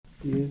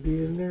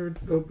D&D and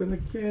nerds, open a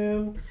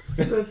can.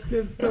 Let's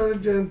get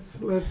started,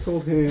 gents. Let's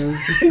hold hands.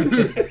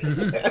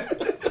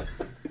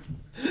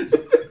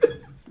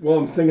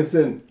 Well, sing us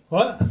in.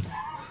 What?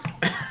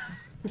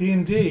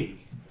 D&D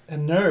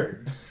and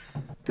nerds.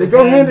 They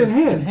go hand in In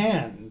hand.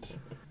 hand.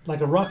 Like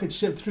a rocket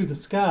ship through the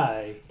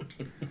sky.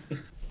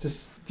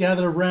 Just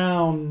gather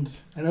around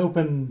and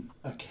open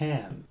a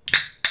can.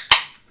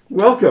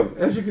 Welcome.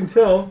 As you can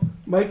tell,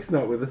 Mike's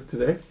not with us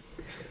today.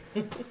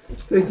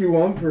 Thank you,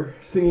 Juan, for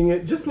singing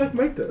it just like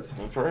Mike does.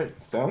 That's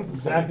right. Sounds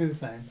Exactly the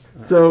same.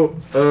 So,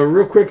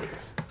 real quick,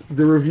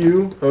 the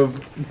review of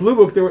Blue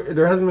Book,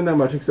 there hasn't been that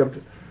much, except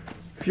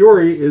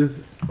Fiore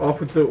is off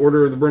with the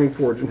Order of the Burning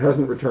Forge and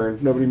hasn't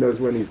returned. Nobody knows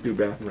when he's due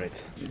back. Right.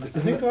 I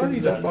think Artie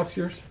Is that does. box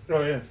yours?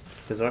 Oh yeah.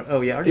 Yeah,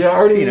 Artie's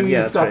Yeah, seen him. Artie Yeah,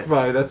 that's stopped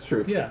right. by, that's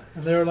true. Yeah,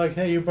 and they were like,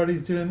 hey, your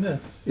buddy's doing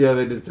this. Yeah,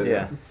 they did say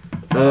Yeah.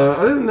 that.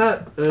 Other than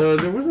that,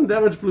 there wasn't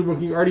that much blue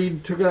booking. Artie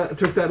took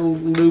that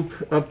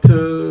loop up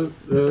to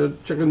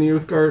check on the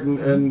Uthgard,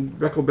 and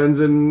Beckel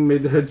Benzen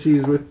made the head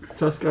cheese with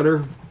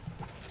Tuskgutter,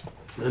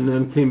 and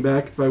then came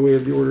back by way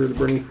of the Order of the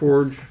Burning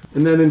Forge.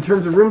 And then in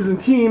terms of rooms and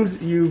teams,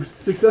 you've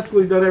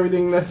successfully done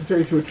everything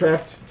necessary to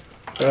attract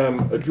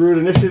a Druid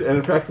Initiate, and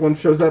in fact one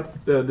shows up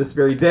this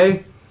very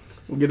day.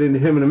 We'll get into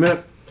him in a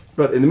minute.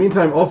 But in the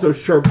meantime, also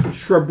Shrub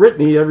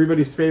Brittany,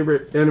 everybody's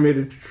favorite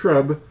animated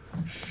shrub,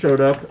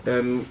 showed up,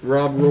 and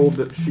Rob rolled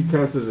that she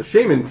counts as a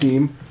shaman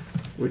team,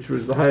 which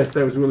was the highest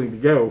I was willing to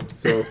go.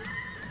 So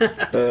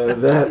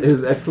that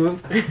is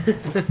excellent.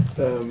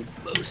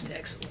 Most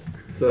excellent.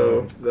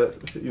 So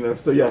that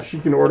so yeah, she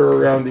can order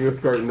around the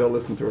Uthgard and they'll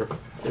listen to her,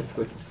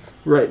 basically.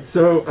 Right.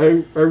 So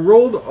I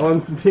rolled on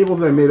some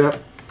tables I made up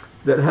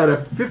that had a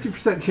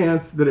 50%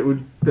 chance that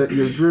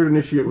your Druid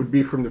Initiate would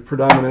be from the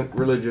predominant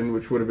religion,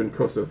 which would have been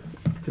Kossuth,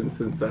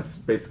 since that's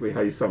basically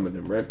how you summoned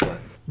him, right?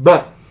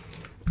 But,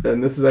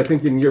 and this is I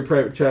think in your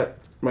private chat,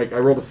 Mike, I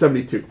rolled a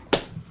 72.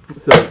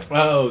 So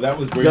Oh, that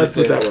was where That's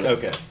you what said. that was.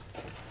 Okay.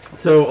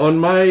 So on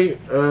my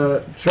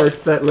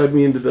charts, that led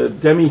me into the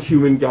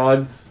demi-human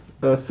gods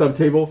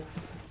subtable,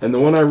 and the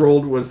one I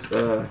rolled was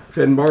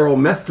Fenmarl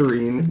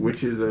Mesterine,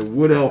 which is a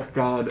wood elf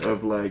god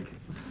of like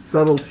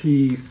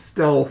subtlety,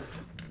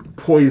 stealth,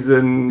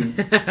 poison,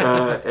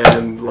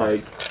 and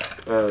like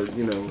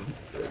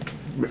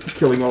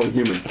killing all the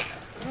humans.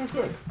 Oh,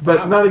 good.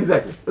 But not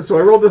exactly. So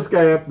I rolled this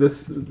guy up.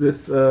 This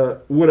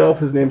wood elf.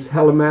 His name's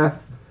Helamath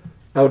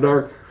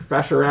Aldark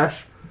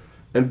Fasharash.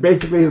 And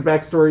basically his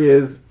backstory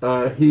is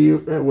he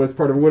was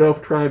part of a wood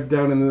elf tribe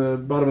down in the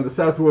bottom of the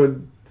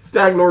Southwood.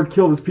 Stag Lord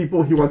killed his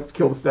people. He wants to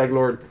kill the Stag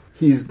Lord.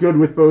 He's good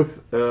with both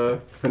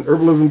an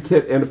herbalism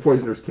kit and a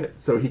poisoner's kit.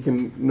 So he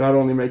can not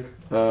only make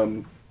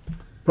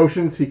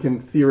potions, he can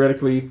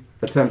theoretically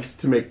attempt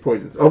to make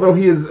poisons. Although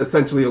he is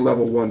essentially a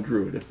level 1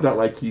 druid. It's not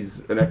like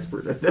he's an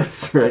expert at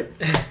this, right?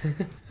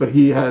 But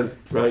he has,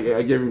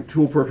 I gave him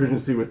tool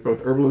proficiency with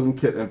both herbalism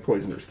kit and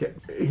poisoner's kit.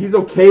 He's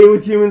okay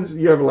with humans.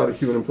 You have a lot of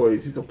human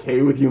employees. He's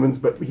okay with humans,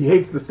 but he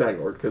hates the Stag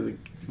Lord because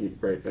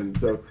right? And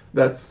so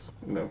that's,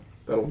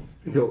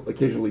 he'll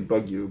occasionally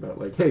bug you about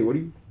like, hey,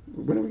 when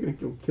are we going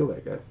to kill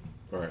that guy?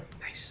 All right.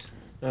 Nice.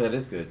 Oh, that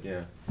is good.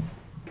 Yeah.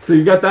 So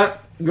you got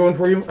that going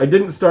for you. I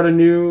didn't start a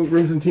new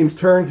rooms and teams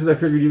turn because I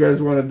figured you guys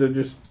wanted to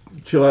just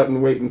chill out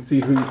and wait and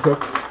see who you took.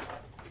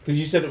 Because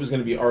you said it was going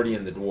to be Artie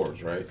and the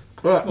dwarves, right?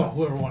 Well,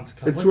 whoever wants to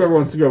come It's with whoever it.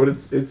 wants to go, but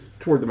it's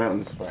toward the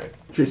mountains, Right.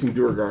 chasing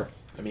Duergar.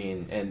 I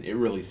mean, and it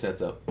really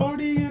sets up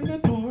Artie and the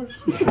dwarves.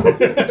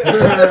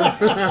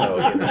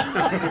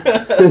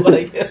 So,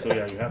 like, So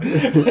yeah, you have to.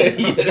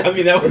 yeah, I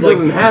mean, that was It like,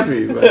 wasn't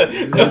happy, but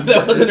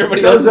that wasn't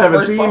everybody it does else's have a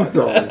first theme part.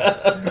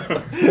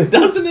 song.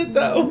 Doesn't it,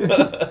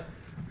 though?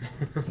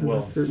 There's Well,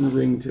 a certain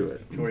ring to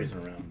it. Jory's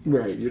around.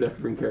 Right, you'd have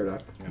to bring Carrot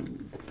up.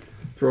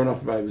 Throwing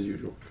off the vibe as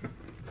usual.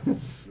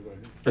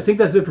 I think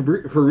that's it for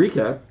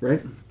recap,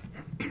 right?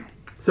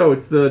 So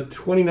it's the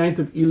 29th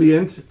of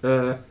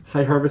Eliant.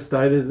 High Harvest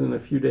Tide is in a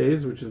few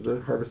days, which is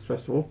the Harvest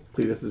Festival.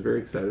 Cletus is very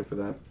excited for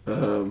that.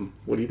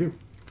 What do you do?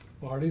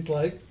 Artie's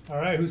like, all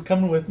right, who's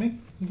coming with me?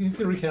 You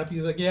can recap.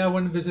 He's like, yeah, I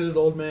went and visited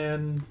Old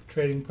Man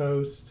Trading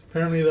Post.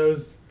 Apparently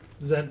those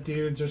Zent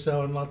dudes are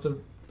selling lots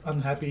of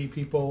unhappy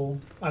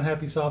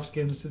soft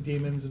skins to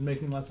demons and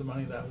making lots of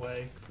money that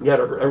way. Yeah,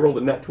 I rolled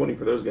a net 20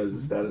 for those guys'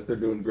 status. They're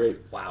doing great.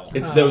 Wow.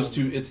 It's those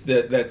two. It's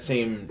that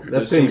same. That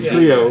those same two-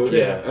 trio,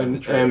 Yeah, and the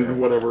trio. and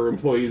whatever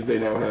employees they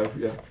now have,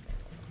 yeah.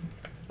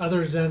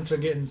 Other Zents are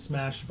getting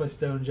smashed by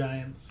stone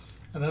giants.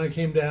 And then I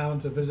came down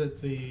to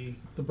visit the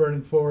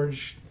Burning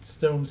Forge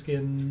stone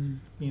skin,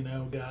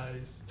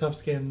 guys, tough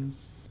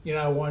skins.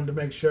 I wanted to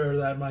make sure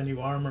that my new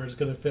armor is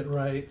going to fit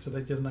right, so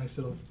they did a nice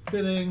little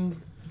fitting.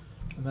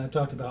 And then I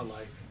talked about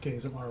getting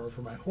some armor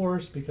for my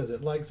horse because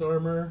it likes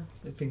armor.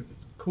 It thinks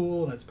it's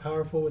cool and it's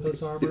powerful with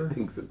its armor. It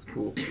thinks it's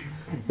cool.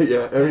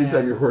 Yeah, every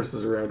time your horse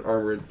is around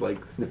armor, it's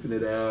like sniffing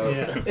it out.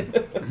 Yeah.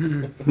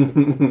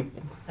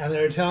 And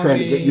they're telling Trying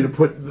me to get you to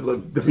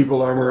put the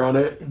people armor on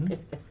it.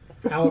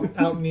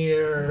 out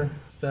near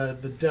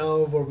the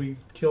delve where we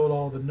killed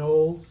all the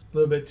gnolls. A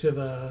little bit to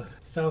the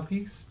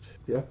southeast.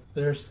 Yeah.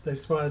 They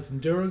spotted some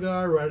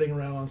Duergar riding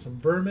around on some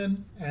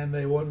vermin, and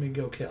they want me to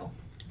go kill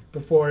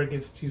before it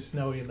gets too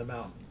snowy in the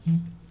mountains.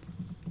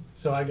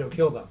 So I go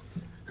kill them.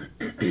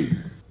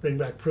 Bring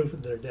back proof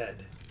that they're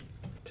dead.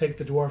 Take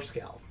the dwarf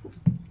scalp.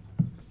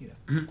 You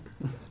know,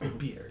 the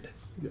beard.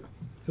 Yeah.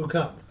 Who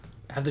come?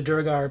 Have the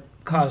Duergar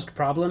caused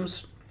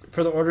problems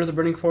for the Order of the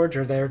Burning Forge,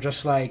 or they're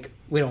just like,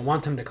 we don't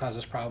want them to cause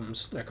us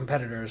problems? They're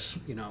competitors,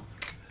 you know.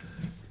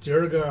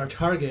 Duergar are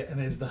target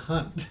and is the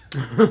hunt.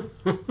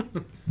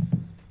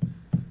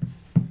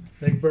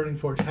 Make Burning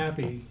Forge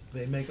happy,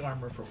 they make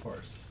armor for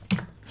horse.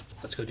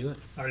 Let's go do it.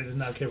 Artie does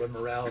not care about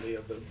morality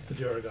of the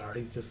Duergar.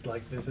 He's just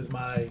like, this is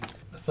my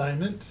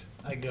assignment.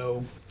 I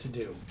go to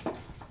do.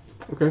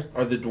 Okay.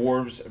 Are the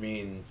dwarves? I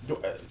mean,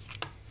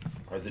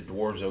 are the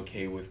dwarves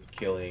okay with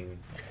killing?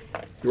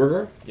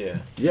 Duergar? Yeah.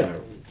 Yeah.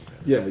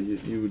 Yeah,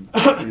 you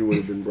would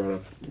have been brought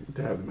up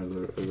to have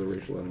them as a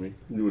racial enemy.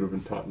 You would have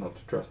been taught not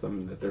to trust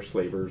them, that they're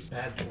slavers.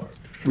 Bad dwarf.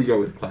 We go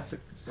with classic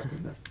stuff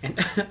in that.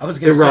 And I was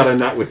gonna Errata say,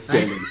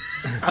 notwithstanding.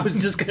 I was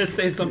just gonna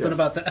say something Yeah.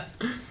 about that.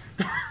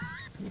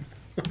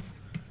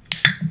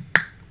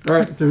 All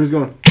right, so who's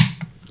going?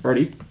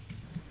 Artie?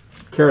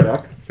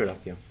 Caradoc? Caradoc,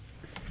 yeah.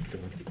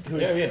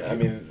 Yeah. I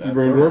mean, You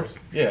bring dwarves?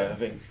 Yeah, I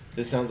think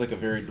this sounds like a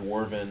very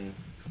dwarven.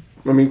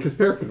 I mean, because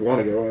Peric could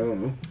want to go, I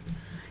don't know.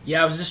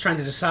 Yeah, I was just trying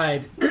to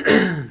decide.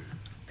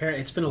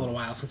 It's been a little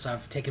while since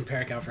I've taken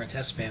Peric out for a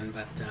test spin,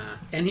 but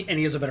and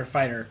he is a better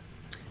fighter.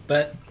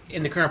 But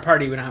in the current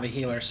party, we don't have a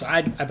healer, so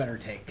I better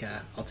take.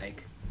 I'll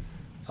take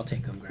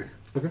Umgren.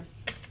 Okay.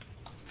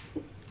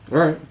 All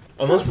right.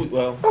 Unless we,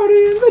 well,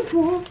 Artie and the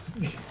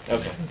dwarves.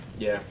 okay,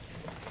 yeah.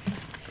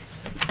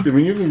 I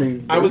mean, you can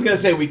bring... I was gonna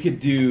say we could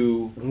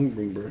do I can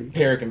bring Brody.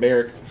 Peric and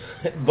Barrick,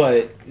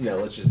 but no,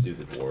 let's just do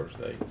the dwarves.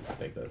 I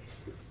think that's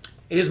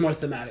It is more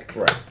thematic.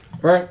 right.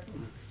 All right.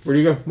 Where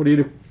do you go? What do you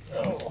do?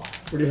 Oh,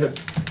 Where do you head?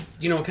 Do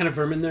you know what kind of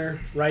vermin they're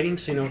riding,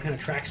 so you know what kind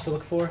of tracks to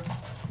look for?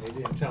 they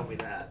didn't tell me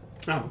that.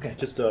 Oh, okay.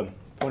 Just a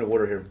point of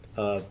order here.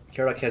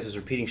 Caradoc has his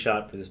repeating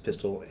shot for this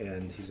pistol,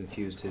 and he's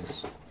infused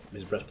his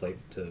breastplate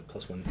to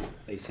 +1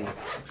 AC.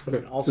 Okay.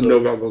 And also, so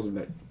no goggles of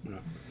night. No.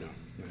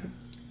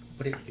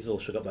 What are, He's a little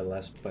shook up by the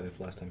last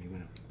time he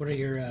went out. what are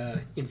your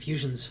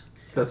infusions?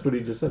 That's what he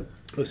just said.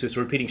 Oh, so it's a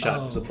repeating shot.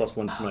 Oh. It's a +1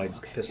 for my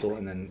Okay, pistol,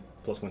 and then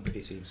 +1 for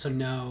AC. So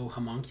no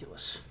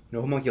homunculus. No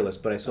homunculus,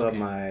 but I still Okay.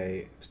 have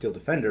my steel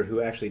defender, who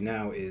actually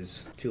now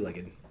is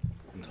two-legged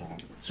and tall.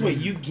 So wait,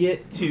 you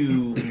get to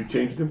You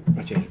changed him?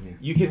 I changed him.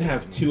 you can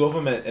have two of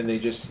them, and they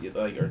just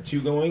like are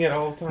two going at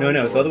all times. No,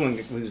 or- the other one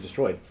was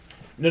destroyed.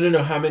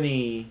 No. How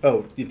many?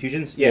 Oh, the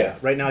infusions? Yeah.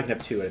 Right now I can have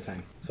 2 at a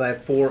time. So I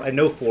have 4. I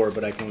know 4,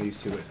 but I can only use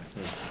 2 at a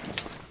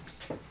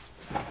time.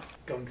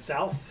 Going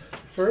south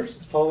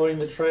first, following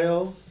the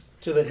trails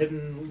to the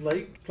hidden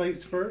lake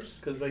place first,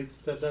 because they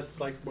said that's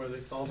like where they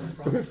saw them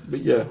from. Okay. But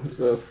yeah,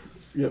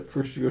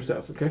 first you go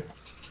south, okay?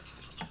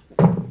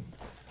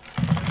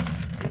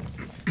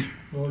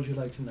 What would you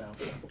like to know?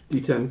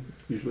 D10,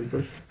 usually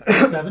first.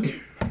 7.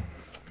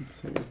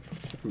 So,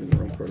 I'm in the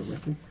wrong part of my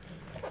thing.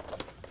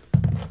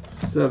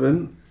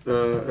 7.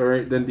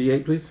 Alright, then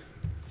D8, please.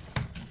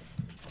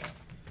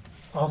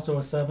 Also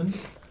a 7.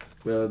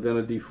 Then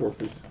a D4,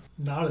 please.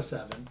 Not a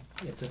 7.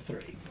 It's a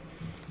 3.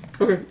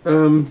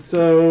 Okay,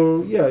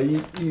 so yeah,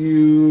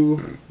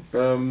 you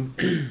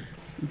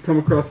come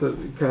across a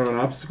kind of an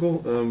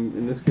obstacle.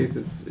 In this case,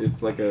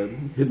 it's like a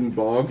hidden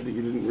bog that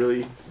you didn't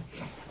really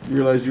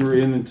realize you were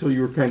in until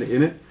you were kind of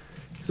in it.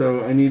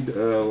 So I need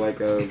like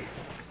I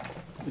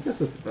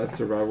guess a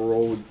survival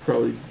roll would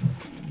probably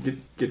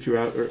get you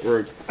out,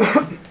 or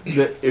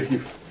that if you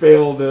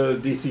fail the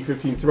DC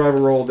 15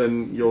 survival roll,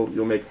 then you'll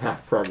make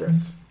half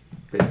progress,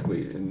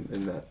 basically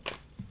in that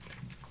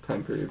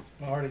time period.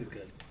 Artie's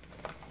good.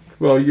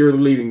 Well, you're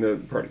leading the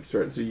party,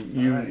 right? So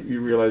you Alright. you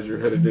realize you're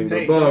headed into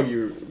Hey, a bug.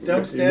 You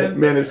stand-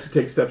 manage to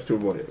take steps to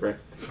avoid it, right?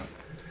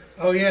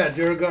 Oh yeah,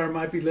 Duergar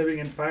might be living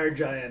in Fire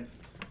Giant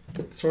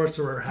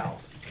Sorcerer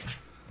House.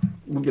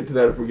 We'll get to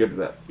that if we get to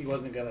that. He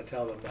wasn't gonna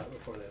tell them that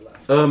before they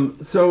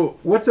left. So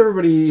what's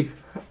everybody's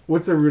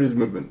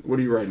movement? What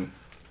are you riding?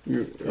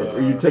 Are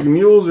you taking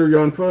mules, or are you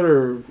on foot,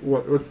 or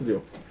what's the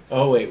deal?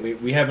 Oh wait,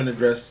 we haven't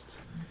addressed.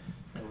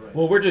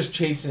 Well, we're just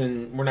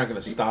chasing. We're not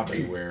going to stop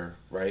anywhere,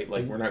 right?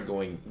 Like we're not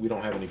going. We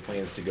don't have any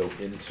plans to go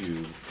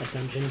into A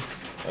dungeon.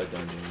 a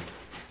dungeon.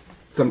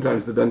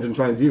 Sometimes the dungeon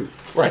finds you.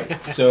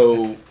 Right.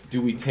 So,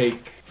 do we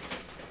take?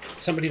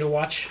 Somebody to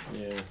watch.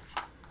 Yeah.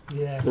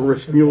 Yeah. Or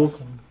risk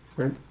mules,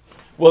 right?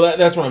 Well,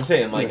 that's what I'm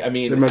saying. Like, I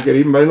They mean, might get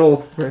eaten by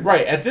gnolls, right?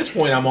 right at this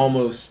point, I'm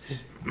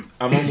almost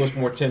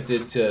more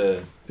tempted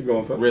to To go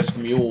on foot. risk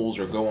mules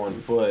or go on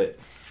foot.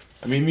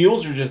 I mean,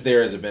 mules are just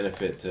there as a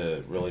benefit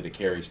to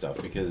carry stuff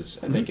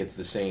because I think it's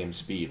the same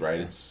speed, right?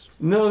 It's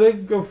No, they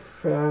go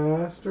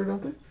faster,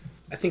 don't they?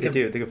 I think They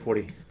do. They go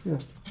 40. Yeah.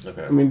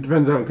 okay. I mean, it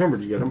depends how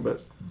encumbered you get them,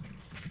 but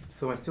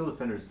So my Steel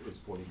Defender is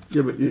 40.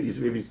 Yeah, but if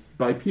he's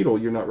bipedal,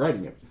 you're not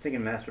riding him. I'm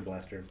thinking Master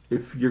Blaster.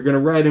 If you're going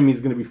to ride him, he's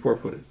going to be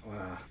 4-footed.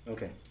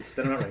 Okay.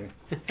 Then I'm not riding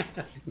him.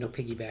 No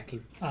piggybacking.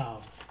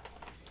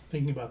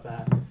 Thinking about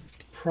that,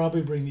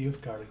 probably bring the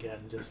Youth Guard again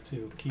just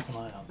to keep an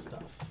eye on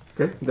stuff.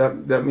 Okay,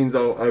 that means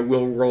I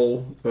will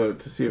roll to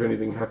see if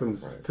anything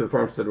happens to the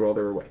farmstead while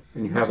they're away.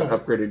 And you haven't Sorry.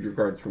 upgraded your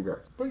guards from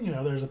guards. But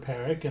there's a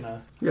Peric and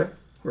a Yeah,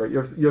 right. You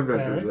have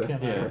adventures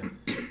Peric there. and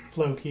a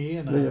Floki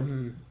and a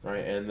Yeah. Right,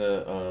 and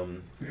the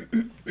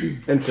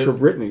And Sir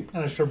Brittany.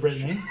 and a Sure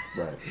Brittany.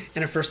 right.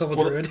 And a first level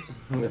Well, druid.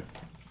 Yeah.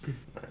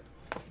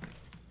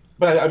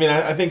 But I mean,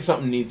 I think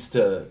something needs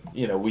to.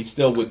 We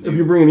still would do. If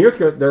you bring in the Earth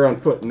Guard, they're on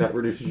foot, and that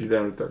reduces you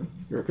down to 30.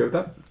 You're okay with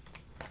that?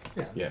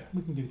 Yeah.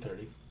 We can do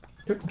 30.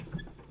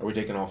 Are we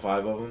taking all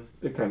 5 of them?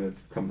 They kind of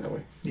come that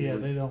way. Yeah,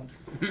 they don't.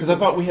 Because I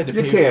thought we had to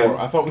You pay can.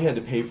 for. I thought we had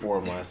to pay for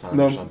them last time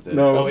No, or something.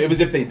 no. Oh, it was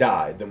if they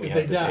died, then we If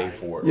have they to pay died.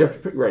 for it. You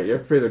have to pay, right. You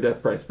have to pay their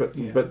death price, but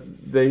Yeah.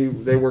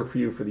 they work for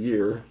you for the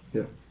year.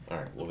 Yeah. All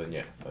right. Well then,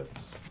 yeah.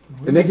 That's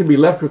And they can be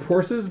left with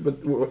horses,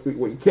 but what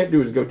you can't do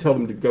is go tell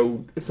them to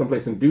go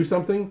someplace and do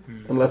something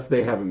unless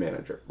they have a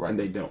manager, Right. and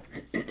they don't.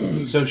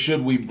 so.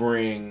 Should we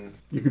bring?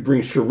 You could bring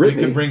We Sharitney,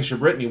 could bring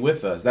Shabritney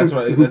with us. That's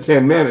what. who That's,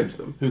 can manage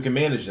them. who can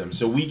manage them,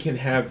 so we can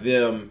have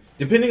them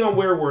depending on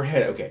where we're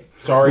headed. Okay,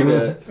 sorry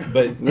to,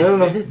 but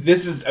No.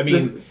 this is. I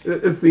mean,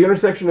 It's the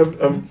intersection of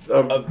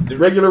the-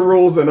 regular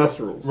rules and us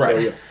rules. right.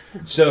 So,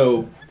 yeah.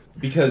 So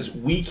because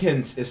we can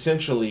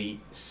essentially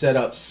set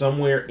up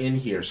somewhere in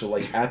here, so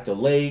like at the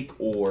lake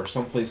or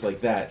someplace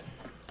like that,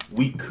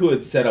 we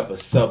could set up a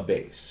sub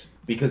base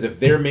because if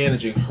they're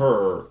managing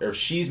her or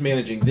she's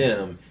managing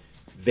them,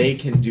 they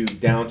can do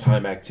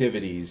downtime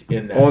activities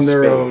in that On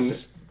their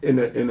space. own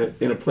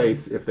in a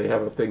place if they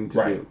have a thing to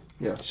Right. do.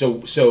 Yeah.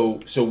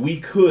 So we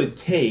could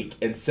take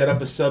and set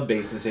up a sub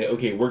base and say,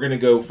 okay, we're gonna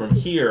go from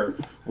here.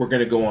 We're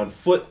gonna go on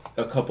foot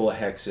a couple of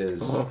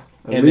hexes,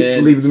 And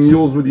leave the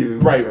mules with you.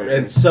 right,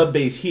 and sub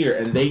base here,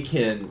 and they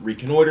can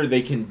reconnoiter.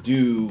 They can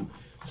do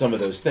some of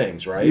those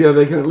things, right? Yeah,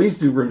 they can at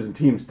least do rims and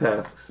teams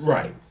tasks.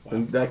 Right.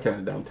 And that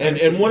kind of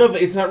downtime. And one of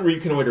it's not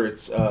reconnoiter.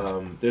 It's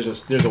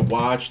there's a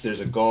watch. There's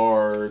a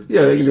guard.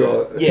 Yeah, they can do there's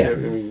all a- that. Yeah. I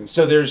mean,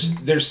 So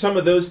there's some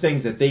of those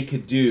things that they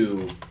could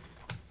do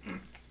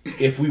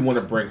if we want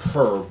to bring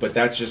her, but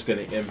that's just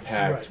going to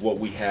impact Right. what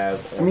we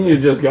have. I mean, you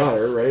just got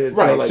her, right? It's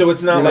right. not So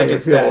it's not you're like gonna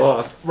it's feel that.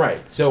 lost. Right.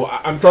 So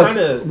I'm Plus, kind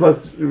of.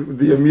 plus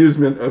the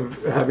amusement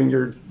of having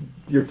your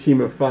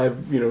team of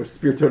 5,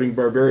 spear-toting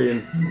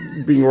barbarians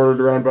being ordered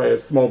around by a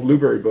small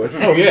blueberry bush.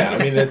 Oh yeah, I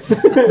mean it's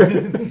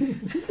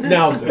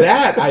now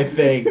that I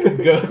think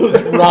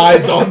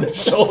rides on the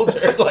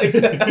shoulder like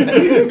that.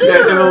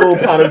 In a little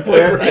potted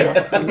plant.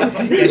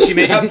 Yeah. Yeah,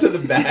 she, Out made, to the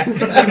back.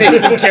 she makes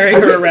them carry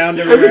her around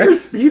I think her everywhere.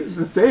 speed's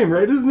the same,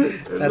 right? Isn't it?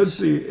 Let's That's-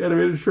 see,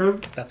 animated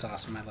shrub. That's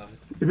awesome. I love it.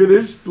 If it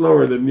is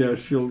slower, then yeah,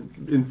 she'll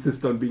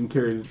insist on being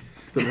carried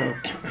somehow.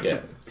 Yeah.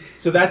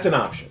 So that's an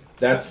option.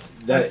 That's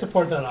I that.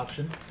 support that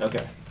option.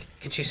 Okay.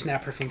 Can she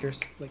snap her fingers?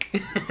 Like,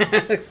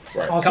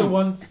 Right. Also,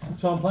 Come.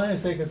 so I'm planning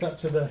to take us up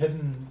to the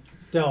hidden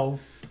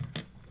delve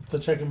to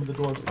check in with the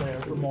dwarves there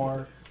for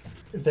more,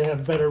 if they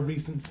have better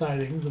recent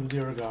sightings of the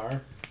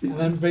Duragar. And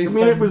then I based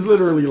mean, on, it was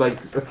literally like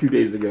a few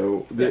days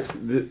ago that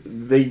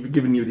they've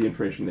given you the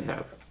information they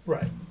have.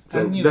 right. So,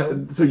 And you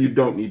know, so you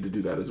don't need to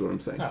do that, is what I'm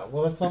saying. oh,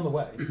 well, that's on the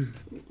way.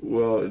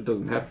 Well, it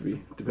doesn't have to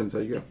be. Depends how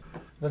you go.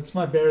 That's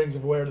my bearings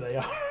of where they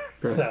are.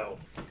 Right. So,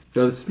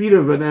 Now, the speed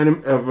of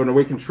an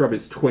awakened shrub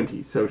is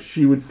 20, so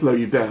she would slow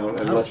you down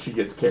unless she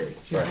gets carried.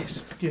 she's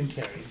Nice. getting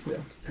carried.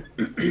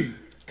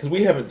 Because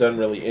we haven't done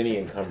really any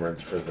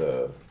encumbrance for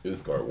the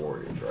Uthgar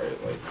warriors,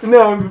 right? Like,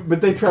 No,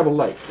 but they travel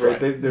light,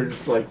 right? Right. They're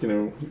just like,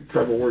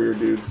 tribal warrior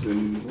dudes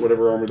and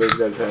whatever armor those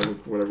guys have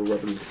with whatever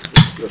weapons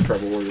the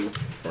tribal warrior,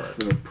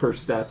 right. per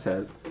stats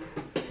has.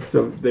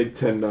 So they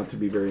tend not to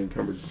be very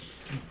encumbered.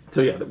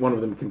 So yeah, one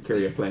of them can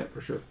carry a plant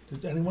for sure.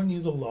 Does anyone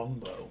use a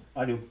longbow?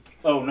 I do.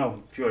 Oh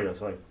no, Fury does.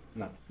 Sorry,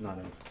 not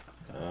him.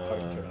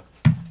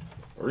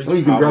 Or Well,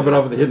 you can drop it probably-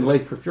 off of the hidden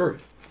lake for Fury.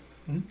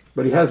 Hmm?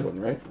 But he has one,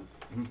 right?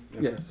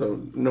 Mm-hmm. Yeah,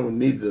 so no one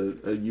needs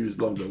a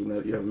used longbow now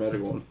that you have a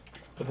magic one.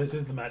 But this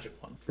is the magic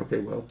one. Okay,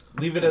 well,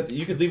 Leave it at.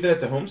 You could leave it at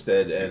the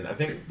homestead, and I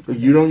think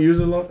you don't use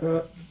a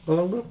longbow?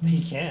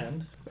 He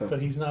can, Oh. but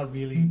he's not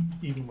really,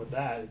 even with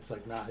that, it's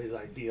like not his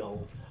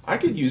ideal. I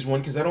could use one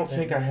because I don't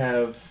think I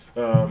have.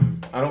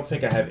 I don't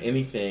think I have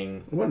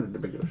anything. I wanted to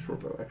make it a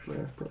short bow, actually.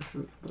 I probably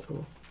should. But,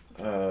 oh.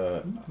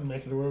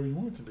 Make it wherever you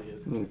want it to be.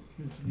 Hmm.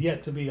 It's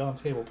yet to be on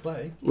table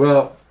play.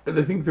 Well,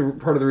 I think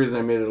part of the reason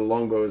I made it a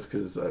longbow is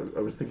because I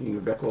was thinking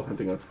of Vekal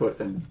hunting on foot,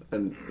 and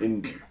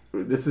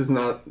this is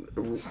not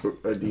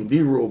a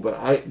D&D rule,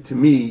 but to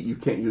me, you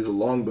can't use a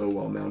longbow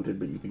while mounted,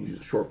 but you can use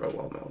a short bow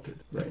while mounted,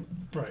 right?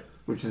 Right,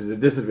 Which is a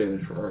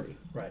disadvantage for Artie.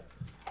 right.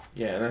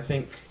 Yeah, and I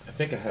think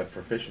I have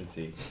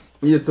proficiency.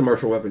 It's a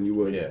martial weapon, you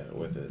would. Yeah,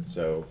 with it.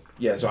 So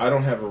so I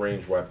don't have a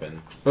ranged weapon.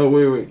 Oh,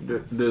 wait.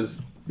 Does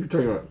you're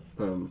talking about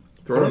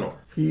Thronor.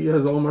 He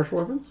has all martial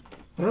weapons?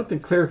 I don't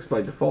think clerics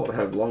by default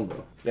have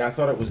longbow. Yeah, I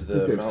thought it was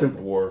the Okay, mountain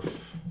simple.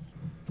 dwarf.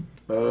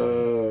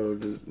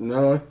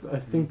 No, I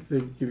think they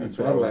give you That's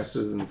what I battle was-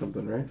 axes and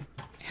something, right?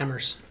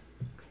 Hammers.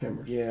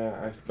 Hammers.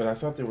 Yeah, but I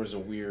thought there was a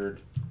weird.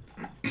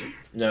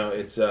 No,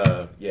 it's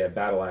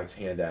battle axe,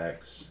 hand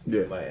axe.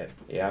 Yeah.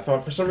 Yeah, I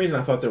thought for some reason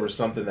I thought there was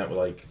something that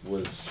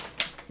was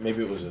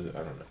maybe it was I don't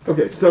know.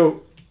 Okay,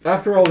 so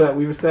after all that,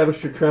 we've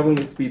established you're traveling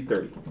at speed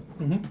 30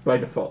 Mhm. by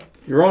default.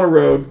 You're on a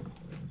road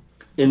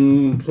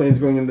in plains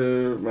going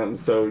into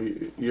mountains, so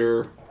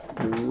your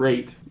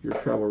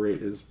travel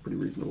rate is pretty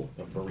reasonable.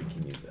 No, Barik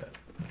can use that.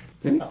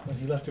 Can you? Oh, and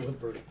he left it with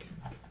Barik.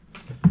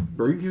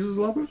 Barik uses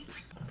longbows?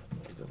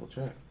 Let me double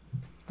check.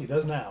 He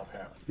does now,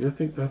 apparently.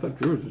 Yeah, I thought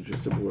druids was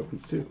just simple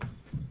weapons too.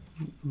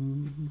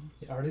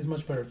 Yeah, Artie's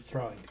much better at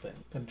throwing things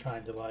than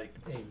trying to, like,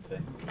 aim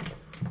things.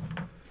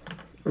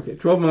 Okay,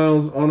 12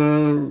 miles on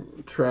a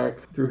track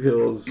through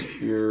hills.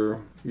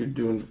 You're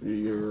able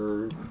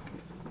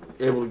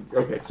to.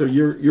 Okay, so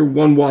you're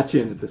one watch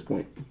in at this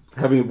point,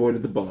 having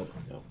avoided the bog.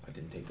 No, I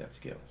didn't take that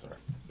skill. Sorry.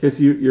 Okay,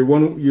 so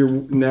you're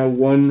now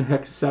one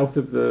hex south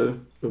of the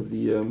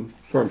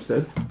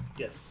farmstead,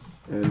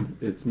 Yes. and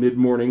it's mid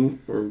morning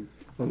or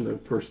on the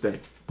first day.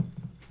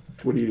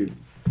 What do you do?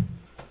 I'm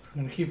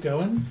going to keep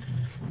going.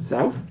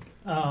 South?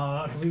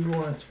 I believe we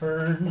want to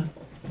turn,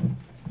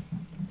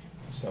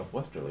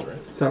 Southwesterly, right?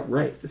 South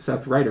right.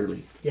 South right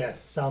early.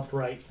 yes, south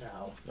right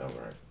now. Oh,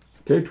 right.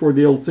 Okay, toward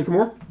the old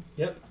sycamore.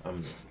 Yep.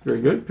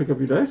 Very good. Pick up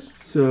your dice.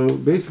 So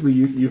basically,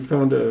 you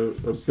found a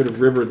bit of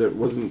river that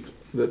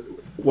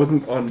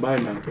wasn't on my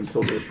map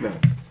until just now.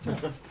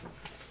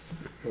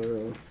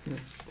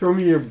 Throw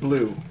me your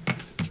blue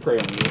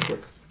crayon real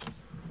quick.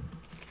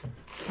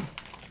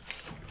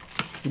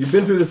 You've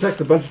been through this hex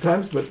a bunch of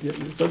times, but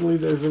suddenly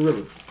there's a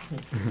river.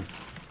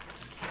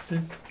 It's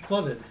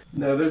flooded.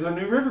 No, there's a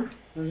new river.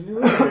 There's a new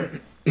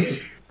river here.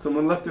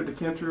 Someone left their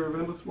decanter of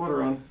endless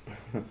water on.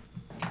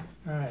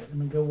 Alright, I'm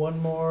going to go one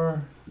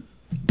more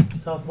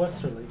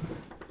southwesterly.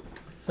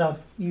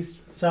 Southeast,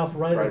 south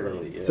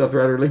righterly. Yeah. South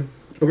Ratterley.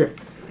 Okay.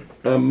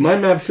 My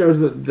map shows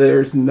that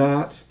there's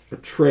not a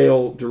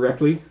trail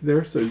directly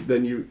there. So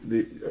then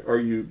are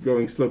you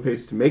going slow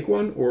pace to make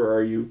one, or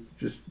are you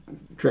just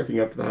trekking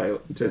up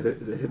to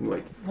the hidden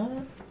lake?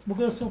 We'll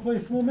go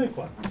someplace and we'll make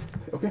one.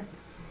 Okay.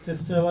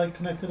 Just to, like,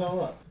 connect it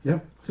all up. Yeah.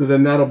 So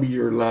then that'll be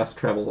your last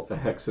travel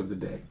hex of the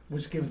day.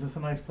 Which gives us a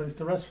nice place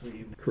to rest for the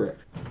evening.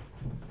 Correct.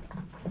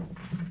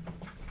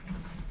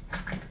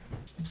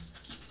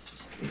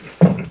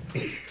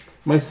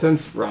 My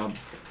sense, Rob,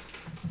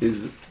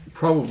 is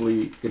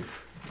probably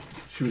if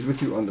she was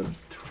with you on the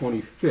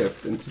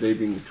 25th and today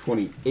being the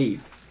 28th,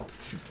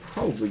 she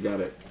probably got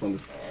it on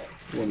the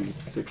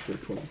 26th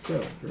or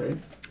 27th,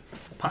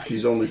 right?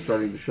 She's only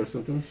starting to show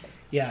symptoms.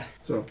 Yeah,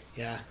 So,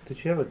 yeah. Did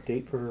she have a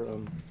date for her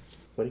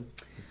wedding?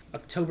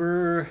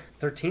 October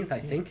 13th, I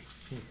think.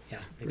 Yeah,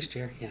 next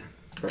year. Yeah.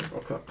 all right, I'll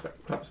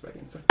clap us back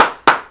inside.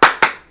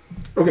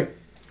 Okay,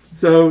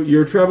 so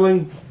you're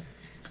traveling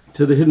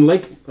to the hidden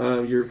lake.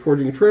 You're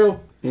forging a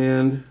trail,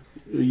 and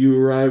you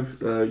arrive.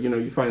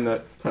 You find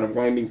that kind of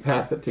winding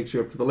path that takes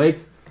you up to the lake,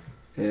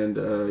 and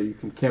you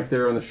can camp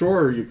there on the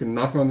shore, or you can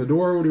knock on the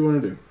door. What do you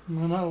want to do?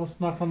 No, let's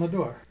knock on the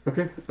door.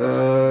 Okay.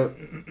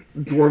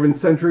 Dwarven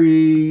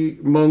sentry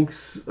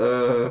monks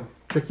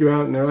check you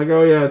out, and they're like,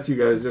 "Oh yeah, it's you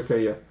guys.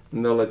 Okay, yeah,"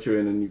 and they'll let you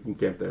in, and you can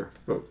camp there.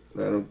 But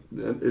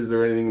is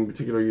there anything in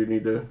particular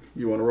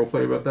you want to role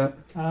play about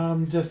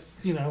that?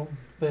 Just, if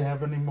they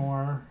have any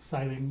more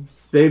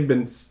sightings.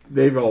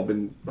 They've all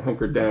been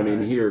hunkered down in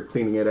Alright. here,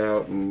 cleaning it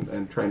out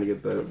and trying to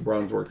get the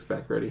bronze works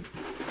back ready.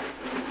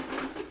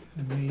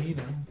 And we,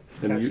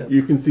 And catch up.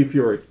 you can see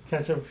Fury.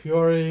 Catch up with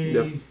Fury.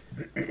 Yep.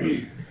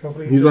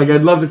 Hopefully He's like,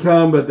 I'd love to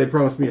come, but they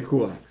promised me a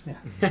cool axe.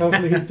 yeah.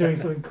 Hopefully he's doing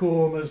something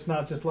cool and it's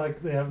not just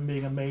like they have him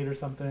being a maid or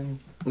something.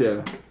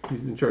 Yeah,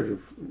 he's in charge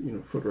of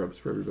foot rubs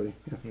for everybody.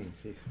 Yeah.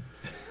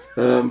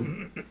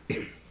 Jeez.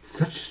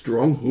 Such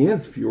strong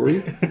hands,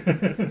 Fury.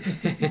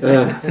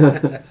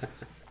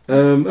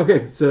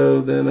 Okay,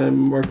 so then I'm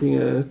marking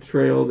a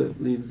trail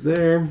that leads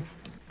there,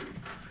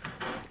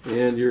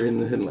 and you're in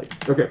the hidden lake.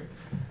 Okay,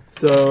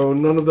 so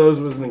none of those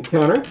was an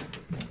encounter.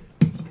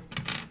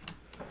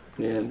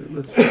 And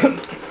let's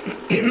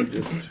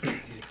just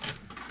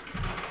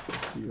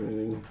see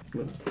anything.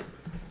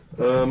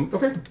 No.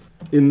 Okay.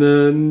 In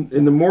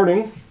the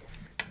morning,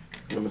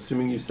 I'm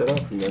assuming you set out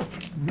from there.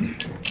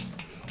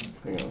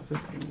 Hang on a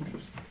sec. Let me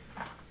just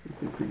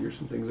reconfigure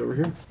some things over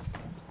here.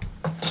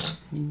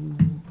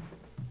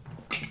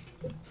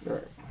 All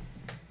right.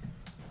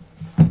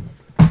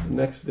 The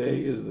next day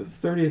is the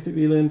 30th of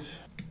Elint,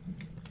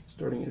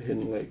 starting at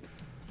Hidden Lake.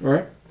 All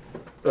right.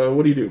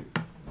 What do you do?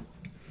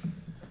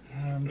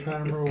 I'm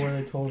trying to remember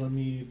where they told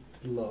me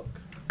to look.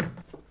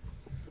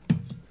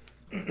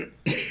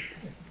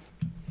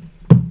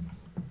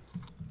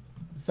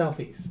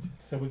 Southeast.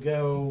 So we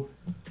go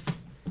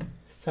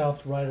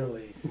south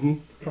righterly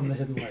from the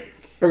hidden lake.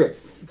 Okay,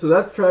 so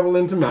that's travel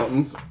into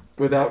mountains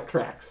without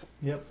tracks.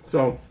 Yep.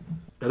 So,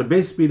 at a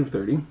base speed of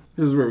 30,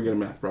 this is where we get a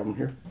math problem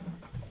here.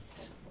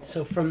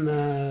 So from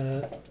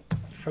the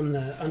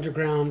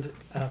underground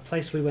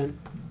place we went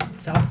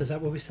south. Is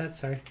that what we said?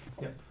 Sorry.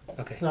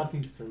 Okay.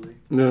 Southeasterly.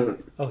 No.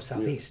 Oh,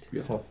 southeast.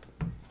 Yeah. South.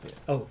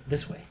 Oh,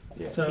 this way.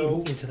 Yeah. So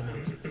Into the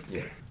mountains.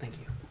 Yeah. Thank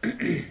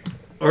you.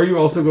 Are you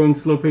also going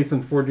slow pace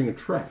and forging a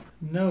track?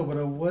 no, but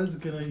I was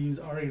gonna use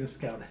Ari to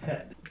scout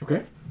ahead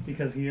Okay.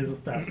 because he is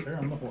faster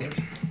on the horse,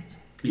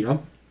 Yeah.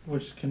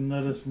 which can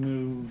let us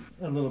move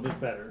a little bit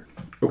better.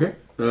 Okay.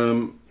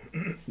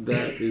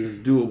 That is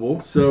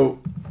doable. So,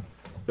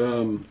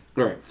 all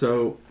right.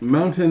 So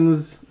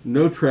mountains,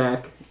 no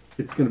track.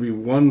 It's going to be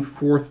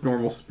 1/4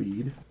 normal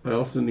speed. I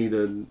also need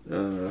a.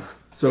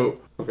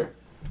 Okay.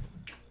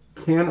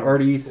 Can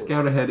Artie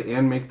scout ahead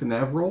and make the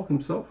nav roll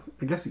himself?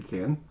 I guess he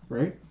can,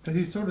 right? Because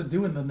he's sort of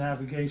doing the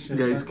navigation.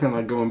 Yeah, he's kind of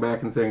like going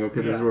back and saying,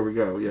 okay, this is Yeah. where we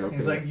go. Yeah, okay.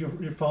 He's like,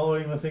 you're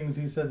following the things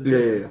he said to Yeah,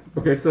 do. yeah, yeah.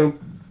 Okay, so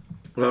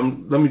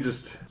let me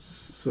just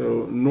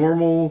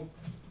normally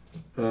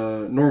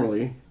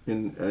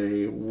in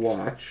a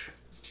watch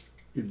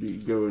you'd be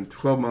going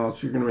 12 miles,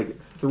 so you're going to make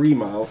it 3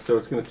 miles, so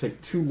it's going to take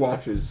 2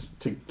 watches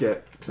to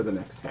get to the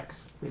next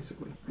hex,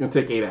 basically. It's going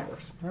to take 8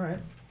 hours All right.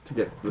 to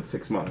get the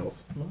 6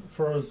 miles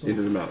For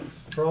into the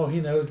mountains. all he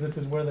knows, this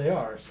is where they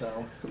are.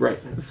 So, Right.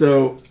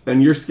 So,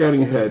 and you're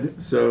scouting ahead,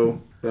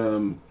 so,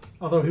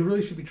 although he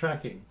really should be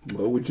tracking,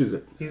 well, which is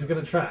it? he's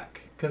gonna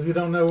track because we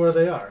don't know where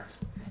they are.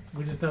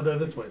 We just know they're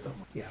this way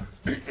somewhere.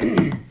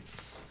 Yeah.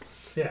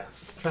 Yeah,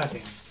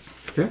 tracking.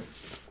 Okay.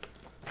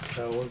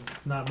 So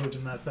it's not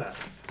moving that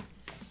fast.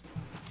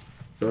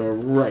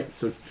 Right,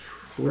 so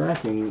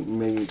tracking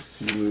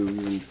makes you move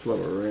even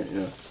slower, right?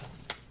 Yeah.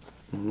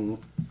 hmm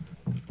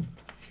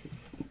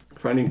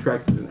Finding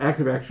tracks is an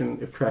active action.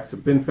 If tracks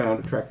have been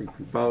found, a tracker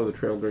can follow the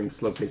trail during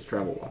slow-paced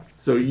travel watch.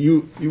 So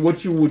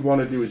what you would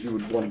want to do is you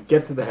would want to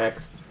get to the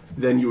hex,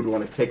 then you would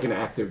want to take an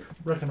active.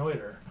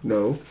 Reconnoiter.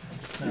 No,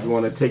 you'd No?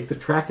 want to take the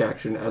track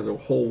action as a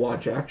whole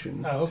watch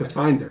action Oh, okay. to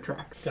find their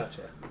track.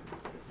 Gotcha.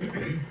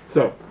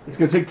 So it's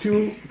going to take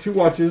two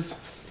watches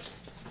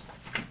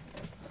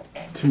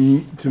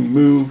to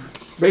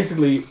move.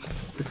 Basically,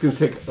 it's going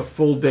to take a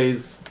full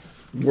day's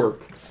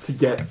work to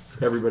get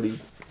everybody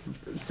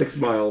 6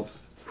 miles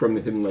from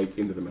the hidden lake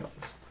into the mountains,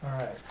 All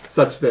right.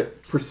 such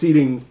that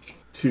proceeding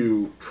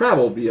to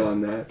travel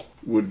beyond that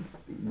would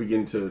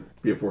begin to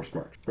be a forced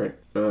march, right?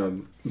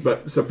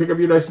 But so pick up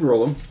your dice and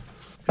roll them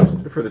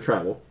just for the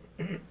travel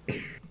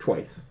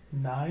twice.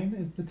 9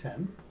 is the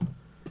 10.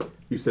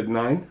 You said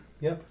 9?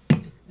 Yep.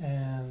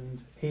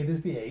 And 8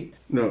 is the 8.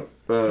 No.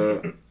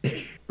 Okay.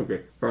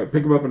 All right.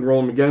 Pick them up and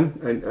roll them again.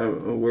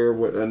 I'm aware of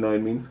what a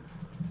 9 means.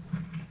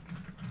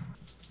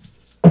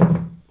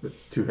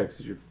 That's 2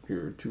 hexes.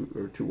 Your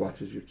two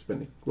watches you're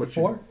spending. What's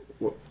 4?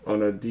 What,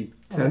 on a D10?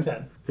 On a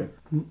 10. Okay.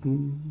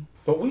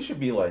 But we should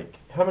be like,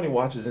 how many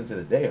watches into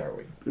the day are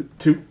we?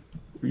 2.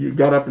 You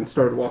got up and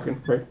started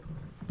walking, right?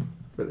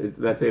 But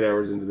that's 8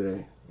 hours into the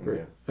day.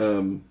 Right.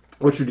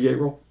 What's your D8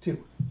 roll?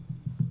 2.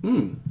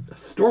 A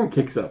storm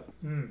kicks up.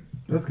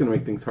 That's going to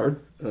make things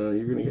hard.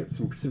 You're going to get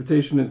some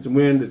precipitation and some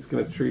wind. It's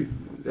going to treat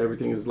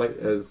everything as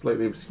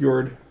slightly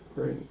obscured,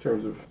 right, in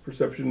terms of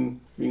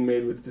perception being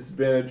made with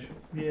disadvantage.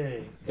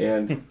 Yay.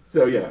 And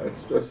so, yeah,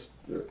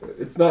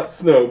 it's not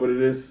snow, but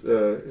it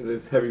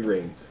is heavy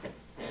rains.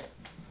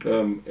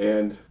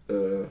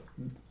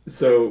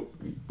 So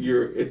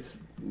it's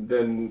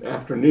then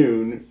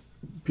afternoon.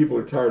 People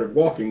are tired of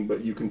walking,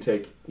 but you can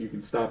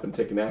stop and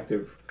take an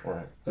active. All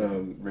right.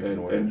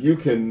 And you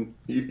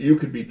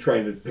could be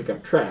trying to pick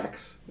up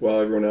tracks while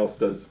everyone else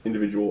does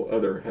individual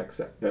other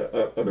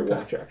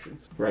watch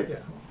actions, right? Yeah.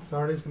 So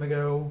Artie's going to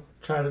go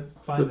try to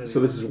find it. So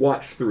this is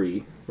watch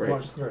 3, right?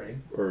 Watch 3.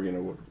 Or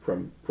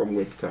from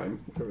wake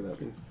time, whatever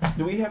that means.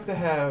 Do we have to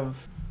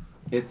have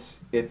it's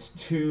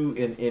 2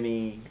 in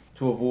any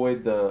to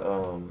avoid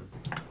the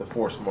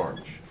forced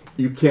march?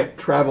 You can't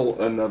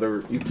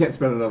you can't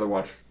spend another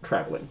watch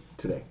traveling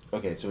today.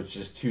 Okay, so it's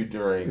just 2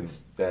 during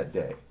that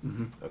day.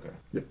 Mm-hmm. Okay.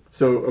 Yep.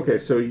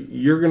 So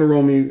you're gonna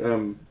roll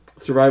me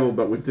survival,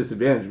 but with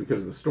disadvantage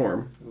because of the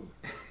storm.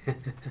 You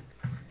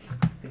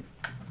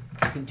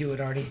can do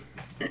it, Artie.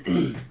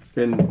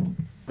 And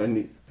I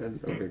need.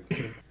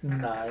 Okay.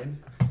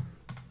 9.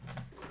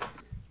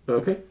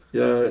 Okay.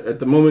 At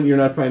the moment, you're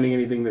not finding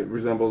anything that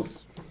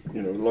resembles,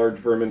 large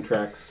vermin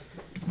tracks.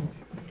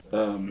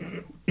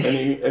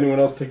 Anyone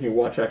else taking a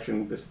watch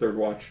action this third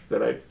watch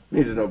that I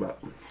need to know about?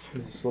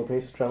 This is slow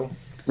pace travel.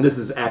 This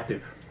is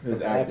active. It's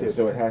It's active, active.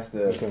 so it has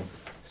to. Okay.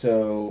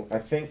 So I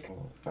think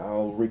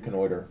I'll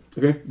reconnoiter.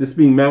 Okay. This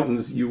being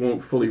mountains, you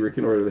won't fully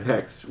reconnoiter the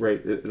hex,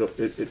 right? It'll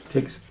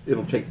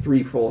take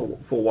 3 full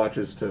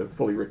watches to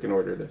fully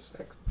reconnoiter this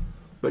hex,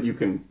 but you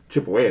can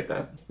chip away at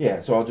that. Yeah,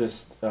 so I'll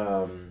just.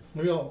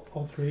 Maybe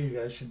all 3 of you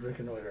guys should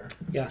reconnoiter.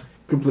 Yeah.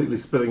 Completely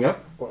splitting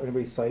up. Or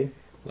anybody's sighting?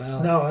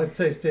 Well, No, I'd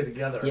say stay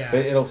together. Yeah.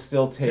 It'll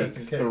still take Just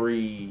in case.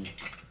 3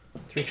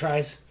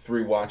 tries.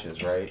 3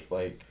 watches, right?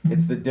 Like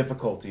it's the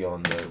difficulty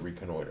on the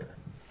reconnoiter,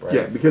 right?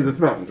 Yeah, because it's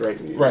mountains, right?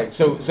 Right.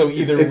 So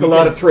either It's a we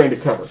lot can- of terrain to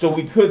cover. So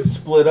we could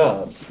split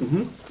up,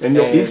 And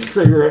you'll each And-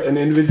 trigger an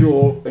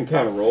individual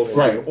encounter roll.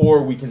 right?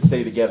 Or we can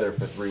stay together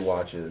for 3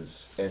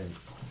 watches and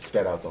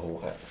scout out the whole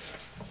hex.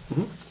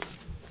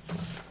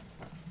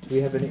 Do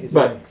we have any? Is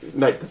there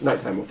But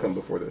nighttime will come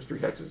before those 3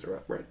 hexes are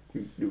up, right?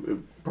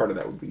 Part of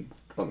that would be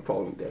on the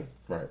following day.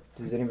 Right.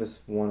 does any of us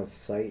want a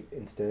sight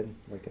instead?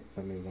 Like,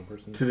 maybe one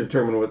person? To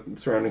determine what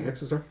surrounding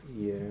hexes are?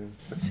 Yeah.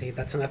 Let's see.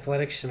 That's an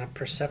athletics and a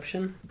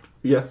perception.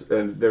 Yes,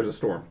 and there's a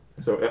storm.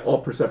 So all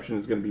perception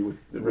is going to be with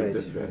Right.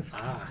 disadvantage.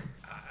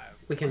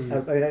 We can.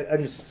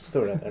 I'm just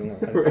throwing it out. I don't know.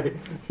 I don't- Right.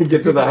 You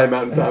get to the high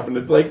mountaintop and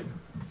it's like,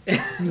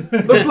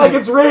 looks like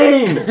it's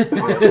rain!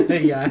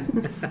 Yeah.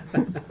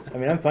 I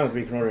mean, I'm fine with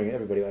reconnoitering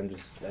everybody. I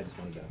just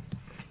wanted to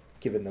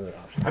give it another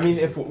option. I mean,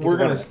 if we're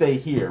gonna one- stay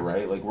here,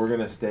 right? Like we're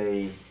gonna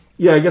stay.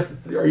 Yeah, I guess,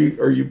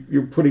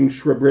 you're putting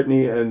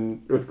Shrubritney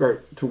and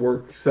Uthgard to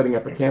work setting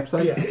up a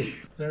campsite? Yeah,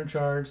 they're in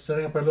charge,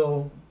 setting up our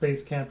little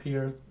base camp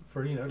here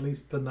for at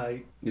least the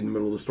night In the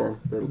middle of the storm.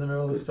 in the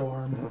middle of the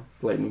storm.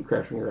 Lightning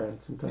crashing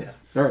around sometimes.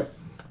 Yeah. All right.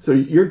 So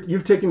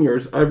you've taken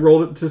yours. I've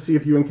rolled it to see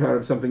if you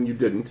encountered something you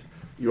didn't.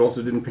 You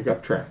also didn't pick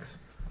up tracks.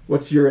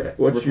 What's your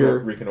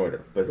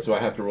Reconnoiter? But so I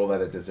have to roll that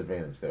at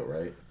disadvantage, though,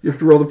 right? You have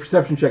to roll the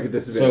perception check at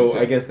disadvantage. So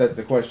I guess that's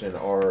the question: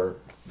 are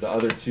the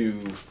other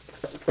two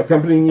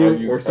accompanying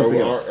you, or are, something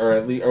we, else? or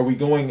at least are we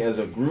going as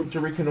a group to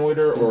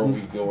reconnoiter, or are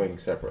we going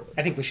separately?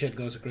 I think we should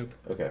go as a group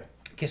Okay.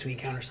 in case we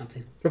encounter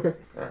something. Okay.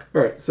 All right.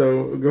 All right.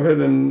 So go ahead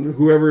and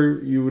whoever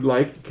you would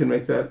like can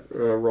make that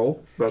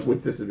roll, but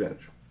with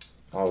disadvantage.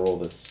 I'll roll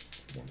this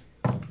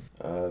one.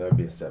 That would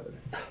be a 7.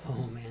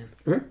 Oh man.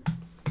 Okay.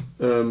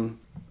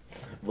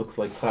 Looks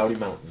like cloudy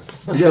mountains.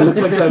 Yeah, looks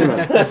like that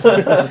amount.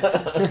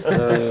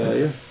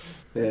 Yeah.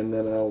 And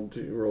then I'll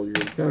roll your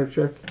encounter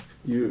check.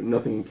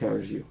 Nothing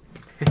encounters you.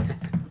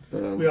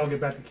 We all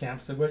get back to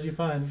camp. So what did you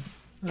find?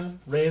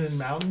 Rain and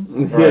mountains.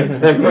 Yeah,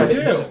 exactly.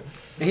 Me too.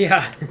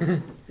 Yeah.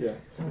 Yeah.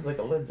 Sounds like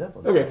a Led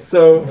Zeppelin. Okay,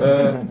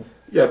 so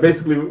yeah,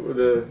 basically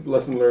the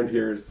lesson learned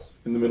here is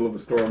in the middle of the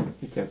storm,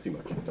 you can't see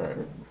much. All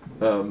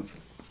right.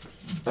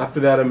 After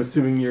that, I'm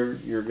assuming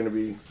you're going to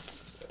be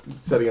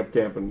setting up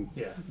camp and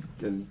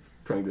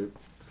trying to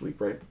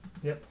sleep, right?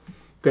 Yep.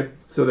 Okay,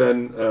 so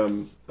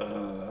then,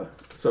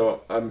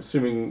 so I'm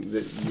assuming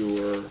that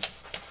you're.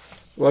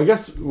 Well, I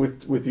guess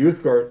with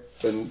Uthgard,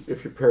 and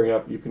if you're pairing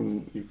up, you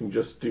can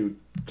just do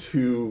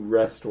 2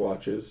 rest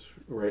watches,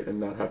 right, and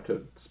not have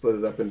to split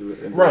it up into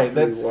Right, a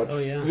that's- watch Oh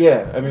yeah.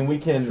 Yeah, I mean we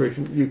can.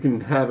 situation. You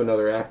can have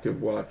another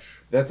active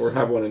watch, or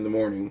have one in the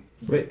morning.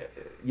 But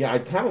yeah,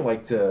 I'd kind of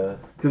like to.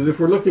 Because if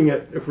we're looking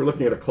at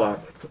a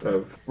clock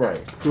of Right.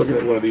 if we're looking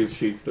at one of these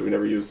sheets that we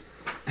never use,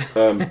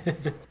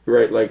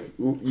 right, like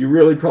you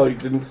really probably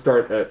didn't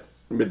start at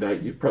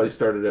midnight. You probably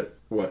started at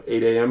what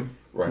 8 a.m.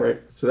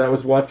 Right. So that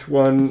was watch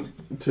 1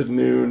 to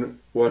noon,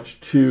 watch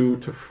 2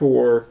 to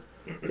 4.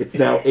 It's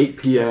now 8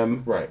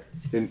 p.m. Right.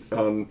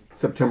 On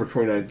September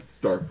 29th. It's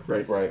dark,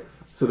 right? Right.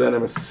 So then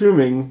I'm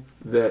assuming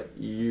that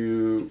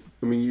you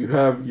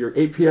have your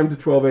 8 p.m. to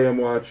 12 a.m.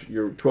 watch,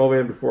 your 12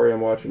 a.m. to 4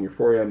 a.m. watch, and your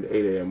 4 a.m. to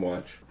 8 a.m.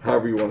 watch.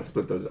 However you want to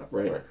split those up,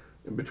 right?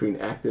 In between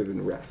active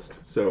and rest.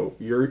 So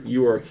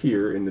you are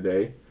here in the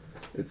day.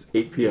 It's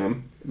 8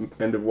 p.m.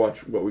 End of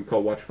watch, what we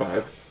call watch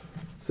 5.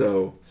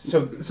 So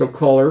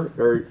caller,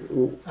 are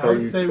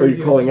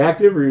you calling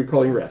active or are you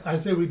calling rest? I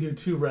say we do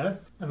 2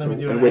 rests and then we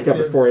do and an wake up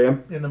active at 4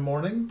 a.m. in the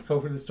morning.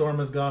 Hopefully the storm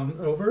has gone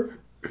over.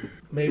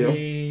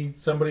 Maybe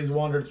somebody's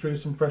wandered through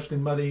some freshly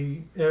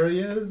muddy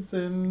areas,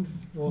 and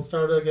we'll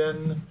start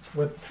again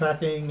with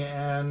tracking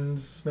and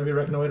maybe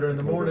reconnoiter in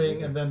the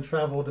morning, and then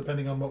travel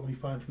depending on what we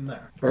find from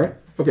there. All right.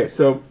 Okay.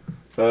 So,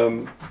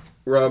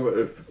 Rob,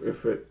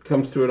 if it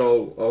comes to it,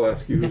 I'll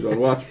ask you who's on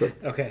watch. But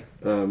Okay.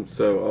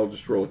 so I'll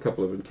just roll a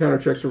couple of encounter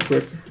checks real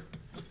quick.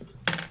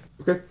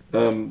 Okay.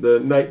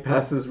 The night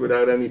passes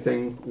without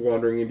anything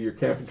wandering into your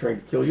camp and trying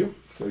to kill you.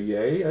 So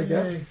yay, I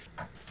guess. Yay.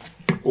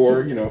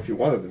 Or if you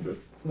wanted them to.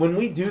 When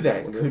we do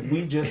that, could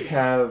we just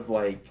have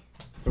like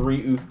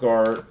 3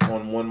 Uthgard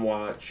on one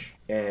watch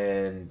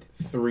and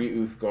 3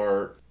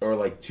 Uthgard, or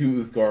like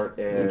 2 Uthgard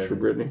and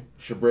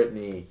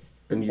Shabritney,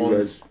 and you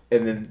guys,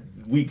 and then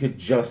we could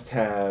just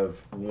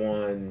have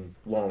 1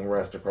 long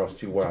rest across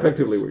 2 watches.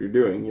 effectively what you're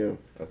doing,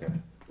 Okay.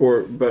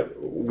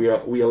 But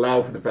we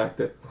allow for the fact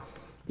that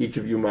each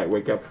of you might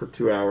wake up for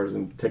 2 hours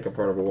and take a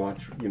part of a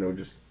watch,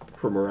 just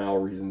for morale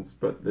reasons,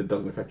 but it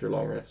doesn't affect your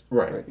long rest.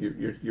 Right.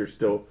 You're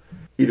still,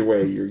 either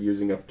way, you're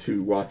using up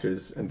 2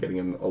 watches and getting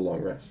in a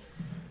long rest.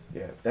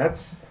 Yeah,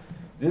 this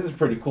is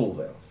pretty cool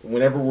though.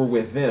 Whenever we're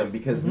with them,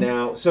 because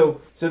now, so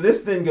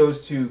this then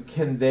goes to,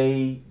 can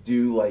they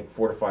do like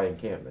fortify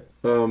encampment?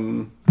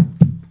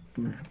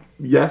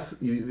 Yes,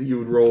 you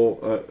would roll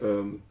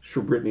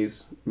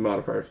Shabritney's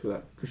modifiers for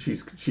that, because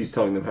she's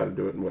telling them how to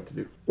do it and what to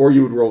do. Or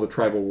you would roll the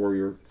tribal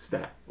warrior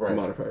stat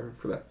modifier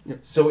for that. Yeah.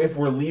 So if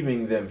we're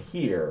leaving them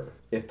here,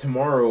 if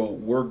tomorrow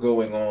we're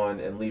going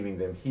on and leaving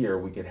them here,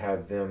 we could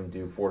have them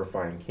do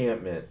fortify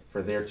encampment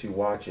for their 2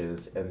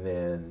 watches and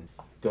then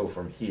go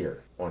from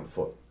here on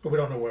foot. But we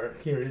don't know where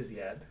here is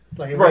yet.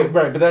 Like Right,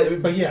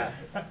 but yeah,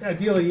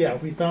 ideally,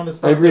 if we found a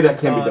spot. I agree where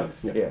that we can be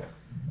thought, done. yeah.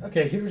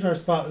 Okay, here's our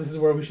spot. This is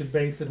where we should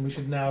base it, and we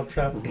should now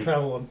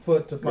travel on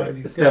foot to find Right.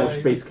 these Establish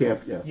guys. base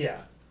camp. Yeah. Yeah,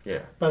 Yeah.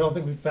 but I don't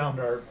think we found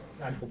our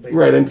actual base.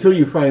 Right, until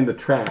you find the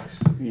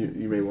tracks, you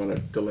may want to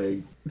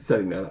delay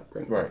setting that up.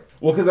 Right. Right.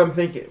 Well, because I'm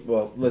thinking.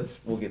 Well,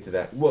 we'll get to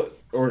that. Well,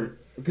 or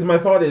because my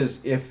thought is,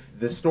 if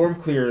the storm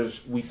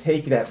clears, we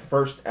take that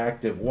first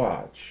active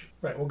watch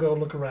Right, we'll go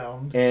look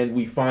around. and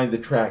we find the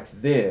tracks.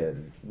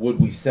 Then would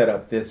we set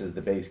up this as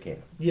the base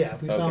camp? Yeah,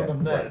 if we found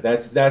them then. Right.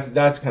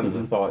 That's kind of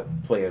the thought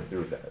playing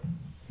through that.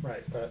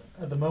 Right, but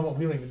at the moment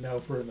we don't even know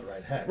if we're in the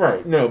right hex.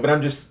 Right. No, but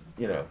I'm just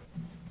Yeah.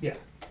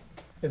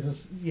 It's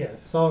a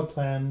solid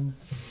plan.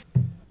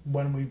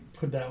 When we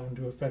put that one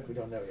into effect, we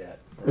don't know yet.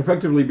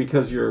 Effectively,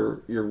 because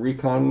your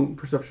recon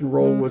perception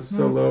roll was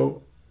so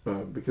low,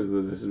 because of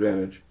the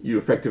disadvantage, you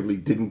effectively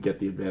didn't get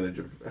the advantage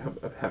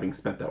of having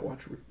spent that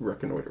watch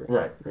reconnoitering.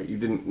 Right. Right. You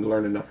didn't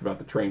learn enough about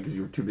the terrain because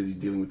you were too busy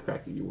dealing with the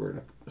fact that you were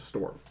in a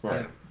storm.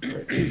 right.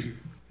 Right.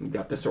 You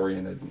got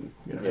disoriented and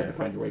had Yeah. to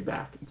find your way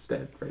back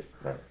instead. Right.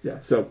 Right. Yeah.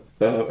 So,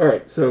 all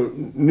right. So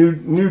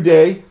new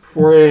day,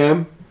 4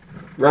 a.m.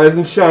 Rise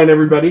and shine,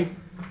 everybody.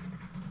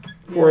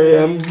 4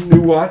 a.m.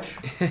 New watch.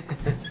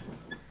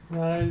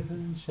 Rise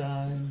and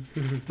shine.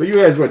 But you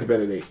guys went to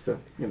bed at 8, so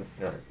All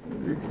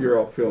right. you're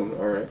all feeling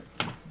all right.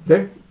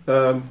 Okay.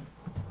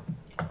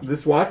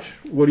 This watch.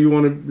 What do you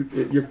want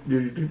to?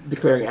 You're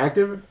declaring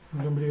active.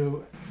 We're going to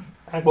do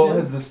active. Well,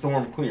 has the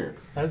storm cleared?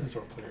 Has the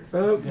storm cleared?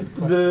 That's a good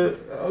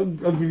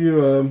question. I'll give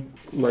you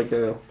like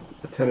a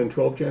 10 and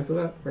 12 chance of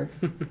that, right?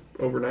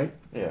 Overnight.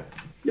 Yeah.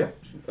 Yeah,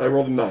 I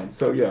rolled a 9.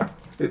 So yeah,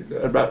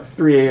 about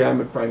 3 a.m.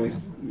 it finally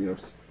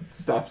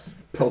stops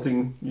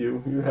pelting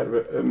you. You had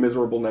a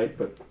miserable night,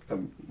 but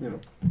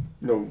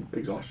no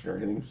exhaustion or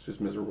anything. It's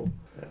just miserable,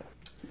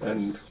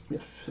 and yeah,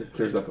 it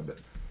clears up a bit.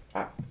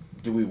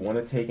 Do we want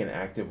to take an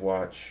active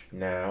watch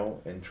now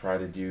and try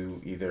to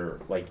do either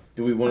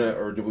do we want to,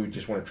 or do we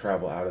just want to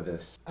travel out of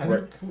this? I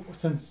think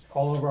since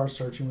all of our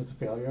searching was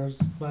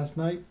failures last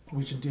night,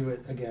 we should do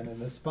it again in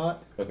this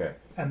spot. Okay.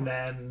 And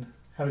then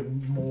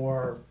having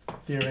more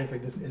theoretically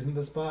this isn't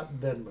the spot,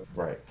 then move.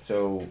 Right.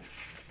 So.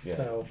 Yeah.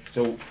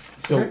 So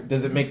So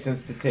does it make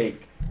sense to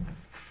take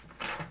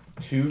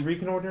 2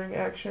 reconnoitering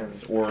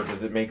actions, or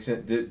does it make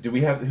sense? Do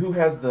we have who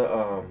has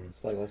the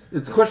Spyglass.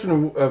 It's a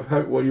question of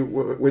how, whether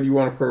you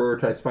want to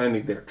prioritize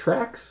finding their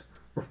tracks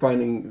or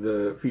finding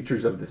the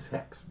features of this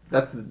hex.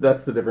 That's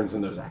the difference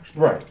in those actions.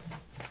 right?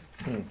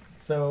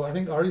 So I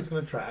think Artie's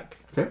going to track,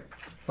 Okay.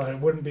 but it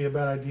wouldn't be a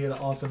bad idea to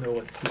also know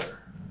what's here.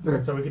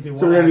 Okay. So we could do.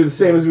 So we're gonna do the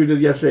same as we did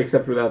yesterday,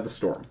 except without the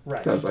storm.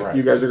 Right. Sounds like Right.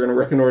 you guys are gonna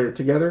reconnoiter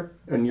together,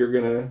 and you're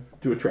gonna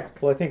do a track.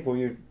 Well, I think what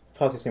you're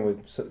possibly saying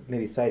with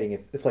maybe sighting,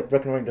 if like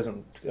reconnoitering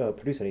doesn't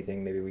produce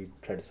anything, maybe we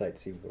try to sight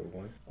to see where we're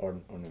going, or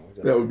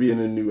no. That would be in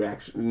a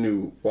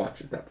new watch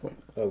at that point.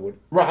 Would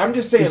Right. I'm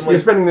just saying. You're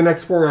spending the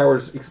next 4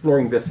 hours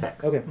exploring this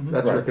hex. okay.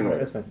 That's Right. reconnoiter.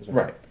 That's fine. That's fine.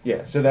 Right.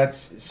 Yeah.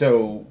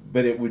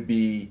 But it would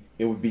be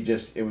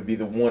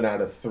the 1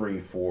 out of 3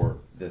 for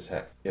this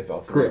hex if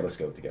all 3 of Correct. us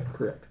go together.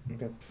 Correct.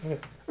 Okay. Okay.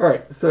 All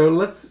right. So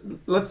let's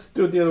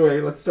do it the other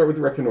way. Let's start with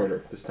the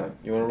reconnoiter this time.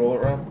 You want to roll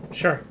it, Rob?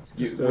 Sure.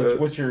 Just,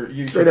 What's your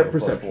straight up should have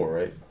plus perception. 4,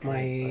 right? My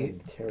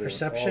I'm terrible.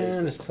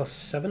 perception is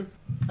 +7.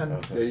 And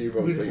Okay. Yeah, you've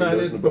we always got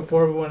your nose in the decided book.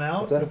 before we went out,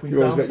 What's that? if we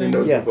You always found got your nose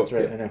things, in Yes, the that's book.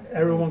 right. Yeah. I know.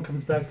 everyone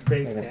comes back to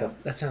base I messed camp.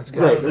 up. That sounds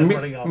good. Rather Right. than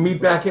running off Meet the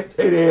back at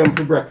 8 a.m.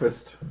 for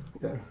breakfast.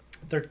 Yeah.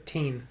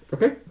 13.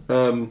 Okay.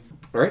 All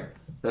right.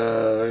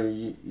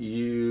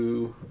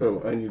 You.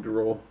 Oh, I need to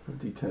roll a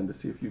d10 to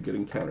see if you get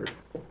encountered.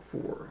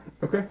 4.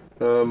 Okay.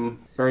 All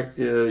right.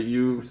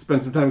 You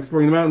spend some time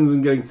exploring the mountains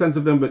and getting sense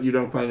of them, but you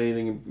don't find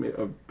anything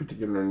of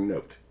particular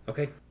note.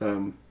 Okay.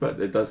 But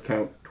it does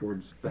count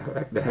towards the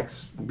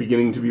hex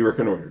beginning to be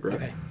reconnoitered, right?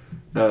 Okay.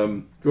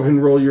 Go ahead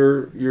and roll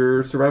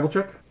your survival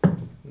check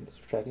It's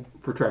tracking.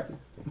 for tracking.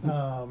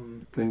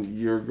 And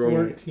you're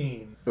going.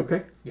 14.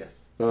 Okay.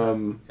 Yes. Yeah,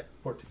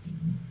 14.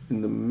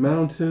 In the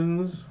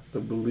mountains, I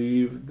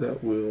believe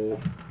that will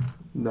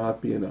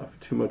not be enough.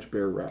 Too much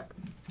bare rock.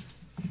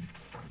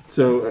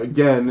 So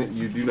again,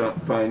 you do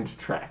not find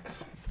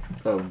tracks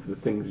of the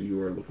things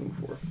you are looking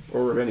for,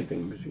 or of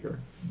anything in particular.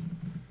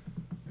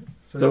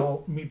 So, So- we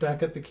all meet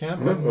back at the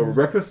camp. and Over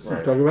breakfast,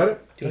 Right. talk about it.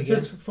 Do it Let's again.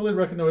 just fully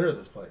reconnoiter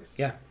this place.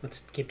 Yeah,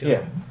 let's keep doing Yeah.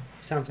 it.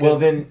 Sounds good. Well,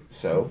 then,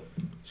 so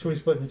Should we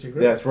split into 2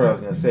 groups? that's what I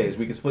was going to say. Is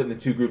we could split into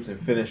 2 groups and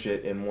finish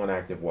it in 1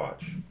 active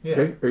watch. Yeah.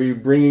 Okay. Are you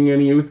bringing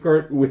any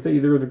Uthgard with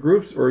either of the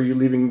groups, or are you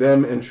leaving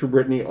them and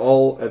Shubrittany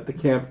all at the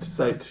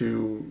campsite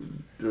to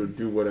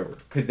do whatever?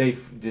 Could they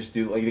just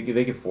do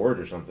they could forage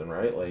or something,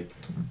 right?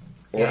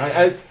 Or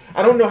Yeah.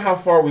 I don't know how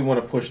far we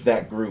want to push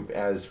that group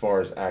as far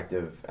as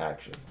active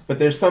action. But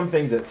there's some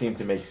things that seem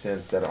to make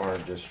sense that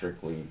aren't just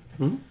strictly.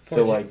 Hmm?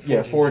 So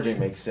Foraging foraging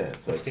makes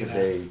sense. Let's do could that.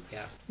 they?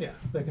 Yeah. Yeah,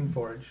 they can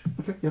forage.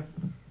 Okay. Yeah.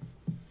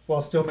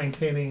 While still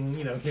maintaining,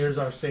 here's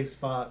our safe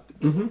spot.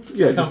 Mm-hmm.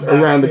 Yeah. Just Come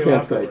back, around the see you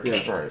campsite.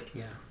 afterwards. Yeah. Right.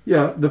 Yeah.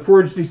 Yeah. The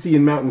forage DC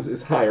in mountains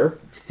is higher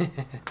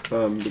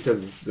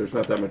because there's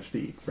not that much to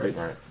eat, right?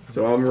 Right.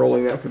 So I'm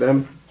rolling that for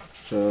them.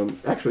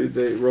 Actually,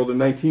 they rolled a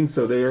 19,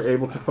 so they are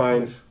able to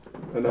find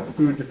enough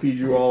food to feed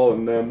you all,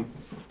 and them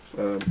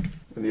and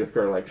the Uthgar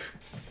are like,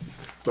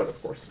 but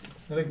of course,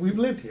 Like, we've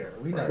lived here.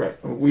 We know.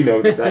 Right. We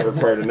know that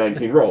required a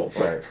 19 roll.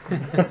 Right.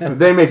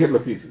 They make it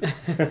look easy.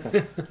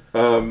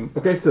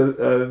 Okay, so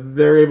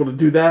they're able to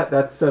do that.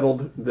 That's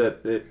settled.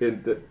 That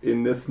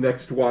in this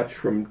next watch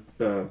from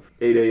 8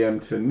 a.m.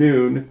 to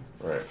noon,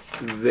 Right.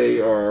 they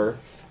are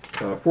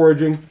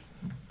foraging.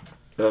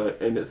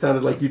 And it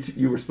sounded like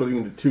you were splitting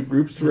into two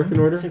groups to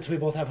reconnoiter. Since we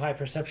both have high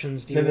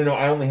perceptions, do you? No.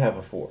 I only have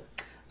a 4.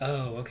 Oh,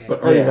 okay.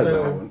 But Artie Yeah, has a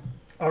so- high one.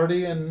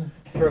 Artie and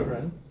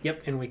Throgren.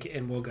 Yep, and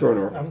we'll go.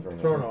 Thronor.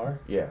 Thronor.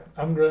 Yeah.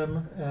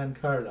 Umgrim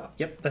and Caradoc.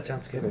 Yep, that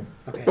sounds good.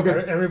 Okay.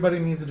 Okay. Everybody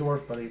needs a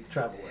dwarf buddy to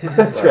travel with.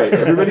 That's right.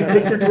 Everybody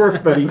take your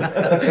dwarf buddy.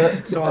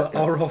 So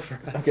I'll roll for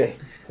us. Okay,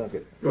 sounds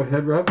good. Go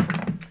ahead, Rob.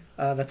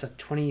 That's a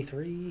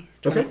 23.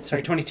 Okay.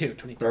 Sorry, 22.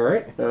 22. All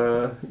right.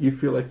 You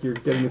feel like you're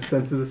getting a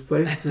sense of this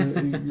place.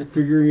 You're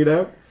figuring it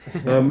out.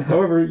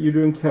 However, you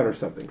do encounter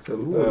something. So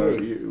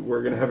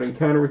we're going to have an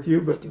encounter with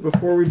you. But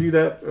before we do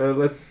that,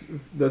 let's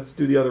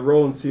do the other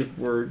roll and see if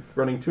we're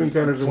running two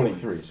encounters or one.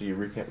 23. So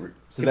you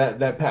so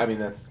that I mean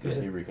that's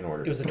you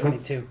reconnoitered. It was a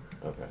 22.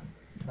 Okay.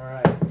 All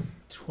right.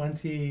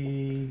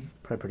 23.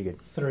 Probably pretty good.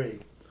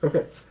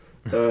 Okay.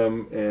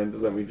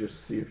 And let me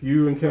just see if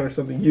you encounter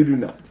something. You do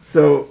not.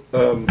 So,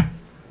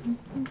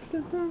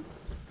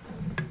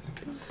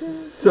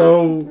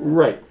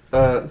 right.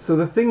 So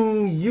the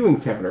thing you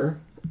encounter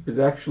is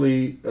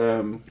actually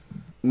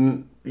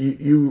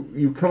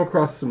you come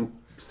across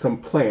some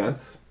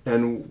plants,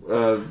 and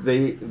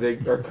they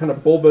are kind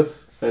of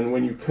bulbous, and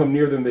when you come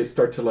near them, they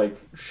start to like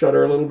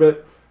shudder a little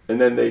bit, and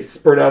then they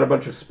spurt out a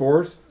bunch of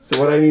spores. So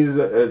what I need is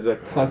a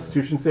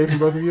Constitution save from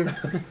both of you.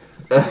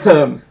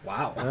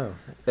 Wow. Oh,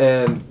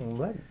 And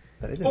what?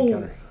 That is an Oh.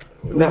 encounter.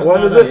 now,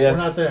 what is it? Yes.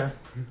 We're not there.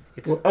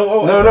 It's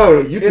No,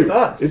 you two. It's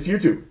us. It's you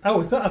two.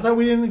 Oh, I thought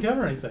we didn't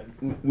encounter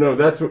anything. No,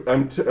 that's what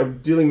I'm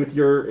dealing with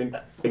your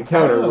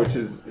encounter, Oh. which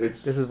is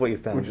This is what you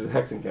found. which is a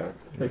hex encounter.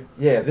 Like,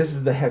 Yeah, this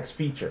is the hex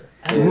feature.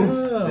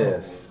 Oh.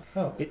 This.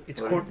 Oh, it's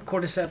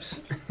cordyceps.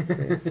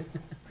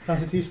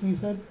 Constitution, you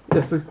said?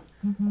 yes, please.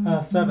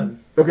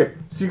 7. Okay,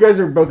 so you guys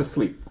are both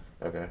asleep.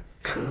 Okay.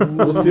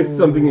 We'll see if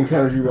something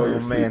encounters you while you're Oh,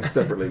 asleep man.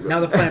 separately. But, Now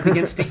the plant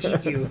begins to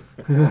eat you.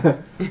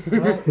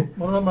 Well,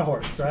 what about my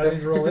horse? Do I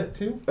need to roll it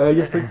too?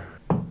 yes, please.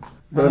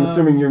 But I'm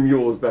assuming your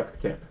mule is back at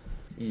the camp.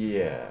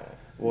 Yeah.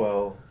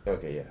 Well.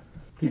 Okay. Yeah.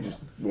 He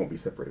just won't be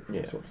separated from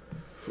Yeah. the source.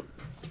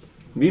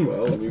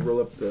 Meanwhile, let me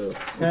roll up the.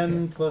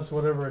 10 plus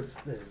whatever it is.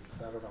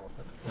 I don't know.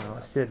 No,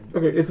 I said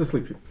Okay, it's a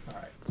sleep sheep. All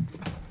right.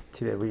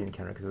 too bad we didn't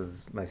encounter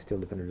because my steel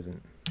defender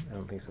isn't. I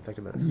don't think it's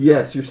affected by this.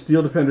 Yes, your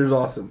steel defender's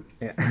awesome.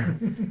 Yeah.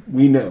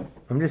 We know.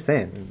 I'm just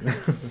saying.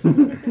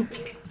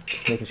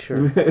 Just making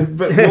sure.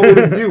 But what would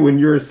it do when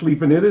you're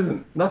asleep and it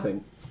isn't?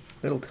 Nothing.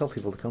 It'll tell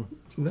people to come.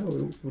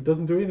 No, it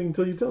doesn't do anything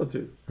until you tell it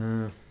to.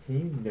 Can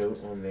you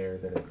note on there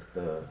that it's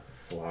the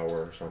flower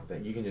or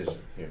something? You can just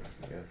here.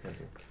 Yeah, thank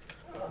you.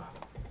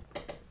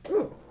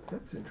 Oh,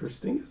 that's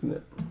interesting, isn't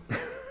it?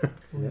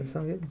 Does that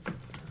sound good?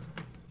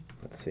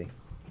 Let's see.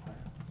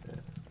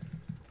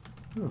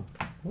 Oh,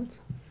 what?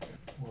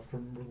 Well,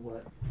 from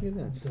what? Look at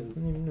that. I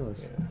didn't even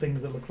notice. Yeah.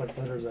 Things that look like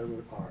letters I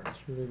wrote are.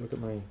 Should really look at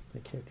my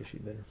character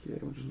sheet better. Okay,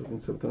 I'm just looking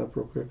something up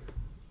real quick.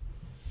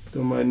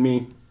 Don't mind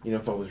me. You know,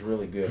 if I was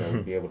really good, I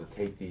would be able to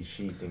take these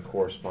sheets and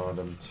correspond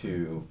them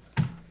to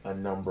a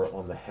number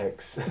on the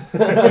hex, on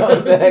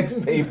the hex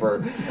paper.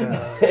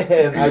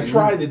 And I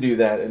tried to do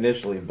that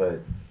initially,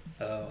 but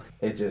Oh.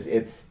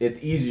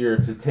 it's easier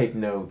to take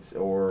notes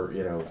or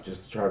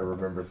just try to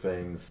remember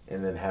things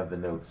and then have the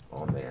notes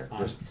on there.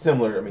 Just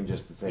similar. I mean,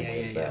 just the same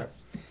way as that.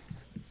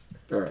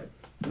 All right.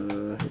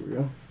 Here we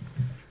go.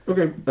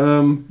 Okay.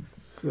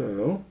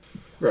 So,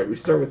 right, we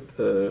start with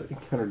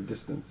encounter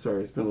distance.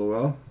 Sorry, it's been a little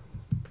while.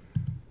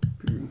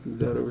 Figuring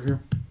things out over here.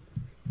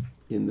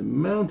 In the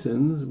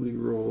mountains, we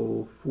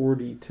roll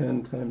 40,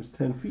 10 times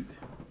 10 feet.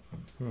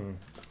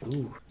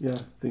 Ooh. Yeah,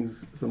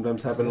 things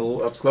sometimes happen a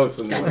little up close.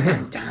 And Dun,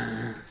 dun,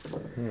 dun.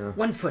 Yeah.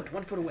 1 foot.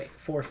 1 foot away.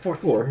 4 feet.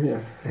 4,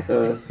 yeah.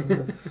 So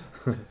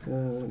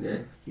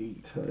that's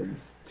 8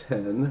 times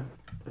 10.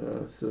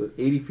 So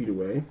 80 feet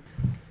away.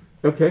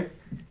 Okay.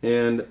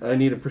 And I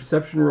need a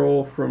perception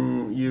roll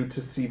from you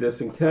to see this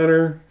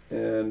encounter,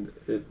 and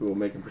it will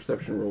make a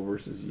perception roll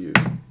versus you.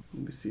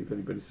 Let me see if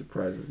anybody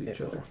surprises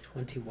each other.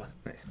 21.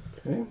 Nice.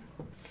 Okay.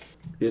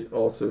 It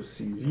also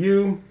sees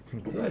you.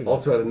 I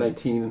also had a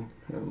 19.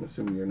 I'm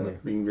assuming you're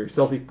not being very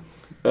stealthy.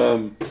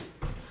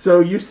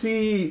 So you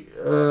see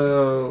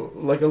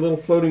like a little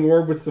floating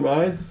orb with some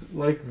eyes,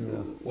 like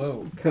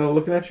Whoa. kind of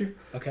looking at you.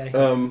 Okay.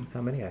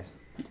 How many eyes?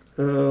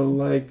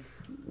 Like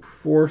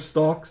 4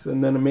 stalks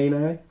and then a main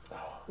eye.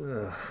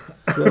 Ugh.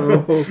 So,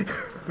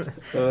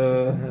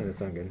 That doesn't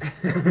sound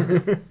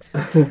good.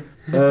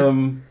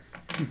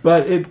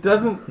 but it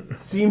doesn't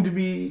seem to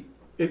be.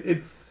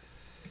 It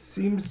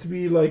seems to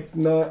be like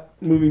not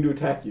moving to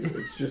attack you.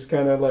 It's just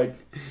kind of like,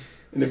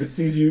 and if it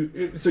sees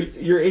you, so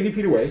you're 80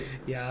 feet away,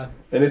 Yeah.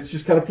 and it's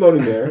just kind of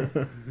floating there,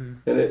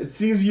 and it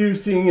sees you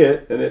seeing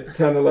it, and it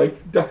kind of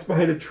like ducks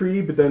behind a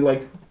tree, but then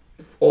like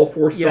all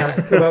 4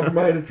 stalks come out from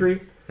behind a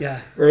tree, Yeah.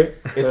 right?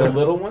 It's a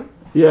little one.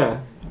 Yeah.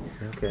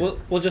 Okay.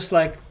 We'll just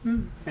like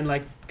and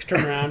like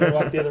turn around and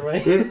walk the other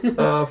way. It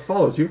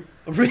follows you.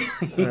 Really?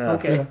 Yeah.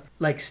 Okay. Yeah.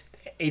 Like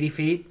 80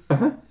 feet.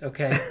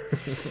 Okay.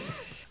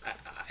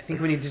 I think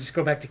we need to just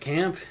go back to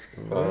camp. I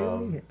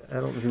don't.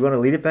 Do you want to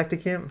lead it back to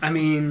camp? I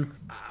mean,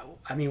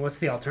 what's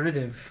the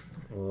alternative?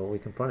 Well, we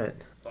confront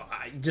it,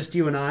 Just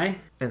you and I.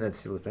 and then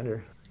Steel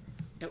Defender,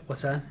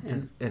 What's that?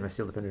 and my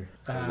Steel Defender.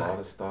 A lot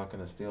of stock in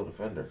a steel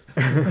defender.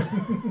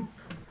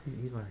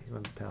 He's my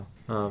pal.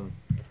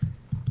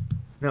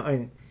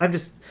 No, I'm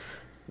just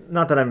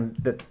not that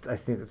I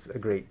think it's a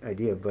great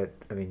idea, but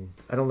I mean,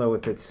 I don't know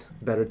if it's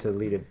better to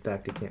lead it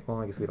back to camp. Well,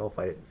 I guess we'd all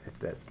fight it if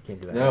that came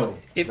to that. No,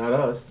 If- not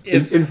us.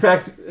 In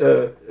fact,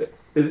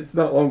 it's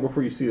not long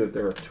before you see that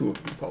there are two of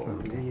them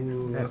following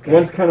you. That's Okay.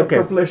 One's kind of Okay.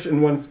 purplish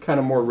and one's kind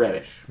of more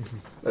reddish.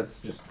 Let's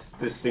just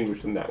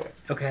distinguish them that way.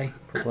 Okay.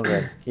 One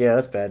red. Yeah,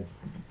 that's bad.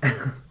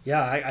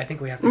 Yeah, I think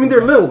we have to. I mean, go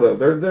they're back. little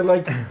though.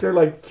 They're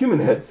like human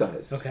head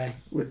size. Okay.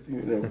 With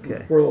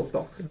Okay. 4 little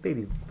stalks.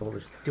 Baby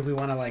boulders. Do we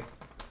want to like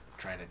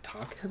try to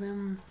talk to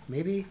them?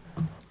 Maybe.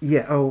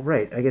 Yeah. Oh,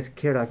 right. I guess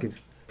Karadok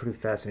is pretty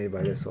fascinated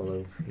by this,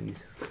 although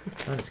he's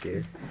kind of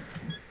scared.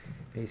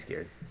 He's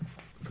scared,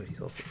 but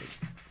he's also.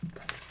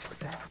 What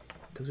the hell?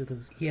 Those are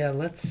those. Yeah.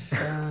 Let's.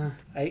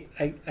 I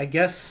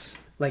guess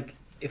like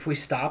if we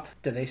stop,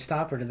 do they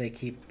stop or do they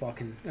keep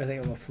walking? Are they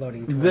all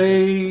floating towards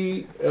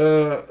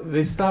us?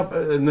 They stop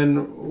and then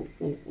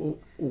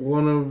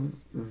one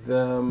of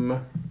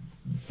them,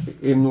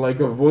 in like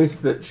a voice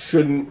that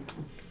shouldn't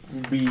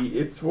be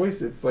its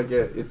voice. It's like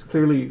it's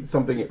clearly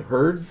something it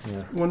heard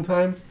Yeah. one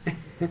time.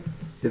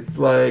 It's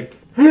like,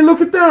 hey, look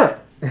at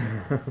that.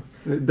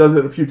 It does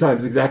it a few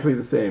times, exactly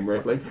the same,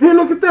 right? Like, hey,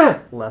 look at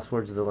that. Last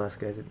words of the last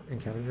guys that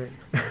encountered,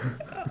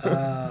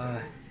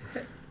 right?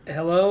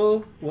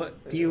 Hello.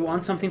 What? Do you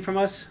want something from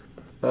us?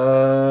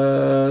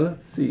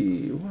 Let's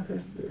see. What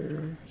is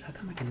there? How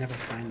come I can never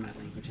find my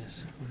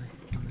languages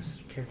on this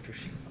character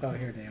sheet? Oh,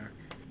 here they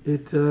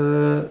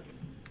are.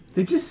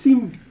 They just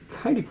seem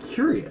kind of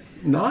curious,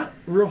 not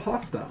real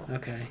hostile.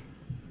 Okay.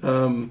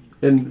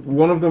 And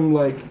one of them,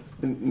 like,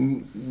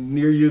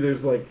 near you,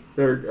 there's like,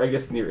 or I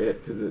guess near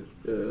it, because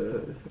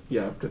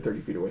up to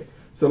 30 feet away.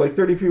 So like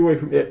 30 feet away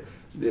from it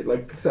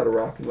like picks out a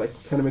rock and like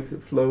kind of makes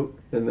it float,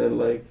 and then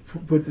like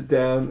puts it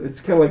down. It's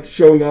kind of like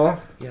showing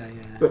off, Yeah.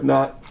 but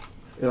not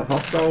in a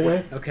hostile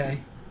way. Okay.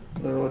 I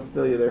don't know what to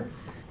tell you there.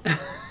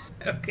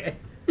 Okay.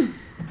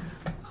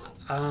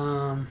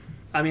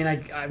 I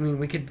mean,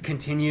 we could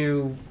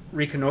continue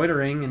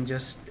reconnoitering and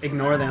just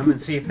ignore them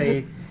and see if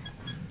they.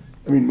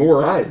 I mean,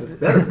 more eyes is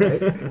better,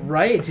 right?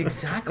 Right.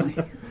 Exactly.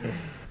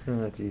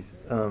 Oh, jeez.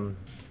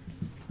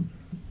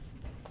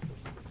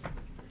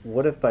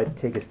 What if I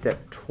take a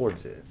step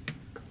towards it?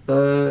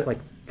 Like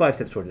 5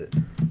 steps towards it.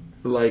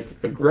 Like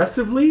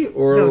aggressively,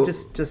 or No,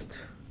 just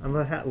I'm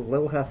a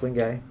little halfling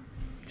guy.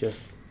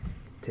 Just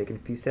taking a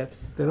few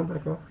steps. they don't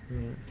back off.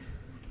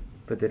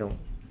 But they don't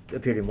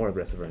appear to be more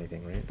aggressive or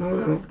anything, right? No,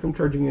 they don't come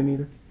charging in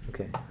either.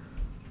 Okay.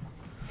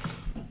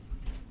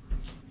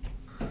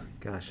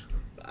 Gosh.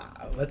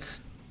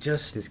 Let's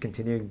just. Just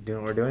continue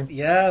doing what we're doing?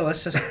 Yeah.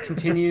 Let's just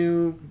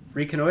continue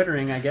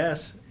reconnoitering, I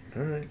guess.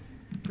 Alright.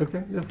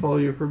 Okay, they'll follow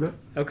you for a bit.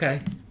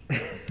 Okay.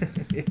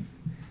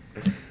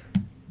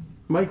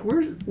 Mike,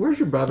 where's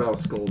your Babao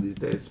skull these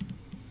days?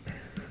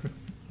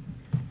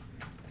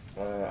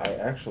 I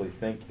actually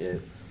think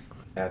it's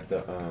at the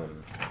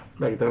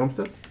Back at the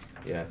homestead?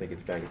 I think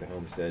it's back at the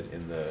homestead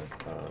in the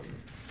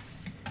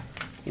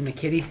In the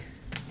kitty.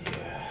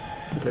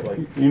 Okay. like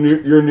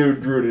Your new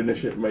druid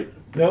initiate might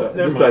Nope,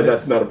 never decide mind.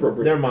 that's not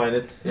appropriate. never mind.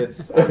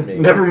 It's on me.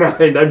 Never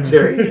mind, I'm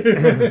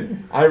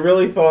carrying. I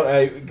really thought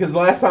because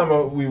last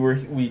time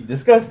we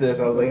discussed this,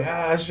 I was like,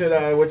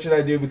 what should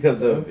I do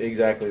because of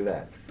exactly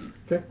that.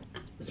 Okay.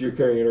 So you're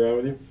carrying it around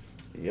with you?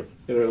 Yep.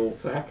 In a little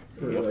sack?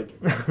 Or Yep. like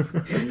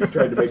you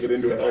tried to make it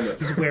into a helmet.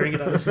 He's wearing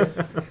it on his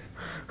head.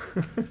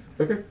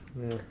 Okay.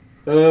 Yeah.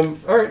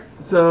 Alright,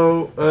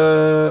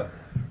 so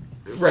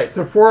right,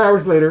 so 4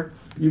 hours later,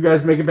 you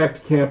guys make it back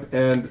to camp,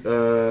 and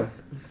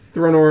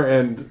Threnor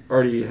and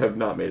Artie have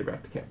not made it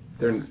back to camp.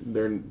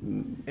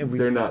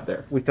 They're not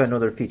there. We found no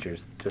other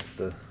features, just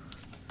the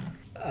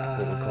what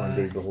we're calling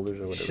baby beholders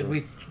or whatever. Should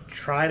we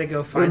try to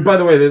go find? By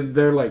the way,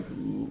 they're like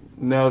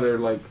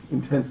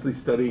intensely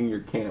studying your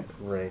camp,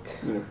 Right.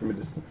 from a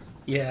distance.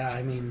 Yeah,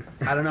 I mean,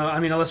 I don't know. I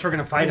mean, unless we're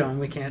gonna fight them,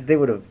 we can't. They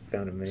would have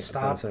found him.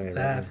 Stop found something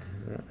that. around.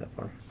 Not that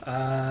far.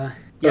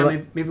 Yeah,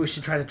 Well, maybe we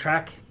should try to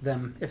track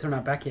them if they're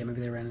not back yet.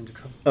 Maybe they ran into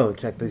trouble. Oh,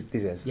 check these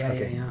guys. Yeah,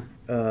 okay.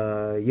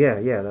 yeah.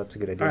 Yeah, that's a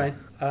good idea. All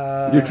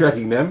right. You're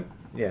tracking them?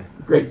 Yeah.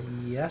 Great.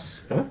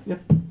 Yes. Huh? Yeah.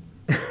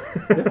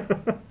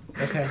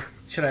 Okay.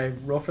 Should I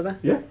roll for that?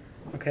 Yeah.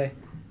 Okay.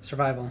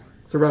 Survival.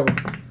 Survival.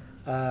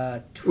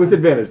 With 20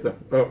 advantage, though.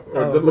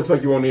 Or it looks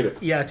like you won't need it.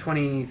 Yeah,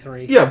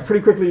 23. Yeah,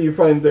 pretty quickly you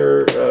find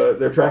their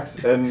tracks,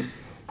 and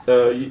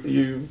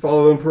you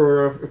follow them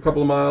for a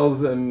couple of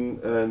miles, and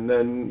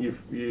then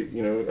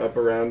you up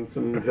around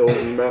some hills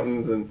and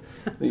mountains, and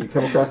then you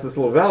come across this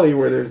little valley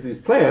where there's these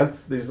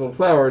plants, these little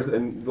flowers,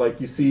 and like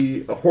you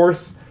see a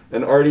horse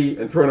and Artie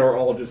and Throne are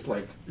all just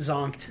like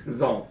Zonked.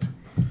 zonked.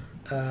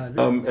 Uh,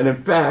 And in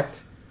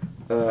fact,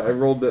 I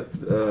rolled that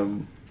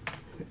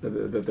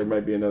that there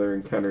might be another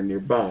encounter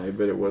nearby,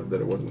 but it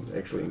wasn't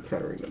actually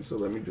encountering them. So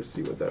let me just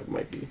see what that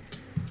might be.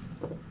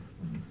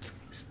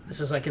 This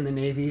is like in the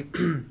Navy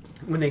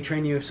when they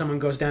train you. If someone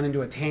goes down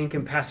into a tank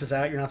and passes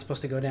out, you're not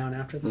supposed to go down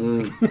after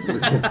them.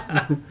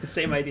 Mm.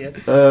 Same idea.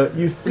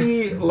 You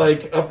see,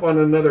 like up on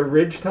another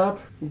ridge top,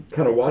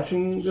 kind of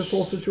watching this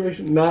whole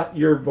situation. Not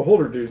your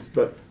beholder dudes,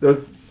 but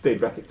those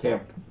stayed back at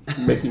camp,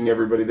 making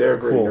everybody there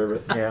very Cool.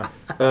 nervous. Yeah.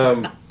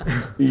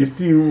 You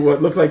see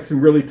what look like some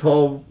really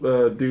tall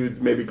dudes,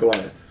 maybe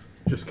Goliaths,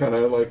 just kind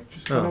of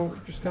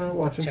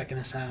watching. Checking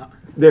us out.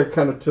 They're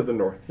kind of to the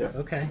north. Yeah.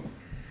 Okay.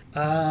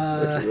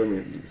 Actually, let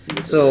me see.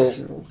 what So-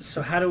 the-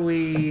 So how do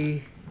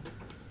we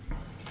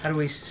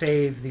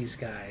save these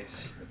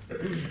guys?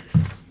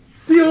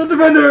 Steel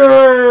Defender.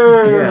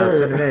 Yeah,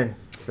 send him in.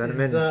 Send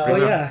him in. He's, Oh Bring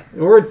him up. yeah,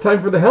 Or it's time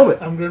for the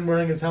helmet. Umgren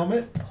wearing his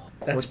helmet.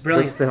 that's What's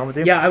brilliant. the helmet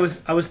do? Yeah, I was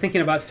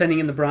thinking about sending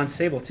in the bronze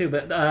sable too,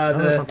 but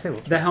that's on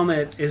table. the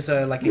helmet is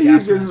like a You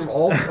gas guys mask. have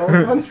all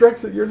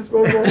constructs at your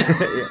disposal.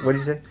 Yeah, what did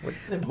you say?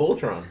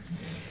 Voltron.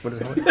 What is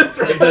the helmet? That's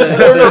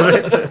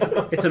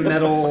right.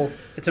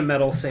 It's a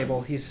metal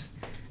sable. He's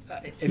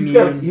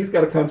immune. He's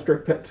got a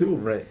construct pet tool.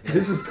 Right.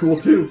 This is cool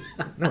too.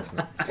 No, it's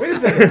not. Wait a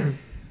second.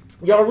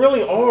 Y'all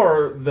really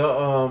are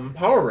the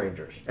Power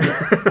Rangers.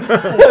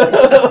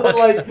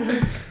 Like,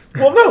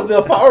 well, no,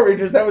 the Power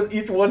Rangers. That was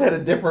each one had a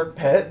different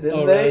pet, didn't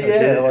Oh, they?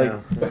 right.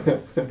 Yeah,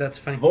 like That's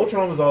funny.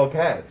 Voltron was all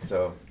cats.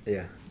 So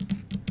Yeah.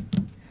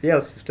 Yeah,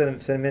 let's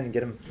send him in and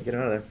get him out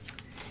of there.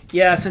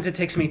 Yeah, since it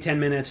takes me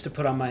 10 minutes to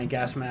put on my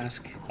gas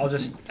mask, I'll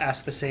just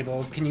ask the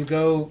sable, can you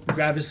go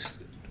grab his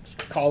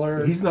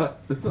collar? It's not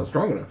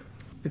strong enough.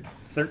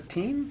 It's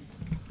 13?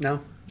 No.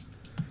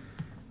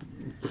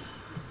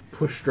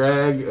 push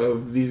drag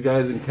of these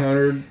guys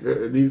encumbered.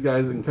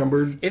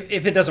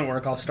 If it doesn't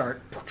work, I'll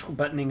start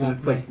buttoning And up.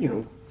 it's like,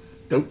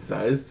 stoat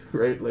sized,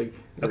 right? Like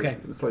Okay.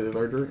 slightly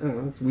larger. I don't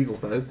know, it's weasel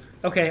sized.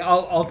 Okay,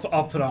 I'll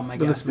put on my But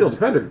the gas steel mask.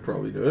 defender could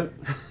probably do it.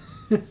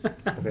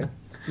 Okay.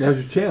 Now's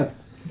your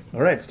chance.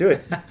 All right, let's do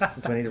it. Do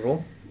I need to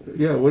roll?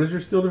 Yeah, what does your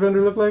steel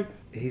defender look like?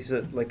 He's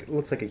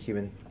looks like a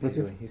human.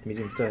 Usually, he's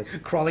medium size.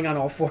 Crawling on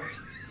all fours,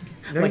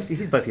 No,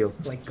 he's bipedal.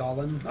 like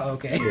Gollum. Oh,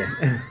 okay.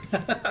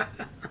 Yeah.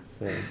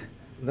 So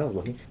that was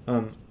lucky.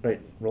 Right,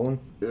 rolling.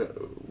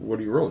 What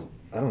are you rolling?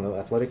 I don't know,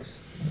 athletics.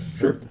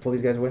 Sure. To pull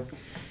these guys away.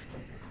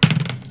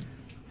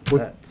 What-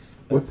 That's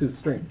What's his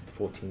strength?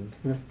 14.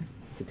 Yeah.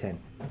 It's a 10.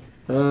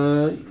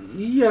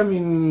 Yeah, I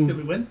mean, Did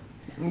we win?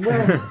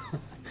 well,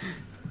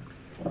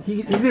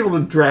 he's able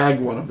to drag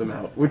one of them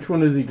out. Which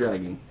one is he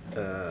dragging?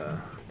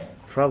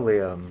 Probably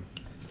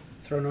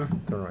Thronor.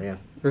 Thronor, yeah.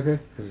 Okay.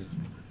 'Cause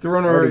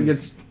Thronor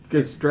Artie's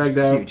gets dragged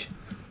out. huge.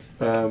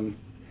 Hang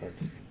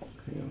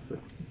on a sec.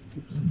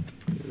 Oops.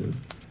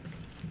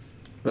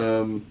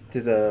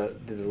 Did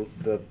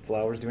the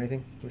flowers do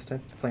anything this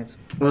time? Plants?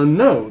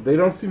 No, they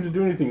don't seem to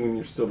do anything when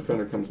your steel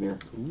defender comes near.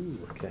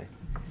 Ooh, okay.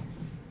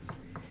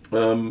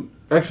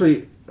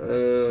 Actually,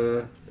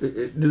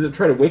 does it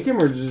try to wake him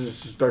or does it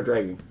just start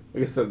dragging? I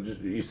guess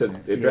you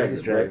said it drags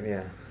he's it, right? driving,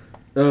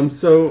 yeah.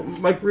 So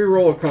Mike,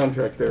 re-roll a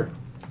contract there.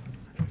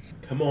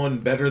 come on,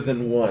 better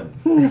than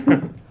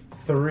one.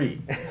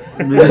 3.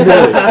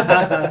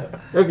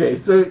 Okay,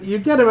 so you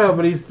get him out,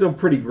 but he's still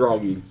pretty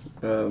groggy.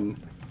 Are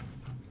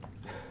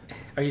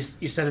you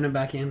sending him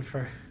back in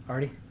for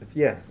Artie?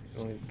 Yeah.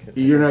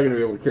 You're not going to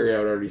be able to carry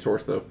out Artie's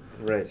horse, though.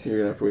 Right. You're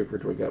going to have to wait for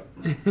it to wake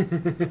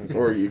up.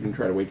 Or you can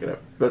try to wake it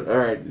up. But, all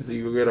right, so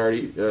you go get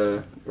Artie.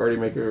 Artie,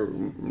 make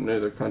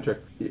another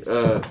contract.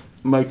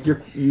 Mike, you're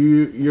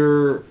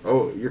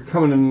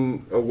coming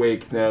in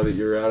awake now that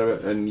you're out of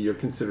it, and you're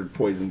considered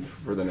poisoned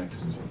for the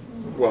next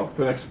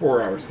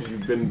 4 hours because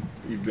you've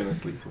been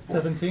asleep for 4.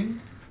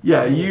 17.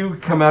 Yeah, you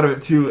come out of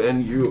it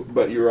too,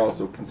 but you're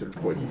also considered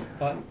poisoned.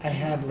 Well, I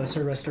had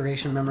Lesser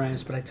Restoration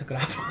memorized, but I took it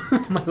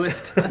off my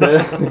list.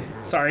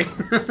 Sorry.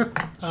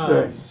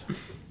 Sorry.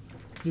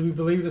 Do we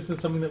believe this is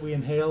something that we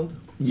inhaled?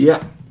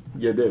 Yeah,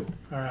 you do.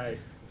 All right.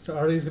 So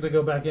Artie's going to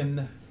go back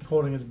in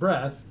holding his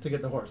breath to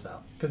get the horse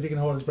out because he can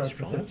hold his breath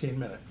for 15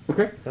 minutes.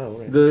 Okay. Oh,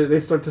 right. They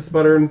start to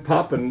sputter and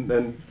pop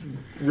and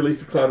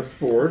release a cloud of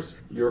spores.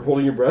 You're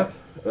holding your breath.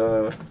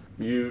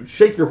 You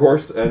shake your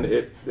horse and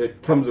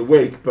it comes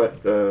awake,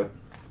 but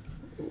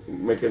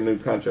make a new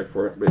contract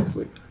for it,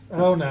 basically.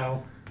 Oh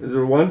no. Is it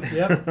a 1?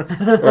 Yep. All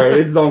right,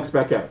 it zonks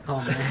back out.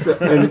 Oh man. So,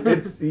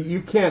 and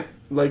you can't,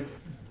 like,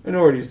 I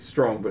know Artie's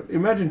strong, but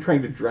imagine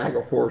trying to drag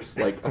a horse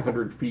like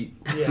 100 feet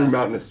Yeah. through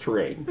mountainous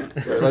terrain.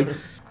 Right? Like,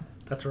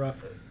 That's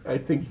rough. I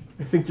think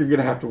you're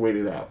gonna have to wait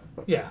it out.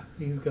 Yeah,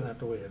 he's going to have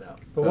to wait it out.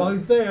 But while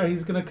he's there,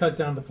 he's going to cut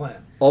down the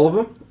plant. All of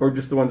them, or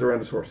just the ones around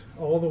his horse?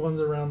 All the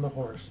ones around the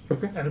horse.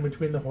 Okay. And in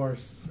between the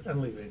horse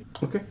and leaving.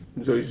 Okay.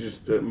 So he's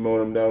just mowing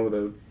them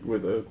down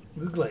with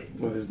This glade.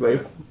 his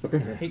blade. I Okay.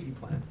 hate you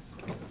plants.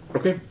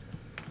 Okay.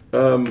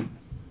 And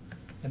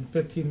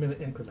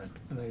 15-minute increment.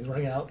 And then he's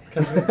running out,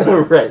 catching his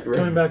breath, right.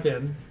 coming back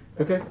in.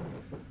 Okay.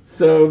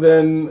 So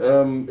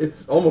then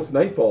it's almost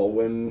nightfall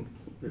when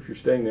if you're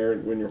staying there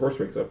when your horse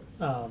wakes up.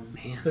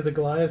 Man. Did the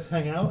Goliaths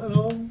hang out at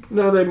all?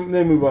 No,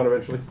 they move on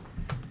eventually.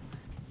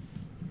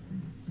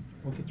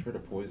 What gets rid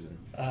of poison?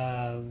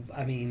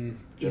 I mean,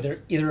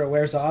 either it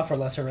wears off or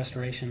lesser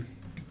restoration.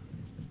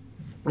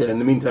 Yeah, in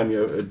the meantime, you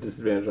have a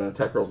disadvantage on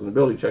attack rolls and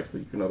ability checks, but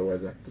you can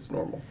otherwise act as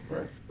normal.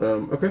 Right.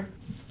 Okay.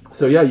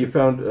 So yeah, you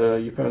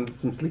found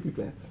some sleepy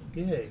plants.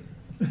 Yay.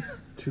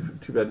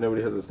 Too bad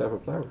nobody has a staff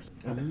of flowers.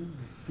 I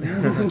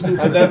was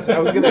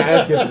going to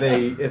ask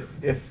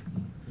if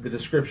the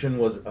description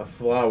was a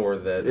flower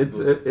that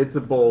It's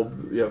a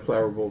bulb,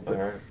 flower bulb. all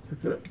right.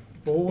 It's a,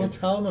 Well, we'll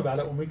tell them about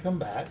it when we come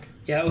back.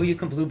 Yeah, you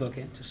can blue book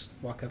it. Just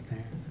walk up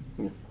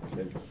there.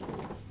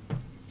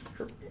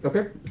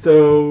 okay.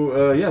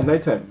 So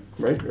nighttime,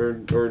 right,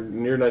 or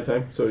near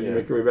nighttime. So you Yeah.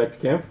 make your way back to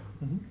camp,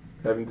 Mhm.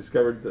 having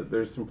discovered that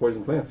there's some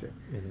poison plants here.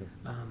 And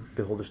Um,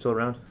 the Beholder's still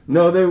around?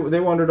 No, they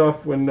wandered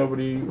off when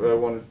nobody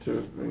wanted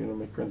to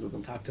make friends with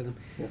them. talk to them.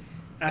 Yeah.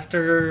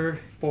 After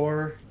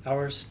 4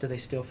 hours, do they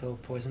still feel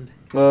poisoned?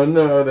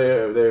 No,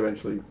 they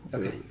eventually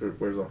Okay. it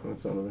wears off on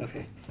its own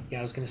eventually. Okay. Yeah,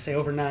 I was gonna say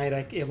overnight.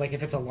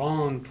 If it's a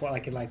long, I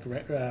could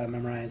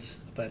memorize.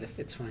 But if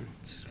it's fine,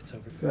 it's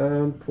over.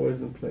 Found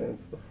poison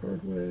plants the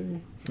hard way.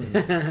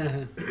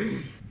 That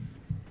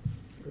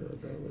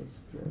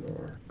was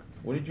Thronar.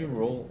 What did you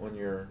roll on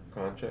your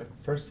con check?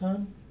 First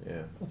time?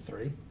 Yeah. A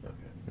 3.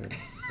 Okay.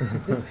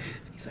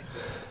 He's like,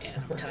 yeah,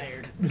 I'm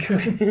tired.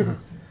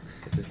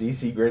 It's a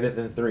DC greater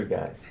than 3,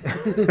 guys.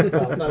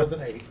 Well, that was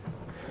an 8.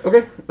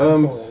 Okay.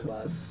 Total,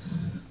 but-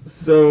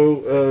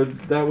 So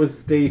that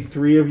was day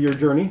 3 of your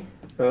journey.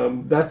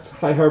 That's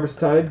High Harvest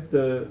Tide,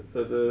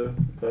 the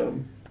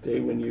day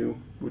when you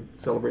would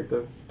celebrate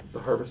the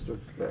harvest of.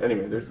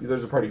 Anyway,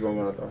 there's a party going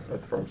on at the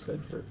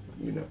farmstead, for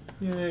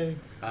Yay.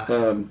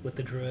 With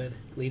the druid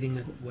leading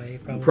the way,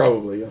 probably.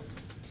 Probably, yeah.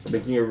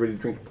 Making everybody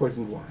drink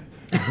poisoned wine.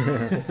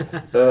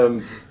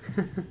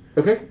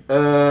 Okay.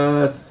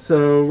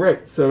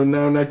 So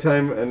now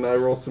nighttime, and I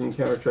roll some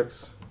encounter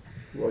checks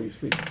while you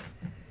sleep.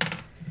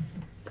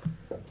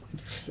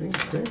 Interesting.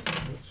 Okay.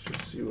 Let's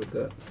just see what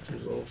that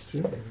resolves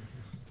to.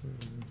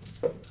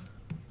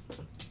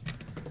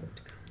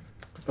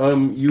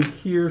 You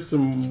hear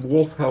some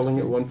wolf howling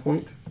at one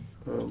point,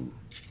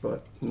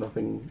 but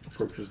nothing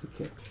approaches the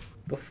camp.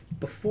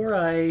 Before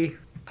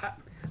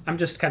I'm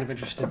just kind of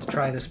interested to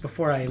try this.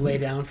 Before I lay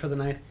down for the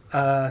night,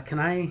 can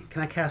I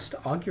cast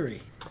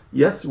augury?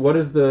 Yes. What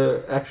is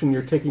the action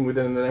you're taking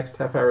within the next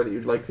half hour that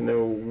you'd like to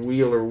know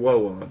weal or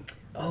woe on?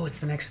 Oh, it's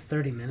the next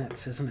 30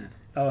 minutes, isn't it?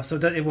 Oh, so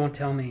it won't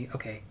tell me.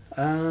 Okay.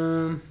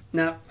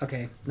 No.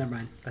 Okay. Never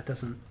mind. That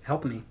doesn't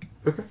help me.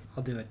 Okay.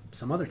 I'll do it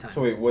some other time.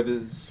 So wait, what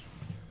is?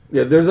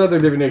 Yeah, there's other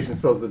divination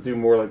spells that do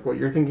more like what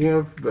you're thinking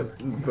of, but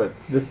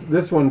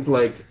this one's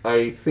like,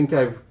 I think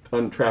I've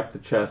untrapped the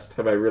chest.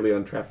 Have I really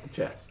untrapped the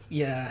chest?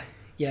 Yeah.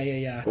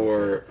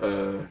 Or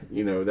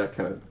that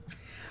kind of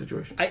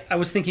situation. I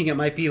was thinking it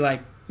might be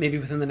like maybe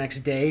within the next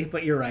day,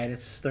 but you're right.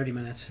 It's 30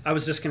 minutes. I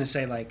was just gonna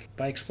say like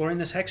by exploring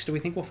this hex, do we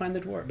think we'll find the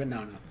dwarf? But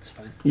no, it's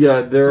fine.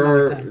 Yeah, Some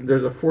other time.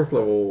 there's a 4th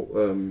level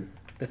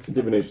That's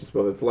divination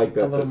spell that's like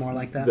that. a little more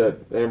like that. That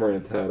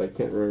Amaranth had. I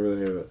can't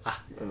remember the name of it.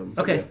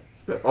 But okay. yeah.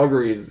 But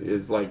augury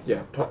is like,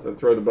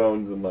 throw the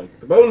bones and like,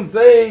 the bones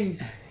say,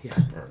 Yeah.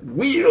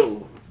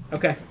 wheel.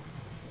 Okay.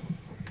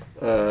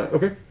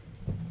 Okay.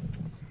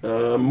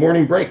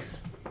 Morning breaks.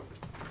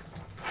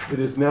 It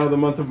is now the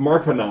month of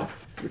Marpanath,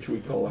 which we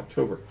call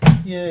October.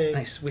 Yay.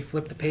 Nice. We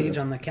flipped the page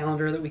on the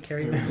calendar that we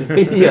carry around.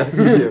 Yes,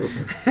 you do.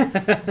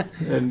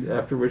 And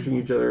after wishing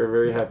each other a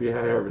very happy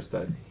high harvest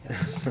time.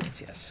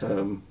 Yes.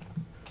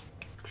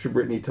 Sure,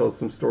 Brittany tells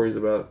some stories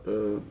about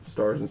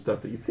stars and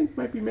stuff that you think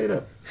might be made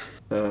up.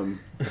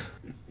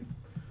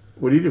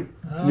 What do you do?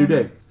 New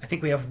day. I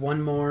think we have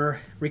one more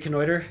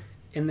reconnoiter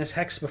in this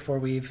hex before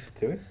we've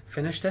Do we?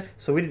 finished it.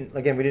 So we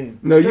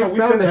didn't. No, you No, we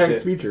found the finished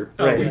hex it. feature.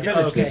 Oh, Right. we We did.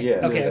 finished Okay. it,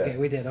 yeah. Okay.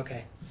 We did.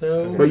 Okay.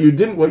 So What you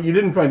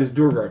didn't find is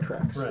Durgar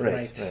tracks. Right.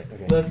 Right. Okay.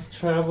 let's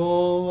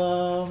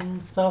travel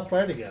south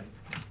right again.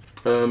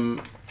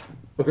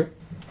 Okay.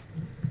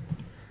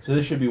 So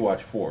this should be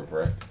watch 4,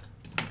 correct?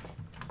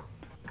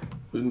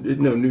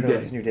 No, new No, day.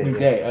 it's New Day. New yeah.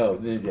 day. Oh,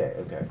 new day.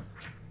 Okay.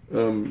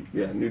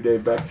 New day.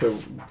 Back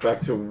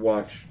to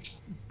watch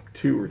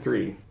 2 or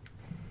 3.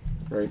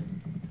 Right.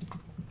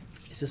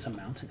 Is this a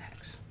mountain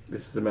hex?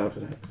 This is a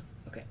mountain hex.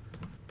 Okay.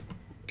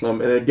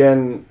 And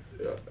again,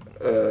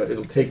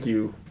 it'll take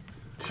you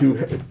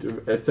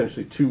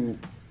essentially 2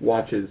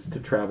 watches to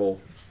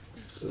travel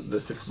the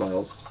 6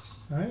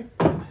 miles. All right.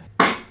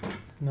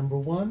 Number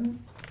 1.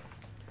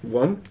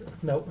 1?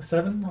 No,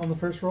 7 on the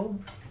first roll.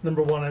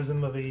 Number 1 is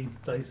in the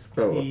dice.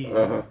 Ease.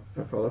 I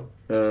follow.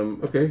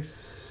 Okay,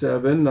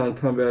 7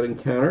 non-combat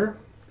encounter.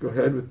 Go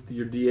ahead with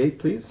your D8,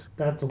 please,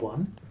 That's a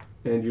 1.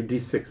 and your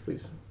D6,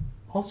 please.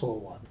 Also a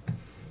 1.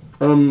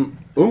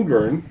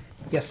 Umgurn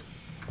Yes.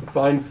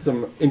 finds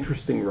some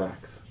interesting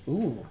rocks.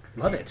 Ooh,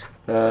 love it.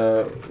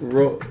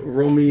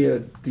 Roll me a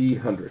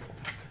D100.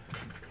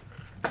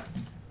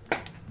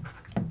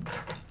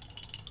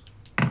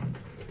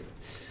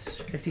 It's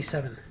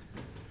 57.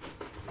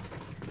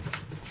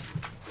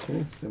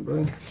 Okay, stand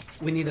by.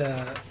 We need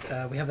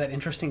we have that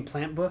interesting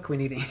plant book. We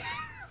need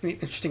we need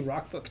an interesting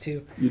rock book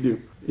too. You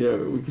do. Yeah,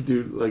 we could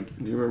do like.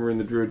 Do you remember in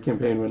the Druid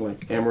campaign when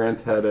like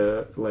Amaranth had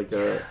a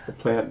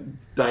plant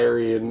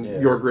diary and Yeah.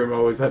 Yorgrim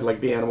always had like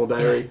the animal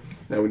diary?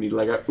 Now we need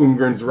like a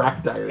Umgurn's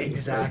rock diary.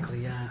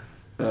 Exactly. Yeah.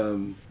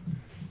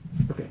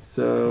 Okay,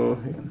 so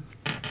hang on.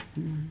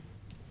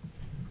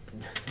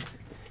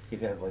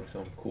 He'd have like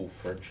some cool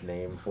French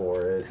name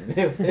for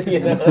it. You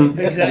know?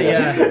 Exactly.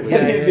 Yeah.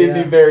 They'd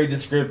be very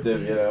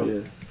descriptive, you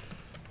know.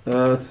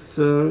 Yeah.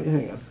 So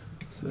hang on.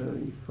 So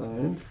you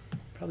find.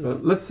 Probably.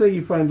 Let's say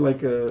you find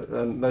like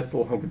a nice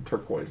little hunk of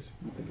turquoise.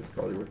 You think it's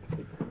probably worth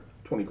like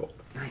 20 gold.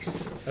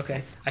 Nice.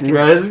 Okay.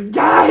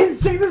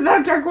 Guys, check this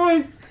out,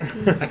 turquoise.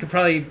 I could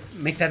probably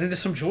make that into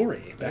some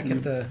jewelry back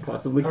at the.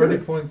 Possibly Hardy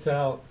could. points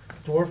out,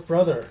 dwarf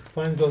brother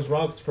finds those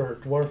rocks for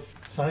dwarf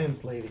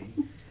science lady.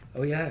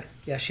 Oh yeah.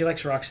 Yeah. She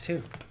likes rocks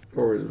too.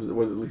 Or was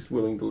at least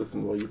willing to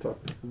listen while you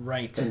talked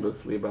Right.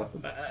 endlessly about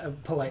them.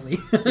 Politely.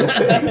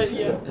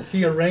 Yeah.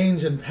 He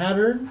arrange and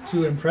pattern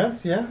to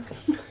impress, yeah?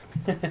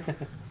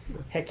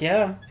 Heck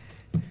yeah.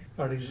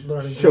 Hardy's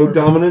learning Show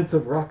dominance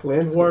of rock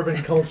landscape.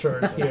 dwarven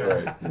cultures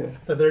here. Right. Yeah.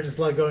 That they're just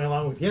like going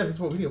along with, yeah, this is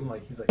what we do. I'm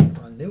like, he's like,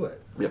 I knew it.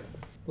 Yep.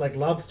 Like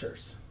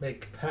lobsters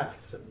make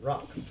paths and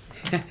rocks.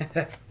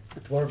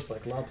 Dwarves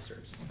like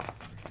lobsters.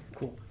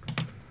 Cool.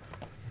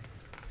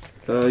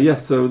 Yeah,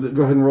 so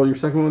go ahead and roll your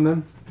second one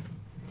then.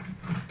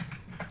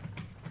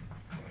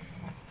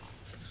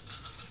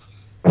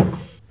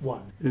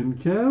 One.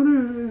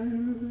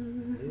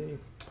 Encounter.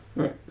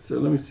 All right, so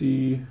let me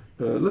see.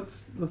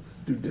 Let's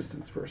do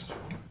distance first.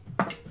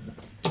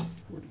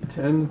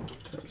 10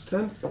 times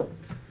 10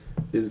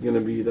 is going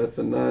to be, that's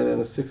a 9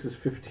 and a 6 is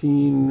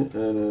 15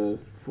 and a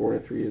 4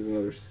 and a 3 is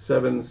another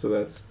 7, so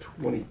that's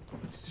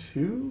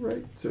 22,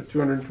 right? So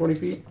 220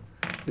 feet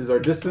is our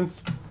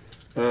distance.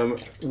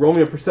 Roll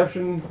me a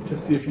perception to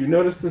see if you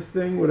notice this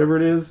thing, whatever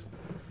it is.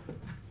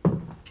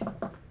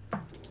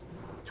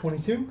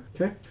 22?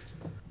 Okay.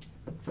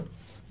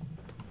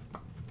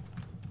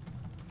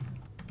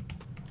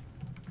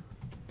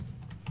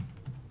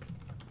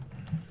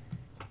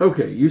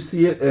 Okay, you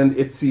see it, and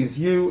it sees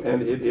you,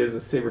 and it is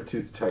a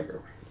saber-toothed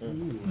tiger.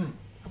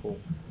 Cool.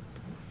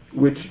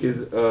 Which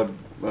is, oh,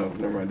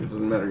 never mind, it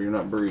doesn't matter, you're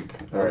not Barik.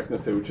 I was going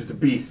to say, which is a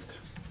beast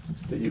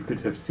that you could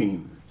have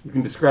seen. You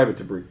can describe it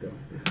to Barik, though.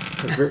 It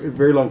has very,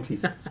 very long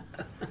teeth.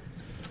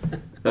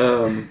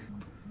 And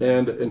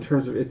in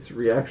terms of its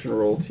reaction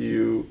roll to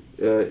you,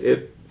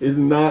 it is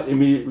not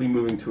immediately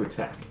moving to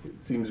attack.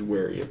 It seems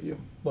wary of you.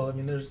 Well, I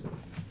mean, there's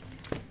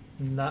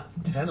not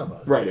 10 of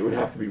us. Right, it would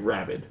have to be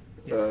rabid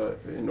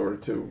in order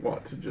to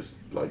want to just,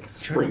 like,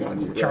 spring on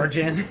you. Right? Charge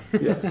in.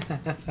 Yeah.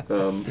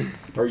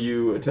 Are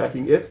you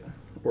attacking it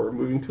or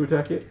moving to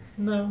attack it?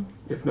 No,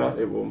 If not,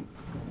 it will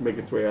make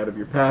its way out of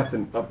your path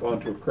and up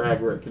onto a crag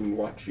where it can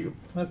watch you.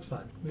 that's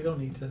fine. We don't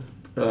need to.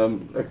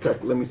 In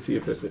fact, let me see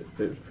if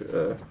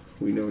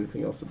we know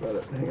anything else about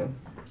it. Hang on.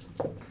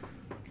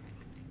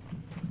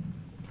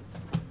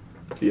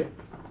 Yeah.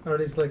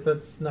 Artie's like,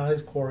 that's not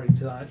his quarry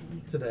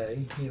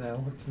today. You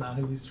know, it's not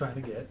who he's trying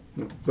to get.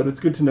 But it's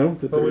good to know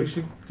that But we there's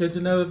should good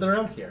to know that they're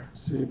out here.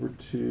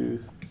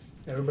 saber-tooth.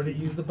 Everybody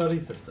use the buddy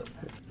system.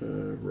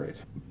 Right.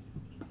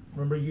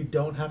 Remember, you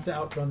don't have to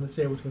outrun the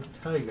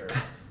saber-toothed tiger.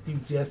 You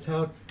just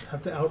have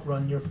to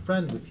outrun your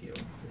friend with you.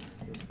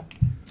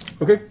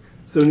 Okay.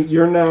 So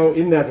you're now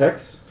in that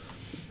hex,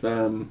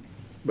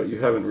 but you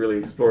haven't really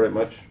explored it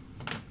much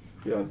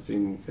beyond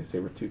seeing a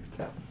saber-toothed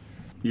cat.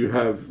 You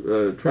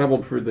have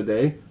traveled for the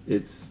day.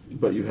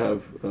 But you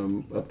have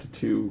up to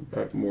 2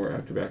 more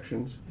active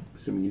actions,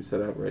 assuming you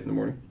set out right in the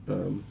morning,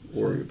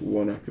 or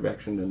 1 active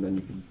action, and then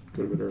you can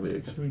go to bed early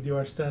again. Should we do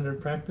our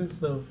standard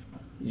practice of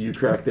You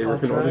track, they I'll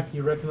reconnoiter. track,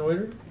 you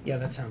reconnoiter? Yeah,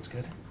 that sounds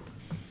good.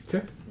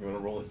 Okay. You want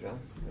to roll it, John?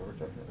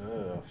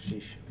 Oh,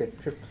 sheesh. Okay,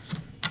 sure.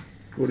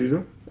 What are you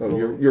doing? Oh,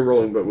 you're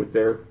rolling, but with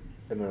their.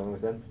 Am I rolling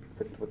with them?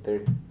 With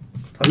their...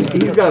 Plus,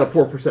 He's got a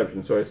poor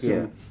perception, so I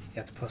assume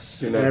yeah, it's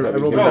plus you're not I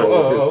having rolled him a nine.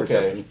 roll with his Oh, okay.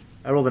 perception.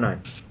 I rolled a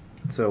 9.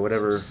 So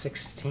whatever...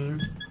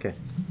 16. Okay.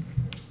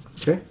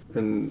 Okay,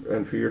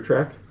 and for your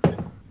track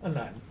A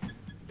 9.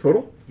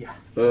 total, Yeah.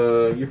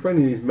 you're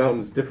finding these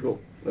mountains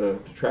difficult to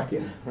track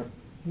in.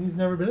 He's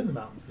never been in the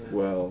mountain.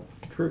 Well,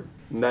 true.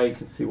 Now you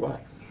can see why.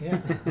 Yeah.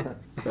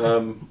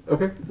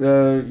 Okay,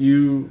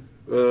 you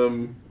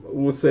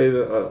would say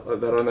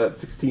that on that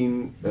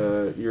 16,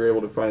 you're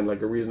able to find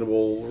like a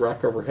reasonable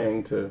rock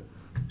overhang to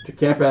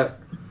camp at,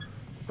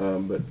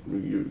 but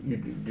you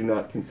do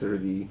not consider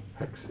the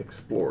hex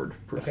explored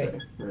per Okay.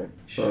 se,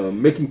 right?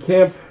 Making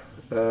camp,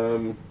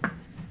 and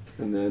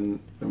then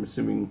I'm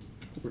assuming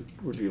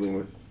we're dealing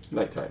with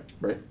nighttime,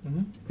 right?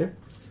 Mhm. Okay.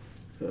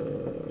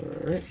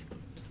 All right.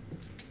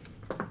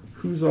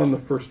 Who's on the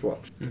first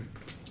watch?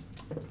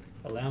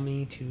 Allow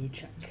me to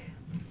check.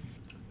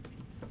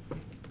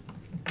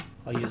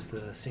 I'll use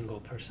the single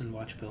person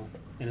watch bill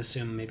and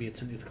assume maybe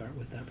it's an Uthgard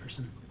with that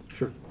person.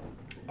 Sure.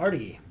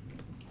 Artie.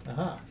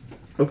 Aha.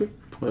 Okay.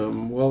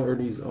 While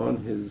Ernie's on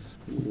his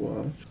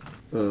watch,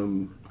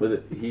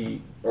 But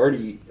he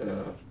already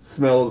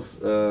smells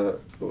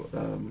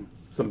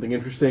something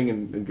interesting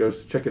and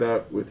goes to check it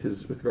out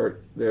with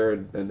Gart there,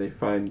 and they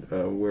find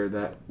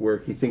where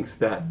he thinks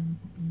that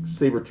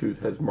Sabretooth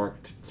has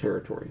marked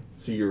territory.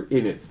 So you're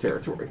in its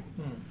territory,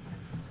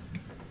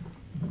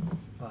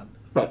 Fun.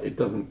 but it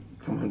doesn't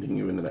come hunting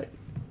you in the night.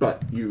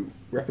 But you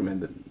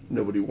recommend that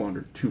nobody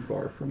wander too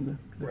far from the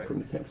Right. from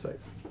the campsite.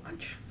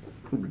 Lunch.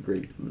 It would be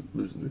great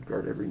losing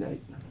Guard every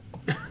night.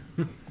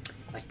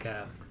 Like,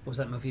 what was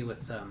that movie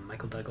with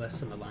Michael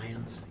Douglas and the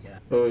Lions? Yeah.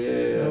 Oh yeah,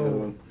 the Oh,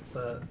 one.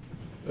 but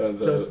The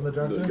Ghost in the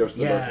Darkness? Ghost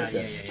in the Yeah,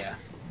 Darkness,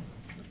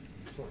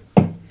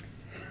 yeah.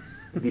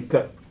 Deep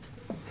cut.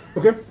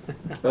 Okay.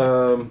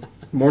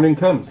 Morning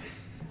comes.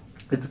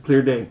 It's a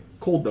clear day.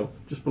 Cold though,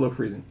 just below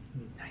freezing.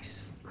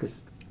 Nice.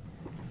 Crisp.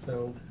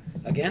 so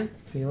Again,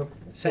 team up,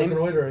 Same.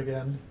 reconnoiter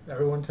again.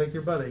 Everyone, take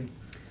your buddy.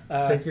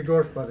 uh, Take your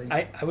dwarf buddy.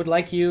 I would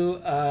like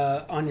you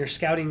on your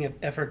scouting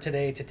effort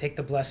today to take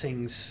the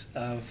blessings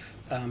of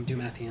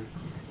Dumathian.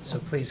 So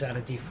please add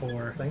a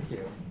D4 Thank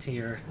you. to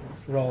your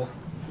roll.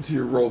 To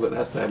your roll that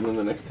has to happen in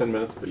the next 10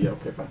 minutes, but yeah,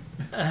 okay,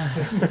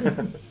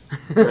 fine.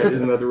 Right,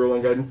 isn't that the rule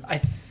on guidance? I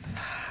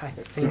I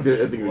think. think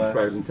it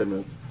expires in 10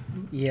 minutes.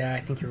 Yeah,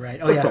 I think you're right.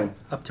 Oh That's yeah, fine.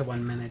 up to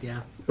 1 minute.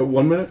 Yeah.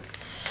 1 minute?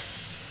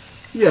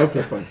 Yeah,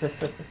 okay, fine.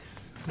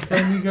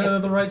 Then you go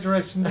the right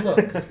direction to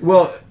look.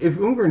 Well, if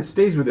Ungern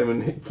stays with him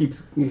and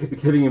keeps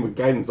hitting him with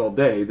guidance all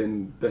day,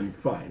 then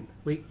fine.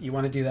 You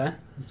want to do that?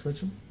 You switch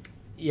them.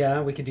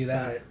 Yeah, we could do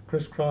that. Alright,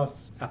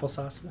 crisscross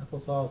Applesauce.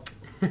 applesauce.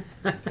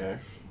 Okay.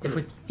 If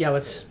we,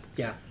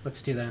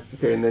 let's do that.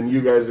 Okay, and then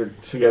you guys are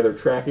together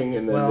tracking,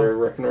 and then Well- they're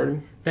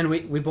reconnoitering? Then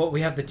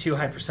we have the 2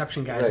 high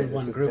perception guys in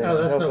one group. Oh,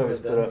 that's That's no what good was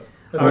put then. up.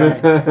 That's All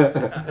right.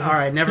 right. All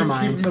right. Never Keep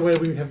mind. them the way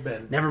we have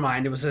been. Never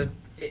mind. It was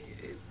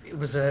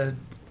a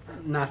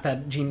not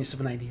that genius of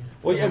an idea.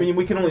 Well, yeah, I mean,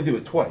 we can only do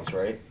it twice,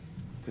 right?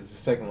 Because it's a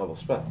second level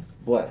spell.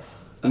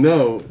 Bless.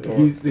 No,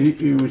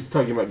 he was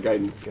talking about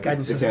guidance.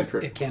 Guidance The is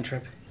cantrip. a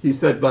cantrip. He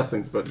said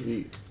blessings, but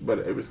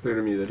it was clear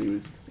to me that he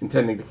was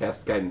intending to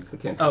cast guidance, the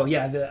cantrip. Oh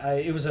yeah,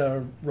 it was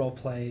a role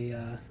play.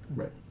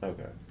 Right.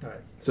 Okay. All right.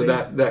 So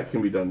that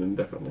can be done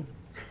indefinitely.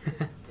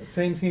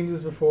 Same teams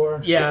as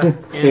before. Yeah.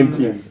 Same and-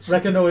 teams.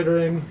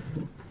 Reconnoitering.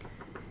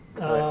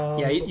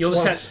 Yeah, you'll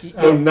just watch have-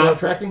 out Oh, not for-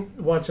 tracking?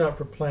 Watch out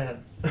for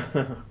plants.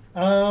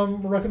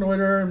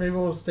 Reconnoiter, and maybe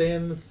we'll stay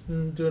in this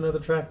and do another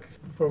track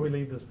before we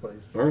leave this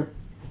place. All right.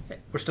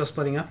 We're still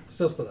splitting up.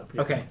 Still split up.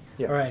 Yeah. Okay.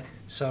 Yeah. All right.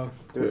 So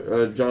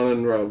John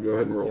and Rob, go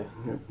ahead and roll.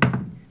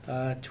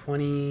 Yeah.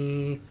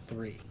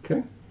 23.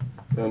 Okay.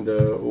 And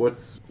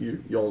what's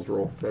y'all's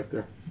roll back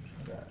there?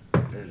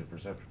 There's a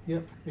perception.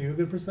 Yep. Are you a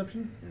good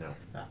perception? No.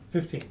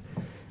 15.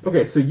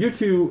 Okay, so you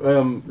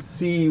two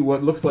see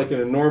what looks like an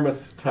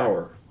enormous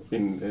tower.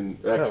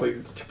 Actually,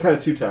 it's kind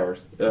of two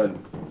towers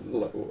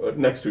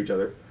next to each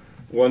other.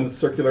 One's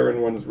circular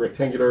and one's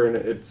rectangular, and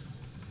it's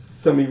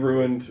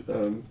semi-ruined,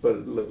 but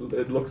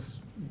it looks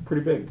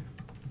pretty big.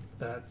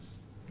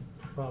 That's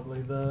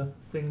probably the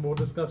thing we'll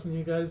discuss when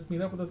you guys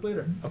meet up with us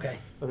later. Okay.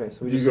 Okay, so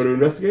we Do you go to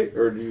investigate,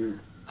 or do you?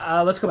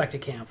 Let's go back to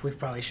camp. We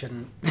probably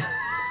shouldn't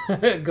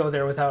go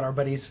there without our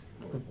buddies,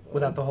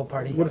 without the whole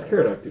party. What does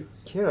Caradoc do?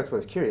 Kirax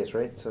was curious,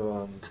 right?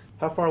 So,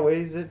 how far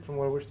away is it from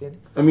where we're standing?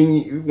 I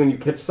mean, when you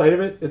catch sight of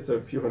it, it's a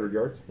few hundred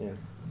yards. Yeah.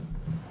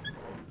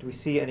 Do we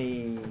see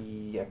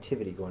any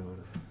activity going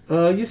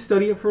on? You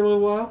study it for a little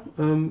while.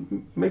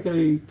 Make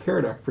a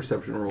Caradoc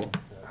perception roll.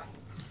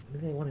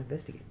 Maybe I want to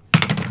investigate.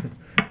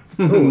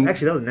 Oh,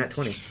 actually, that was a nat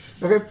 20.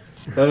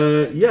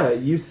 Okay. Yeah,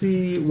 you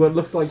see what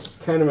looks like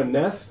kind of a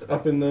nest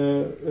up in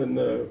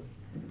the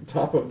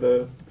top of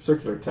the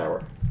circular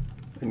tower,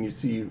 and you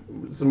see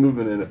some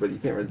movement in it, but you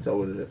can't really tell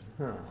what it is.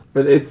 Huh.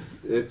 But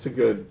it's a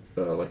good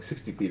like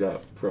 60 feet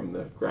up from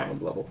the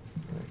ground level,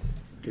 Right.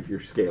 if your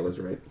scale is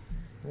right.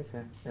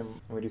 Okay. And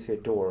we do see a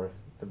door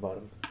at the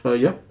bottom.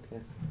 Yeah.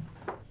 Okay.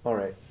 All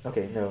right.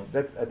 Okay. No,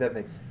 that's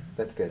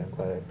good. I'm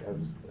glad I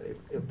was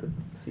able to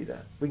see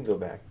that. We can go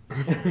back.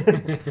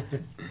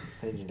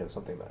 I need to know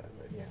something about it,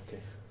 but yeah. Okay.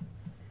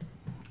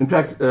 In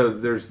fact,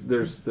 there's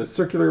the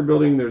circular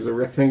building, there's a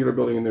rectangular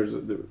building, and there's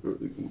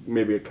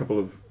maybe a couple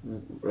of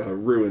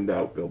ruined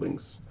out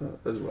buildings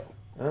as well.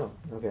 Oh.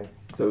 Okay.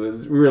 So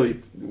there's really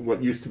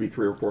what used to be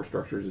 3 or 4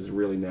 structures is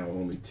really now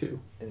only 2.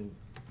 And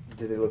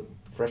do they look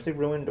freshly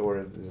ruined, or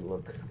does it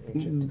look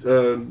ancient?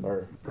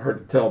 Or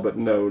Hard to tell, but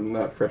no,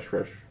 not fresh.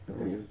 I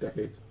mean,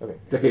 decades. okay.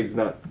 Decades,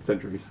 not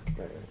centuries.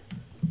 Right.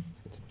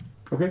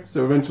 Okay,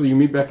 so eventually you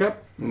meet back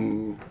up.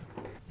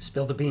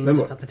 Spill the Then beans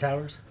what? at the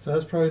towers. So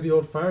that's probably the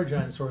old fire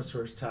giant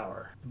sorcerer's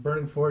tower. The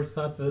Burning Forge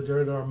thought the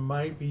Durador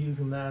might be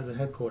using that as a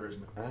headquarters.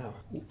 Wow.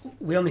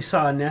 We only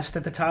saw a nest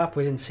at the top.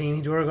 We didn't see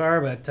any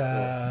Duragar, but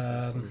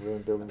Some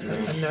ruined buildings.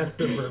 A nest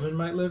that vermin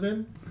might live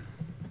in.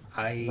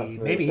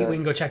 familiar Maybe with that. we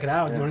can go check it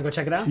out. Yeah. You want to go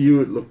check it out? To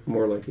you, it looked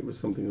more like it was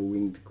something a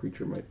winged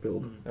creature might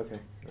build. Okay,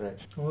 right.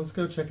 Well, let's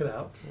go check it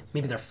out.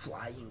 Maybe they're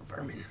flying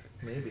vermin.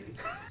 Maybe.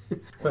 Or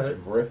it's a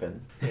But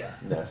griffin yeah.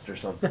 nest or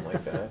something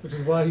like that. Which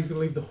is why he's going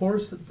to leave the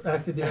horse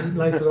back at the end,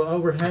 nice little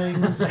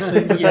overhang thing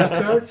in the Yeah.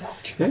 backyard.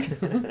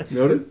 Okay,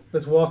 noted.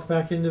 Let's walk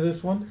back into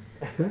this one.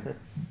 Okay.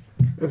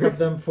 Have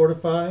them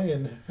fortify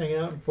and hang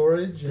out and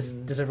forage.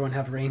 And Does everyone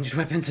have ranged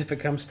weapons if it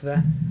comes to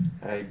that?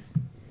 I,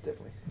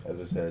 Definitely.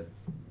 as I said,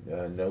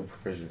 no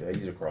proficiency. I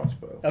use a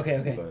crossbow. Okay,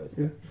 okay. But,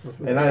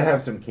 Yeah. and I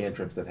have some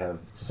cantrips that have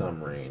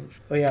some range.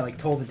 Oh yeah, like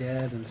Toll the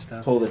Dead and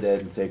stuff. Toll the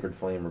Dead and Sacred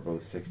Flame are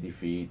both 60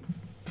 feet.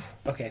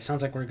 Okay,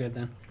 sounds like we're good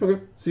then.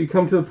 Okay, so you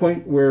come to the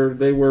point where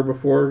they were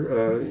before,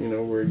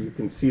 where you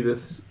can see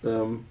this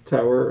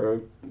tower a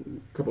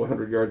couple of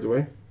 100 yards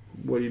away.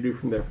 What do you do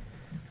from there?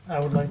 I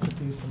would like to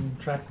do some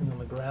tracking on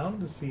the ground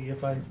to see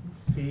if I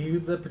see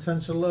the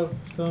potential of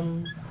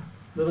some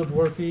little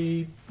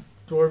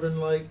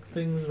dwarven-like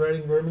things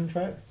riding vermin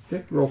tracks.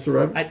 Okay, roll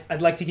survival.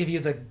 I'd like to give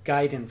you the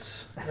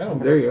guidance. Oh,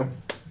 There you go.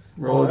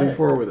 Roll a Alright.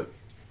 d4 with it.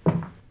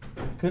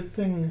 good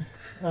thing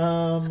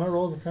my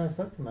rolls are kind of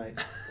suck tonight.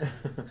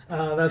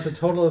 That's a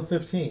total of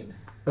 15.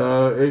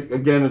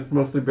 Again, it's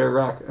mostly bare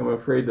rock. I'm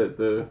afraid that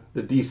the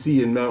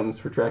DC in mountains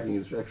for tracking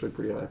is actually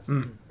pretty high.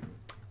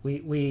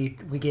 We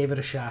gave it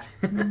a shot.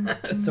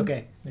 It's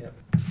okay. Yeah.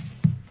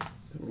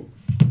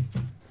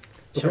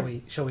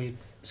 Shall we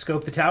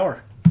scope the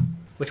tower?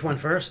 Which one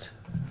first?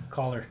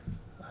 Caller.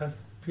 I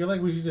feel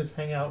like we should just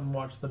hang out and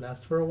watch the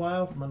nest for a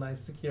while from a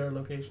nice, secure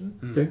location.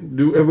 Okay.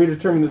 Have we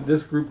determined that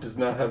this group does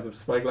not have the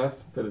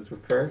spyglass? That it's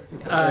with Parrot?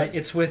 Is that right?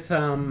 It's with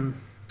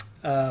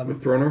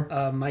With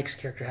Thronor? Mike's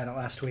character had it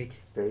last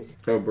week. Very.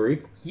 Oh,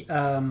 Barik?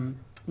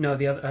 No,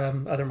 the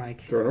other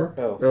Mike. Thronor?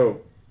 Oh.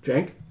 Oh,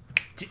 Jank?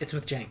 It's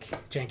with Jank.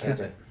 Jank has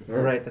it. All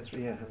right. Right, that's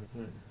yeah.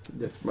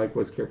 Yes, Mike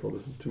was careful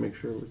to make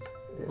sure it was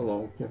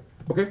along. Yeah.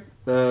 Okay.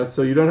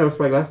 So you don't have a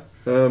spyglass.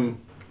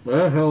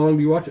 Well, how long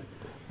do you watch it?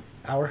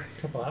 Hour.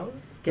 Couple hours?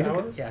 Give it,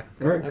 Hours? yeah.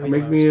 All right. Couple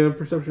Make hours. me a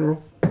perception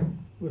roll.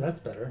 Ooh, that's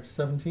better.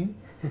 17?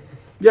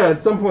 Yeah,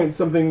 at some point,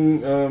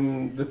 something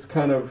that's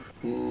kind of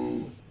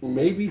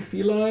maybe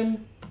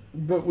feline,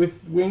 but with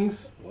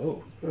wings.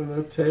 Whoa, I don't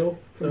know, tail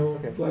So-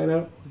 flying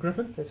out.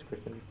 Griffin? that's a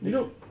griffin. You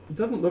don't. It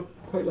doesn't look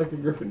quite like a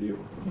griffin, do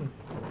you?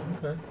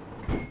 Okay.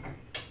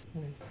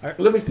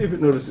 Let me see if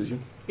it notices you.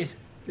 Is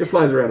It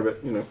flies around a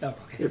bit. You know, oh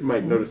okay. it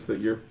might notice that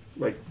you're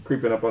like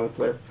creeping up on its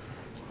lair.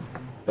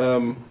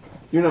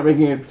 You're not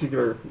making a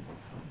particular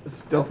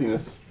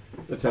stealthiness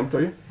attempt,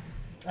 are you?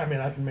 I mean,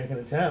 I can make an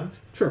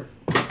attempt. Sure.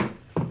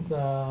 It's,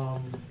 for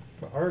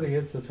Artie,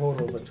 it's a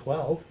total of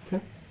 12.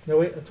 Okay. No,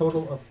 wait, a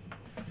total of...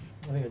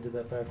 I think I did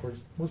that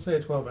backwards. We'll say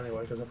a 12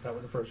 anyway, because I forgot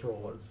what the first roll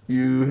was.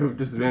 You have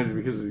disadvantage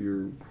because of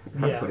your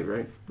half Yeah. plate,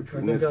 right? Which I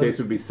in think this that case was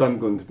would be sun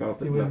glint mouth.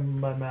 Doing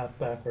my math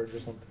backwards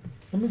or something.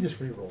 Let me just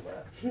re-roll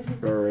that.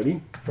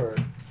 Alrighty. For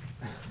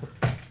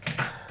the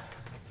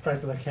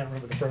fact that I can't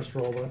remember the first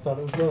roll, but I thought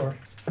it was lower.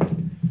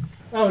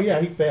 Oh, yeah,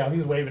 he failed. He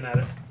was waving at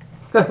it.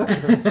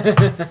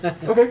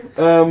 Okay.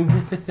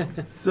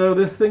 So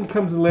this thing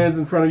comes and lands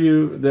in front of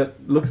you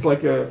that looks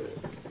like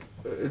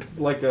has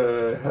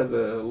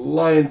a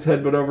lion's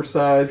head but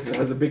oversized. It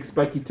has a big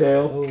spiky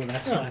tail, Oh,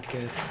 that's Yeah. not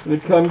good. and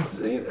it comes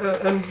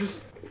and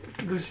just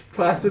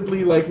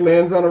placidly like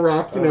lands on a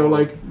rock,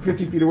 like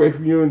 50 feet away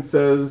from you, and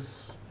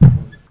says,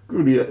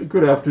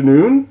 "Good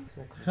afternoon.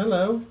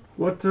 Hello.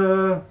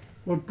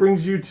 What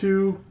brings you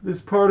to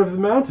this part of the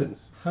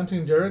mountains?"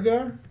 Hunting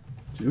Duragar?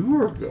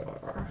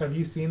 Durgar. Have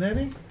you seen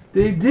any?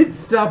 They did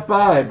stop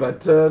by,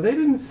 but they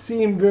didn't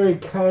seem very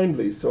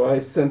kindly, so I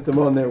sent them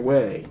on their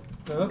way.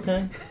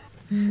 Okay.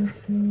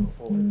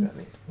 What does that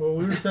mean? Well,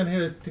 we were sent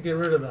here to get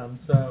rid of them,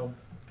 so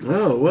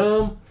Oh,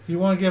 well, if you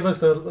want to give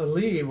us a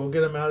lead, we'll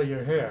get them out of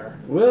your hair.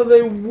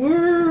 they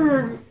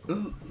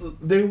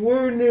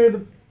were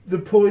near the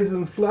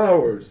poison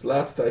flowers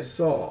last I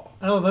saw.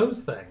 Oh,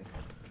 those things.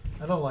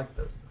 I don't like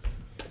those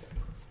things.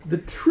 The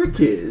trick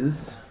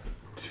is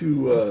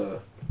to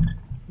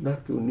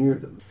not go near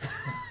them.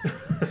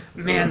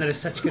 Man, that is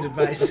such good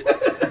advice.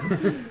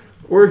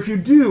 Or if you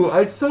do,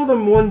 I saw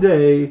them one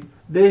day.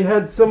 They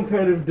had some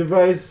kind of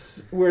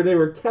device where they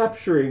were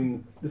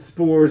capturing the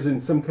spores in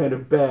some kind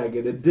of bag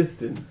at a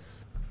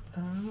distance.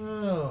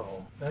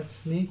 Oh, that's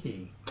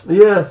sneaky.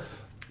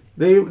 Yes.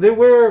 They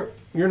wear...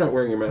 You're not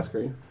wearing your mask, are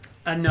you?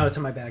 No, it's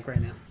in my bag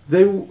right now.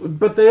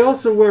 But they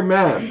also wear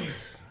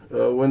masks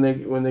when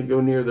they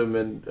go near them,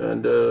 and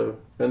the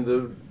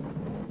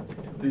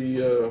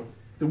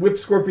whip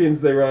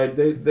scorpions they ride,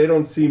 they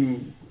don't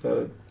seem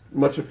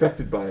much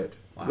affected by it.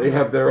 Wow. They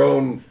have their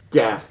own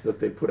gas that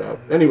they put out.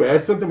 Anyway, I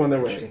sent them on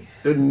their way.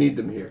 Didn't need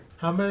them here.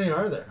 How many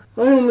are there?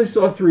 I only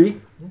saw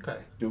 3. Okay.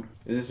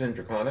 Is this in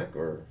Draconic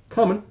or?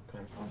 Common.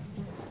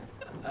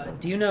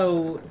 Do you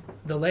know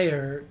the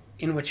lair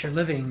in which you're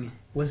living?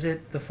 Was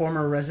it the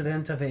former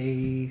resident of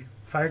a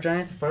fire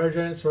giant? Fire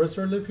giant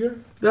sorcerer live here?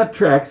 That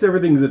tracks.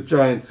 Everything's at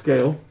giant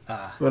scale.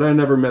 Ah. But I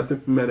never met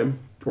him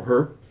or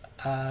her.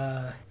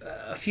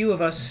 A few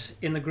of us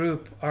in the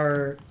group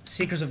are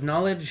seekers of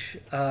knowledge.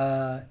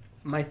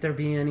 Might there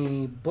be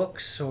any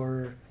books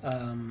or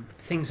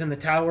things in the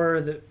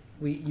tower that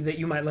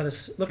you might let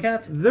us look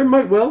at? There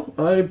might well.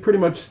 I pretty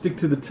much stick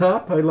to the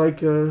top. I like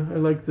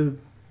the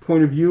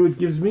point of view it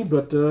gives me,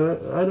 but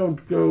I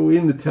don't go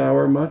in the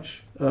tower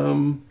much.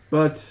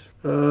 But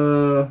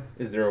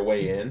Is there a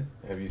way in?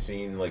 Have you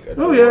seen like a oh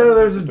door? yeah,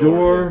 there's a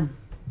door.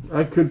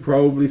 I could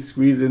probably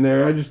squeeze in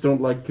there. I just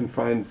don't like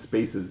confined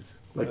spaces.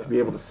 I like to be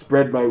able to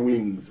spread my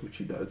wings, which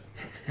he does.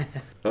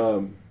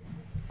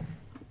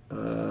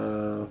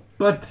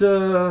 But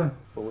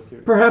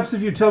perhaps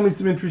if you tell me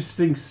some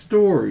interesting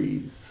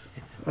stories,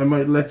 I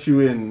might let you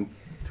in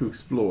to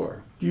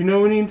explore. Do you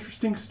know any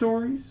interesting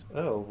stories?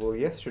 Oh, well,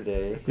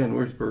 yesterday... Again,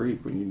 where's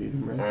Barik when you need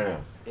him, I right?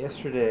 know.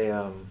 Yesterday,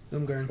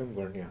 Umgurn.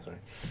 Umgurn, yeah, sorry.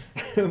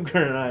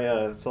 Umgurn and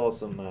I saw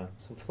some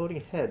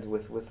floating heads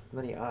with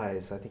many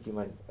eyes. I think you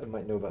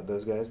might know about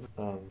those guys.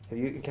 Have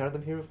you encountered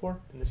them here before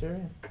in this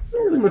area? It's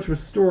not really much of a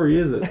story,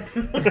 is it?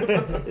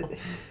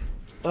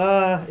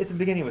 It's the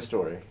beginning of a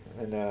story,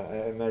 and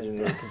I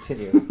imagine it'll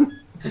continue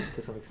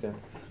to some extent.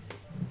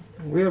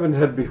 We haven't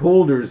had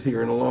beholders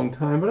here in a long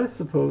time, but I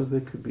suppose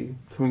they could be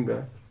coming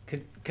back.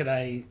 Could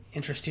I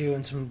interest you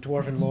in some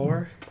dwarven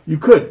lore? You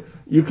could.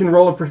 You can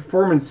roll a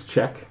performance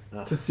check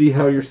to see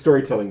how your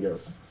storytelling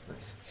goes.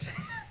 Nice.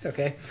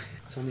 Okay,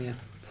 it's only a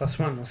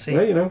 +1. We'll see.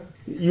 Well,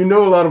 you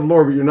know a lot of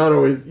lore, but you're not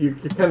always. You're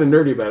kind of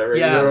nerdy about it, right?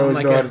 Yeah, you don't I'm always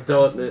like know a- how to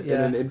tell it in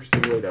yeah. an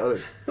interesting way to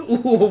others.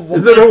 Ooh,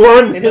 Is it a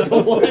 1? It is a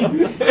 1.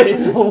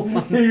 It's a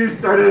 1. You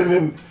started, and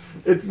then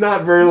it's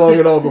not very long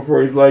at all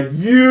before he's like,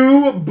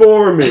 "You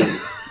bore me."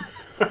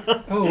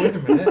 Oh, wait a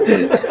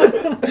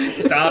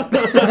minute. Stop.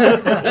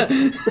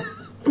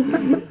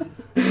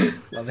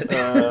 Love it.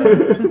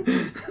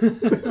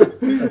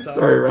 That's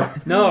awesome. Sorry,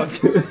 Rob. No,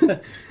 it's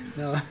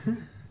no.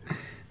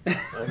 I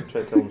can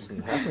try to tell him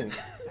some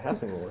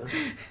halfling lore.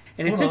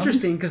 And it's Hold on.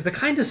 interesting because the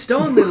kind of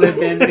stone they lived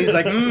in, and he's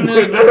like,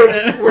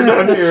 We're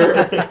not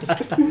here.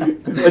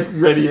 He's like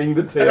readying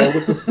the tail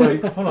with the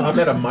spikes. Hold on. I'm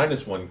at a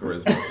 -1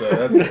 charisma,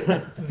 so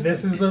that's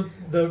This is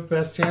the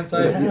best chance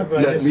I have. I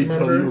Let just me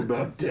tell you remember.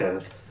 about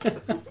death.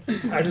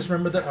 I just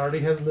remember that Artie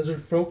has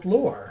lizard folk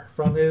lore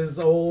from his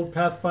old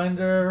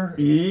Pathfinder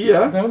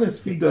Yeah. bonus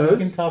feat. He does.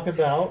 He can talk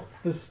about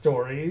the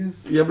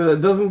stories. Yeah, but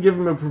that doesn't give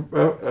him a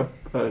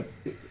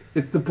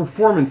it's the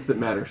performance that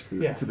matters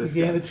Yeah, to this he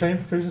gained guy. the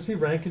trained proficiency,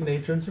 rank in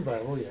nature and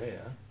survival. Yeah, yeah.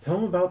 Tell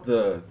him about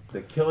the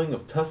killing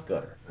of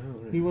Tuskgutter.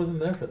 He wasn't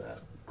there for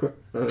that.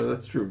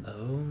 That's true.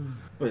 oh,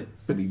 But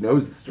he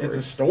knows the story. It's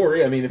a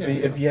story. I mean, Yeah.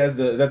 if he has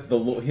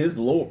his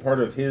lower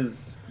part of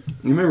his.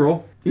 You may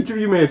roll. Each of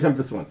you may attempt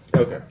this once.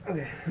 Okay.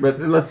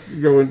 But let's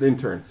go in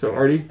turn. So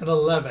Artie, An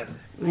 11,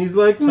 and he's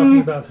like, talking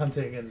about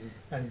hunting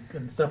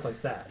and stuff like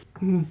that.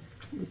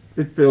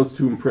 it fails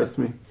to impress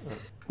me.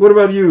 What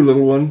about you,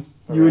 little one?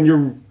 You and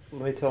your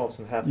Let me tell him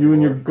some halfling you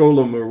and your lore.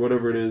 golem or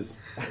whatever it is.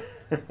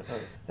 I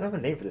don't have a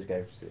name for this guy.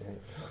 It's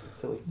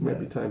silly. Might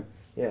be time.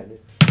 Yeah.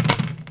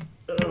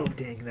 Oh,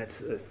 dang,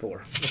 that's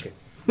 4. Okay.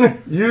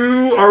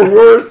 You are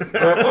worse,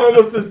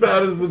 almost as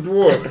bad as the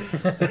dwarf.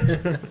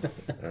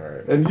 All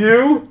right. And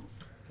you?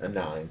 A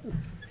 9.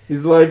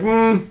 He's like,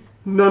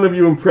 none of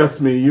you impress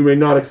me. You may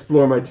not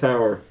explore my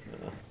tower.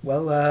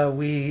 well,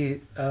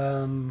 we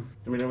Do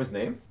we know his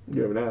name?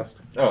 You haven't asked.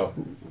 Oh.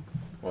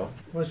 Well,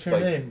 What's your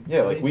name?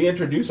 yeah, like we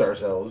introduce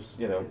ourselves,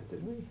 Did we?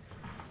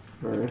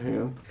 All right,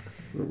 hang on.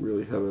 I don't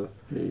really have a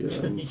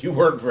You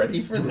weren't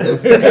ready for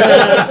this.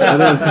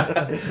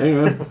 hang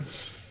on.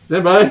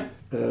 Stand by. I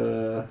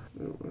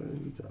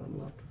need to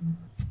unlock.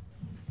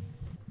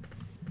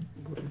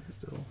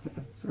 Still.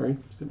 Sorry,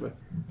 stand by.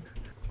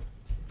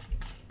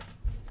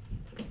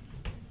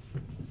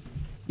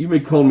 You may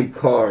call me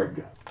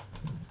Karg.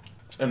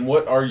 And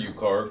what are you,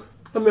 Karg?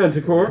 A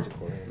manticore,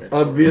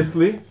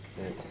 obviously. do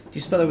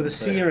you spell it with a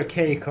C or a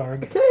K,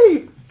 Karg?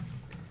 Okay.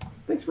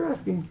 Thanks for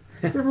asking.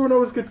 Everyone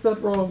always gets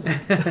that wrong.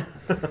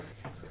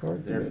 Karg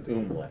Is there the an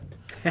manticore.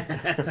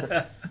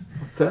 umlaut?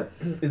 What's that?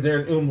 Is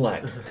there an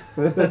umlaut?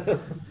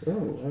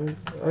 Oh,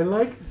 I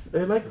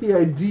like the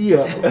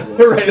idea. Of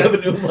it. Right, of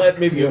an umlaut,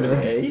 maybe of an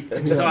A. It's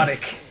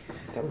exotic.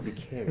 That would be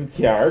Carrie.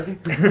 Karg.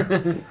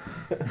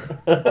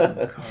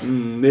 I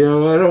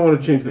don't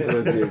want to change the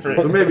pronunciation,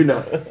 so maybe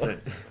not.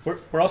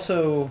 We're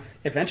also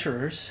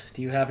adventurers.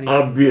 Do you have any?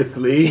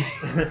 Obviously.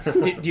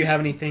 Do you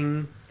have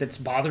anything that's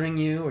bothering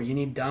you, or you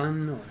need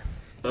done?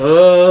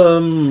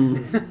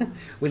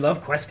 We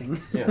love questing.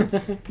 Yeah.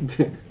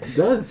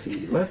 Does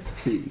he? Let's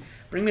see.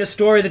 Bring me a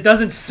story that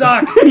doesn't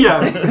suck.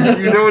 Yeah.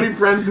 Do you know any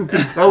friends who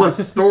can tell a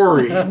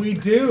story? We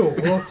do.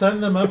 We'll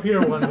send them up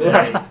here one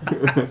day.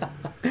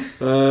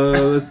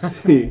 Let's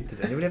see.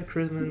 Does anybody have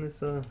charisma in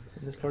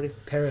this party?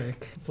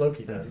 Peric.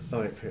 Floki does.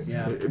 Oh, wait,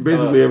 Yeah.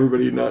 Basically,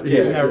 everybody not Yeah,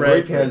 here. Yeah, right.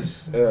 Rick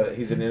has he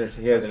has an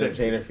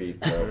entertainer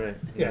feat. So. Right.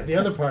 Yeah, the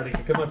other party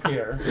can come up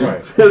here, Right.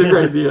 That's a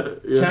great idea.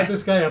 chat Yeah.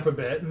 this guy up a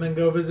bit, and then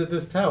go visit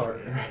this tower.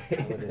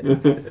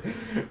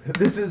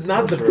 This is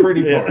not the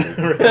pretty Yeah.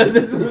 party.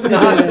 This is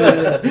not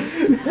the.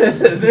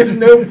 There's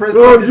no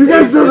Oh, do you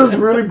guys know prestidigitation. those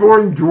really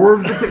boring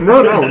dwarves? That came?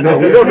 No,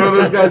 we don't know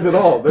those guys at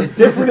all. They're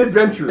different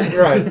adventurers.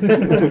 Right.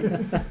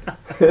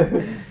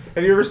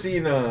 Have you ever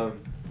seen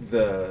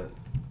the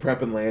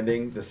Prep and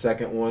Landing, the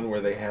second one,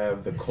 where they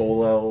have the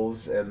Coal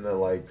Elves and the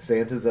like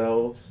Santa's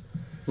elves?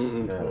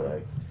 No,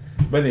 right.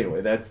 But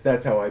anyway,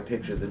 that's how I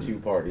picture the two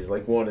parties.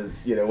 Like one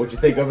is, what you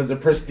think of as a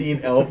pristine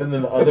elf, and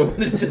then the other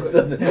one is just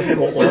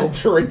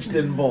drenched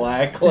in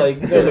black.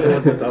 Like nobody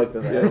wants to talk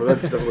to that. Yeah, well,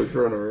 that's definitely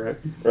Trono,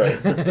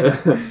 Right.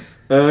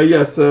 right?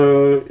 Yeah,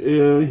 so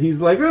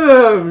he's like,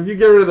 if you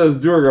get rid of those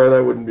Duergar,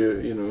 that wouldn't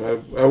be,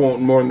 I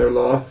won't mourn their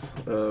loss.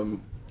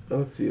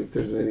 Let's see if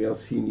there's anything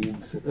else he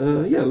needs.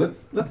 Yeah,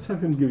 let's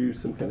have him give you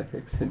some kind of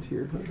hex hint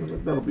here.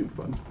 That'll be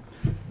fun.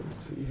 Let's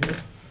see here.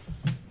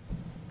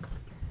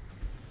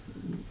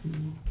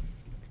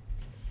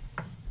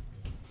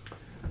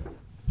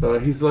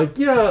 He's like,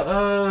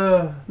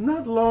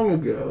 not long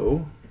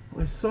ago,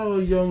 I saw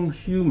a young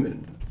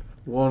human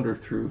wander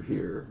through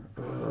here,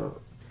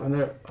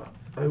 and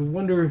I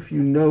wonder if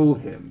you know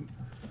him.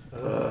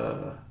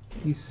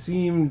 He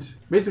seemed,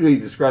 basically he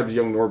describes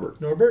young Norbert.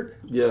 Norbert?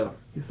 Yeah,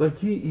 he's like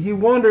he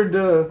wandered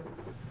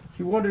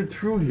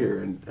through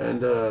here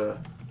and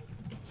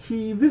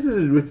he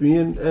visited with me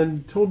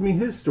and told me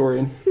his story,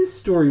 and his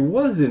story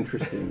was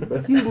interesting,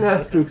 but he didn't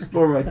ask to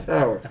explore my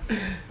tower.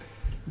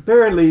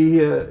 Apparently,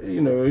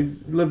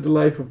 he's lived a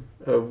life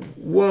of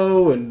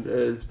woe, and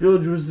his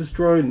village was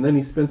destroyed, and then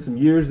he spent some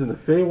years in the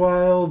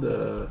Feywild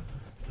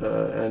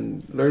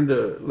and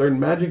learned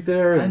magic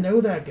there. And, I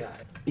know that guy.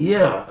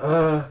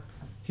 yeah.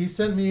 He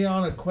sent me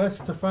on a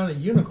quest to find a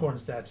unicorn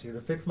statue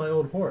to fix my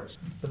old horse.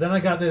 But then I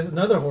got this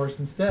another horse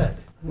instead.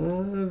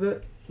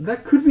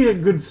 That could be a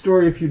good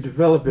story if you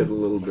develop it a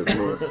little bit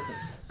more.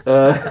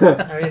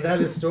 I mean, that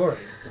is story.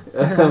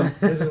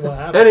 This is what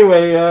happened.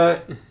 Anyway,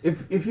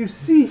 if you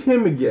see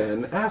him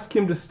again, ask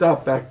him to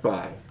stop back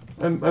by.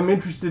 I'm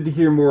interested to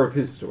hear more of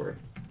his story.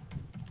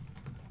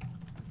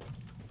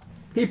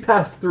 He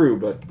passed through,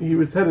 but he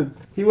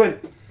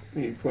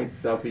points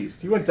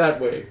southeast. He went that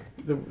way,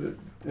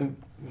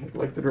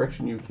 like the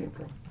direction you came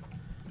from.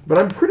 But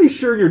I'm pretty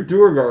sure your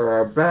Duergar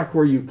are back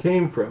where you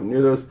came from,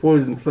 near those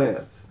poison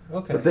plants.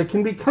 Okay. But they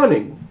can be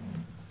cunning.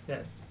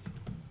 Yes.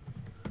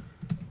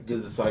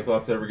 Does the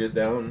Cyclops ever get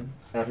down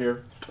out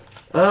here?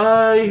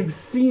 I've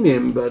seen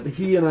him, but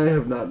he and I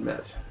have not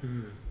met.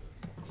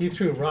 He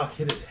threw a rock,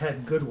 hit his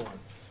head good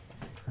once.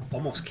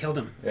 Almost killed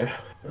him. Yeah.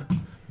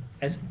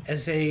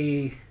 As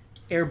a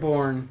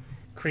airborne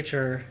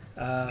creature,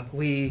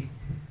 we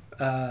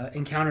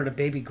encountered a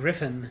baby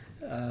griffin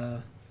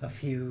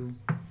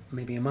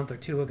maybe a month or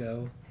two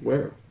ago.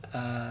 Where?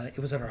 It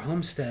was at our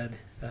homestead.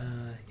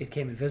 It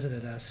came and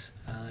visited us.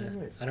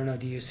 I don't know.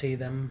 Do you see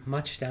them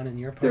much down in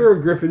your part? There are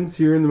griffins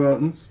here in the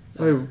mountains.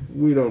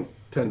 We don't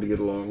tend to get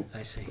along.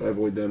 I see. I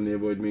avoid them, they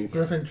avoid me.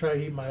 Griffin tried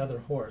to eat my other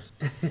horse,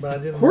 but I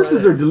didn't.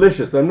 Horses let are it.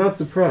 delicious. I'm not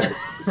surprised.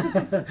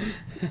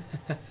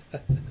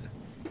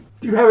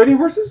 Do you have any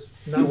horses?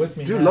 Not with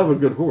me Do now. love a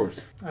good horse.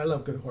 I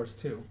love good horse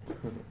too.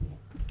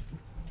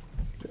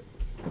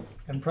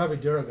 And probably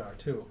Duergar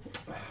too.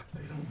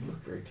 They don't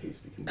look very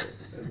tasty. And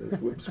those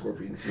whip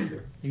scorpions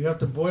either. You have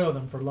to boil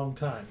them for a long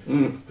time.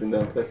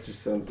 No, that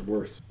just sounds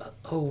worse.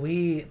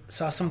 We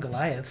saw some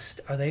Goliaths.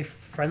 Are they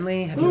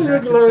friendly? Have Oh you yeah,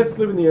 heard of Goliaths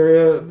them? live in the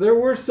area. There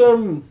were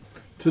some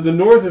to the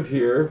north of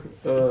here,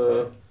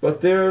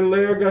 but their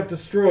lair got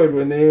destroyed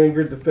when they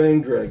angered the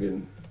Fang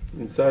Dragon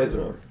in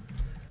Sizar.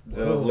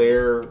 The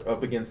lair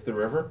up against the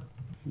river?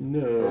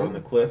 Or on the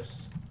No.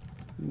 cliffs?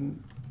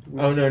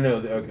 Oh, no.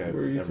 Okay.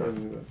 Where are you never mind.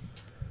 talking about?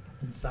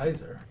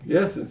 Incisor.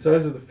 Yes, in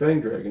Sizar the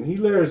Fang Dragon. He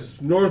lairs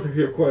north of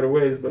here quite a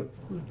ways, but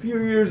a few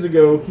years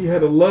ago he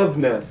had a love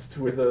nest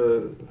with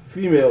a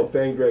female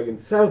Fang Dragon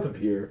south of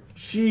here.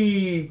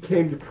 She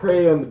came to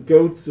prey on the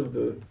goats of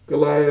the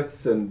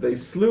Goliaths, and they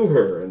slew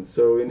her, and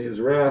so in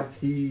his wrath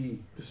he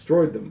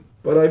destroyed them.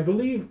 But I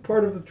believe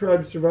part of the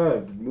tribe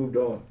survived and moved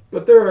on.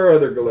 But there are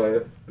other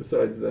Goliath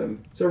besides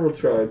them. Several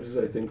tribes,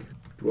 I think,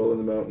 dwell in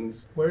the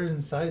mountains. Where does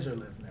Incisor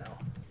live now?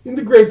 In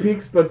the Great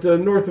Peaks, but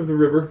north of the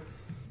river.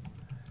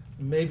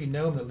 Maybe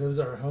gnome that lives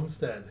at our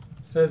homestead.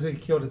 Says he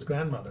killed his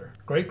grandmother,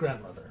 great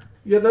grandmother.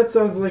 Yeah, that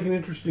sounds like an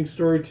interesting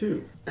story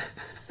too.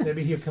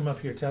 Maybe he'll come up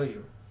here tell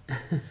you.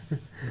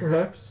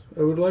 Perhaps.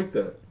 I would like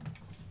that.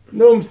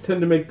 Gnomes tend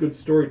to make good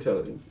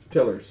storytellers.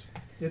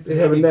 It's They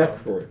have a maybe knack gnome.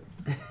 for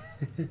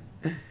it.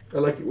 I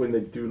like it when they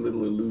do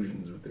little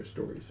illusions with their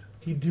stories.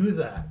 He do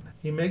that.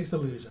 He makes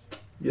illusions.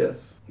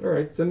 Yes. All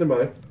right, send them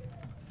by.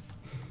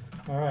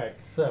 All right,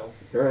 so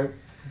All right.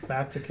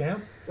 back to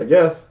camp, I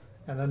guess.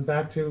 and then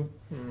back to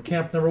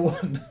camp number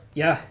 1.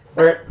 Yeah.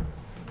 All right.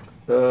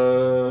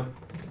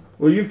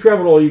 Well, you've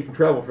traveled all you can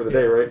travel for the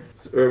day, right?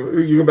 So,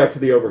 you go back to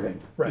the overhang.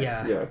 Right.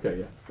 Yeah. Yeah. Okay.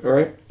 Yeah. All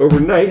right.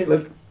 Overnight,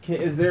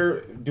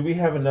 Do we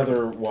have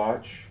another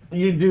watch?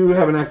 you do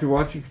have an active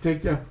watch you can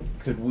take. Yeah.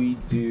 Could we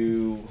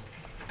do...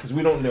 Because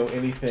we don't know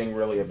anything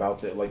really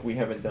about it. Like, we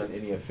haven't done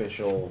any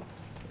official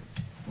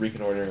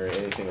reconnoitering or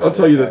anything. I'll of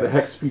tell this you that the size.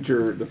 hex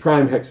feature, the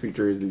prime hex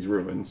feature, is these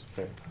ruins.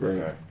 Okay. Right.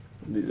 Okay.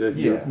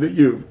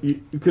 Yeah.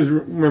 Because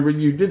remember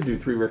you did do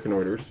 3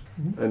 reconnoiters,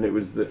 and it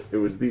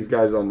was these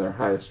guys on their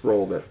highest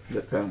roll that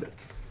found it.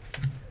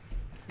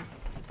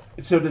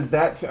 So does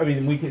that? I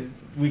mean, we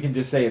can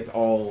just say it's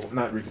all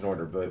not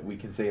reconnoiter, but we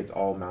can say it's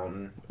all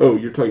mountain Oh,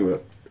 you're talking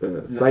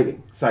about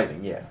sighting.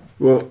 sighting. Yeah.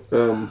 Well,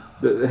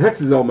 the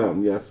hex is all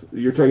mountain. Yes,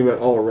 you're talking about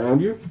all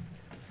around you.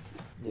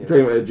 You're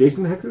talking about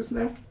adjacent hexes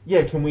now.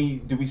 Yeah. Can we?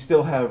 Do we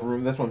still have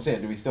room? That's what I'm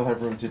saying. Do we still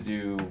have room to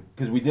do?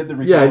 Because we did the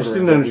reconnoiter. Yeah, I just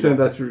didn't but we understand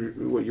don't- that's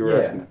what you were Yeah,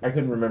 asking. I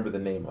couldn't remember the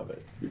name of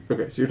it.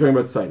 Okay, so you're talking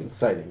about sighting.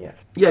 Sighting. Yeah.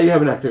 Yeah, you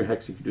have an active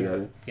hex. You could do that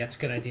in. Yeah, it's a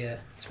good idea,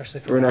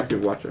 especially Or for an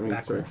active watch. I mean,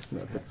 Backwards.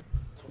 sorry, not hex.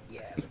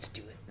 Yeah, let's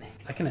do it.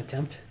 I can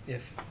attempt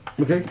if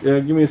Okay,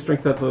 give me a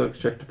strength athletics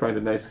check to find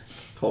a nice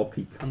tall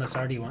peak. unless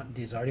Artie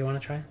does Artie want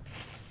to try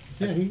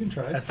Yeah, you can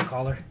try. as the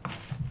caller?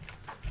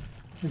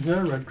 Is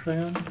there a red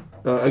crayon?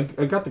 I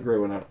got the gray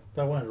one out.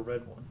 I wanted a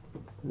red one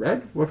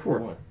Red? What for?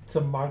 What? to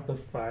mark the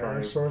fire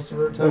Fire.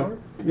 sorcerer tower.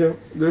 Yeah,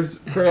 there's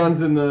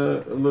crayons in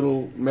the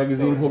little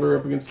magazine holder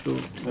up against the.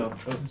 No.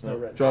 There's no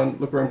red. John,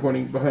 look where I'm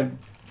pointing behind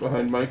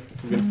Mike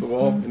against the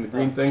wall in the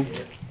green thing.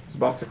 It's a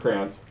box of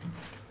crayons.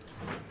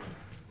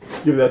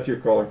 Give that to your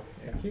caller.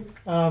 Thank you.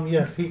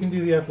 Yes, he can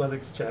do the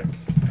athletics check.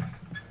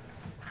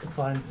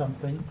 Climb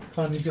something.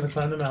 He's going to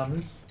climb the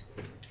mountains.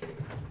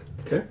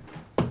 Okay,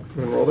 you want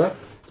to roll that?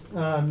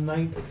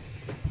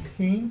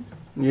 19.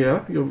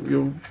 Yeah,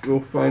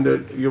 you'll find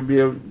you'll be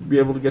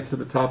able to get to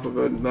the top of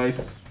a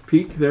nice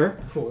peak there.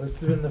 Cool. This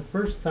has been the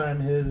first time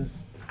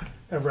his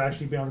ever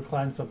actually been able to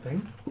climb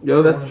something.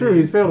 Yeah, that's One of true.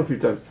 He's these. failed a few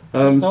times.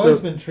 It's always So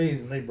been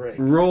trees and they break.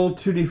 roll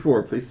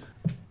 2d4, please.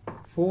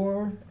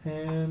 4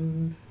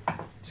 and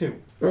 2.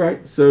 All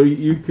right, so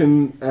you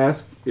can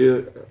ask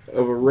of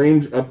a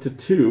range up to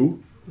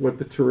 2 what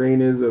the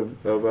terrain is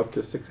of up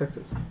to 6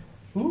 hexes.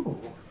 Ooh.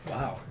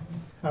 Wow.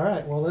 All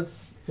right. Well,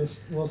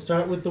 we'll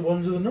start with the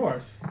one to the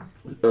north.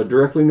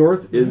 Directly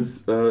north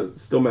is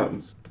still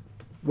mountains.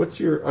 What's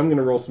your? I'm going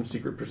to roll some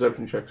secret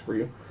perception checks for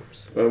you.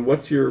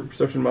 What's your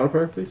perception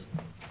modifier, please?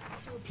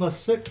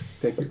 +6.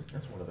 Thank you.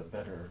 That's one of the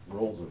better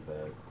rolls of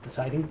that. The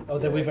sighting? Oh,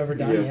 that we've ever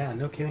done? Yeah. Yeah,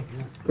 no kidding.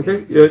 Yeah.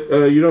 Okay.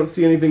 Yeah, you don't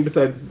see anything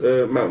besides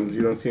mountains.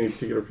 You don't see any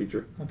particular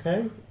feature.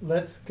 Okay.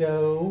 Let's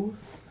go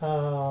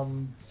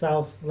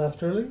south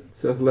lefterly.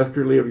 South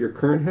lefterly of your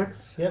current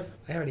hex. Yep.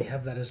 I already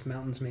have that as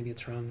mountains. Maybe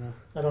it's wrong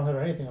though. I don't have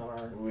anything on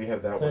our. We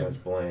have that one as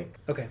blank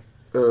Okay.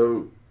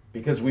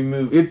 because we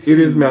moved. It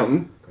is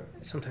mountain,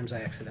 Sometimes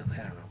I accidentally.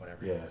 I don't know.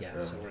 Whatever. Yeah, Yeah.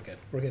 yeah. So we're good.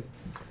 We're good.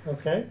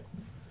 Okay.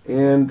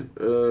 and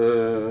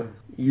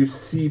you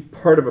see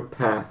part of a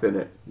path in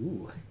it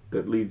Ooh.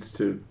 that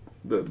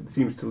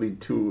seems to lead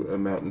to a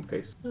mountain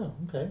face. Oh,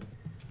 okay.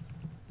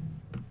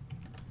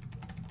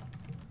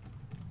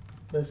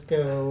 Let's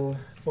go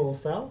full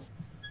south.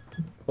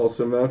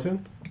 Also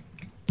mountain.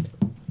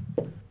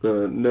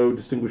 No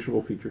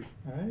distinguishable features.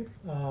 All right.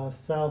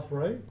 South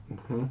right.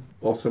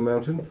 Also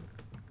mountain.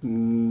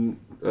 You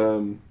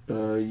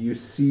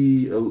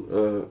see a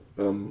little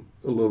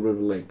bit of a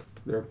lake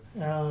there.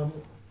 Do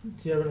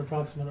you have an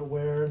approximate of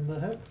where in the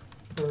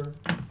hex for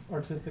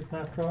artistic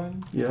map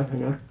drawing? Yeah,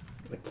 hang on.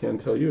 I can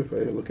tell you if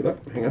I look it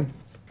up. Hang on.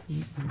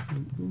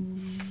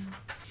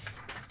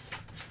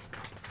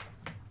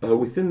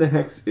 Within the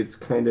hex, it's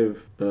kind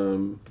of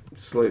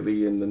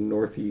slightly in the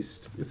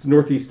northeast. It's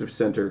northeast of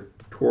center,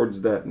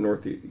 towards that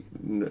northeast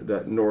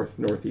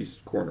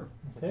corner.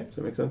 Okay. Does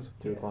that make sense?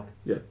 2 o'clock.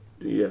 Yeah,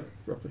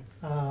 roughly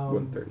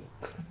 1:30.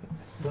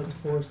 That's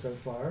 4 so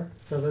far.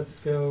 So let's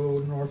go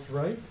north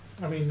right.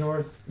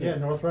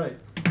 North right.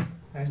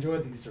 I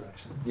enjoyed these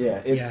directions.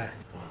 Yeah, it's. Yeah.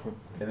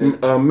 And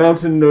then,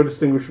 Mountain, no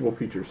distinguishable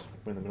features.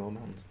 We're in the middle of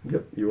mountains.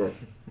 Yep, you are.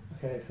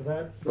 Okay, so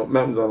that's Oh,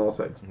 mountains on all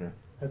sides.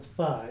 that's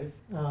 5.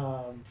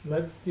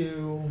 Let's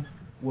do.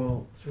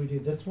 well, Should we do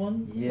this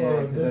one? yeah,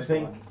 or because I this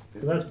think one?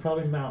 'Cause that's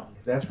probably mountain.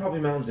 that's probably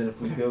mountains, and if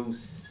we go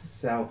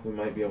south, we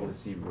might be able to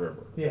see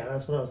river. Yeah,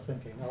 that's what I was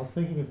thinking. I was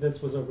thinking if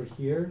this was over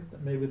here,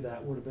 that maybe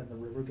that would have been the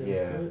river goes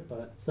Yeah. to it.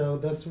 But so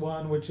this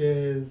one, which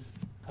is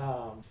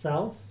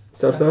south,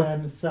 South, south?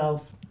 and then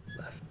south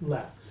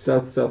left.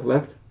 South, south,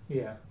 left.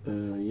 Yeah.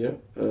 Yeah.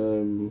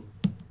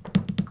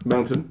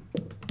 Mountain,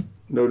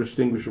 no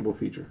distinguishable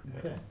feature.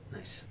 Okay.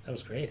 Nice. That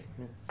was great.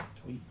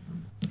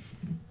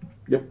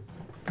 Yep.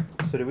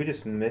 So did we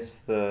just miss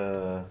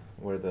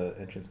where the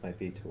entrance might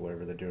be to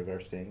wherever the Duergar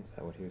staying? Is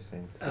that what he was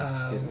saying?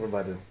 'Cause he's over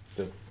by the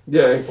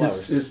Yeah,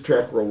 Flowers. his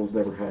trap roll was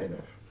never high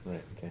enough.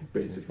 right. Okay.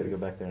 Basically. So he's gotta go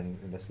back there and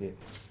investigate.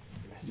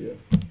 Yeah.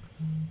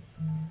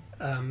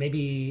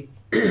 Maybe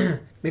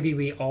maybe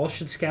we all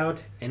should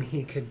scout, and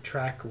he could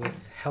track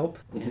with help,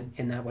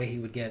 and that way he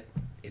would get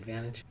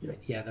advantage. Yeah.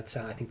 Yeah,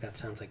 I think that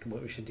sounds like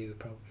what we should do.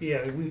 Probably.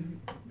 Yeah, we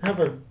have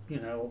we've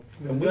And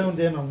we- zoned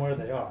in on where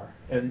they are.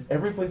 And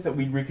every place that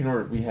we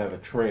reconnoitered, we have a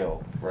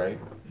trail, right?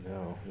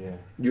 No. Yeah.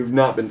 You've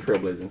not been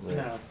trailblazing.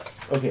 No.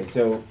 Okay,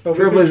 so But we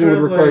could Trailblazing would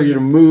require you to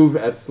trailblaze- move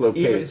at slow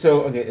even pace.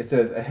 so, okay, it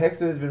says a hex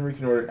that has been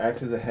reconnoitered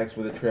acts as a hex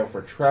with a trail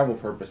for travel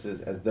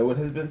purposes, as though it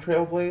has been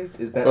trailblazed.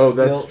 Is that Oh,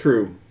 still? that's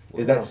true.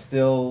 Is that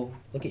still?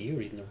 Look at you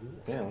reading the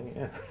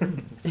rules.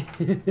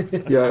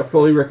 Yeah. Yeah, a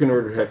fully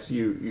record hex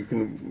you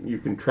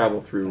can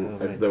travel through Oh,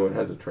 as nice. though it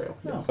has a trail.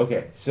 No. Yes.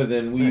 Okay, so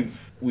then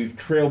we've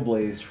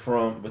trailblazed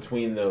from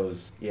between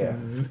those. Yeah.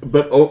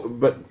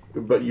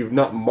 But you've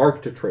not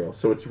marked a trail,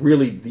 so it's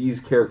really these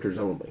characters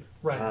only.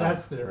 Right,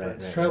 that's the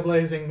difference. right.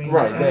 Trailblazing means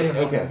Right, they-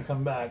 anyone okay. can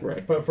come back.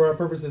 Right. But for our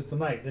purposes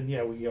tonight, then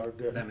yeah, we are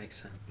good. That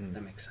makes sense.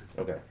 That makes sense.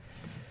 Okay.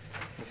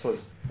 So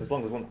as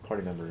long as one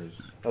party member is.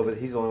 Oh, but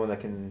he's the only one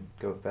that can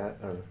go fat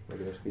or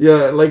regular speed.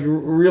 Yeah, like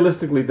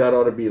realistically, that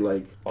ought to be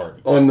like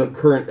Already. on the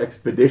current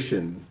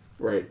expedition,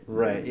 right?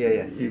 Right. Yeah.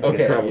 Yeah. You Okay,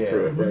 can travel yeah.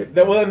 through it, right?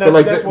 That, well, and But that's,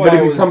 like, that's why but if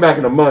I you was, come back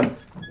in a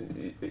month,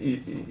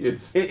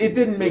 it's it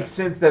didn't make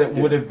sense that it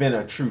would have been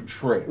a true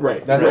trail.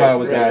 right. That's right, why I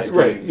was right, asking.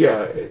 Right.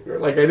 Yeah.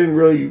 Like I didn't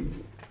really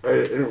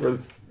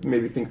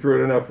maybe think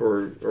through it enough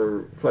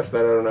or flesh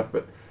that out enough,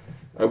 but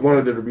I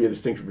wanted there to be a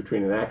distinction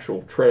between an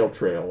actual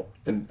trail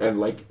and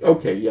like,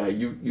 okay, yeah,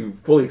 you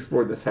fully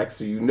explored this hex,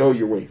 so you know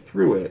your way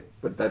through it,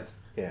 but that's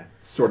Yeah.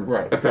 sort of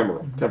Right.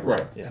 ephemeral,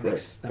 temporary. Right. Yeah. That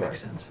makes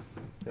sense.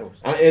 That was,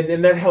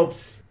 And that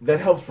helps. That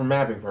helps for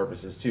mapping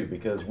purposes too,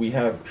 because we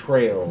have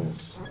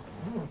trails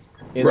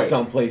in Right.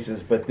 some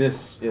places, but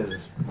this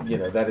is,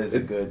 that is a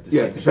It's, good.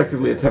 yeah, it's distinction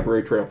effectively a between-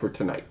 temporary trail for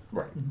tonight.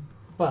 Right.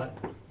 But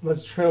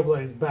let's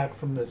trailblaze back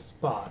from this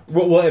spot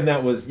Well, and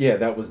that was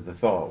the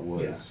thought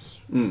was.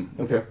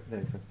 Okay. that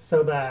makes sense.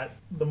 so that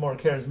the more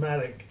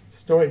charismatic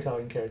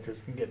storytelling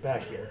characters can get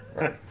back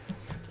here.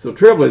 So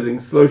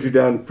trailblazing slows you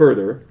down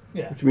further,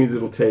 Yeah, which means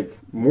it'll take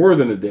more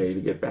than a day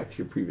to get back to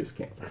your previous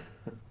camp.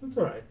 that's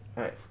all right.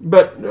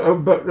 But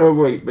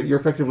you're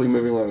effectively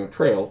moving along a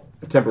trail,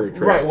 a temporary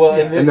trail, Right. Well,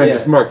 and then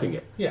just marking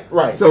it. Yeah.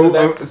 Right. So,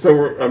 that's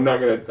I'm not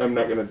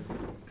gonna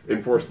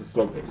enforce the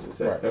slow pace. Is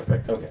that Right.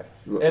 effective? okay.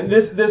 And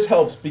this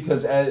helps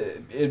because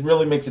it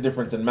really makes a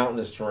difference in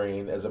mountainous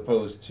terrain as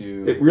opposed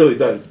to It really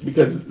does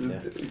because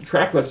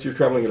trackless you're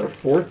traveling at a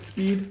fourth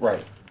speed.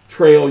 right.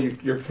 Trail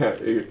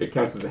it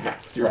counts as a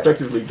half. So you're Right.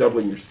 effectively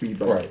doubling your speed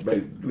by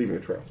Right. leaving a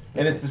trail.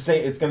 And it's the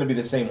same. It's going to be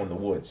the same on the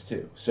woods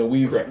too. So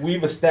Correct.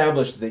 we've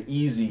established the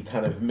easy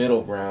kind of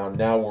middle ground.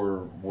 Now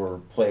we're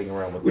playing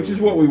around with Which those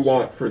is what we rules.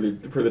 want for the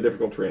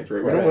difficult terrains,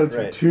 right? We Right, don't want it to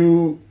right. be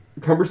too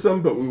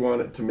cumbersome, but we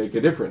want it to make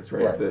a difference,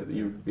 right? Right. That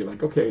you'd be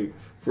like, okay,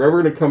 if we're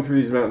ever going to come through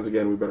these mountains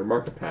again, we better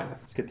mark a path.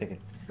 It's good thinking.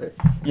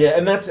 Yeah,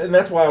 and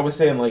that's why I was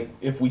saying like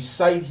if we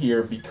site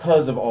here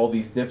because of all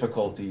these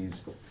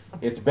difficulties,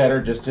 it's better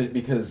just to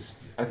because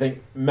I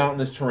think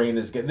mountainous terrain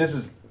is good. This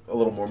is a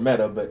little more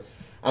meta, but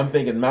I'm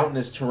thinking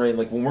mountainous terrain,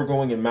 like when we're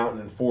going in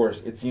mountain and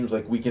forest, it seems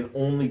like we can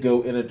only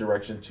go in a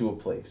direction to a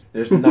place.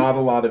 There's not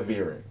a lot of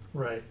veering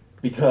Right.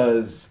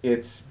 because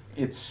it's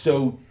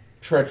so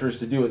treacherous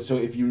to do it. So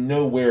if you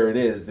know where it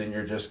is, then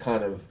you're just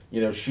kind of,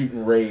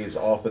 shooting rays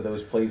off of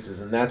those places.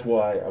 And that's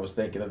why I was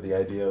thinking of the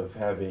idea of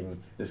having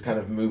this kind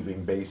of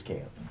moving base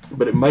camp.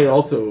 But it might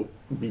also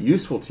be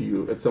useful to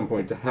you at some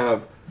point to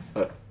have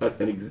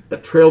a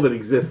trail that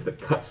exists that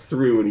cuts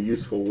through in a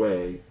useful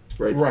way,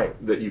 right?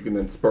 Right. That you can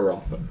then spur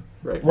off of,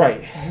 right?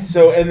 Right.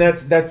 So, and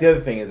that's the other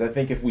thing is I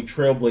think if we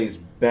trailblaze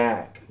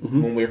back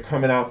when we're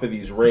coming out for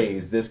these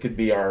rays, this could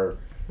be our.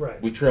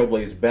 Right. We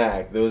trailblaze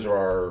back. Those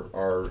are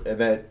our and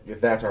that if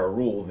that's our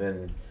rule,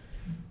 then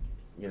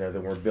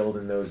then we're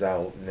building those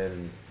out, and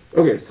then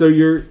Okay, so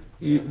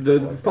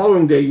the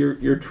following day you're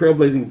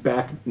trailblazing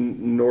back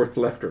north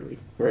lefterly,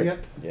 right?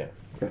 Yep. yeah.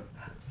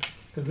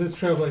 Because this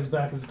trailblaze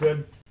back is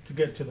good to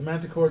get to the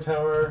Manticore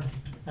Tower,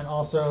 and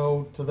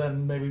also to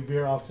then maybe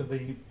veer off to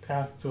the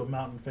path to a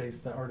mountain face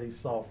that I already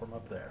saw from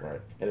up there.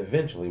 Right. And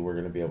eventually we're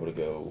going to be able to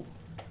go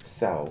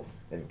south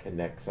and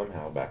connect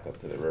somehow back up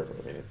to the river.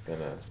 I mean, it's going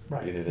to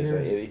Right. either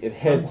Here's it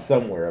heads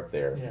somewhere up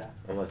there, Yeah.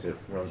 unless it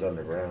runs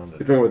underground. You're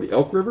talking about the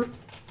Elk River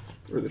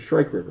or the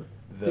Shrike River?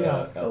 The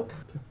Yeah. elk.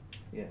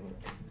 Yeah.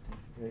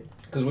 Right.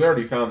 Because we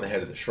already found the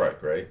head of the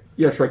Shrike, right?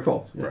 Yeah, Shrike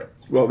Falls. Yeah. Right.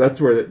 Well, that's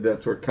where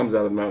it comes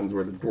out of the mountains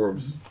where the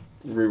dwarves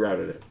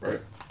rerouted it. Right.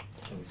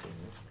 Let me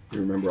see. You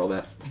remember all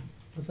that?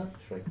 What's that?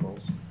 Shrike balls.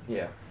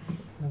 Yeah.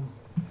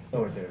 This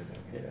Oh, right there.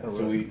 Yeah, Oh,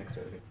 so right we- next to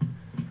it.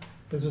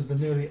 this is the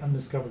newly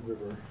undiscovered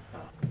river.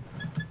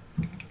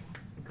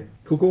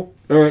 Cool.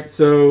 All right,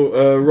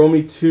 so roll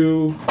me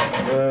 2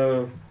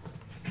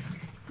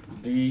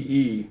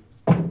 DE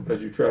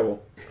as you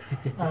travel.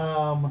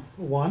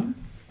 1.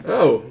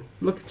 Oh,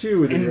 look at you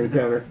with your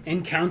encounter.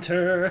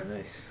 Encounter.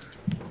 Nice.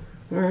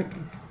 All right.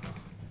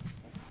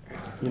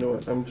 You know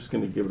what? I'm just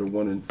going to give it a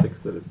 1 in 6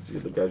 that it's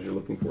the guys you're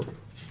looking for.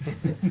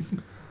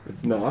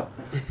 It's not.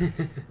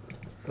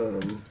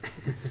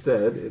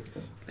 Instead,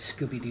 it's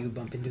Scooby Doo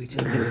bump into each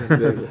other. I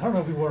don't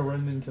know if we want to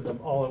run into them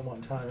all at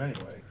one time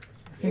anyway.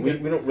 I think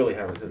We don't really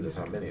have a sense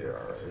of how many there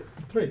are, right?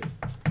 3.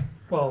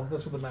 Well,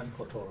 that's what the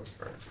Manticore told us.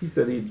 He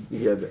said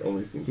he had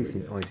only seen 3. He's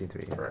only seen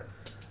 3. Yeah.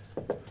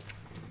 Right.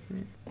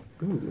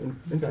 Ooh,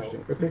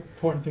 interesting. Okay.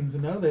 Important things to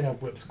know, they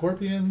have whipped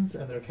scorpions,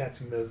 and they're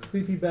catching those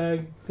sleepy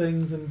bag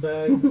things in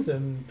bags,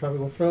 and probably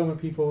will throw them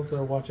at people,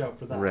 so watch out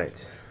for that.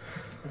 Right.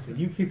 So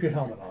you keep your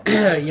helmet on.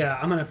 Yeah,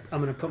 I'm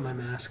gonna put my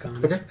mask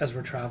on Okay. as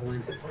we're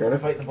traveling. Fair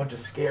enough. Fighting a bunch of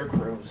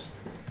scarecrows.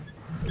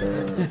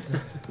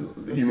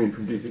 You mean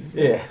from DC?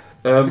 Yeah.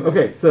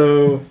 Okay,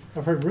 so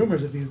I've heard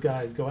rumors that these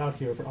guys go out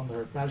here on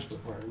their bachelor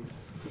parties.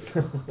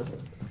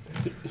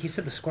 He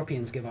said the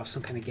scorpions give off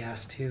some kind of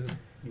gas too.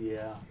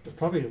 Yeah, but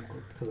probably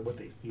because of what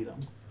they feed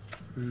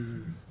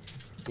them.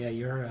 Yeah,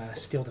 your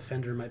steel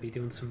defender might be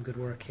doing some good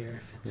work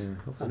here if it's Yeah,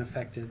 hopefully.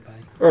 unaffected by.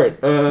 all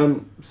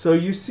right. So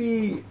you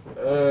see,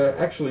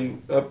 actually,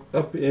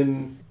 up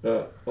in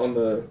on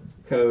the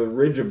kind of the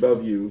ridge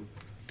above you,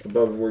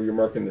 above where you're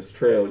marking this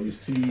trail, you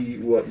see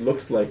what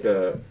looks like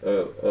a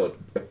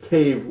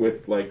cave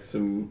with like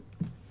some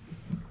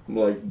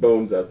like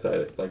bones outside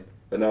it, like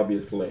an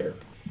obvious lair.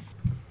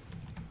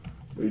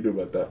 What do you do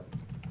about that?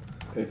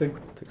 Anything?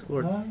 To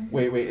explore.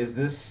 Wait, is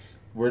this...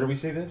 Where do we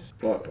say this?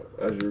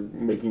 As you're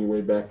making your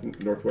way back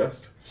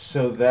northwest,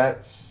 So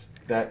that's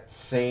that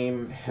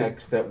same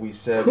hex that we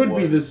said could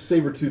was... be this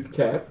saber-toothed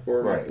cat,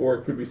 or Right. or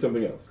it could be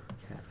something else.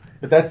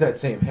 But that's that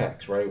same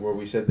hex, right? Where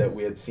we said that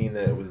we had seen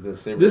that it was the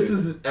saber. This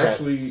is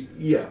actually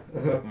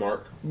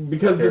Mark.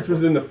 because this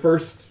was in the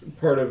first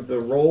part of the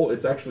roll.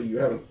 It's actually you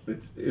haven't.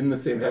 It's in the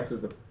same hex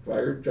as the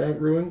fire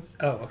giant ruins,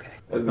 Oh, okay.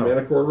 as the Oh.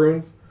 Manticore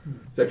ruins.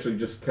 It's actually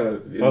just kind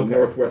of in Okay. the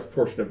northwest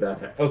portion of that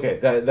hex. Okay,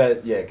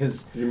 that yeah,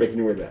 because You're making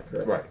your way back,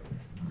 right? right.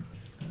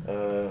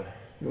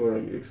 You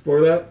want to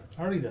explore that?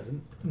 Artie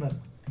doesn't, unless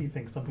he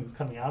thinks something's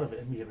coming out of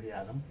it immediately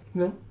at him.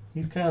 No.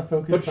 He's kind of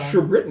But focused on.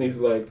 sure, Brittany's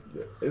like,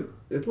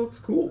 it looks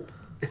cool.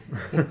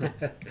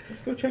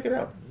 Let's go check it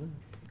out.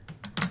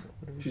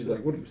 She's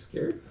like, what are you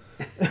scared?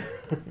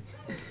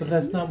 But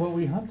that's not what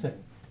we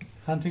hunting.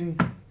 Hunting,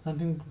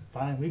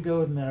 fine. We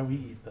go in there, we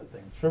eat the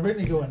thing. Sure,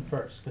 Brittany go in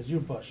first, because you're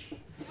bush.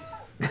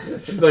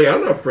 She's like,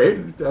 I'm not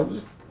afraid. I'll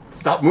just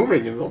stop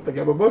moving and they'll think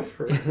I'm a bush.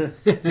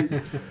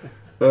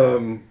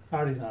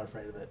 Artie's not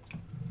afraid of it.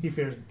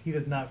 He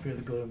does not fear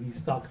the gloom. He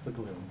stalks the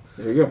gloom.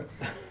 There you go.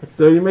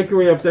 So you make your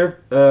way up there,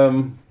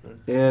 and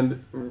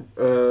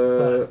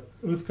But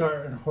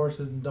Uthgar and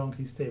horses and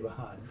donkeys stay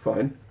behind.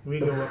 fine. We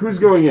go up Who's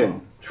to going the in?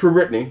 swamp. True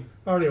Brittany.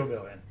 Artie will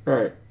go in. All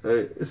right,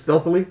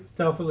 stealthily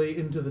Stealthily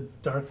into the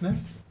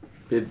darkness.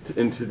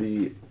 into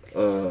the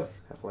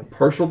Half-light.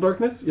 partial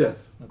darkness.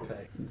 Yes,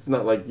 Okay. it's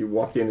not like you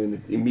walk in and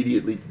it's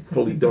immediately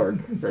fully dark,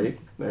 right?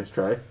 Nice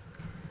try.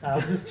 I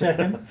was just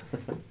checking.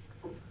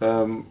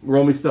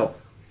 Roll me stealth.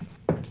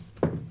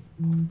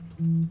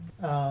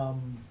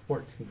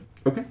 14.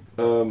 Okay.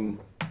 Can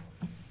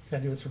I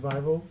do a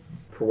survival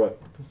For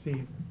what? to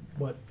see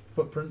what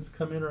footprints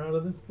come in or out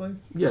of this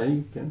place? Yeah,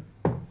 you can.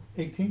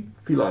 18?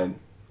 Feline.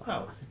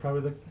 Wow, this is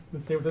probably the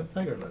same where that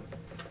tiger lives.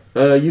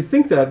 You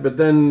think that, but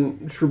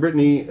then True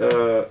Brittany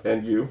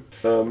and you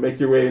make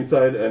your way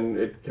inside, and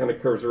it kind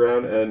of curves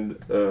around,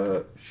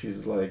 and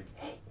she's like,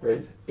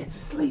 "Right, it's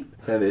asleep."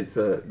 And it's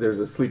there's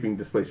a sleeping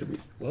displacer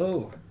beast.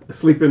 Whoa. A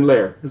sleep-in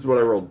lair is what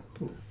I rolled,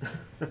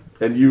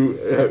 and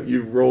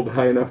you rolled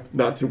high enough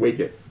not to wake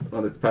it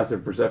on its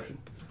passive perception.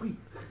 Sweet.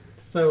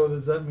 So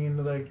does that mean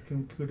that I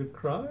can coup de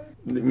cry?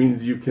 It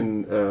means you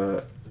can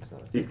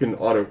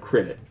auto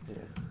crit it. Yeah.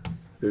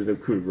 There's no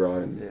coup de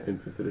grace in Yeah.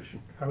 5th edition.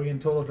 Are we in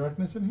total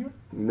darkness in here?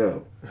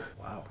 No,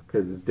 Wow.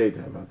 because it's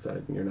daytime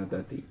outside and you're not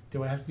that deep.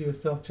 Do I have to do a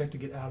stealth check to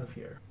get out of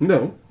here?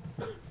 No,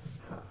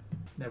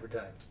 It's never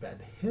done anything bad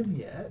to him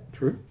yet,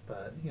 true.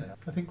 but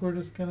I think we're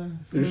just gonna.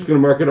 You're just gonna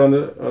mark it on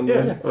the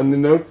Yeah. on the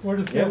notes. We're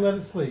just gonna Yeah. let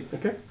it sleep.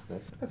 Okay.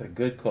 That's a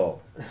good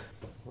call.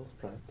 Well, it's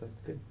probably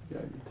good. Yeah,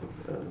 I need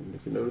to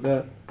make a note of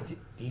that.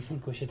 Do you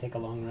think we should take a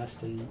long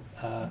rest and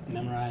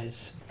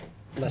memorize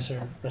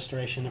lesser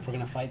restoration if we're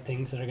going to fight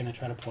things that are going to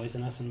try to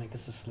poison us and make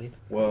us asleep?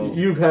 Well,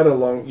 You've had a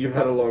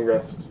long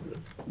rest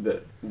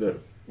that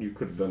you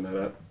could have done that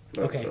at.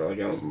 Okay. Like,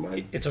 I don't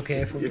mind It's okay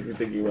if we. if you're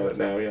thinking about it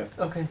now. Yeah.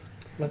 Okay.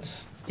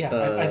 Let's.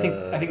 Yeah, I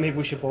think maybe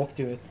we should both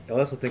do it. I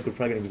also think we're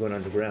probably going to be going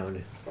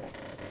underground.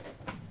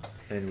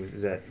 And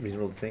is that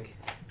reasonable to think?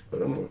 I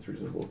don't know what's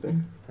reasonable to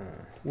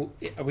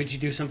think. Would you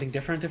do something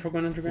different if we're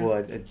going underground? Well,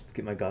 I'd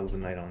get my goggles of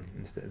night on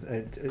instead.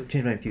 I'd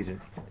change my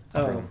infusion.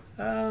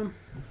 Oh.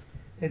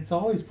 It's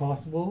always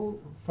possible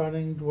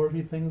fighting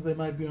dwarfy things. They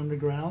might be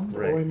underground,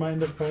 Right. or we might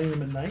end up fighting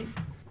them at night.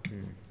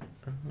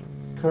 Hmm.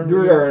 Currently,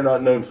 Duergar are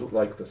not known to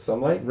like the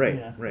sunlight, Right,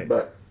 Yeah. right.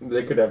 but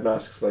they could have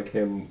masks like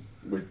him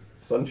with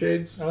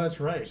sunshades. Oh, that's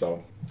right.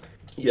 So,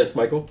 yes,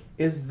 Michael.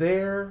 is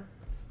there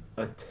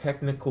a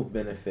technical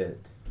benefit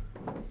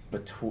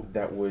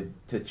that would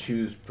to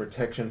choose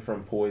protection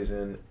from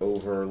poison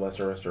over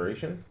lesser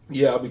restoration?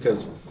 Yeah,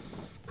 because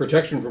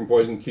protection from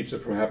poison keeps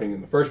it from happening in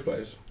the first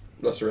place.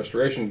 Lesser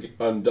restoration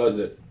undoes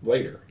it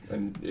later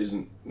and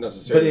isn't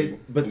necessarily.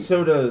 But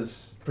so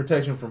does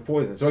protection from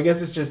poison. So I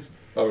guess it's just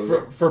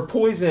for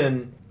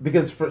poison,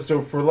 because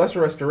for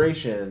lesser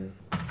restoration,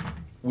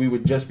 we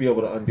would just be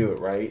able to undo it,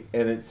 right?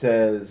 And it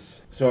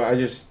says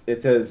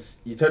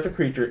you touch a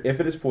creature. If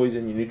it is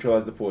poison, you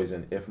neutralize the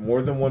poison. If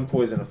more than one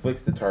poison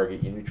afflicts the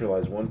target, you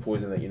neutralize one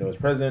poison that you know is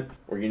present,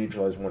 or you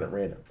neutralize one at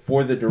random.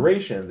 For the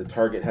duration, the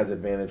target has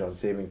advantage on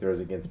saving throws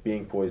against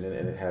being poisoned,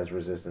 and it has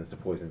resistance to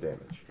poison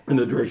damage. And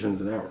the duration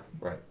is an hour.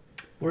 Right.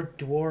 We're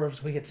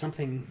dwarves. We get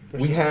something. We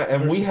versus- have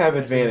and we versus have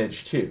poison.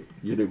 advantage too.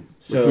 You do.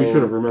 So- Which we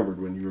should have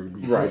remembered when you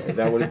were Right,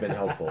 that would have been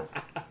helpful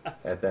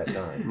at that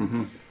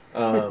time.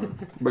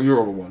 But you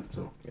rolled a 1,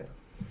 so.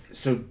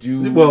 So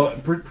do Well,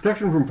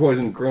 protection from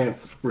poison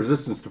grants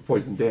resistance to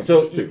poison damage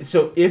too.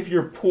 so if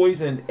you're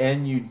poisoned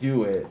and you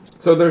do it,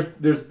 So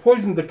there's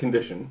poison the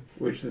condition,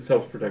 which this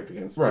helps protect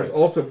against. Right. There's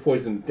also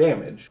poison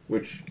damage,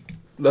 which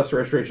lesser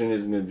restoration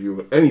isn't going to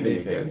do anything Anything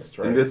against, against,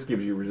 right. and this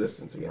gives you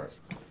resistance against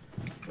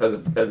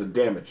as a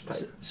damage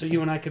type. So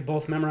you and I could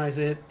both memorize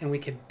it, and we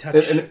could touch.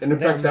 And in them.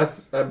 fact,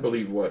 that's I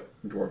believe what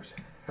dwarves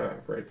have,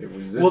 right? They have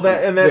resistance. Well, they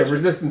that's- have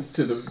resistance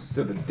to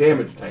the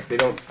damage type. They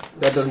don't.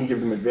 That doesn't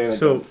give them advantage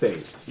So- on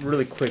saves.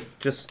 Really quick,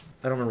 just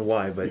I don't remember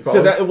why, but follow?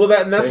 and that's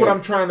Hang what on.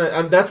 I'm trying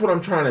to that's what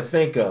I'm trying to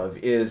think of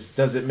is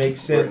does it make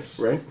sense?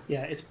 Right?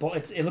 Yeah, it's both.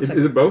 It looks Is, like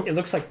is it both? It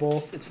looks like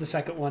both. It's the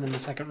second one in the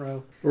second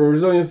row. Or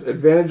resilience,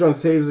 advantage on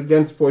saves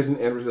against poison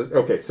and resist.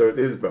 Okay, so it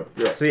is both.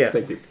 You're right. so yeah.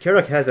 Thank you.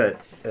 Karok has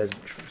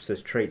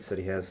says traits that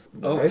he has.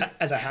 Oh, Okay.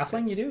 as a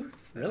halfling, you do?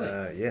 Really?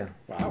 Yeah,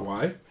 Wow.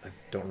 Why? I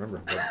don't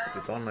remember, but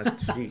it's on my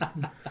sheet.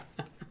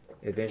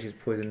 Advantage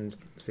poison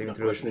saving Not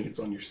throw. questioning it's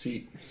on your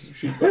sheet,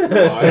 but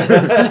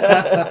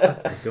why?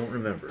 I don't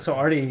remember. So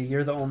Artie,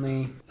 you're the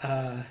only.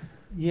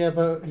 Yeah,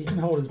 but he can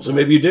hold his. So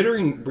maybe you did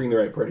bring the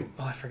right party.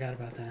 Oh, I forgot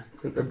about that.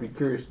 I'd be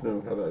curious to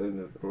know how that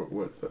ended.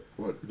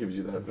 What gives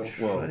you that?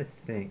 Well, I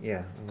think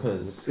yeah.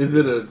 because Is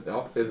it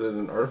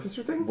an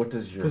artificer thing? what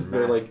does your Because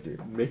they're mask like do?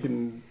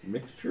 making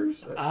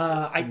mixtures.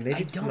 I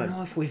Maybe it's don't my-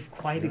 know if we've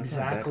quite No, it's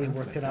not exactly bad.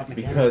 worked it out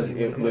Because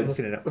mechanically. it I'm was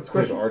looking it up. What's the could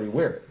question? already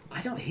wear it.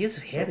 I don't. His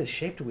head is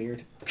shaped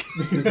weird.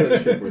 Is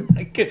that shit weird?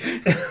 I could.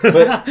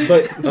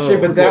 Oh,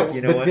 but that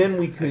you know but what? then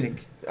we I could.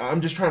 think-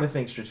 I'm just trying to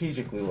think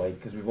strategically, like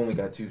because we've only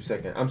got 2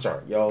 seconds. I'm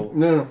sorry, y'all.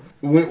 No.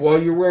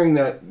 While you're wearing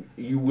that,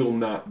 you will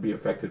not be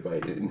affected by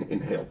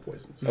inhaled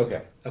poisons.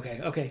 Okay,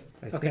 Okay.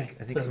 I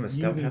think So I'm a you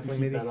stout need to halfling keep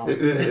maybe. that on.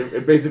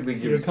 It basically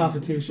Your gives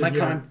constitution. My yeah.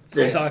 con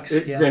grants, sucks.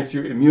 it Yeah. grants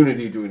you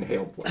immunity to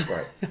inhaled poison.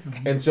 right.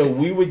 And so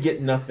we would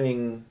get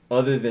nothing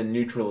other than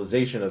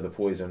neutralization of the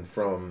poison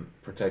from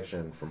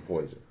protection from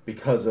poison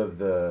because of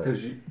the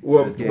Because the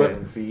but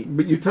dwarven feet.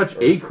 but you touch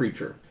a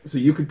creature, so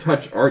you could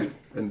touch Artie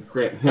and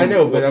grant him. I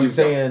know, what but I'm you've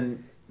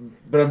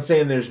got.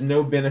 saying there's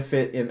no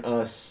benefit in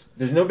us.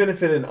 There's no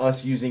benefit in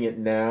us using it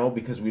now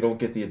because we don't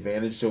get the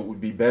advantage. So it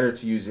would be better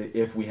to use it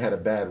if we had a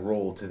bad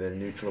roll to then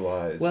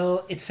neutralize.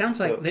 Well, it sounds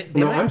like they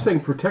No, might- I'm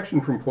saying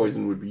protection from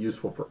poison would be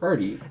useful for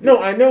Artie. no,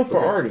 I know for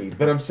Okay. Artie,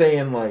 but I'm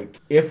saying like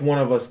if one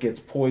of us gets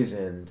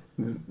poisoned,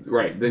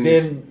 Right. Then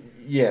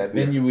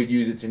then you would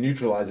use it to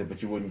neutralize it,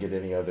 but you wouldn't get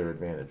any other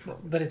advantage from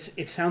it. But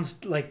it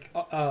sounds like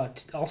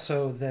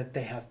also that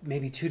they have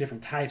maybe 2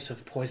 different types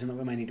of poison that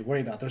we might need to worry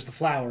about. There's the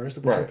flowers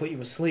that will Right. put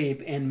you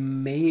asleep,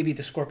 and maybe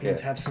the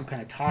scorpions Yeah. have some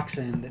kind of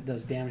toxin that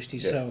does damage to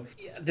you. Yeah. So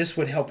this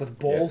would help with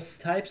both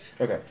types.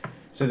 Okay,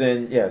 so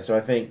then so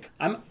I think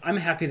I'm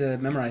happy to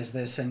memorize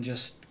this and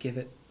just give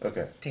it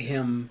okay. to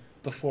him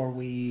before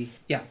we.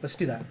 Yeah, let's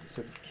do that.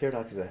 So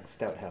Karadok is a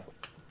stout halfling,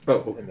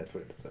 Oh, and that's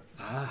what it is.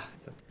 Ah,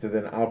 So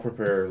then I'll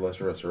prepare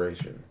lesser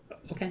restoration.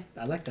 okay,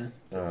 I like that.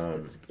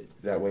 That's good.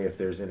 That way, if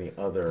there's any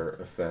other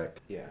effect,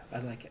 Yeah. I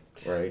like it.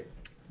 right?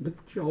 look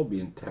at y'all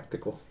being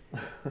tactical.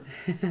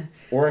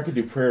 Or I could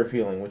do prayer of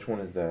healing. Which one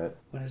is that?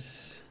 What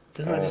is?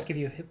 Doesn't that just give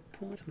you hit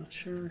points? I'm not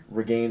sure.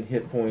 Regain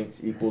hit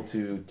points equal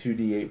to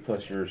 2d8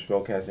 plus your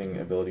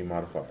spellcasting ability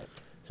modifier.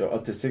 So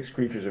up to 6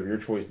 creatures of your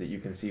choice that you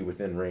can see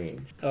within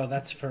range. Oh,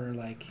 that's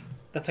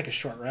like a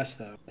short rest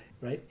though,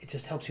 right? It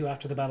just helps you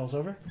after the battle's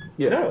over.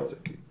 Yeah, No.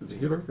 it's a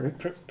healer,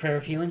 right? Prayer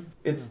of healing,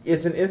 It's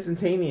an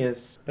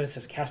instantaneous. but it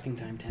says casting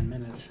time 10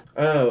 minutes.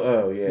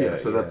 Oh yeah. Yeah,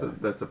 so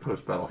that's a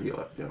post battle heal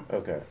up. Yeah.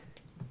 Okay.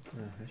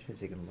 I should have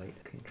taken light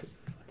cantrip.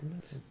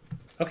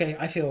 Okay,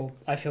 I feel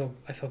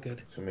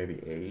good. So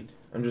maybe aid.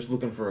 I'm just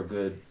looking for a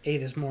good.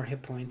 8 is more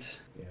hit points.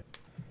 Yeah,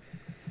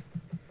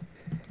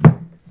 I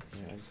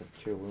just have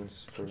cure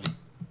wounds for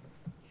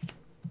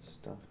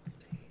stuff.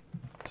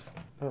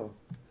 Oh,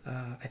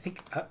 I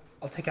think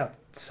I'll take out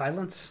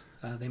silence.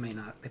 They may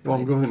not. They Well,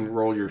 probably, go ahead and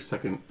roll your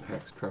second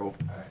hex travel.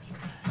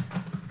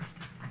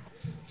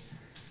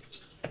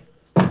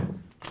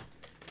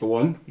 The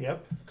 1.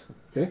 Yep.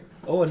 Okay.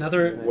 Oh,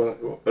 another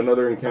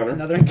Another encounter.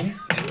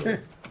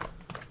 encounter.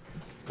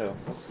 oh.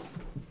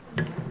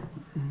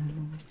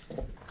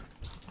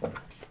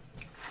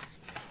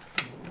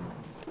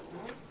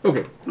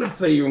 Okay, let's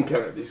say you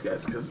encounter these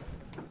guys, because.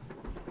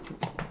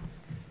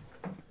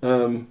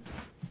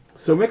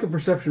 So make a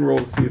perception roll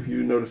to see if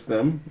you notice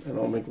them, and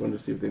I'll make one to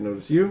see if they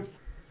notice you.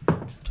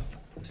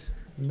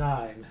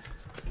 9.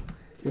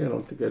 Okay, I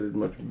don't think I did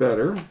much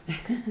better.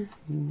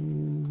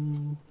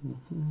 And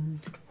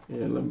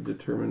let me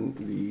determine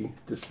the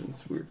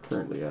distance we're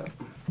currently at.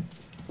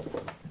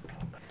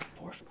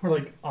 We're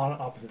like on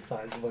opposite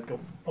sides of like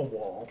a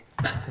wall.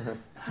 I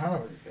don't know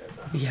where these guys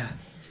are. Yeah.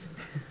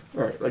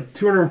 All right, like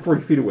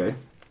 240 feet away.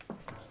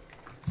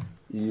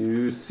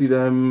 You see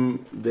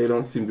them. They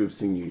don't seem to have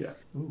seen you yet.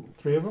 Ooh,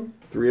 3 of them?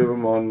 3 of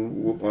them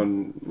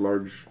on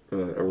large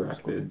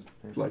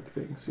arachnid-like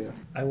things. Yeah.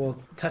 I will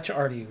touch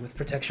Artie with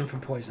protection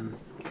from poison.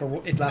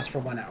 It lasts for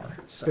 1 hour.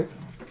 So Okay.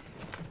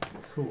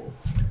 Cool.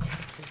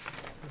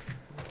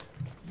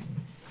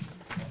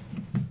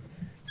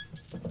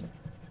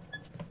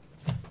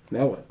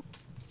 Now what?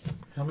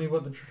 Tell me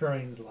what the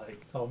terrain's like.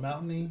 It's all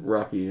mountainy,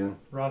 Rocky. Yeah.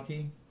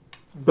 rocky.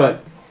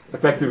 But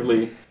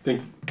effectively,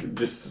 think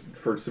just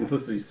for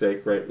simplicity's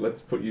sake, right?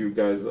 Let's put you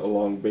guys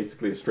along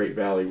basically a straight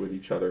valley with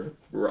each other.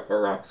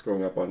 Rocks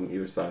going up on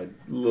either side.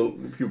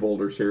 A few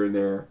boulders here and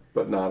there,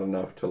 but not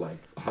enough to like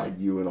hide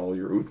you and all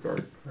your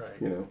Uthgard. Right.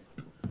 You know.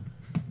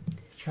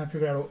 Just trying to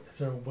figure out, is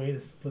there a way to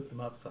split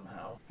them up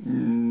somehow? I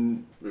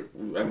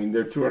mean,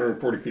 they're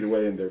 240 feet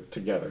away and they're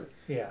together.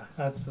 Yeah,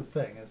 that's the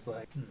thing. It's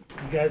like, you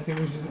guys think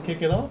we should just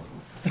kick it off?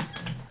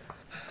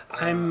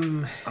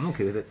 I'm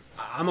okay with it.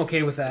 I'm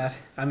okay with that.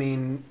 I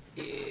mean,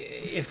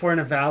 if we're in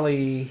a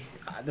valley,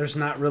 there's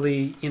not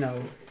really,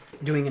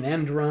 doing an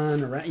end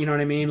run or you know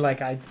what I mean.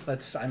 Like I'm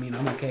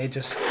okay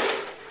just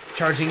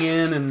charging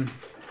in and.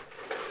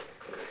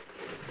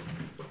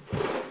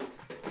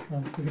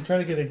 Well, we can try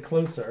to get in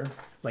closer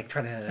Like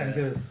try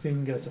and see if we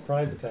can get a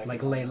surprise attack.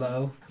 like lay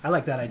low. I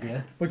like that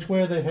idea. Which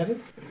way are they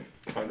headed?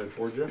 Kind of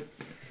towards you.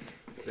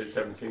 They just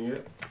haven't seen you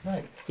yet.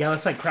 Nice. Yeah,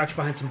 let's like crouch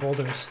behind some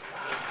boulders.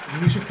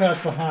 We should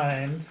crouch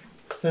behind,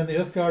 send the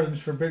Uthgard and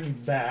Forbidden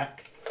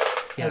back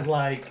as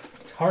like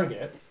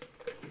targets,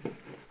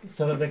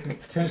 so that they can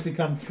potentially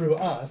come through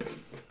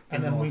us,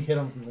 and then we hit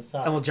them from the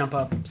side. And we'll jump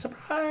up.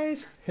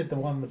 Surprise! Hit the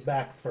one in the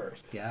back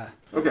first. Yeah.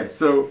 Okay,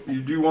 so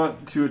you do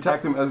want to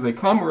attack them as they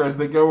come or as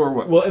they go or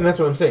what? Well, and that's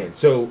what I'm saying.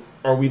 So,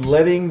 are we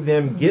letting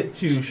them get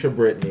to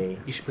Shabritney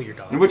You should put your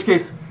dog. In which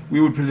case,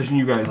 we would position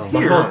you guys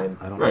here. behind?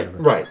 I don't Right.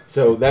 remember. Right.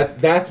 So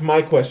that's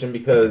my question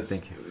because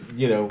Thank you.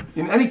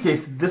 In any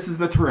case, this is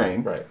the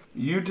terrain. Right.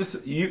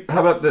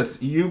 How about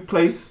this? You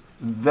place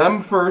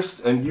them first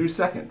and you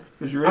second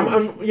because you're in.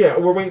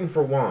 we're waiting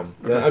for Wam.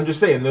 I'm just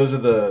saying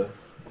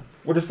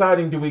we're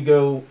deciding, do we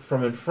go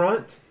from in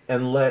front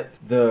and let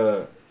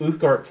the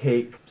Uthgard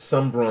take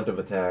some brunt of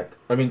attack?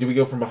 I mean, do we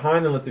go from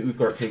behind and let the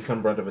Uthgard take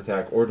some brunt of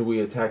attack, or do we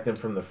attack them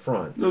from the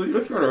front? No, the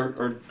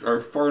Uthgard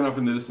are far enough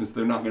in the distance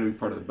they're not going to be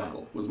part of the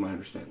battle, was my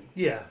understanding.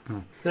 Yeah,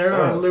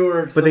 they're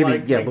lured to But they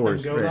like need- yeah, make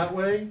lures, them go right. that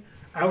way.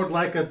 I would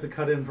like us to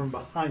cut in from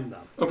behind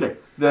them. Okay,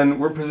 then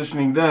we're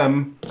positioning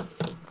them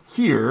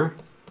here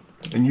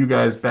and you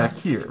guys back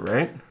here,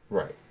 right?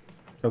 Right.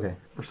 Okay.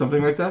 Or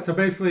something like that? So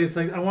basically, it's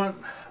like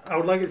I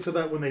would like it so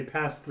that when they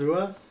pass through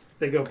us,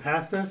 they go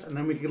past us, and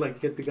then we could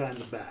like hit the guy in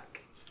the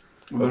back.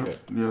 Okay.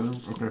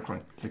 Okay,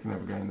 fine. They can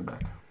have a guy in the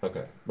back.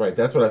 Okay. Right.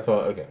 That's what I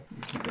thought. Okay.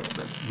 Keep that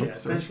back. Yeah, Oops,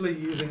 essentially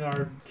using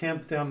our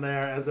camp down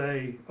there as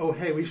hey,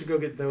 we should go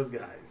get those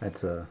guys. That's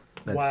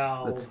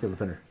Steel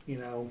Defender.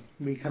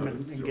 We come in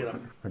and get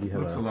them. Or do you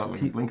have Looks a lot like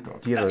do you- Blink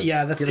Dog. Do you have a,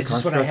 Yeah, that's do you have a it's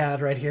just what I construct?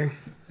 had right here.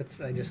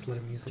 I just let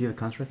him use Do you it. have a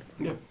construct?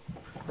 Yeah.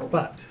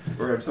 But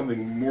Or have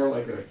something more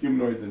like a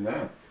humanoid than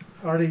that.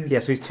 Artie's Yeah,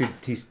 so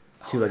he's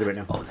two-legged right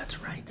now. Oh, that's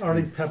right.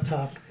 Artie's pep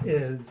talk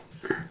is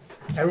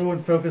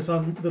everyone focus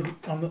on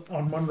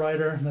one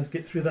rider and let's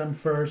get through them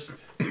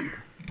first.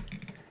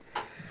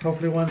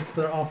 Hopefully, once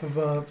they're off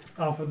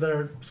of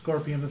their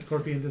scorpion, the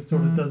scorpion just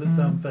sort of does its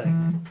own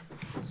thing.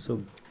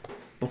 So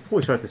before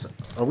we start this,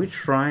 are we just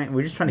trying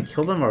to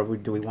kill them, or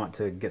do we want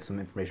to get some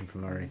information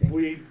from them or anything?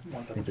 We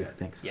want them Thank you. dead.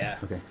 Thanks. Yeah.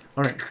 Okay.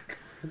 All right.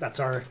 That's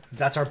our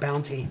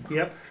bounty.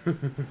 Yep.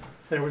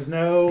 There was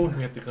no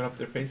We have to cut off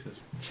their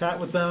faces. chat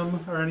with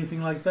them or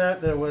anything like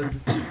that. There was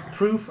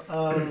proof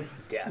of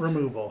Death.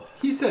 removal.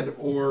 He said,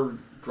 or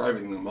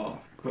driving them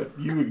off, but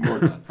you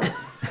ignored that part.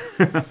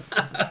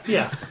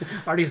 Yeah.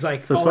 Artie's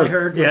like, So as all far- I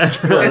heard was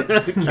Yeah.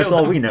 That's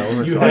all we know.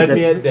 You had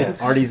me That's- at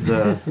death. Artie's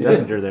the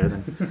messenger there.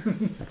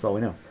 Then that's all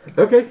we know.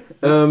 Okay.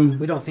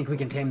 we don't think we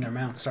can tame their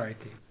mounts. Sorry,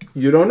 Pete.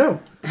 You don't know.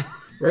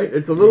 Right?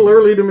 It's a little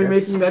early to be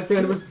making that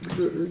kind of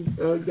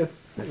a guess.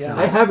 Yeah.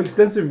 I have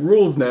extensive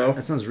rules now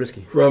That sounds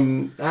risky.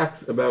 from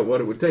Axe about what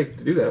it would take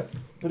to do that.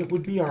 But it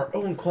would be our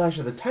own Clash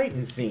of the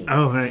Titans scene.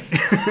 Oh right.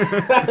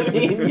 I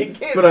mean, you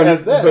can't But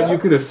pass that but up. you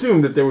could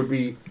assume that there would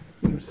be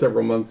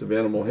several months of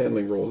animal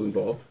handling roles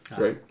involved,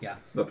 right? Yeah.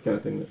 It's not the kind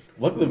of thing that.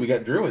 Luckily, we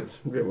got druids.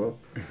 Okay, well.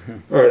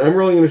 All right, I'm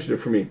rolling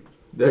initiative for me.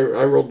 There,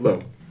 I rolled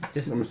low.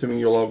 Just, I'm assuming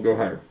you'll all go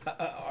higher.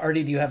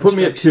 Artie, do you have Put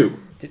me at 2.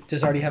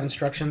 Does Artie have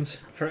instructions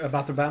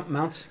about the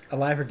mounts,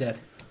 alive or dead?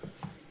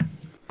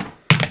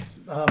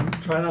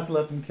 Try not to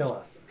let them kill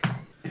us.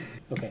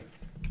 Okay.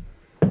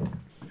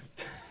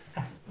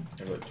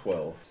 I got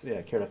 12.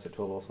 Yeah, carrot up to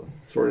 12 also.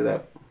 Sort it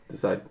out.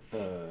 Decide.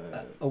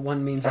 A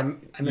 1 means I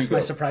missed you my go.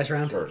 surprise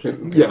round. First.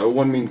 Yeah,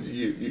 1 means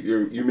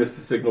you miss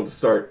the signal to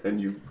start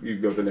and you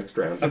go the next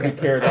round. Okay.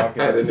 Caradoc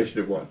At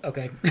initiative 1.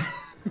 Okay. is-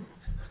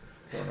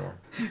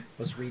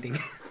 Was reading.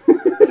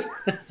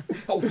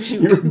 Oh You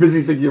shoot. were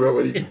busy thinking about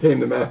whether you could tame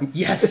the mounts.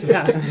 Yes.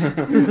 Yeah. Okay,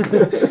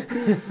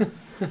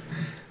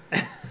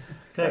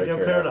 Alright, go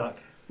Caradoc. Caradoc.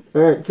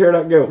 All right,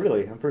 Carrot, go.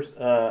 Really? I'm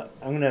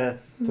gonna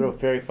throw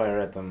fairy fire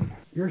at them.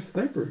 You're a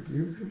sniper.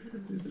 You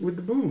with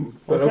the boom.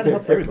 I'm trying to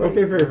help everybody.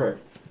 Okay, fair fire.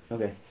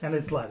 Okay. And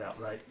it's light out,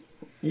 right?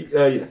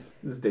 Yes,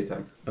 this is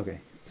daytime. Okay.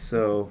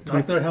 So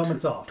Knock their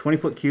helmets off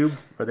 20-foot cube.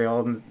 Are they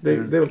all? They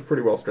look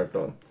pretty well strapped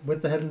on.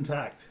 with the head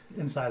intact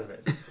inside of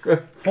it.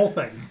 Whole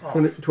thing off.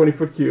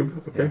 20-foot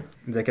cube. Okay.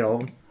 Does that get all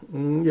of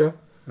them? Yeah.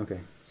 Okay.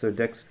 So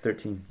Dex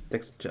 13.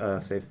 Dex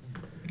save.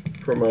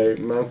 For my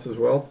mounts as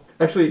well.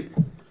 Actually,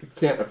 it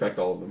can't affect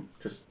all of them.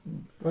 Just,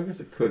 well, I guess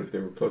it could if they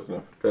were close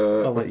enough.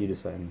 I'll let you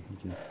decide. You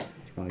can, if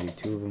you want to do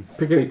 2 of them.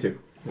 Pick any two.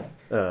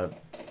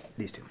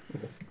 These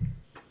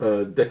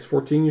 2. Dex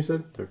 14, you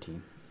said?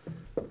 13.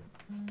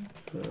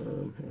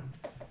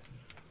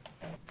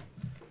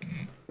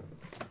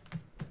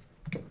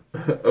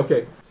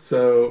 Okay,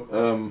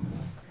 so,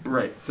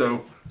 right,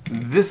 so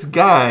this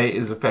guy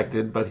is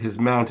affected, but his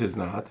mount is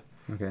not.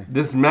 Okay.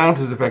 This mount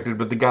is affected,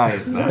 but the guy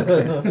is not.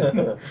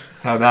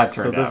 That's how that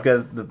So turned those out.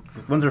 guys, the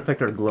ones that are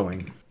affected are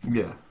glowing,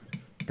 Yeah.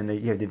 and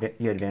you had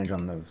advantage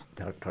on those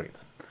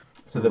targets.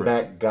 So the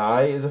Right. back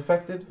guy is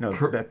affected? No,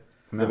 Cor- back.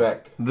 The mount.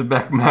 back. The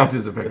back mount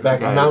is The affected. back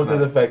guy mount is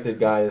not. affected,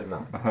 guy is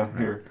not.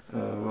 Here.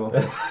 We'll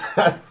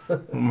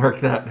mark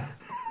that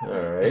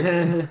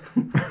Alright.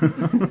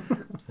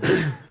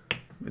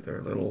 with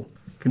our little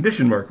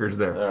condition markers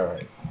there.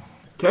 Alright.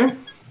 Okay?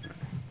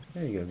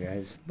 There you go,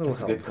 guys. Little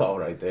That's a help. good call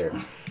right there.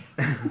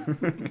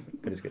 It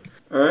is good.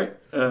 All right.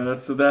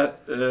 So that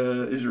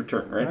is your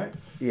turn, right? Right.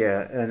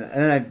 Yeah,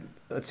 and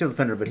Steel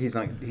Defender, but he's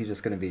not. He's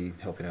just going to be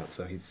helping out,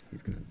 so he's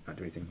going to not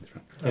do anything this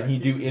round. Can he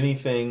do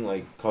anything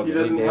like cause He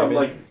any doesn't damage? have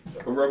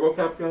like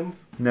RoboCop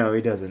guns. No,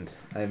 he doesn't.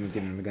 I haven't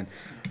given him a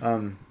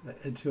gun.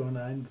 At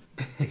 209.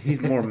 He's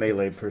more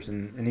melee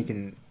person, and he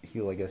can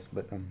heal, I guess.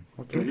 But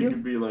what He can he heal?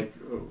 could be like,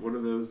 what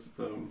are those?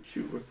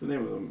 Shoot, what's the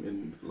name of them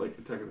in like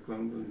Attack of the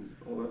Clones and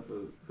all that?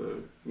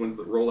 The ones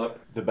that roll up.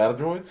 The battle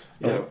droids?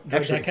 Yeah.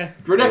 Actually, Droideka?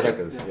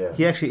 Droidekas. Yeah.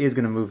 he actually is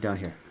going to move down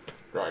here.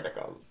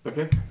 Droidekas.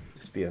 Okay.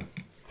 Just be a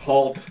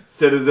Halt,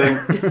 citizen.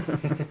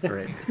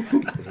 right.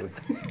 This way.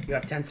 You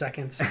have 10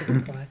 seconds to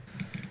comply.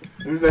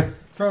 Who's next?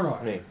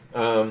 Chronar. Me.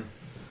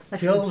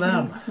 Kill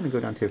them. I'm going to go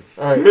down too.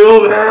 Alright.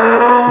 Kill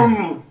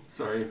them.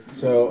 Sorry.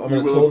 So I'm You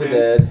gonna Willow toll the fans?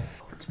 dead.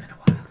 It's been a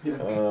while. Yeah.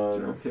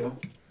 General kill.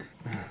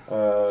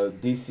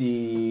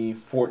 DC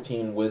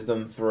 14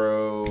 wisdom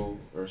throw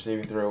or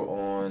saving throw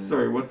on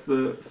Sorry, what's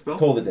the spell?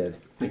 Toll the dead.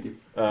 Thank you.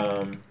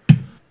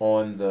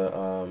 On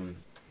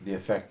the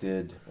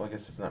affected. Well, I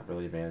guess it's not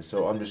really advantage.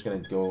 So I'm just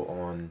gonna go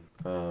on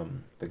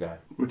the guy,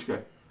 Which guy?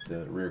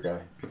 the rear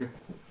guy.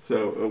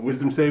 So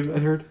wisdom save. I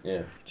heard.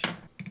 Yeah.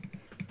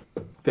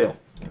 Fail.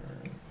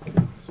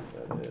 Alright.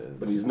 So that is,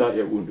 But he's not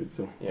yet wounded.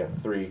 So. yeah,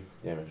 3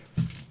 damage.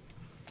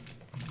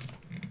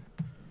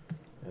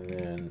 And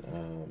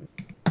then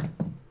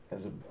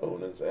as a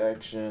bonus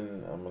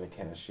action, I'm gonna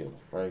cast shield.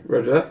 Right.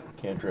 Roger that.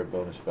 Cantrip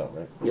bonus spell.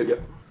 Right.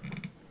 Yep.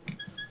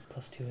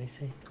 Plus 2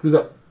 AC. Who's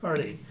up?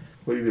 Party.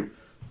 What do you do?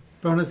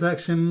 Bonus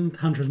action,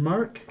 Hunter's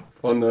Mark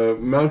On the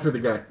mount or the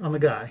guy? on the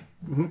guy.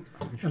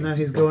 Mm-hmm. And then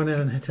he's going in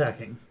and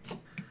attacking.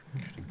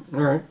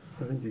 All right.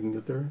 I think you can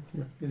get there.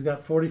 Yeah. He's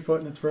got 40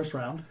 foot in his first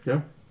round.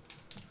 Yeah.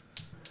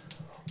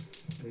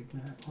 Big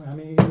Mac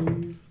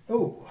whammies.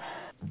 Oh,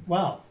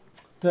 wow.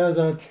 Does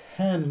a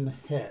 10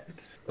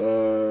 hit?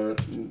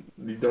 Don't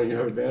you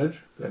have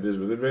advantage? That is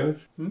with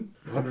advantage.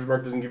 Hunter's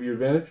mark doesn't give you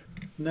advantage.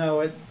 No,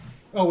 it.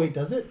 Oh, wait,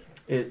 does it?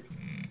 It.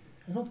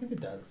 I don't think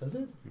it does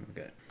it?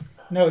 Okay.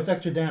 No, it's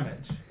extra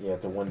damage. Yeah,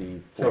 it's a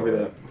 1d4. Copy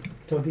that.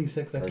 So D6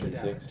 Or extra d6.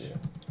 damage. Yeah.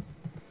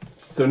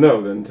 So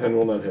no, then 10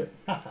 will not hit.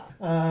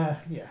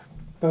 Yeah.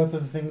 Both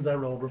of the things I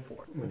rolled were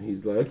 4. And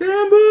he's like,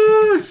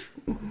 ambush!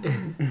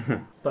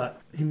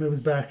 But he moves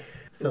back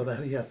so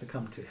that he has to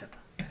come to him.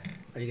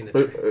 Are you going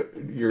to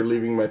You're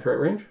leaving my threat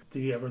range? Do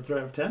you ever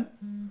threat of 10?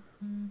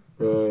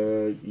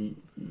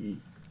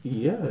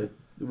 Yeah.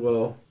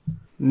 Well,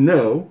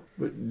 no.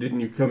 But didn't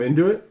you come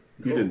into it?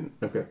 You No. didn't.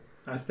 Okay.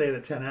 I stayed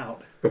at 10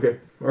 out. Okay.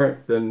 All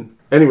right. Then,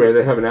 anyway,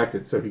 they haven't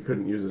acted, so he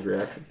couldn't use his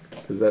reaction.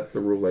 Because that's the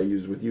rule I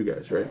use with you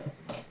guys, right?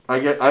 I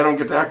don't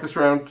get to act this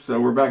round, so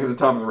we're back at the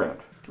top of the round,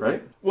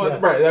 right? Well,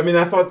 Yes. right. I mean,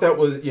 I thought that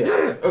was Yeah.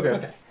 Okay.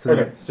 Okay. So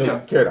Okay. So Yeah.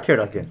 Carrot.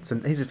 Carrot again. So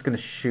he's just going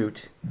to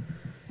shoot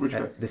Which guy?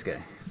 at this guy.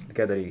 The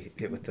guy that he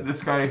hit with the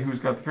This guy who's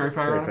got the fairy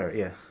fire fairy on him? fire.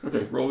 Yeah.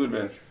 Okay, roll the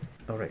advantage.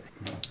 Oh, right.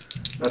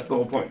 That's the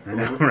whole point. I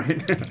know,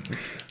 right?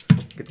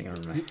 Good thing I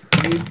remember.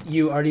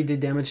 You already did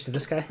damage to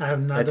this guy? I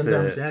have not That's done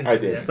damage a- yet. I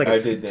did. It's like I a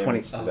did damage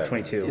 20, to that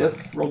 22. guy.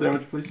 Yes, roll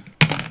damage, please.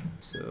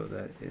 So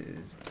that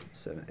is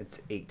 7. It's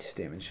 8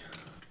 damage.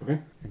 Okay.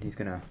 And he's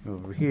gonna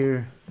move over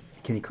here.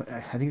 Can he?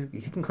 I think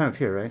he can climb up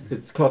here, right?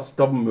 It's cost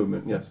double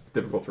movement. Yes, it's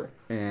difficult terrain.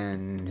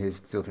 And his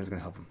steel is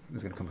gonna help him.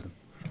 He's gonna come with him.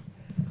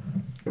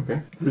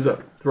 Okay. Who's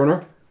up?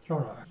 Thronar?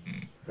 Chronar.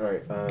 All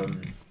right.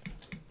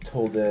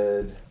 Toll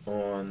dead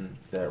on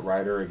that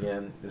rider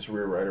again. This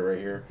rear rider right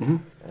here.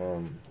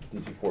 Mm-hmm.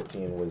 DC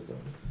 14 wisdom.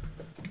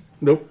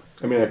 Nope.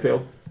 I mean, I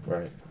failed.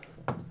 Right.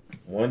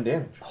 1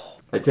 damage.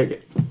 I take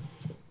it.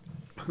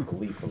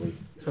 Gleefully.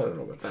 I don't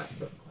know about that,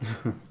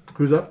 but.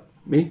 Who's up?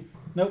 Me?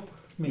 Nope.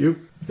 Me.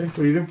 You? Okay, what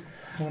do you do?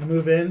 I want to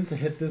move in to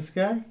hit this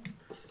guy.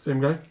 Same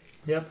guy?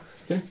 Yep.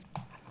 Okay.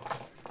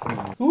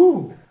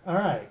 Ooh. All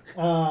right.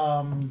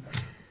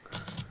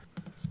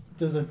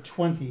 Does a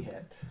 20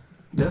 hit?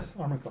 Yes?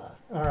 Armor class.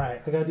 All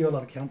right. I got to do a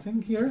lot of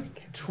counting here.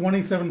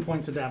 27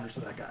 points of damage to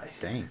that guy.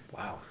 Dang.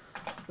 Wow.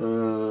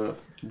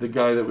 The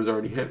guy that was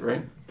already hit,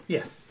 right?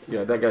 Yes.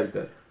 Yeah, that guy's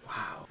dead.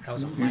 Wow. That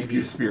was a You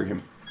mighty, spear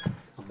him.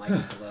 a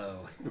mighty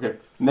blow. Okay.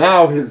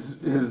 Now his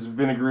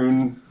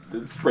vinegaroon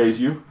sprays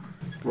you.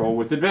 Roll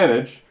with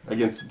advantage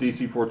against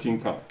DC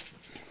 14 con.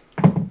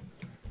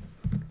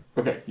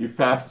 Okay, you've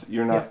passed.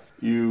 You're not. Yes.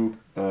 You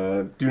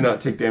do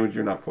not take damage.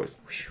 You're not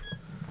poisoned.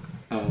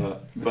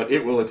 But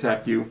it will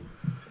attack you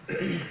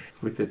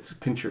with its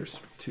pinchers.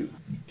 Two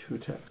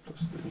attacks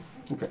plus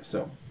 3. Okay,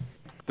 so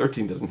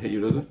 13 doesn't hit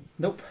you, does it?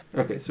 Nope.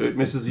 Okay, so it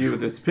misses you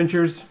with its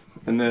pinchers,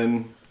 and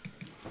then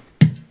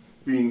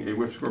being a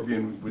whip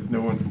scorpion with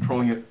no one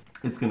controlling it,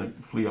 it's going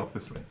to flee off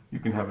this way. You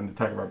can have an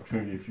attack of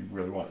opportunity if you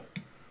really want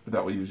it, but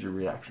that will use your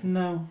reaction.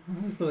 No.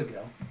 Let's let it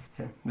go.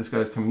 Okay, this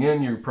guy's coming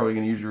in. You're probably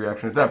going to use your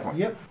reaction at that point.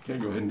 Yep. Okay,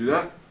 go ahead and do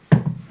that.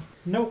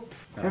 Nope.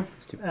 Okay.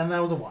 Stupid. And that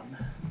was a 1.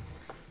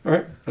 All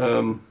right.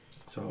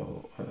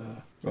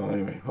 Well,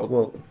 anyway, hold.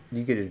 Well,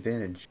 you get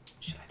advantage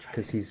Should I try?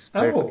 because he's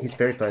Oh. he's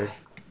fairy fighter.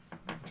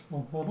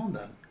 Well, hold on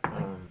then.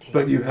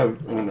 But you have.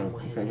 Oh no.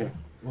 Okay, yeah.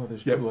 Well,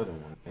 there's Yep. two other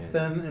ones. And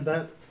Then in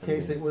that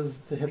case, it was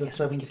to hit a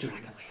 17.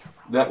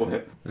 That will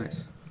hit.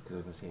 Nice. because I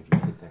was gonna say if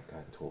you hit that guy,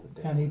 the toll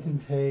the dead. And he can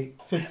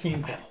take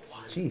 15 points.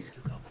 Jeez.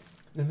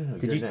 No.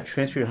 Did you're you next.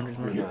 transfer your 100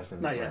 You're mark? last in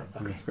the Not yet.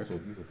 round. Okay. So if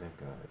you hit that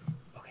guy,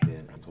 Okay.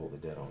 then I told the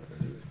dead on it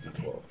and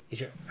do D12.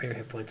 Are your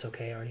hit points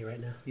okay already right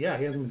now? Yeah,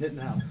 he hasn't been hit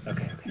now.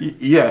 Okay.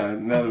 Yeah.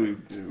 Now that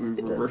we've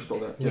reversed all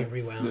that. We Yeah.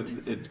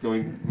 rewound. It's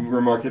going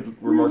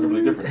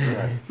remarkably different.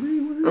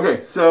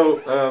 Okay, so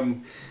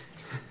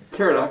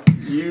Caradoc,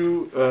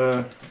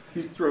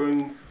 he's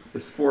throwing a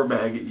spore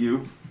bag at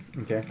you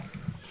Okay.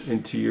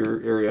 into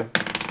your area.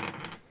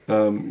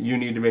 You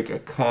need to make a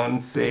con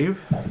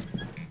save.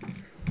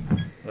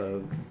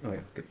 Okay.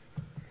 Good.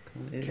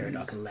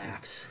 Caradoc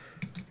laughs.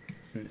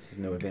 This is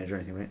no advantage or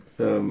anything, right?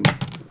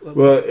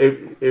 Well,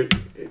 if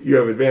you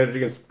have advantage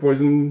against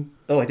poison,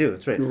 Oh, I do.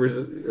 That's right. yeah, That's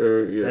really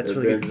good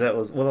advantage- because that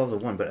was that was a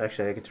 1, but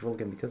actually I get to roll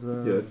again because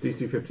of yeah,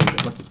 DC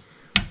 15.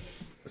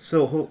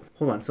 So hold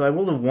on. So I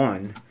rolled a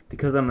 1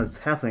 because I'm a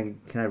halfling.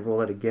 Can I roll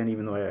that again,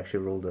 even though I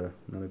actually rolled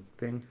another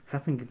thing?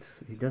 Halfling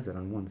he does that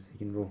on ones. He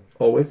can roll.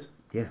 Always.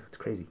 Yeah, it's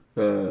crazy.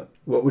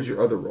 What was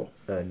your other roll?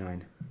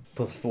 9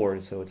 plus 4,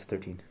 so it's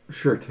 13.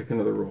 Sure, take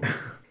another roll.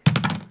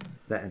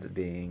 That ends up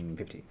being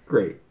 15.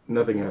 Great,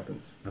 nothing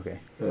happens. Okay.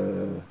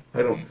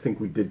 I don't think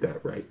we did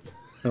that right.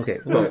 Okay.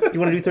 Well, But- do you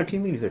want to do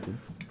 13? We can do 13.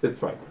 It's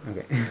fine.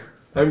 Okay.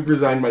 I've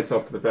resigned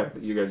myself to the fact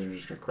that you guys are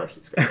just gonna crush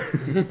this guy.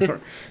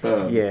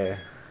 Yeah.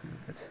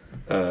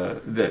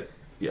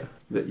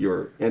 That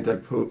your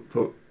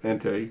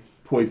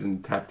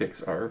anti-poison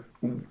tactics are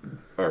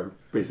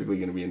basically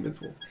going to be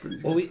invincible for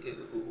these Well, guys.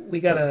 we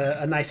got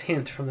a nice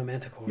hint from the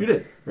Manticore. You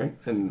did, right?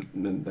 And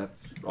then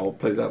that's all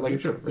plays out like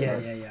it should.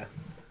 Right?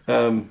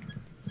 Yeah.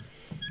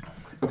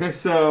 Okay,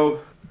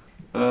 so,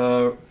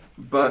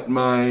 but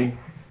I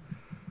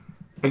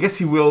guess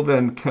he will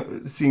then,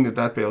 seeing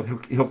that failed,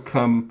 he'll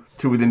come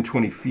to within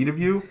 20 feet of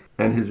you,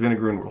 and his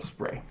vinegaroon will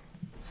spray.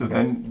 So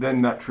then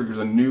that triggers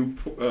a new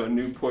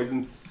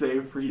poison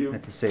save for you.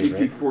 That's a save, DC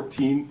right?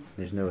 14.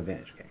 There's no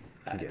advantage. Okay.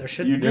 Okay. There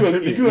should You be. do There have,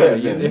 should you be, do yeah, have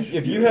yeah, advantage.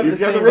 if you have the You've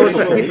got same racial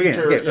racial trait.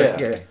 feature, Keep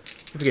yeah.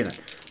 forgetting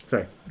that.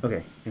 Sorry.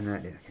 Okay. And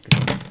that. Yeah,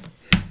 okay.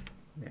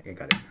 Yeah, I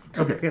got it.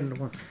 Okay. Get into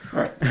one. All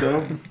right,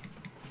 so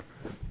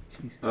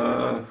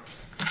Jeez.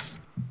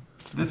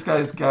 this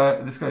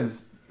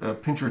guy's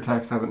pincher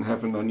attacks haven't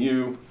happened on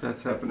you.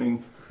 That's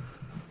happening.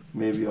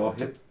 Maybe I'll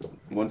hit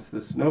once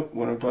this. Nope.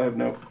 1 and 5.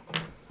 Nope.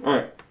 All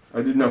right.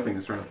 I did nothing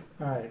this round.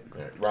 All right.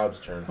 Alright, Rob's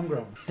turn. I'm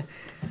grown.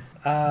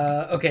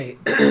 Okay.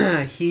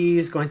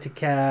 He's going to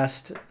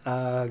cast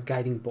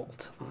Guiding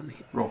Bolt on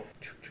him. Roll.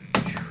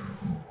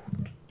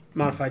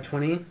 Modified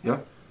 20.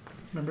 Yep.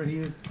 Remember,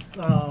 he's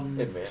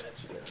Advantage.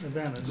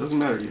 advantage. Doesn't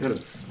matter. You hit him.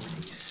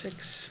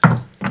 6.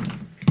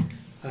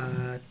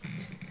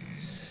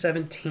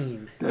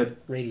 17. Dead.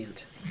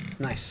 Radiant.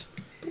 Nice.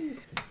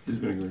 His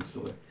vinegaroon's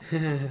still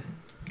there.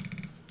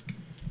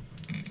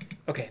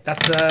 Okay,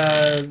 that's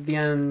the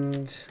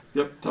end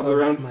Yep. Top of the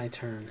round. my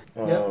turn.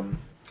 Yep.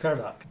 Caradoc.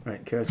 All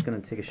right. Kara's gonna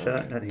take a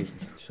shot. He's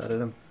shot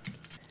at him.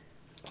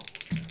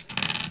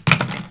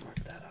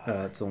 Mark that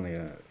off. It's only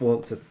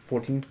it's a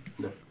 14.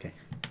 No. Okay.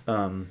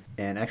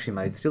 And actually,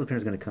 my steel defender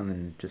is going to come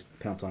and just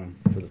pounce on him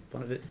for the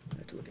fun of it. I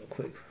have to look real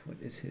quick. What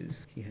is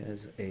his? He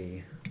has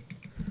a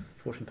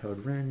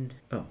force-empowered rend.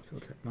 Oh, so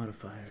it's that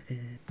modifier.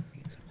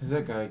 Has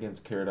that guy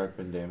against Caradoc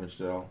been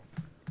damaged at all?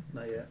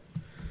 Not yet.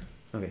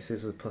 Okay, so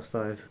this is a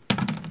 +5.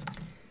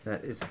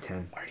 That is a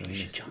 10. Or So you he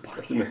should missed. jump on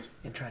That's a here miss.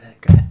 and try to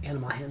get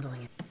animal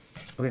handling it.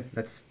 Okay,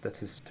 that's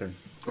his turn.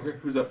 Okay.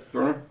 Who's up?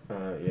 Throner.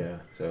 Yeah.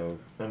 So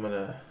I'm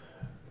gonna.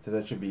 So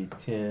that should be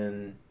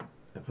 10.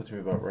 That puts me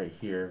about right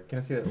here. Can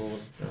I see that roll?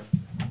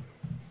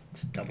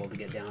 It's double to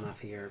get down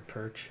off of your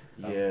perch.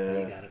 Yeah. Oh,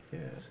 you got it. Yeah.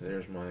 So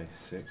there's my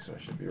 6. So I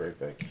should be right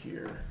back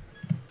here.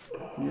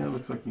 Yeah, it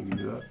looks like you can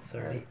do that.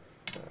 30.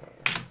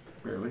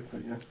 Barely,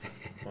 but yeah.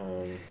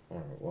 All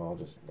right. Well,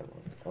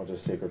 I'll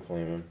just Sacred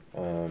Flame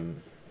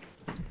him.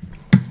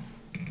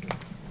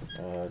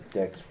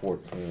 Dex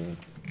 14.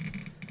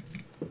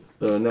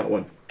 Not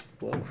one.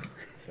 Whoa.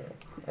 So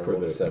I For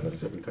rolled the a 7.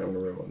 second time in a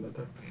row on that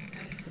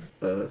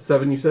time.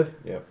 7, you said?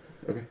 Yep.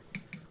 Okay.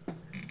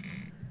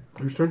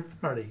 Whose turn?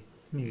 Artie,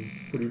 me.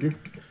 What do you do?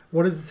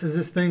 What does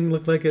this thing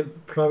look like?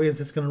 It probably is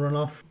just going to run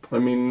off. I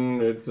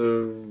mean, it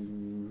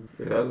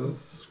has a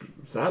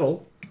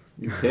saddle.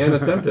 You can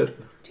attempt it.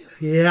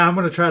 Yeah, I'm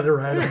going to try to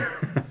ride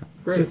him.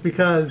 Great. Just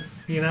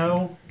because,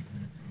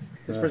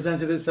 it's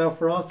presented itself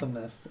for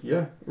awesomeness.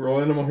 Yeah,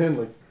 roll animal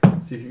handling.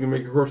 See if you can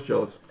make your horse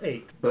jealous.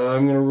 8.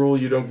 I'm gonna rule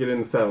you don't get in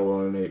the saddle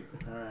on an 8.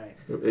 All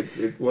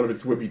right. One of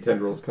its whippy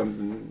tendrils comes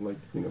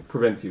and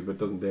prevents you but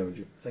doesn't damage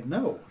you. It's like,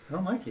 no, I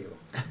don't like you.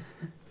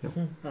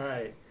 All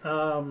right.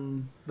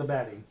 The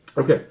baddie.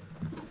 Okay.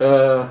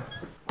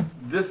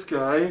 This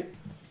guy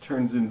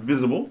turns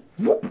invisible.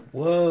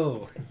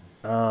 Whoa.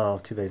 Oh,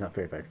 too bad he's not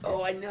fairy fire.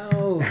 Oh, I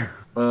know.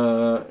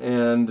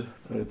 And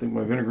I think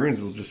my Vinegaroons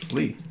will just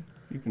flee.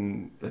 You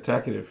can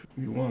attack it if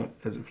you want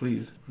as it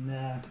flees.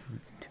 Nah.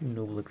 It's too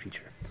noble a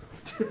creature.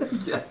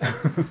 Yes.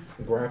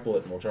 Grapple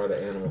it and we'll try to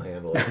animal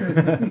handle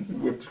it.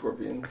 Whipped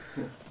scorpions.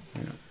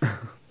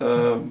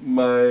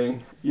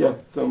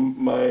 So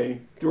my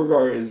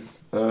Duergar is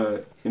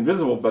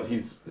invisible, but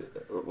he's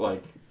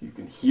you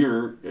can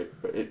hear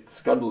it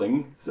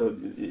scuttling, so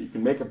you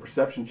can make a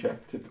perception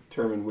check to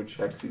determine which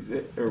hex he's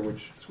in, or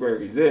which square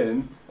he's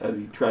in as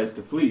he tries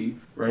to flee.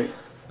 Right.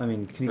 I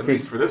mean, can he At take?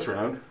 least for this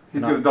round,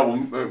 he's Not-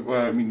 going to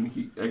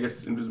double. I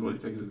guess invisibility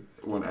takes his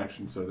one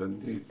action, so then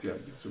he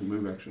gets a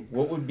move action.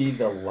 What would be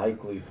the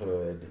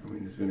likelihood I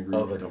mean, his Vinegar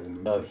of double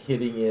move. of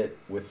hitting it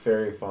with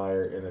Fairy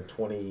Fire in a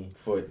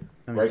 20-foot,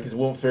 I mean, right? Because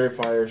won't Fairy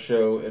Fire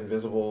show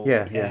invisible?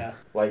 Yeah. Yeah.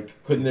 Like,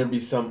 couldn't there be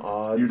some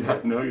odds? You'd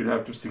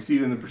have to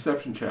succeed in the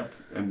perception check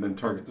and then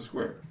target the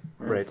square.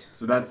 Right.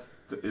 So that's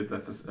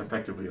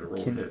effectively a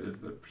roll Can- hit is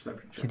the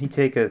perception check. Can he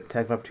take a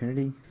attack of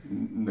opportunity?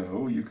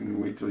 No, you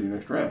can wait till your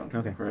next round.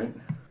 Okay. Right.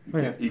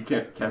 Okay. You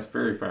can't cast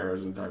Fairy Fire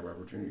as an attack of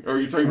opportunity. Or are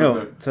you talking No,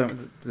 about so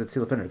the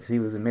Seal Offender, because he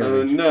was in the? melee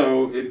range.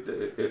 No,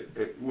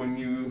 when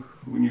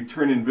you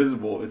turn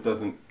invisible, it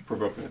doesn't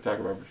provoke an attack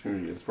of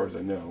opportunity, as far as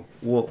I know.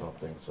 I Well, don't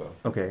think so.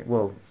 okay.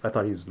 Well, I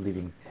thought he was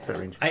leaving that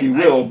range. He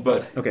will,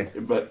 but Okay.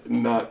 but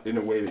not in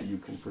a way that you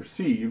can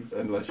perceive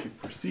unless you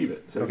perceive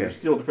it. So Okay. your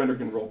Steel Defender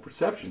can roll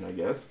perception, I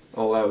guess.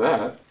 I'll allow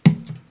that.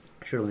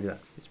 Sure, let me do that.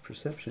 His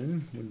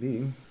perception would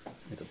be.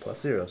 It's a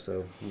 +0,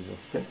 so we will.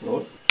 Okay,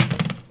 roll it.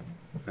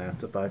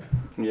 That's a 5.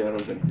 Yeah, I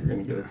don't think you're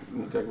going to get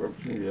an attack of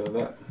opportunity out of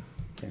that.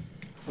 Okay.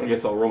 I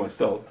guess I'll roll my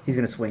stealth. He's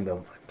gonna swing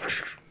though.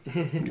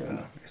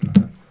 Yeah. It's not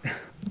that.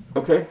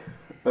 Okay.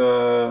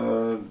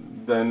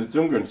 Then it's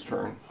Umgren's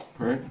turn,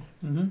 right?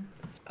 Mm-hmm.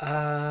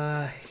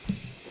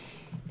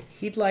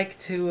 He'd like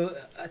to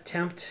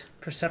attempt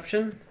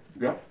perception.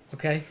 Yeah.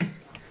 Okay.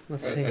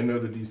 Let's see. I know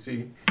the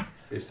DC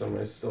based on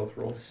my stealth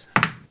roll.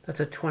 That's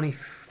a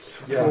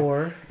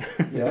 24.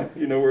 Yeah,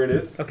 you know where it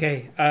is.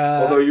 Okay.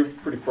 Although you're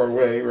pretty far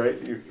away, right?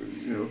 You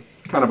know,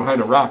 it's kind of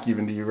behind a rock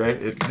even to you, right?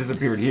 It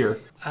disappeared here.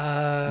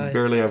 You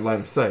barely have line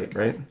of sight,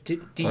 right? do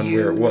on you,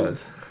 where it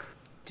was.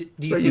 Do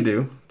you But think, you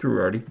do,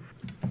 through Artie.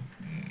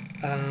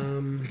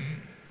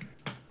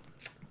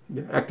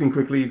 Yeah, acting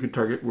quickly, you could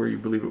target where you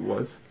believe it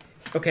was.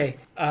 Okay.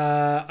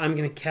 I'm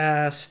gonna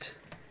cast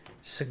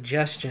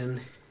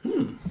suggestion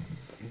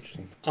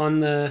Interesting. on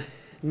the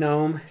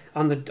gnome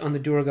on the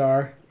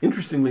Duergar.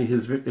 Interestingly,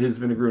 his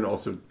Vinegaroon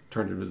also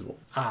turned invisible.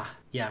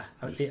 Yeah.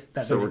 Just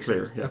That so we're makes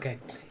clear, sense. yeah. Okay.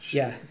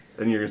 Yeah.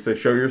 And you're gonna say,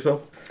 "Show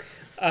yourself."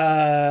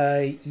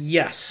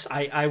 Yes.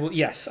 I will.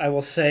 Yes, I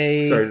will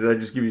say. Sorry, did I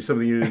just give you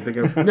something you didn't think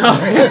of? No.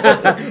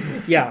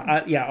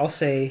 Yeah. I'll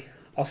say.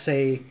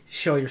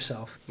 Show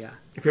yourself. Yeah.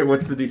 Okay,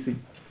 what's the DC?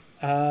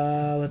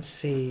 Let's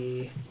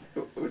see.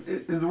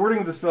 Is the wording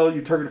of the spell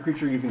you target a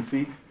creature you can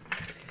see?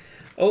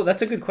 Oh,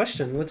 that's a good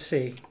question. Let's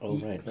see. Oh,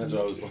 right. That's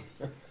what I was.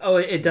 Oh,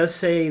 it does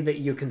say that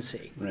you can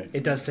see. Right.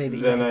 It does say that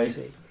you Then can I-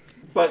 see.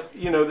 But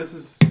this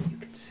is You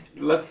can see.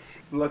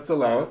 let's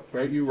allow it,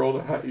 right? You rolled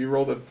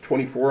a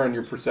 24 on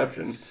your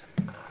perception.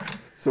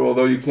 So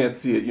although you can't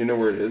see it, you know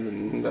where it is,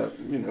 and that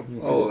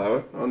I'll allow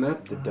it on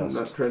that. The dust.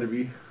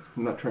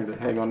 I'm not trying to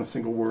hang on a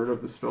single word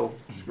of the spell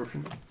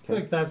description. I feel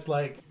like that's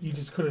like, you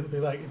just couldn't be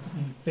like, if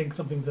you think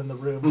something's in the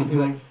room, you'd be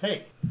like,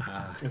 hey.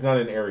 It's not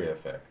an area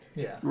effect.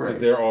 Yeah. Because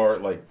there are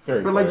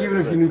very. But like even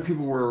if you knew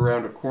people were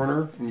around a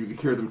corner and you could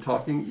hear them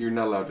talking, you're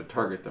not allowed to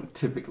target them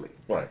typically,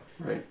 Right.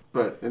 right?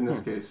 But in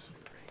this case,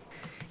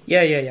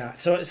 Yeah.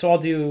 So I'll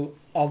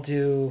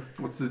do.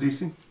 what's the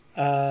DC?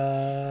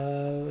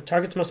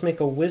 Targets must make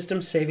a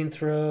Wisdom saving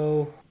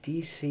throw.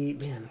 DC.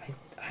 Man,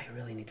 I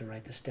really need to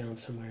write this down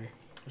somewhere.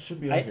 It should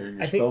be I- on here.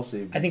 Your I think- spell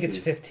save. I think it's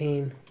DC.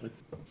 15.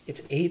 It's-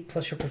 It's 8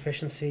 plus your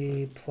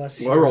proficiency plus.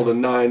 Well, I rolled a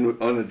 9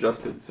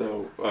 unadjusted,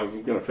 so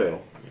I'm gonna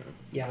fail.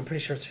 Yeah, I'm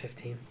pretty sure it's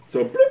 15.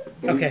 So bloop,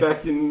 and Okay. he's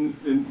back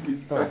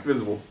he's back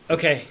visible.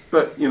 Okay.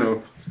 But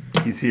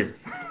he's here.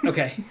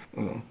 Okay.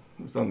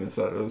 It's on the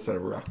other side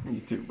of a rock from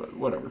you too, but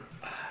whatever.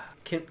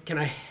 Can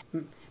I?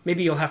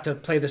 Maybe you'll have to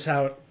play this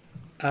out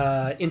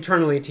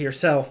internally to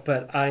yourself,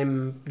 but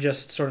I'm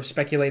just sort of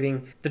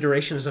speculating. The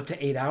duration is up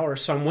to 8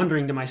 hours, so I'm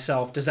wondering to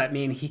myself, does that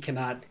mean he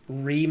cannot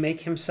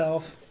remake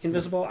himself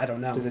invisible? I don't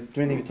know. Does it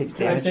do anything if it takes I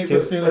damage think too?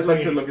 as soon as I'd like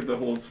we- to look at the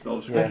whole spell I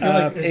description. feel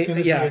like as soon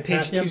as we attack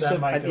page him, that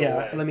might go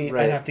away. Let me.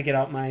 Right. I have to get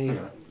out my Yeah.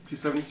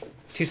 270?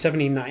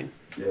 279.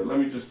 Yeah, let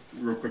me just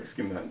real quick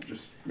skim that and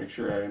just make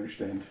sure I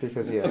understand.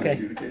 Because yeah, Okay.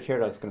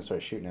 Caradoc's gonna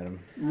start shooting at him.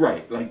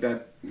 Right, like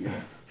that. Yeah.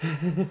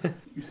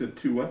 You said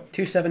 2 what?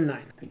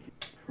 279.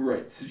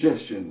 Right,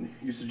 suggestion.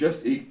 You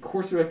suggest a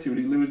course of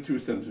activity limited to a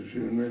sentence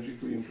and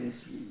magically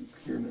influence you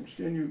hear and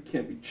understand you.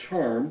 Can't be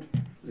charmed.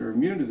 They're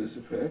immune to this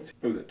effect.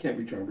 Oh, that can't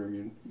be charmed or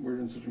immune. Word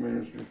in such a manner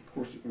as to make the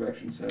course of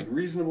action sound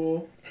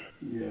reasonable.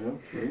 Yeah,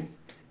 okay.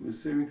 With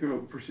saving throw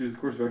pursues the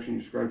course of action you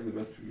describe to the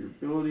best of your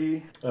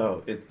ability.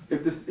 Oh, it.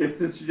 If the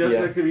suggested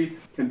Yeah. activity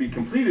can be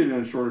completed in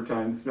a shorter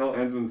time, the spell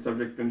ends when the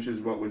subject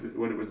finishes what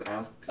it was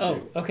asked to Oh,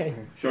 do. okay.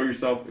 Show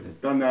yourself it has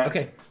done that.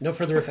 Okay. No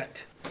further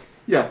effect.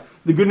 Yeah.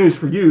 The good news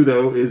for you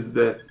though is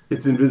that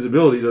its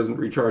invisibility doesn't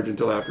recharge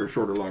until after a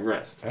short or long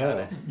rest.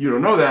 Oh. You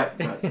don't know that,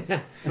 but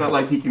it's not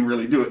like he can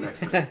really do it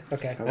next time.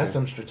 Okay. That's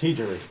some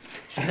strategery.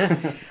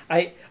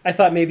 I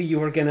thought maybe you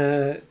were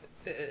gonna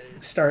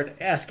start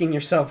asking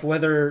yourself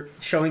whether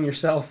showing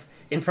yourself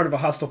in front of a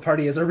hostile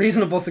party is a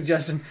reasonable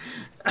suggestion.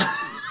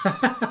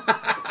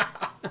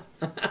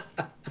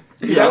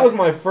 See, that was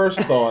my first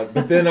thought,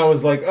 but then I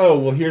was like, oh,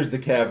 well, here's the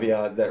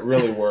caveat that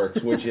really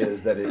works, which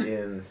is that it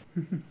ends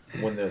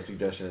when the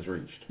suggestion is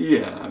reached.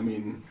 Yeah, I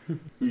mean,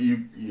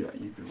 you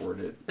could word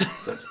it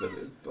such that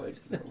it's like,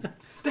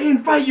 stay and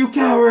fight, you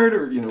coward,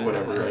 or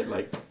whatever, right?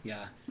 Like,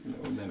 Yeah.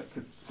 and then it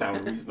could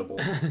sound reasonable.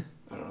 I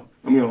don't know.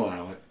 I'm gonna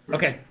allow it.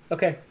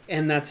 Okay.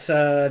 And that's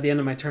the end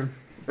of my turn.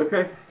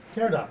 Okay.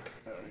 Caradoc.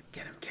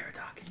 Get him,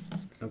 Caradoc.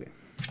 Okay.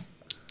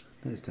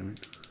 That is 10, right?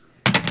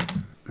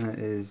 That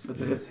is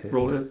That's a hit.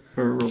 Roll hit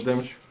or roll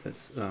damage.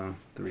 That's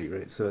 3,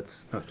 right? So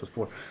that's it's plus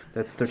 4.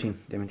 That's 13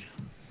 damage.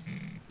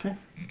 Okay.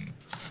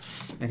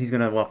 And he's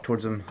gonna walk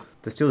towards him.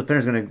 The steel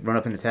defender's gonna run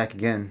up and attack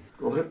again.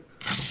 Roll hit.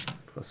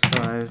 Plus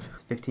 5,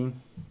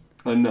 15.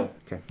 No.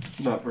 Okay.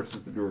 Not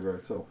versus the Duergar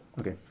itself.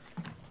 Okay.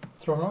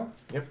 Throw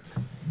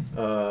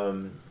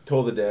on?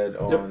 Toll the Dead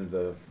on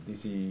the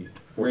DC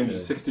 14. Range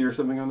is 60 or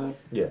something on that.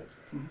 Yeah.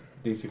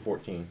 DC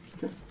 14.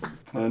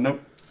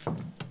 Nope.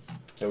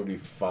 That would be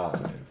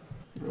 5.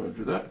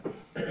 Roger that.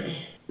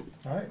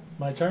 Alright,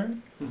 my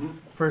turn. Mm-hmm.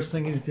 First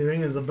thing he's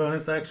doing is a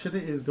bonus action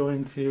is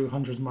going to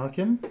Hunter's Mark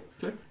him.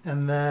 Okay.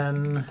 And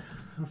then,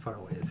 how far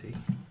away is he?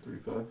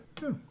 35.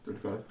 Oh.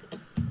 35.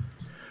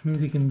 Means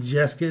he can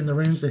just get in the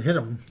range to hit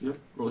him. Yep.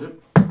 Roll hit.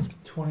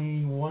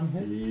 21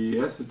 hits.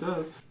 Yes, it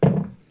does.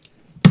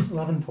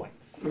 11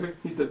 points. Okay,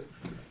 he's dead.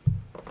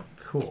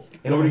 Cool.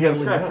 Nobody got a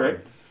scratch, right?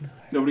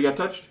 Nobody got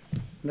touched?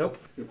 Nope.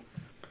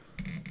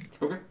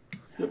 Okay.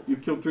 Yep, you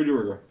killed 3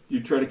 Duergar. You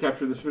try to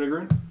capture this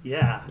Vinegarin?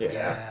 Yeah.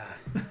 Yeah.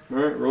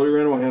 Alright, roll your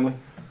animal handling.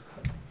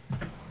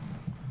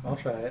 I'll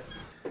try it.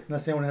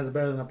 Unless anyone has a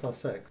better than a plus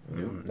 6.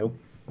 Nope.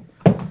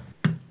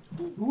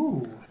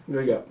 Ooh.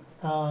 There you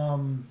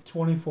go.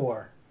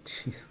 24.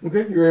 Jeez.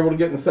 Okay, you're able to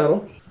get in the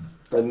saddle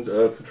and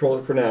control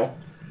it for now.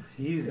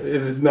 Easy. It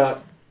is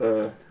not.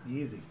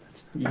 Easy.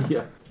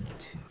 Yeah.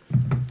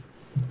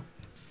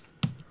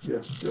 Yeah.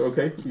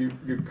 Okay.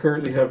 You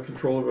currently have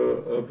control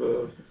of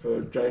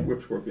a giant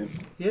whip scorpion.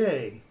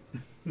 Yay.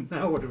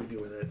 Now what do we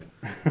do with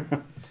it?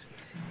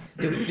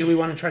 Do we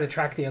want to try to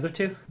track the other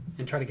two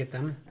and try to get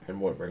them? And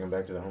what, bring him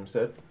back to the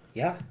homestead?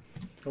 Yeah.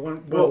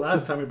 Well,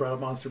 last time we brought a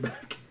monster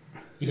back.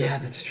 Yeah,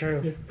 that's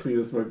true.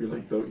 Cletus might be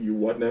like, you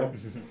what now?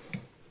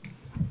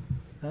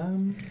 I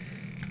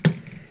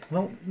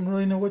don't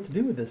really know what to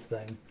do with this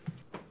thing.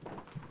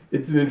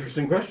 It's an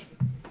interesting question.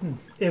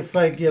 If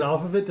I get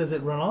off of it, does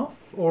it run off?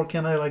 Or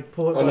can I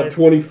pull it On by a its-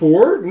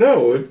 24?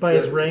 No. It's, by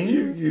its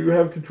reins? You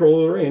have control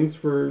of the reins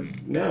for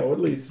now, at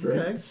least, right?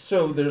 Okay.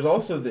 So there's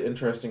also the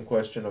interesting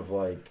question of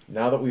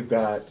now that we've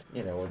got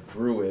a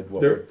druid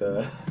There- with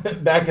the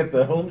back at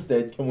the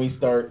homestead, can we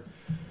start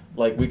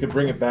we could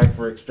bring it back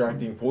for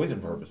extracting poison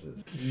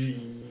purposes?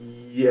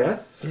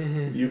 Yes.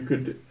 You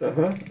could.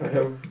 I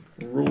have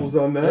rules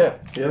on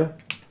that. Yeah.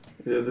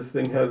 This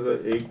thing has a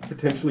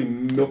potentially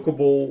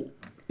milkable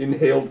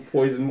inhaled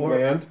poison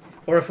gland,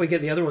 Or if we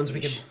get the other ones, we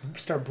could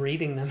start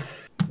breeding them.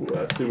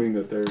 assuming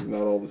that they're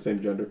not all the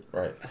same gender.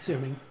 Right.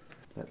 Assuming.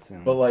 That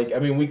sounds. But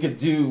we could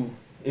do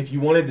if you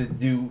wanted to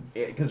do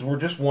because we're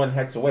just 1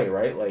 hex away,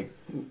 right?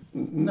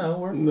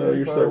 No,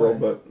 you're far several, away.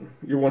 but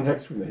you're 1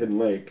 hex from the hidden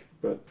lake.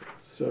 But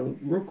so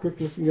real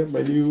quick, looking at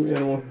my new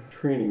animal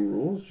training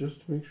rules,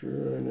 just to make sure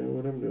I know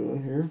what I'm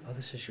doing here. Oh,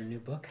 this is your new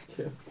book?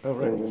 Yeah. Oh,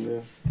 One of right.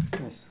 them, yeah.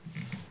 Nice.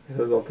 It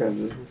has all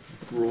kinds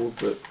of rules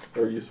that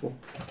are useful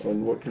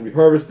on what can be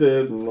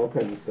harvested and all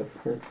kinds of stuff,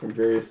 right? From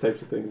various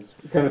types of things.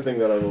 The kind of thing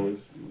that I've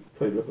always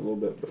played with a little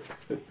bit, but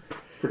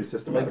it's pretty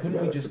systematic. Like, couldn't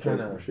about we it, just which I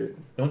kinda-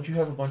 appreciate. Don't you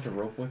have a bunch of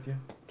rope with you?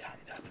 Tie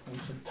it up.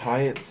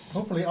 Tie its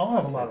Hopefully, I'll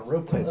have a lot of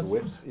rope with Tights, us.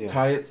 whips. Yeah.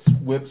 tie its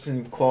whips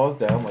and claws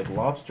down, like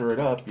lobster it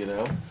up, you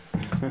know.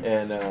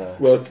 And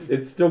Well,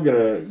 it's still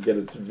gonna get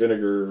its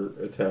vinegar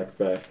attack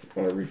back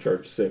on a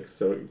recharge 6,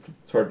 so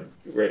it's hard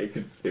to right. It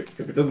could if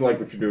it doesn't like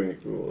what you're doing,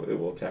 it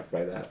will attack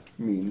by that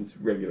means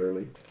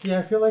regularly. Yeah,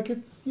 I feel like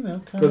it's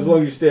kind But as of. long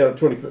as you stay out of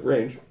 20-foot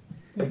range,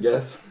 I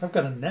guess. I've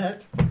got a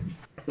net.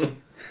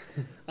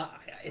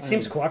 It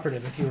seems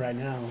cooperative with you right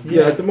now.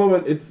 Yeah, at the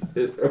moment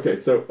okay.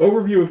 So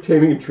overview of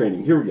taming and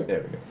training. Here we go.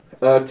 there we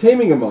go.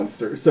 Taming a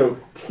monster. So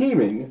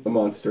taming a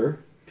monster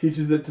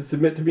teaches it to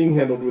submit to being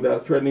handled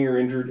without threatening or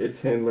injured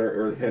its handler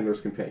or the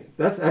handler's companions.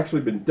 That's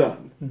actually been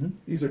done. Mm-hmm.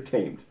 These are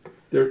tamed.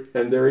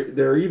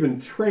 They're even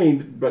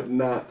trained, but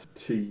not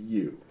to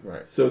you.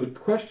 Right. So the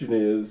question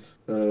is,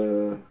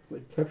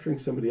 like capturing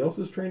somebody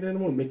else's trained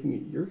animal and making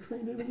it your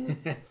trained animal.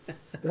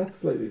 That's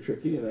slightly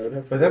tricky, and I would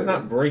have to. But that's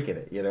not breaking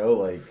it, you know,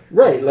 like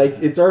right. Like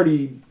it's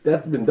already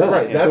that's been done.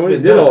 Right, that's Somebody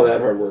been did done. all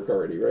that hard work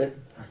already, right?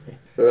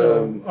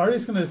 So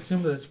Artie's going to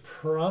assume that it's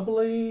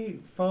probably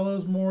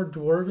follows more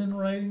dwarven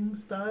writing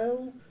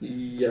style.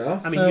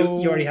 Yeah. I mean,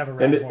 So- you already have a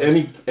And red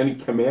horse. any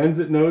commands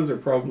it knows are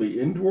probably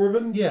in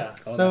Dwarven. Yeah.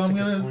 Oh, So that's I'm a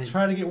good going to point.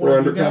 try to get Or one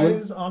of you undercommon?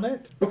 guys on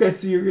it. Okay,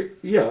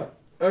 so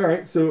all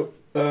right. So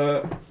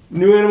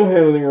new animal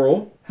handling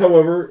roll.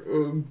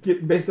 However,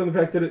 based on the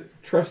fact that it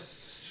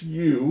trusts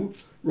you,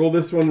 roll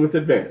this one with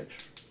advantage.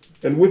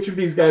 And which of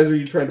these guys are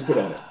you trying to put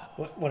on it?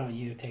 Why don't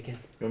you take it?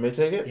 you want me to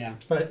take it? Yeah.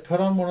 But put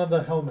on one of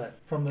the helmet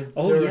from the.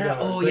 Oh Dura yeah. guys.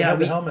 Oh They yeah. have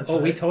the We, helmets, we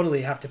right?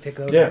 totally have to pick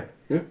those. Yeah. Up.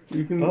 Yeah,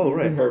 you can, Oh, you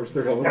right. can harvest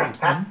their helmets.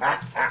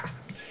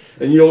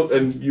 And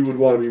you would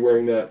want to be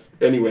wearing that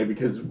anyway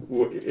because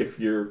if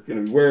you're going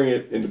to be wearing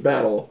it into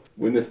battle,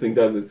 when this thing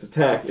does its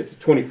attack, it's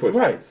 20 foot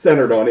Right.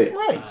 centered on it,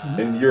 Right.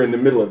 and you're in the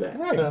middle of that.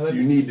 Right. So So let's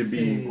you need to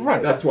be see.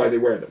 Right. That's why they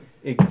wear them.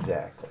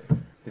 Exactly.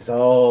 It's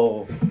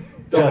all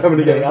all coming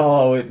together.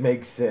 Oh, it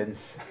makes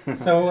sense.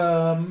 So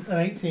an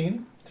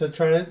 18 to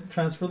try to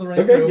transfer the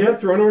reins Okay, over. yeah,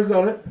 throw an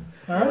on it.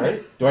 All All right.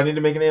 right. Do I need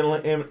to make an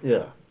animal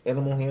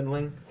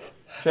handling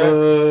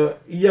check?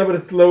 Yeah, but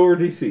it's lower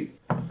DC.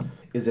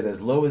 Is it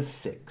as low as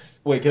 6?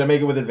 Wait, can I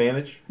make it with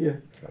advantage? Yeah.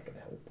 It's not gonna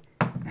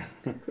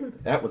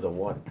help. That was a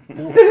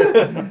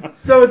 1.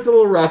 So it's a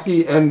little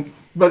rocky,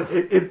 but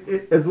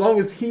it as long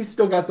as he's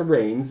still got the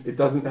reins, it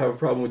doesn't have a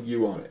problem with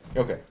you on it.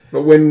 Okay.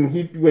 But when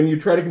you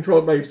try to control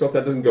it by yourself,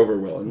 that doesn't go very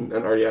well, and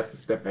Artie has to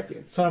step back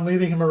in. So I'm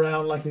leading him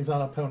around like he's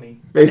on a pony.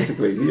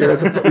 Basically, you're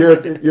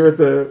at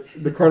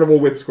the carnival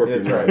whip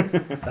scorpion That's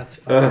rides. That's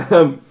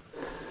fine.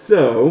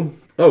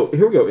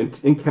 Here we go.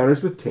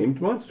 Encounters with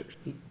tamed monsters.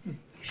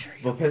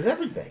 Book has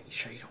everything.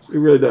 Sure you don't It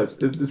really does.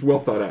 It's well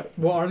thought out.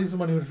 Well, Artie's the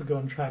one who would go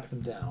and track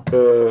them down.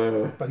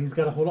 But he's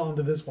got to hold on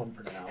to this one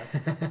for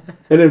now.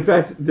 And in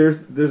fact,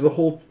 there's a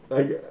whole.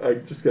 I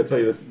just gotta tell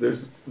you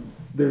this.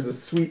 There's a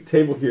sweet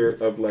table here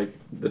of like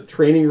the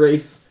training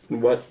race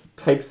and what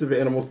types of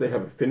animals they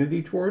have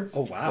affinity towards.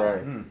 Oh wow.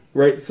 Right.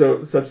 Right.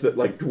 So such that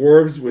like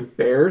dwarves with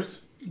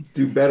bears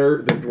do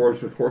better than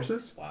dwarves with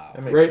horses. Wow.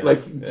 That makes Right. sense.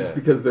 Like just Yeah.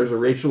 because there's a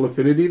racial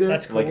affinity there.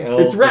 That's cool. Like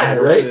elves rad,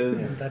 and right?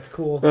 horses. That's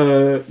cool.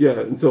 Yeah,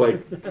 and so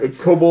like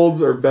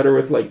kobolds are better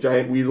with like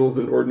giant weasels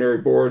and ordinary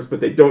boars,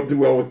 but they don't do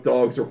well with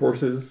dogs or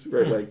horses,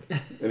 right? Like,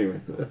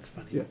 anyway. That's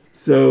funny. Yeah.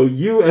 So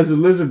you, as a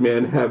lizard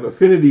man, have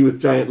affinity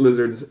with giant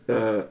lizards,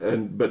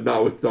 but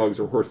not with dogs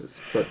or horses.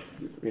 But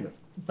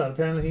But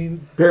apparently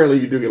apparently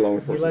you do get along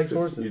with He horses. likes 'cause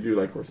horses. You do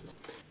like horses.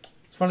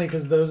 it's funny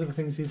because those are the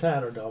things he's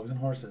had are dogs and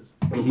horses.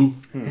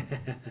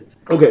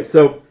 Okay,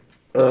 so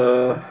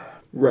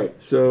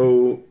right,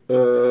 so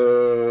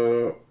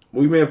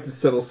we may have to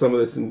settle some of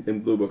this in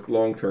Blue Book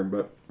long term,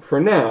 but for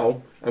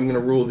now, I'm going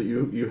to rule that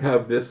you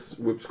have this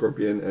whip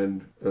scorpion,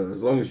 and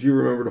as long as you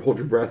remember to hold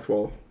your breath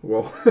while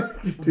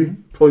you're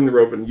pulling the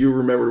rope, and you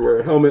remember to wear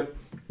a helmet,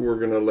 we're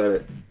going to let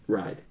it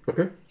ride.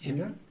 Okay,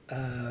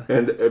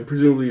 And, and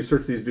presumably you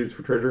search these dudes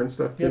for treasure and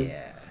stuff too,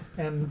 yeah.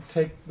 And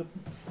take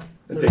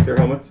take their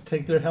helmets.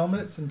 their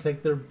helmets and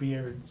take their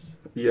beards.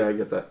 Yeah, I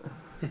get that.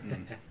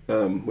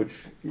 Which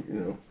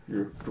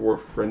your dwarf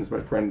friend's my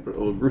friend, but a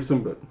little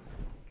gruesome. But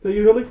is that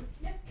you, Hildy?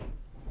 Yeah.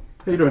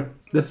 How you doing?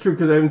 That's true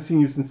because I haven't seen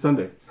you since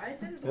Sunday. I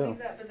didn't believe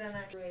that, but then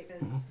actually,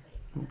 because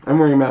I'm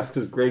wearing a mask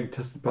because Greg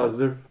tested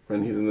positive,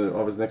 and he's in the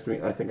office next to me.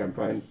 I think I'm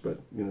fine, but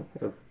out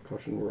of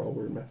caution, we're all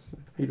wearing masks. How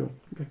you doing?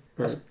 Okay.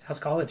 All right. How's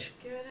college?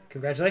 good.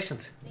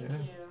 Congratulations. Thank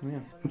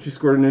you. And she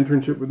scored an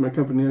internship with my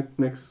company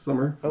next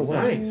summer. Oh,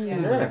 wow. Nice. Yeah.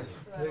 Congrats.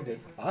 So, Very good.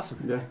 Awesome.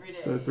 Yeah. every day.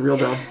 So it's a real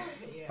job.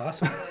 Yeah,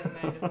 Awesome.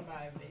 it's 9 to 5,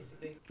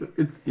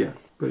 basically.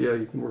 But yeah,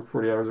 you can work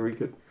 40 hours a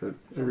week at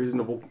a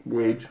reasonable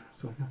wage.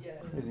 So Yeah.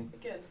 Crazy.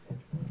 Good.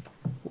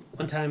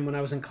 One time when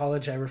I was in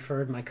college, I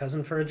referred my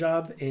cousin for a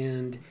job,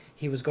 and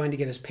he was going to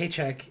get his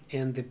paycheck,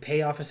 and the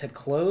pay office had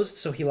closed,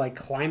 so he like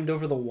climbed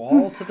over the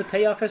wall to the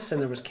pay office, and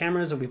there was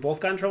cameras, and we both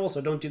got in trouble. So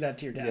don't do that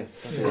to your dad.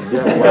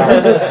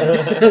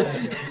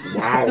 yeah,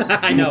 wow.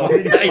 I know.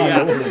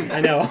 Yeah,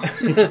 I know.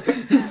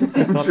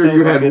 I'm sure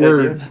you had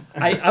words.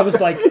 I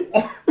was like,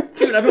 oh,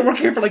 dude, David, I've been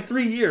working here for like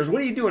 3 years.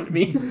 What are you doing to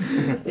me?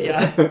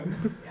 Yeah. Yeah,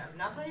 I'm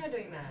not planning on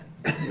doing that.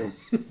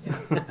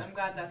 Yeah, I'm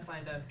glad that's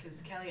lined up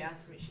because Kelly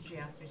asked me. She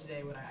asked me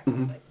today what I act. I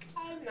was like,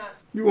 I'm not.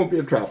 You won't be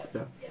a trap.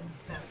 Yeah. Yeah,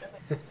 no,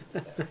 definitely. So,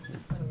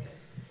 anyways,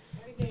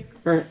 okay,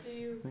 All right. see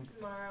you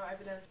tomorrow. I've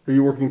been. Are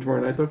you working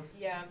tomorrow night though?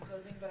 Yeah, I'm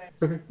closing, but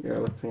I. Okay. Yeah.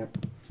 Let's hang out.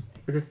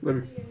 Okay. Love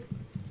you.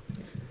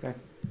 See you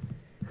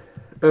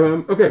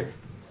guys. Okay.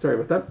 Sorry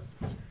about that.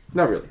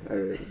 Not really. I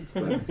was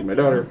glad to see my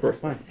daughter, of course.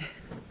 Fine.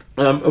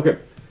 Okay.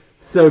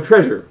 So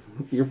treasure.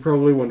 You're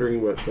probably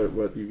wondering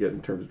what you get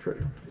in terms of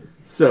treasure.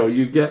 So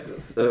you get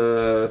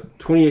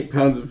 28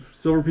 pounds of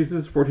silver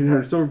pieces,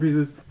 1,400 silver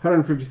pieces,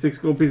 156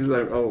 gold pieces.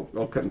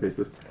 I'll cut and paste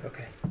this.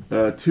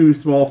 Okay. 2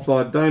 small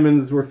flawed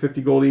diamonds worth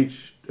 50 gold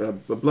each, a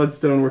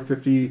bloodstone worth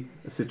 50,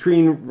 a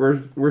citrine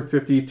worth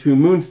 50, 2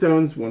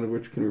 moonstones, one of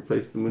which can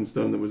replace the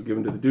moonstone that was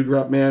given to the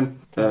Dewdrop Man,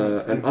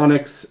 an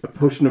onyx, a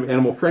potion of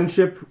animal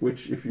friendship,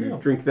 which if you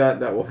drink that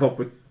will help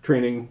with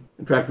training.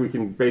 In fact, we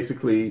can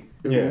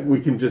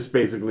just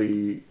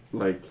basically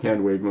like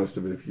hand wave most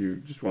of it if you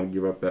just want to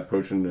give up that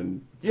potion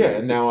and say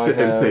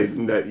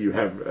that you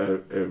have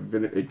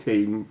a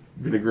tame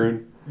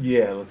vinegaroon.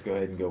 Yeah, let's go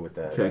ahead and go with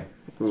that. Okay,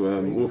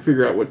 we'll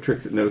figure out what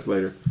tricks it knows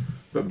later,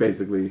 but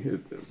basically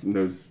it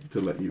knows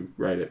to let you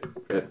ride it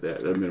at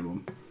a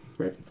minimum,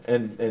 right?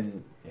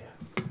 And yeah,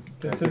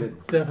 This is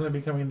definitely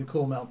becoming the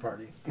cool mount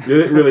party.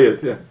 It really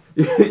is, yeah.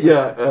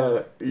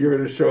 Yeah, you're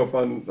gonna show up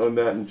on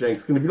that, and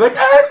Jank's gonna be like,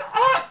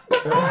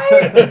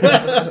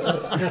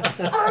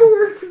 I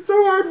worked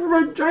so hard for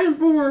my giant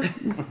boar.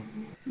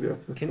 Yeah,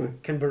 that's funny.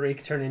 Can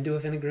Barik turn into a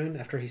vinegaroon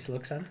after he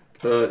looks at it?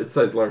 It's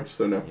size large,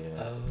 so no.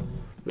 yeah, Oh.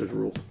 There's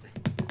rules.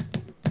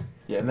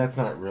 yeah, and that's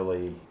not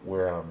really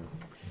where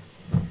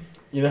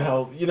you know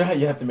how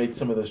you have to make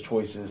some of those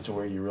choices to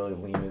where you really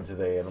lean into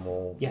the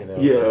animal. Yeah. You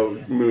know?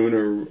 Yeah, Moon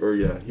or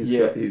yeah,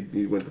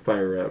 he went the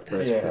fire route.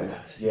 Right?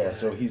 Yeah,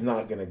 so he's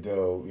not gonna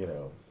go. You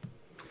know.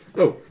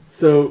 Oh,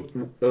 so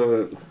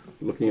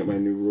looking at my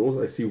new rules,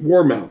 I see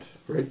war mount.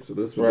 Right, so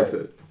this is what I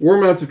said. War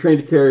mounts are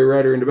trained to carry a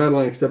rider into battle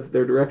and accept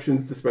their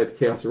directions despite the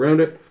chaos around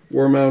it.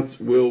 War mounts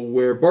will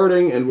wear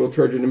barding and will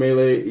charge into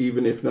melee,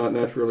 even if not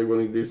naturally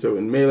willing to do so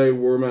in melee.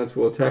 War mounts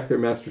will attack their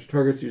master's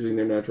targets using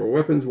their natural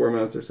weapons. War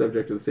mounts are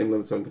subject to the same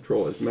limits on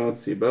control as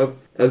mounts, see above.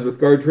 As with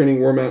guard training,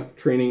 war mount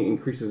training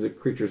increases a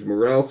creature's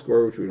morale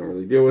score, which we don't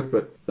really deal with,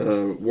 but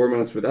war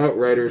mounts without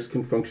riders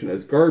can function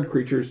as guard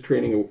creatures.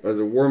 Training as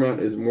a war mount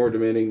is more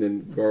demanding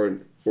than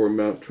guard or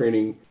mount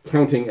training,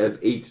 counting as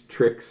 8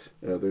 tricks.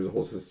 There's a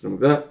whole system of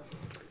that,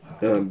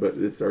 but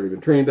it's already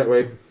been trained that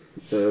way.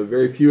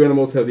 Very few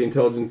animals have the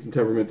intelligence and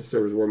temperament to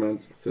serve as war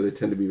mounts, so they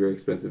tend to be very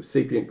expensive.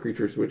 Sapient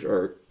creatures, which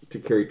are to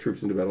carry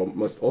troops into battle,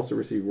 must also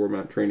receive war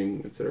mount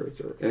training, etc.,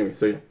 etc. Anyway,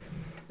 so yeah,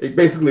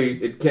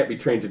 it can't be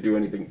trained to do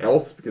anything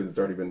else because it's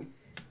already been,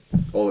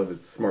 all of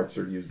its smarts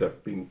are used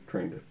up being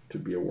trained to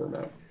be a war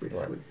mount,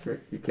 basically. Right?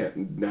 You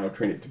can't now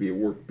train it to be a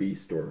work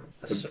beast or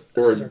a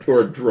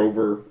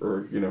drover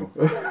or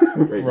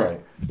right.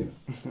 You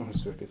know.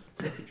 Circus.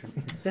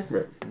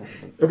 Right.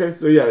 Okay,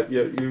 so yeah,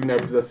 you now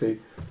possess a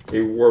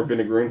war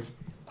vinegaroon.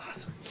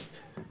 Awesome.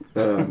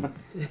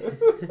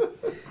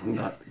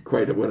 Not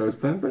quite what I was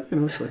planning, but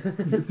it's like,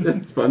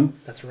 it's fun.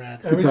 That's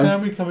rad. Every times.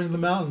 time we come into the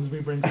mountains, we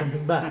bring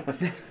something back.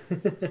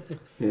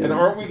 Yeah. And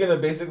aren't we gonna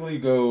basically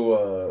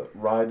go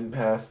riding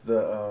past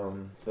the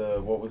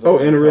what was it? Oh,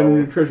 and a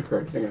random treasure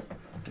card. Hang on.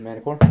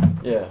 Manicore?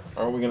 Yeah,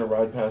 aren't we gonna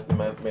ride past the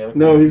mannequin?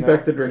 No, he's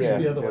back the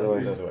direction. the other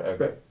way. That's the way.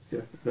 Okay. Back.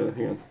 Yeah.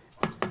 Hang on.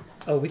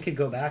 Oh, we could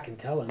go back and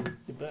tell him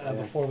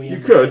before we You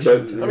end could,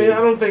 the session. but I mean, I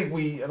don't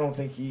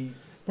think he.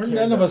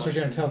 None of us are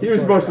going to tell the He was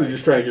story. mostly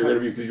just trying to get rid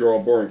of you because you're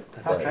all boring.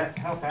 How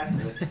fast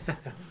is it?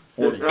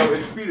 40. Oh,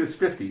 its speed is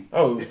 50.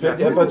 Oh, it was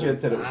 50. I thought you had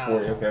said it was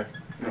 40. Okay.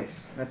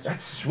 Nice.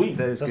 That's sweet.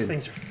 That is Those good.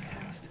 things are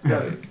fast.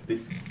 Yeah,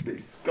 they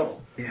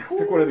scuttle. Yeah.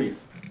 Pick one of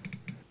these.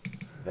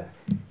 That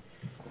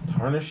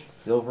tarnished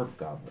silver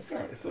goblet. All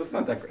right, so it's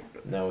not that great.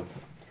 But No, it's.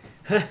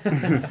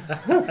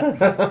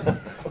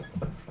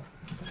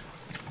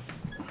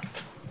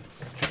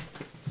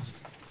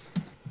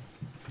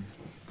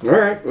 all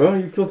right. Well,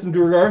 you killed some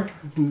Duergar,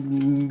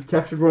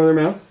 captured one of their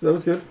mounts. That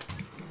was good.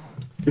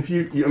 If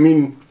you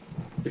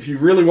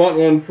really want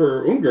one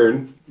for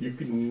Ungern, you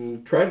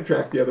can try to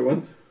track the other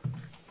ones.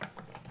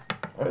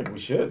 I think we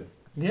should.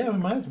 Yeah, we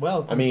might as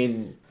well. I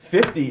mean,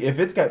 50. If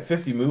it's got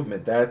 50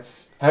 movement,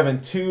 that's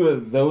having 2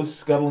 of those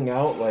scuttling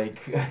out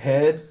like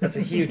ahead. That's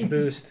a huge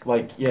boost.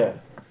 Like yeah.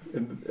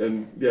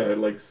 And yeah,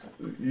 like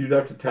you'd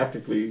have to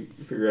tactically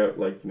figure out,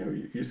 like,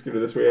 you scooter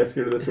this way, I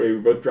scooter this way. We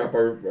both drop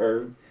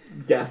our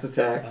gas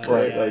attacks,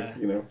 right?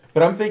 Yeah. Like,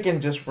 But I'm thinking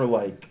just for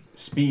like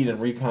speed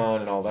and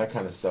recon and all that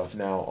kind of stuff.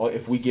 Now,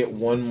 if we get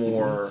one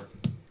more,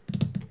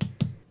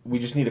 we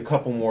just need a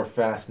couple more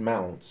fast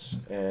mounts.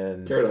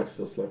 And Caradoc's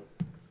still slow.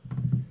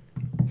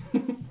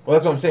 well,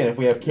 that's what I'm saying. If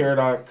we have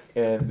Caradoc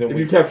and then If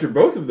we you capture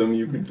both of them,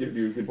 you could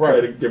try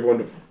Right. to give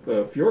one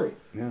to Fury.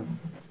 Yeah,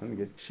 that'd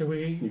be good. Should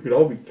we? You could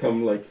all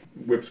become like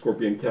Whip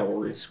Scorpion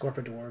cavalry.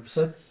 Scorpidwarves.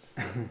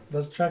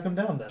 Let's track them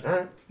down then. all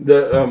right.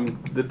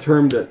 The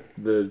term that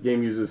the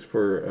game uses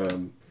for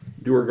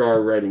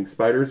Duergar riding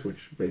spiders,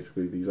 which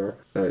basically these are,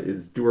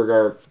 is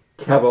Duergar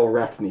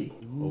Cavalrachni,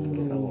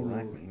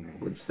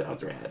 which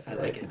sounds rad. I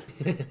like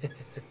it.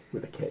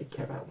 With a K,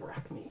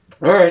 Cavalrachni.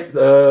 All right,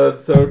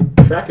 so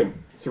track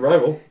him,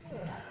 survival,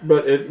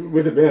 but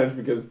with advantage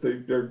because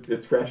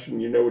it's fresh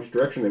and you know which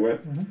direction they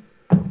went.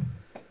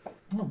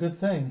 Oh, good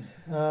thing.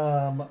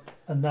 A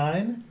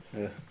 9.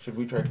 Should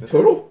we track this?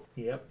 Total?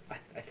 Yep.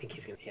 I think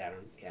he's gonna.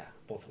 Yeah,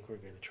 both of them are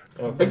gonna try.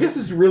 Okay. I guess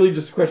it's really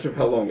just a question of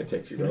how long it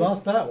takes you. We Right?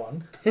 lost that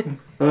one.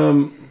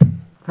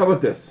 How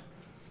about this?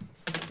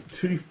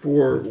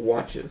 2d4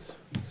 watches.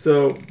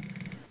 So,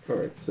 all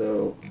right.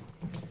 So,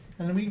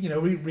 And then we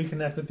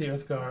reconnect with the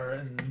Oathgar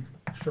and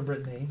for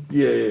Brittany.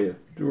 yeah.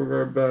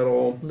 Duergar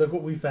battle Look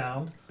what we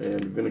found.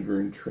 and vinegar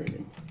in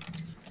training.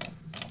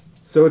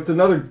 So it's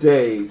another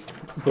day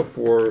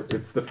before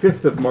it's the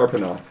 5th of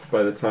Marpanoth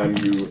by the time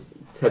you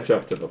catch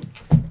up to them.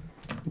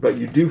 But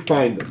you do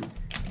find them,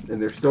 and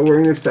they're still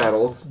wearing their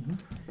saddles,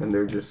 and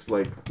they're just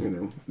like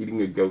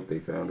eating a goat they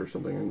found or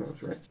something. Who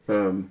knows, right?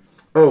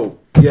 Oh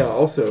yeah.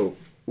 Also,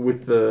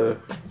 with I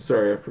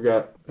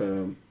forgot.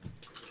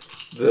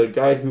 The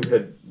guy who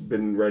had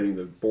been riding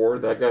the boar,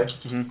 that guy,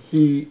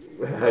 he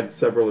had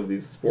several of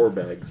these spore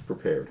bags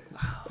prepared.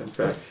 Wow. In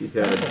fact, he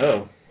had.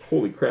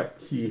 Holy crap!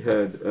 He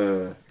had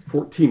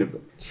 14 of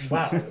them.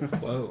 Wow.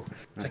 Whoa!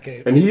 It's like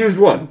And he used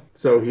one,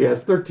 so he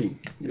has 13.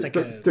 It's like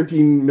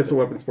 13 missile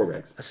weapon spore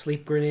bags. a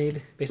sleep grenade,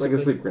 It's basically. like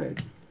a sleep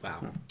grenade.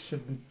 Wow.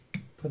 Should we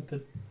put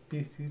the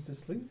beasties to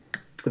sleep?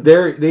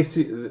 They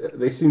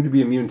seem to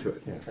be immune to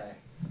it. Okay.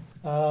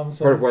 So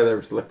Part of why they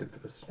were selected for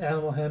this.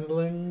 animal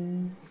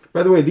handling.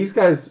 By the way, these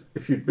guys,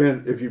 if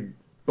you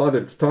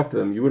bothered to talk to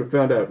them, you would have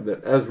found out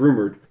that, as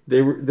rumored,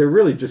 they're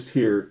really just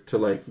here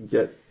to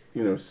get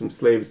some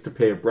slaves to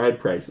pay a bride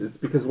price. It's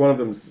because one of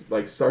them's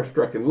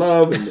starstruck in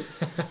love, and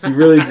he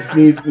really just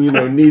needs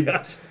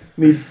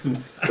some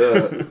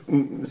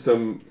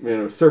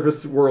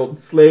surface world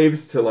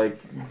slaves to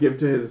give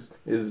to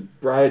his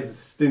bride's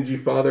stingy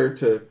father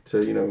to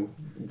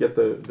get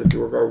the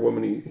Duergar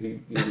woman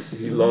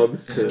he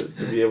loves to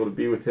be able to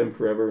be with him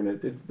forever. And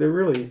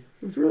it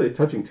was really a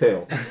touching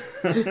tale.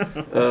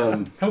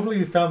 Hopefully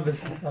you found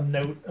a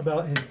note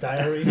about his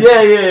diary.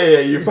 Yeah.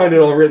 You find it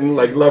all written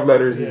like love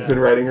letters he's been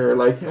writing her,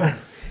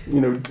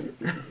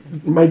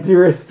 my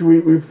dearest,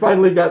 we've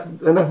finally got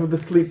enough of the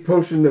sleep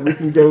potion that we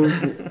can go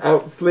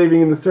out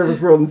slaving in the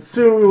service world, and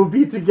soon we will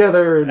be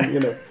together.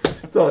 And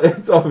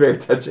it's all very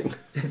touching.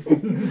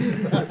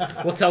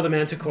 We'll tell the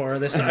Manticore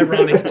this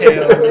ironic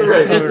tale.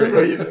 Right.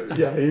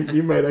 Well,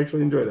 you might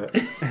actually enjoy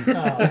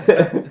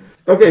that.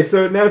 Okay,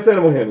 so now it's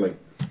animal handling.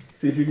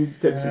 See if you can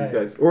catch these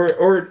guys, or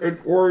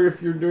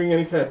if you're doing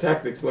any kind of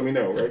tactics, let me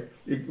know. Right,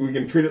 we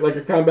can treat it like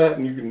a combat,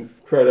 and you can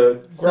try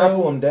to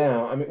grapple them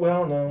down. I mean,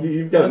 well, no.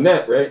 You've got a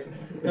net, right?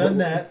 A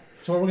net.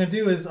 So what we're gonna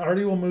do is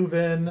Artie will move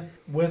in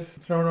with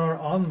Thronar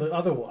on the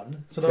other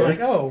one. So they're Okay.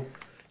 like, oh,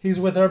 he's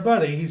with our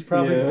buddy. He's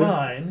probably Yeah.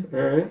 fine, All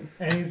right.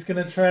 and he's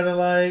gonna try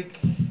to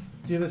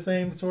do the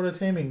same sort of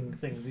taming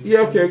things. He was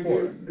Yeah. doing Okay.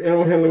 before.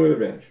 Animal handling with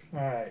advantage. All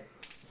right.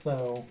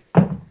 So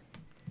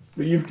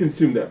But you've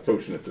consumed that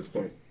potion at this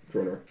point,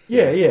 Thronar.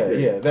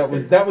 Yeah.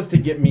 That was to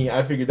get me.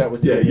 I figured that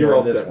was to Yeah, get me you're on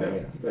all this set one,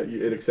 now. yeah.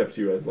 It accepts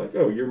you as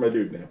you're my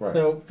dude now. Right.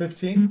 so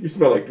 15. You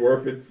smell like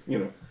dwarf. It's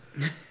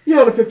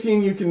Yeah, on a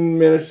 15 you can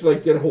manage to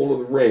get a hold of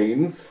the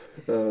reins.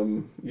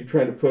 You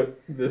trying to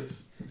put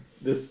this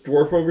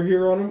dwarf over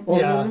here on him?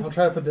 Yeah, I'll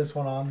try to put this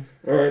one on.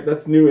 All right,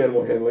 that's new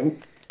animal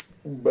handling,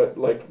 but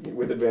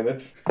with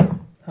advantage.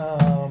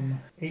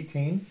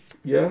 18.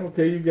 Yeah,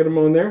 okay, you get him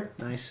on there.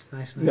 Nice.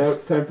 Now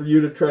it's time for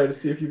you to try to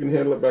see if you can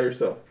handle it by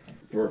yourself,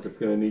 or if it's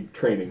going to need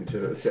training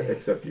to Let's see.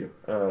 accept you.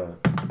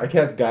 I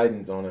cast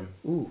guidance on him.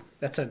 Ooh,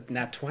 that's a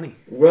nat 20.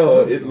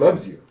 Well, it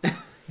loves you.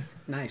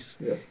 Nice.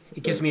 Yeah.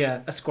 It gives me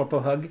a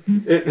Scorpo hug.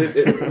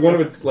 One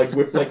of its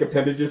whip-like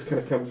appendages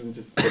kind of comes and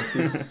just puts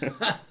you.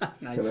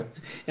 Nice. Kinda,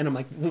 And I'm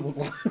like,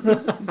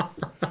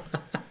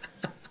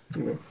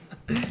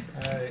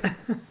 Alright.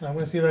 I'm going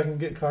to see if I can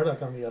get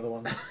Kardak on the other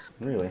one.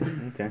 Really?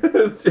 Okay.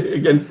 it's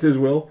against his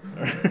will.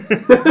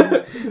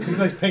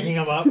 He's picking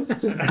him up.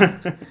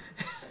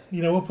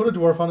 We'll put a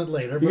dwarf on it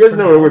later. You but guys for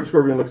know what a now- whip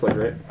scorpion looks like,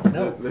 right?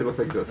 No. They look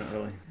like this. Not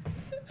really.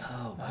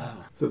 oh, wow.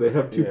 So they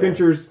have two Yeah.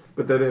 pinchers,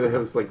 but then they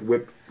have this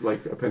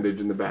whip-like appendage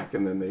in the back,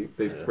 and then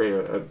they spray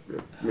a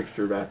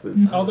mixture of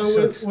acids.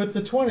 Although So with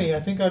the 20, I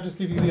think I'll just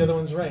give you the other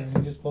one's reins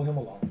and just pull him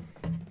along.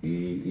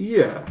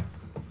 Yeah,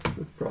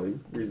 that's probably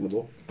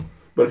reasonable.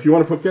 But if you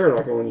want to put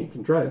Caradoc on one, you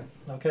can try it.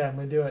 Okay, I'm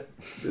going to do it.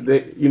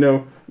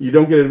 You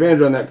don't get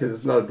advantage on that because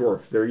it's not a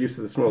dwarf. They're used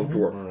to the smell of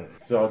dwarf. All right.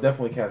 So I'll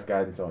definitely cast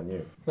guidance on you.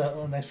 Is that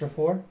an extra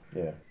 4?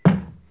 Yeah.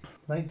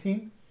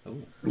 19?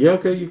 Yeah,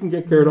 okay, you can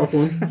get Caradoc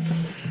one.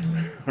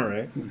 All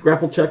right.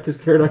 Grapple check because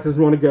Caradoc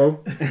doesn't want to go.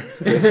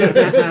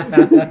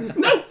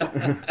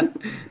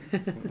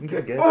 I'm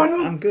good, guys. Oh,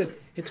 no. I'm good.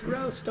 It's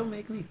gross. Don't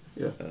make me.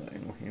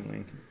 Animal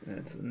handling.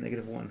 That's a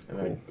 -1. And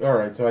Cool. all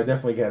right. So I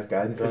definitely cast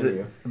guidance Is on it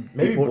you.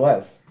 Maybe D4?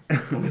 bless.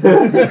 What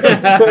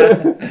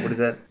is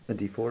that? A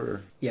D4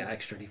 or Yeah,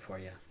 extra D4,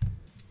 yeah.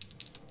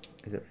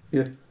 is it?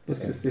 Yeah, let's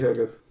just see how it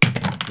goes.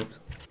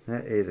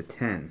 That is a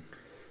 10.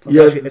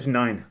 Yeah. Actually, it's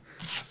 9.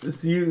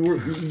 So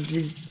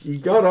you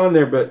got on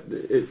there, but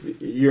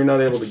you're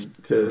not able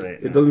to Right,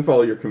 it no. doesn't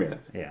follow your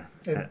commands. Yeah.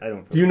 It- I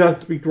don't. Do you not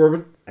speak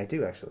Dwarven? I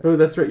do actually. Oh,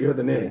 that's right. You had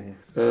the nanny.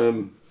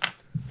 Yeah,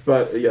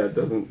 But yeah, it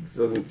doesn't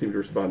seem to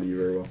respond to you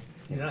very well.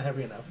 You're not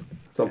heavy enough.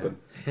 Something.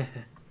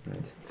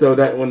 Right. So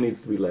that one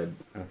needs to be led.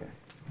 Okay.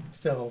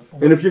 Still.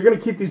 And if you're going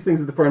to keep these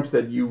things at the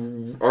farmstead,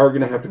 you are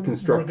going to have to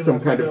construct We're some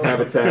gonna kind of build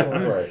habitat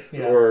something. Right.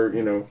 Yeah. or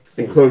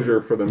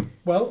enclosure for them.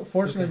 Well,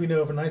 fortunately, we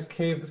know of a nice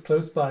cave that's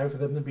close by for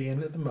them to be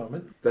in at the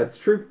moment. That's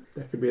true.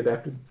 That could be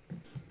adapted.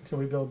 So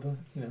we build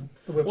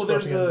the whip Well,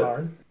 there's scorpion the-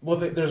 barn. Well,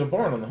 there's a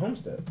barn on the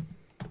homestead.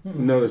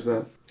 No, there's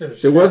not.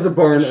 There's There was a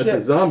barn at the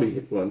Shed.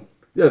 zombie one.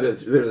 Yeah,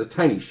 there's a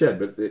tiny shed,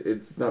 but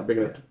it's not big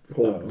enough to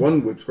hold Oh.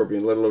 one whip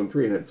scorpion, let alone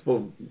 3, and it's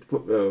full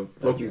of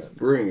Floki's right.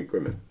 brewing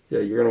equipment. Yeah,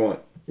 you're gonna want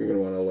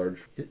a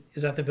large,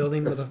 Is that the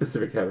building a with a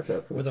specific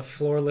habitat for with them. a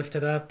floor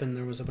lifted up and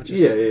there was a bunch of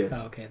Yeah.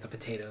 Oh, okay, the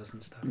potatoes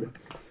and stuff. Yeah.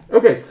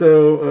 Okay,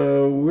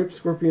 so whip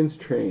scorpions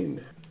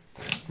trained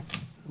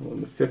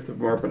on the 5th of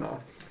Marpanoth.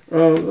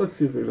 Let's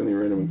see if there's any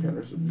random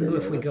encounters.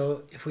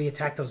 Ooh, if we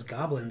attack those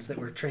goblins that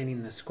were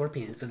training the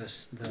scorpion or the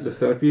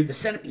centipedes, the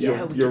centipede, you'll,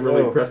 yeah, we you'll can-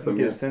 really Oh, impress them.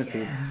 Get Yeah. a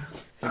centipede.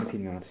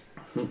 Centipede mount.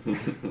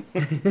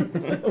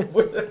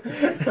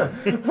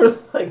 We're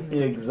like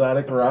the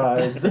exotic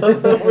rides.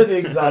 We're the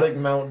exotic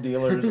mount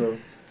dealers of.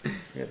 You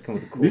gotta come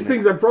with a cool These name.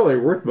 things are probably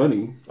worth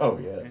money, Oh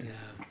yeah.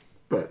 yeah.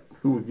 but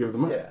who would give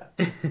them up? Yeah.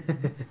 You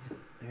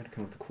gotta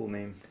come with a cool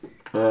name.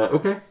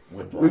 Okay.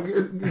 Whiplash.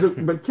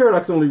 But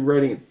Caradoc's only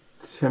writing it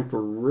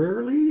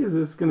temporarily. Is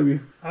this going to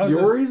be I was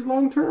just- Fury's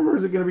long term, or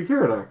is it going to be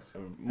Caradoc's?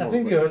 I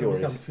think you're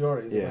going to become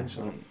Furies Yeah.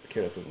 eventually.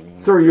 Carrots was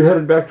one. So are you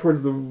headed back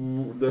towards the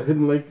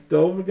Hidden Lake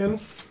Delve again?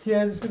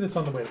 Yeah, just because it's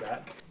on the way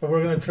back. But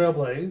we're going to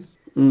trailblaze.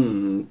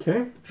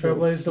 Okay.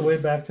 Trailblaze the way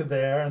back to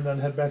there and then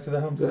head back to the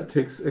That homestead.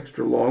 takes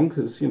extra long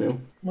because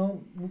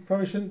Well, we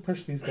probably shouldn't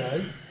push these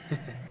guys.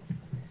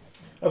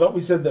 I thought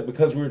we said that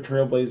because we were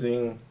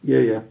trailblazing.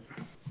 yeah.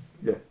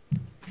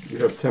 You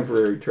have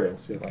temporary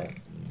trails, yes, Right.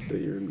 that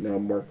you're now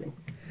marking.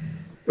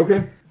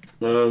 Okay.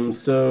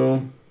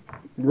 So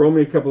roll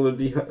me a couple of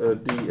D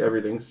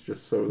everythings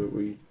just so that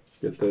we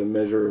get the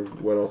measure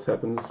of what else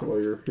happens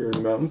while you're here in the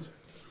mountains.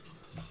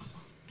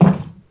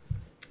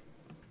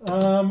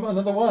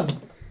 Another one.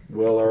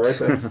 Well, all right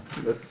then.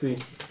 Let's see.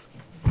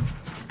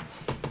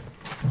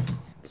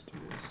 Let's do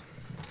this.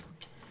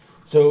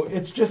 So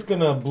it's just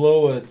gonna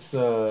blow its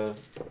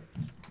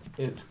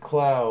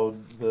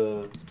cloud,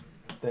 the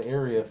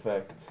area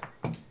effect.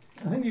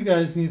 I think you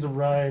guys need to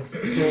ride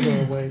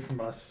further away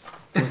from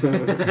us.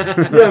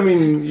 Yeah, I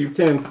mean you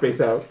can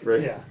space out,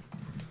 right? Yeah.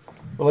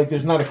 But like,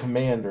 there's not a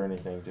command or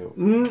anything to it.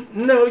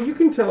 No, you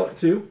can tell it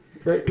too,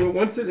 right? Well,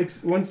 once it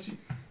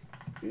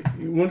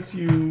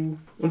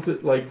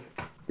like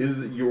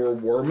is your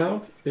war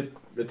mount, it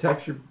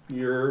attacks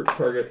your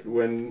target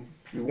when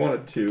you want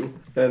it to,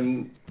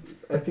 and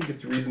I think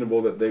it's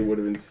reasonable that they would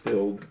have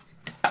instilled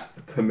a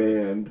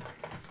command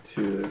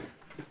to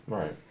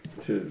Right.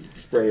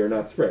 spray or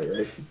not spray,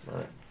 right?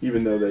 Right.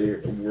 Even though they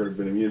would have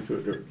been immune to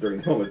it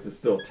during moments, it's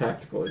still a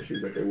tactical issue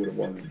that they would have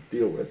wanted to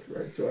deal with,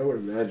 right? So I would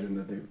imagine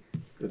that the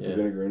Yeah.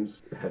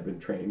 Vinegarins had been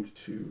trained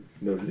to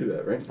know to do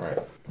that, right? Right.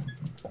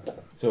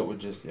 So it would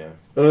just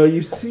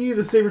You see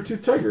the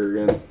saber-toothed tiger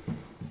again.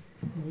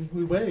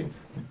 We wave.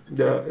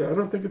 Yeah, I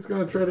don't think it's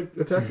gonna try to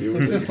attack you.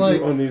 It's just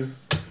like- on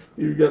these.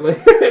 You get like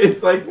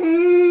it's like.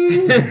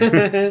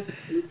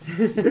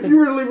 If you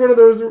were to leave one of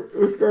those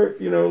with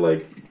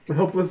like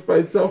helpless by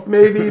itself,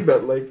 maybe,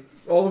 but like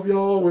all of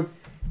y'all with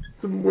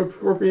some whip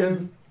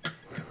scorpions,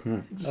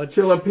 just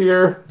chill up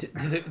here. Do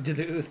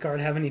the Uthgard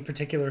have any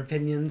particular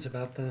opinions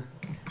about the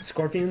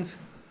scorpions?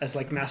 As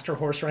like master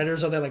horse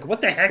riders, are they like, what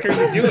the heck are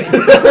you doing?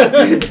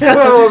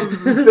 Well,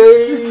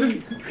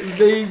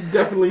 they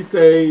definitely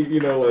say,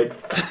 like,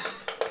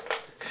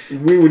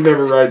 we would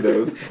never ride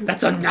those.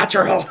 That's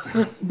unnatural.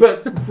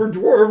 But for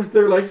dwarves,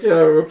 they're like, yeah,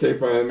 okay,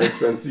 fine, that makes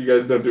sense. You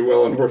guys don't do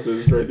well on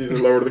horses, right? These are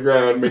lower to the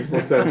ground. Makes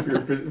more sense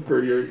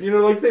for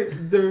your like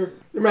they're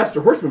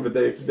master horsemen, but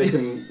they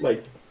can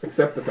like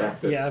accept the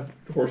fact that Yeah,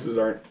 horses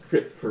aren't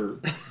fit for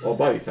all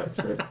body types,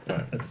 right?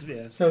 that's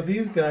yeah. So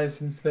these guys,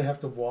 since they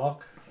have to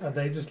walk, are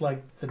they just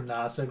like the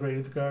not so great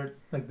with guard?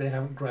 Like they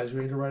haven't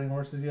graduated riding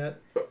horses yet?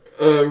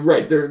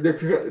 Right. They're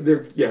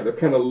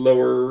kind of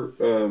lower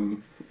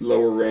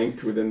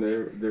ranked within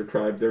their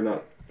tribe. They're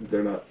not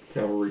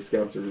cavalry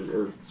scouts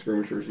or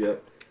skirmishers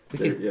yet.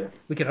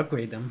 We could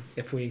upgrade them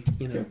if we,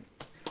 Okay.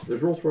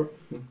 There's rules for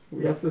it.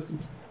 We got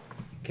systems.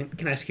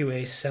 Can I ask you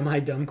a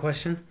semi-dumb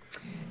question?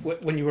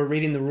 When you were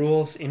reading the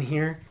rules in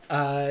here,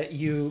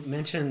 you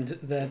mentioned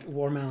that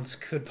war mounts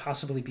could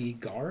possibly be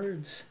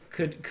guards.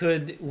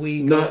 Could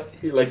we Not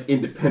like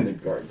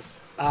independent guards.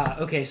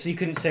 okay, so you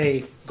couldn't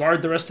say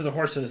guard the rest of the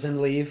horses and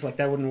leave, like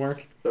that wouldn't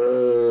work?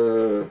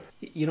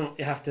 You don't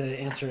have to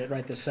answer it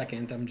right this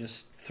second. I'm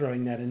just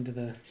throwing that into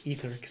the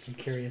ether because I'm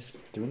curious.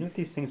 Do we know what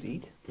these things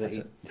eat? That's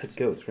They a- eat it's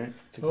goats, right?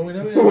 Well, we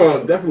know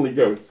Well, definitely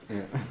goats.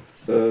 Yeah.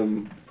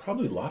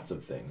 probably lots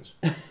of things.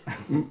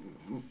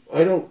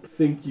 I don't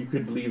think you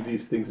could leave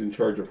these things in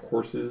charge of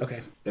horses Okay.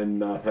 and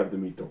not have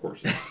them eat the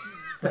horses.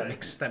 That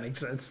makes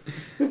sense.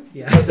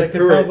 Yeah. That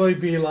could Right. probably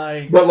be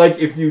like. But like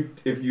if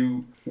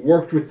you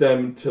worked with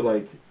them to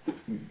like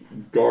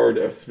guard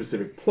a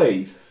specific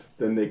place,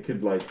 then they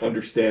could like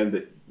understand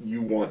that you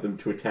want them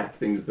to attack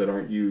things that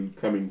aren't you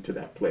coming to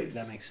that place.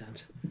 That makes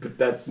sense. But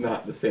that's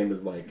not the same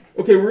as like,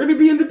 okay, we're gonna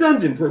be in the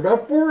dungeon for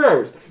about 4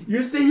 hours.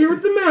 You stay here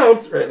with the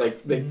mounts, right?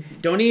 Like they,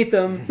 Don't eat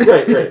them.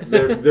 right.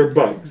 They're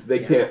bugs.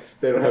 They Yeah.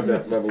 They don't have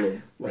that level of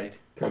like Right.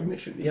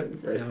 cognition. Yep.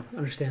 Even, right. No,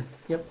 understand.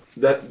 Yep.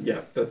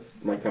 That's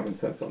my common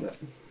sense on that.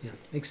 Yeah,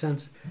 makes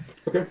sense.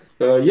 Okay.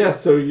 So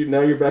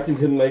now you're back in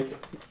Hidden Lake.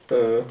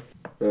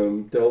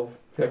 Delve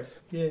Hex.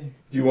 Yay.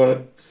 Do you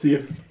want to see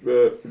if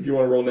do you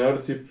want to roll now to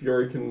see if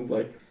Fiore can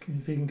like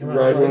If you can come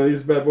ride out. one of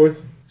these bad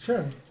boys?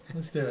 Sure.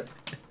 Let's do it.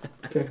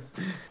 Okay.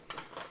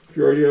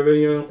 Fiore, do you have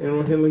any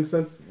animal handling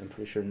sense? I'm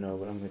pretty sure no,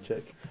 but I'm gonna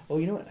check. Oh,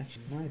 you know what? I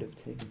might have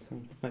taken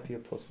some. Might be a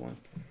 +1.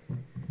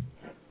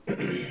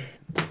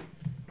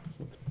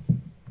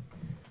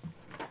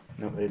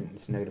 No, I didn't.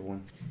 It's -1.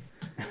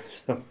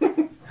 So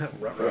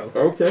Ruh-roh.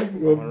 Okay.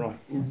 I'm Well, wrong.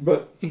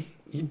 but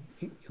You'll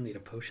need a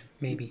potion,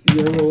 maybe.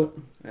 yeah, roll it.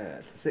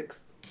 It's a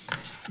 6.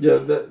 Yeah,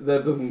 that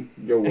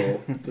doesn't go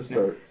well to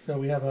start. So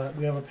we have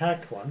a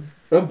packed one.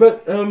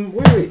 But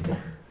wait.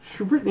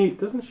 Brittany,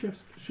 doesn't she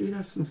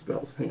has some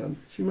spells? Hang on,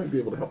 she might be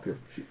able to help you.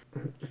 I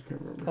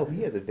can't remember. Oh,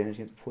 he has advantage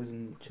against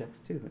poison checks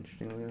too.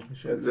 Interestingly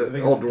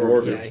enough. All All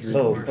dwarves. Yeah, he's a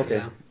Oh, dwarf, okay.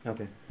 yeah.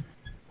 Okay.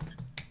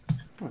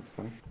 Oh, that's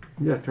funny.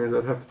 Yeah, turns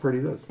out half the party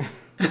does.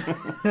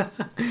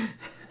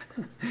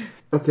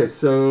 Okay,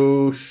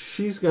 so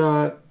she's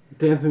got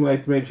Dancing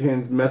Lights, Mage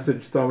Hand,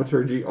 Message,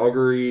 Thaumaturgy,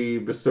 Augury,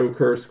 Bestow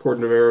Curse,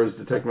 Cordon of Arrows,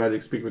 Detect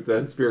Magic, Speak with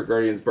Dead, Spirit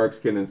Guardians,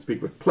 Barkskin, and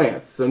Speak with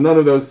Plants. So none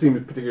of those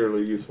seem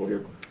particularly useful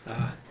here.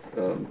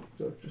 So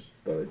just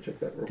thought I'd check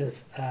that real quick.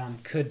 Does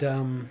could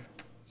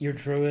your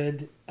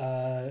druid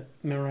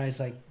memorize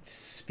like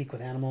speak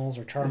with animals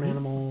or charm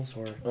animals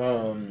or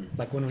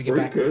like when we get Or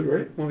you back could,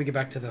 right? when we get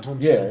back to the Yeah,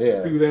 homestead? yeah.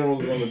 Speak with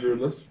Animals is on the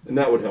druid list, and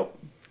that would help.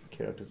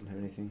 Carrot doesn't have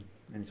anything.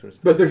 Any sort of.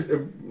 But there's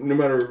no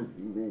matter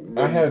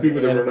whether you have speak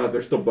with them or an- not,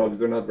 they're still bugs.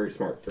 They're not very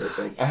smart. Right?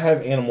 Like, I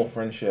have animal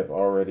friendship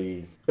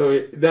already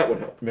that would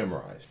help.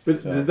 memorized.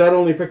 But so- does that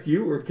only affect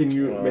you, or can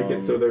you make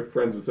it so they're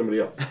friends with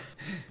somebody else?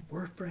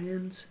 We're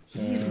friends.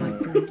 He's my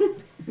friend.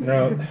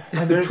 No,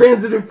 The there's,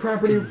 transitive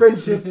property of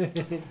friendship.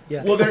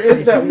 Yeah. well, there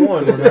is that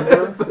one.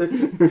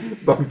 Remember,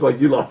 Bugs like,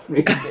 you lost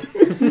me.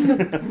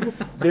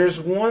 there's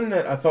one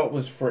that I thought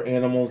was for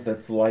animals.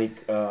 That's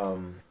like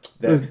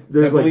There's that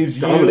like believes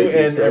you Dominate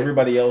and Beast, right?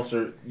 everybody else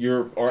are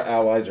our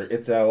allies or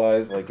its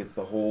allies. Like it's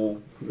the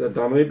whole Is that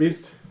Dominate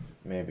Beast?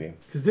 maybe.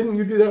 Because didn't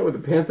you do that with the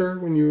Panther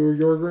when you were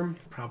Yorgrim?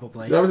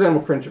 Probably. That was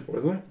Animal Friendship,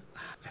 wasn't it?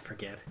 I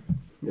forget.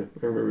 Yeah,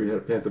 I remember we had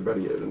a Panther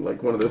buddy in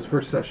like one of those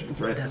first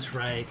sessions, right? That's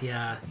right.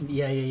 Yeah.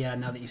 Yeah.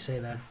 Now that you say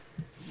that.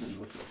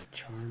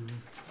 Charm.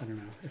 I don't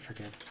know. I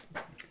forget.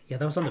 Yeah,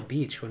 that was on the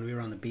beach when we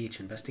were on the beach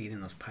investigating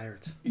those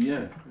pirates.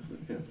 Yeah,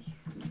 it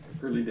was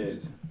early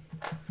days.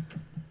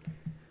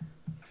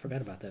 I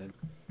forgot about that.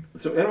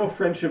 So Animal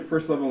Friendship,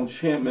 first level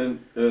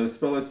enchantment,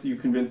 spell lets you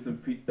convince the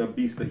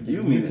beast that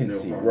you mean can no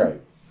see harm.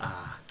 right.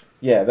 Ah.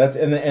 Yeah, that's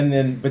and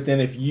then but then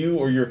if you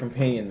or your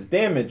companions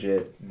damage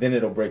it, then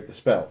it'll break the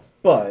spell.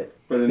 But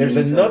But in there's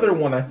the meantime- another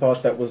one I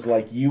thought that was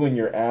like you and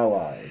your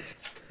allies.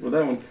 Well,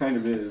 that one kind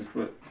of is,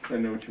 but I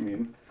know what you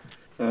mean.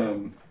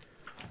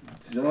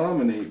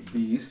 Dominate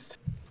Beast.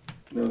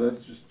 No,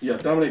 that's just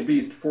Dominate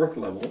Beast, 4th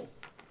level.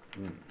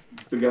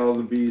 Beguiles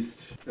a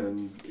beast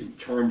and it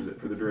charms it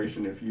for the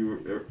duration. If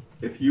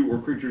you or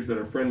creatures that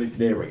are friendly to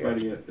There you we are go.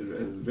 fighting it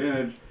has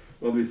advantage.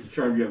 While the beast is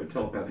charmed, you have a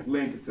telepathic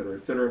link, etc.,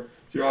 etc.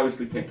 So you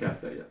obviously can't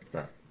cast that yet.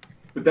 Right.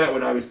 But that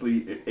would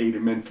obviously aid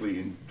immensely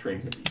in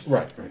training the beast.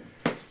 Right. Right.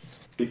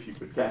 If you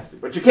could cast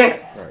it, but you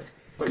can't. Right.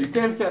 But you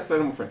can cast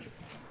Animal Friendship.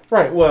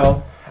 Right.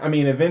 Well, I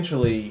mean,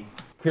 eventually,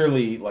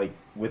 clearly, like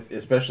with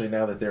especially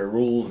now that there are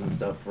rules and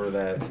stuff for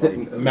that,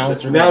 like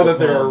mounts are now gonna that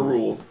there are become-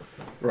 rules.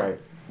 Right.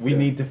 We Yeah.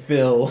 need to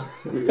fill.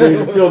 We need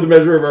to fill the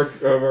measure of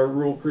our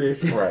rule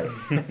creation. Right.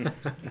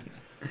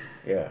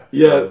 Yeah.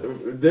 Yeah, So-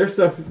 their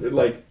stuff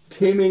like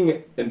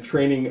taming and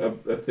training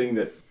a thing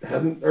that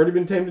hasn't already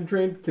been tamed and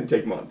trained can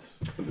take months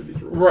under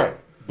these rules. Right.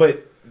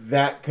 But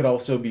that could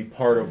also be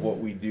part of what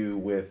we do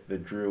with the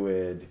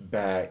druid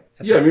back.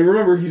 Yeah, I mean,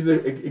 remember he's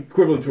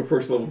equivalent to a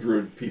first level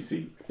druid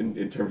PC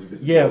in terms of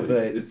his Yeah,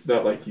 abilities. but- It's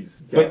not like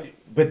he's got,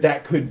 But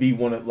that could be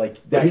one of like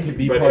that could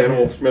be but part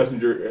animal of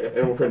his,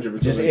 animal friendship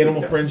is just something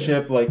animal he can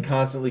friendship, like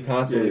constantly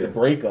Yeah, to yeah.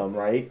 break them,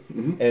 right?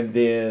 Mhm. And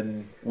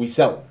then we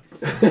sell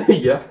them. cast.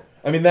 Yeah.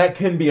 I mean, that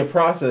can be a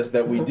process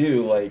that we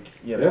do, like,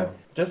 you know, Yeah.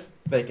 just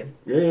thinking.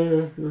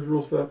 Yeah, there's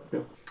rules for that. Yeah.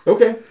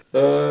 Okay.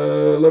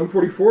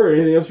 11:44.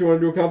 Anything else you want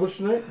to accomplish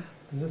tonight?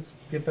 Does this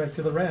get back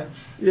to the ranch?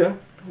 Yeah.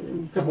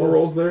 A couple of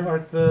rolls there.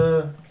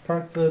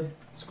 Park the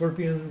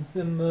scorpions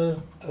in the.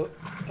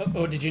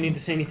 Oh, did you need to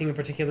say anything in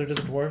particular to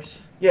the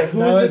dwarves? Yeah, who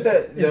No, is it it's,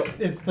 that... it's,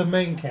 it's the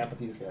main camp of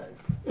these guys.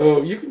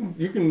 Oh, you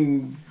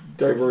can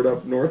divert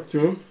up north to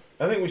him.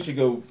 I think we should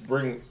go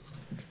bring...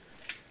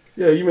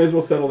 Yeah, you may as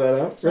well settle that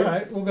out, All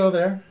right? right, we'll go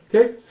there.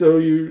 Okay, so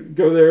you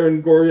go there,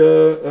 and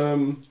Goria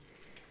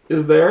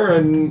is there,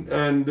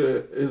 and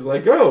is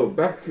like, "Oh,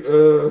 back.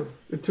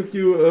 It took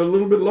you a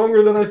little bit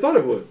longer than I thought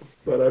it would,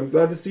 but I'm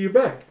glad to see you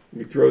back."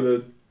 You throw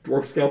the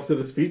dwarf scalps at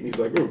his feet, and he's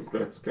like, "Oh,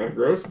 that's kind of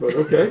gross, but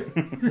okay,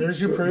 There's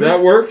your proof.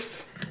 that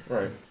works."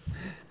 Right.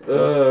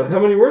 How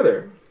many were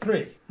there?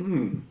 3.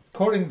 Hmm.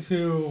 According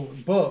to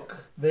book,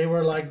 they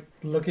were like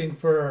looking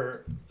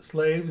for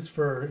slaves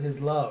for his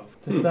love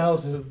to sell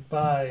to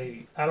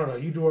buy. I don't know.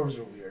 You dwarves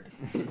are weird.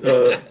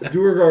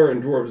 Duergar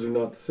and dwarves are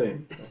not the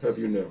same. I'll have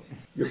you know.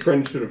 Your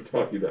friend should have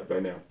taught you that by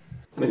now.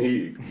 And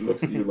he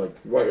looks at you like,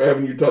 "Why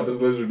haven't you taught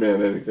this lizard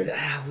man anything?"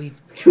 Ah, we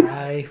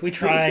try. We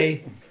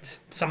try.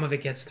 Some of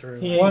it gets through.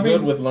 He ain't Well, I mean-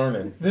 good with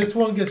learning. This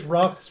one gets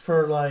rocks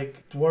for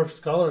like dwarf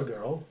scholar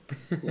girl.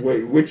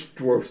 Wait, which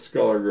dwarf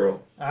scholar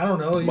girl? I don't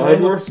know. You My all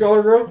look dwarf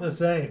scholar girl? the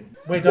same.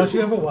 Wait, don't you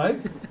have a wife?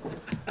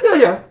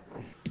 Yeah.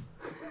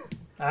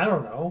 I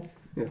don't know.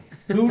 Yeah.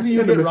 Who do you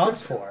Kind of get mistress.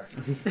 rocks for?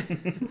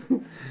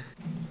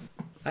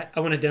 I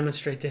want to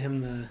demonstrate to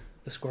him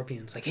the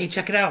scorpions. Like, hey,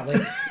 check it out.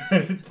 Like,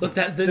 look,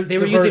 they were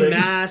Diverting. using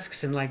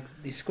masks, and like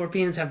these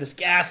scorpions have this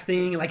gas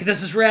thing. Like,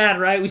 this is rad,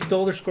 right? We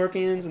stole their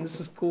scorpions, and this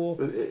is cool.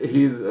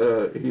 He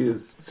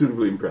is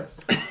suitably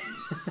impressed.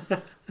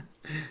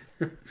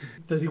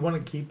 Does he want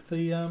to keep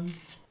the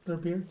their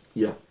beards?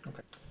 Yeah.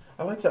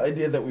 I like the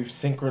idea that we've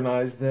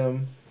synchronized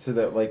them so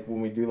that, like,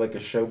 when we do like a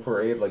show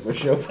parade, like with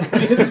show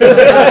parade,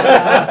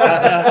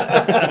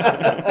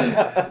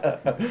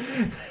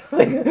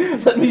 like,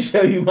 let me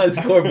show you my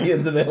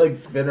scorpions, and they like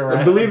spin around.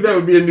 I believe that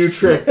would be a new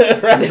trick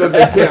that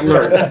they can't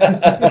learn.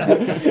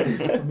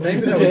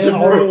 Maybe that Damn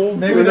was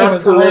rules. maybe They're that not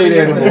was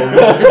parade already-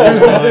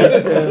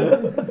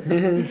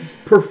 animals.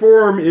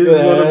 Perform is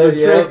one of the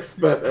Yeah. tricks,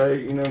 but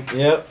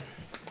Yep.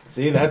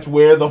 See, that's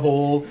where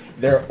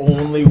their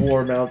only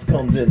war mounts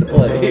comes into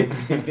play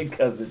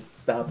because it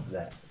stops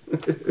that.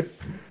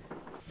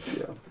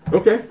 yeah.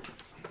 Okay.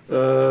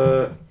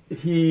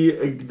 He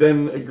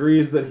then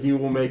agrees that he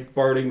will make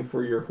barding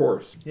for your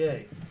horse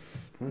Yay.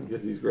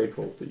 because he's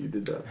grateful that you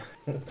did that.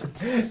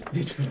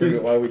 Did you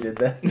forget why we did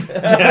that?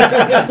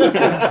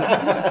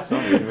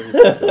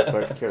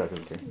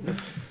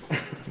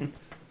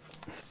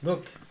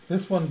 Look,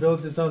 this one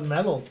builds its own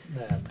metal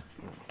man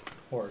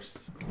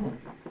horse.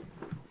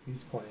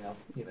 He's pointing out,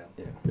 you know.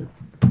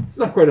 It's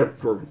not quite up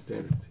to Dwarven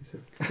standards, he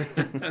says.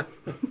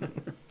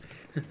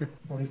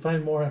 When we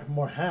find more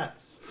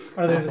hats,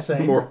 are they the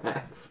same? More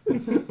hats. He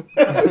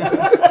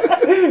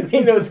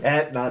knows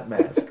hat, not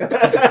mask.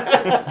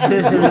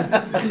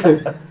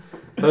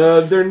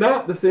 They're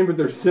not the same, but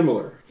they're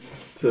similar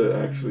to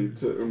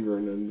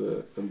Ungern and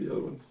the other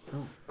ones.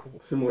 Oh, cool.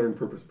 Similar in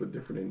purpose, but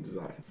different in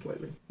design,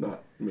 slightly.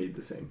 Not made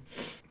the same,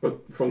 but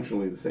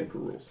functionally the same for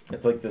rules.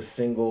 It's like the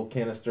single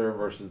canister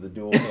versus the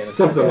dual canister.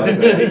 Something like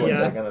that. It's like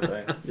Yeah. that kind of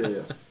thing.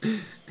 Yeah.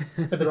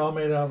 But they're all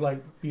made out of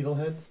like beetle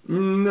heads.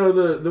 No,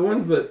 the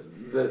ones that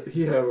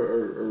he have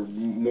are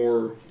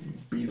more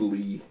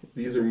beetly.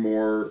 These are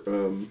more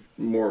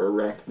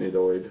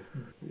arachnidoid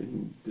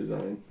in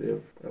design. They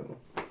have, I don't know,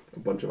 a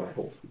bunch of eye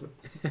holes, but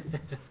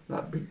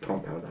not big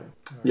compound eye.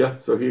 Right. Yeah,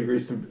 so he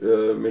agrees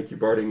to make you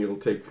barding. It'll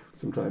take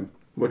some time.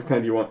 What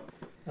kind do you want?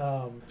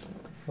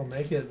 We'll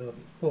make it the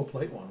full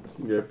plate ones.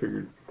 Yeah, I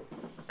figured.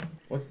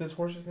 What's this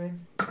horse's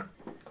name?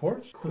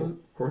 Quartz?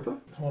 Kortha?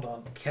 Hold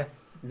on. Keth,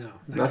 no,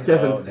 Not Keth.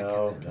 Kevin. Oh,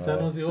 no.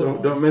 That was the old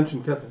one. Don't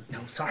mention Kethin. No,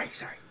 sorry.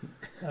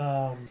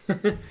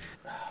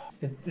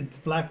 It's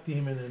Black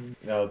Demon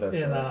No, that's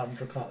in right.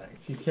 Draconic.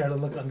 If you care to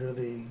look under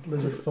the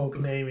Lizard Folk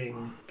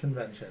naming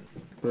convention,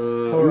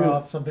 I'm or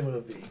off something with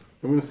a V.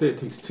 going to say it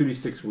takes 2 to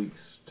 6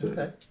 weeks to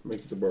Okay.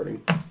 make the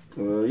barding.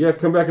 Yeah,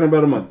 come back in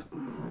about a month.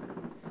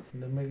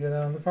 And then we go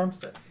down to the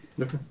farmstead.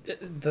 Okay.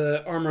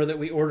 The armor that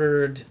we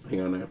ordered. Hang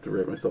on, I have to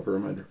write myself a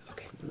reminder.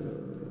 Okay.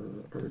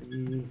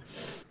 Already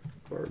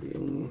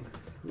barding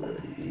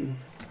ready.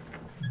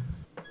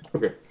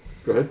 Okay,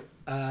 go ahead.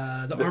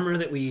 The armor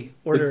that we It's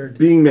ordered.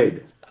 being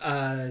made.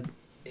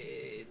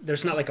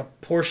 There's not like a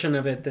portion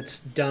of it that's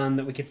done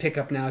that we could pick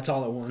up now. It's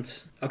all at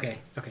once. Okay.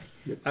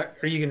 Yep.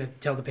 Are you gonna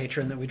tell the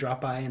patron that we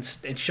dropped by and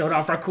showed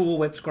off our cool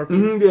whip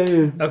scorpions?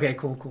 Yeah. Okay,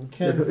 cool.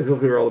 He'll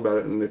hear all about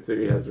it, and if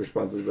he has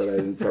responses that I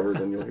didn't cover,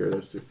 then you'll hear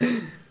those too.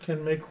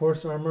 Can make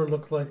horse armor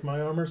look like my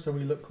armor so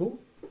we look cool.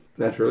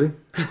 Naturally.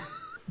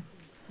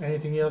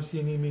 Anything else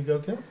you need me to go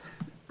kill?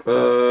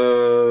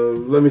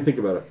 Let me think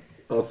about it.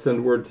 I'll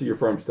send word to your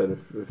farmstead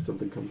if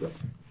something comes up.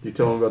 Do you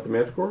tell him about the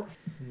manticore?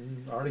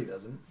 Artie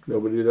doesn't.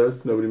 Nobody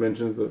does? Nobody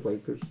mentions that,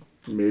 like, there's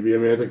maybe a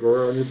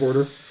manticore on your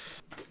border?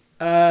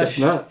 Guess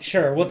not.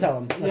 Sure, we'll tell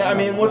him. Yeah, I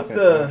mean, what's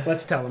the...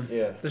 Let's tell him.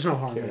 Yeah. There's no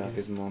harm. You're in not it.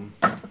 his mom.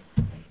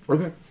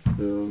 Okay.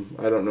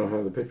 I don't know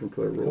how the patron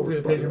player will Hopefully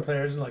the respond. patron to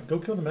players and like, go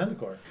kill the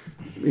Manticore.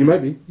 that. He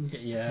might be.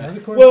 Yeah.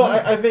 Manticore's Well,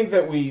 nice. I think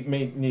that we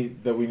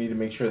need to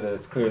make sure that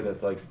it's clear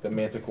that like the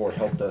Manticore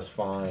helped us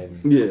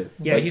find. Yeah.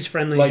 Yeah, Like- he's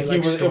friendly. Like he he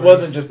likes was, it stories.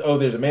 wasn't just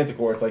there's a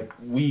Manticore. It's like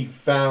we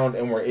found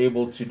and were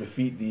able to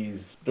defeat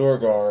these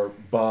Dorgar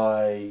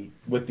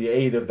with the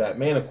aid of that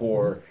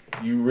Manticore.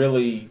 You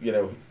really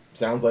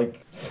sounds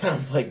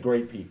like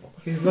great people.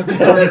 He's looking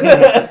for. You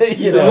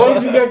As long know,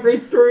 as you got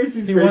great stories,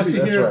 he's He great. wants to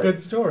people. That's hear right. good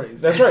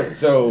stories. that's right.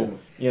 So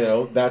you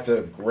know,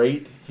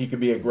 he could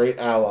be a great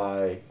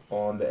ally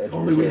on the edge If of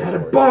only the we had a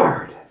territory.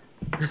 bard.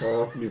 How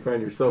often do you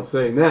find yourself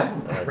saying that?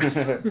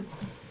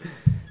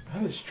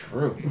 That is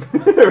true.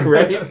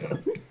 Right?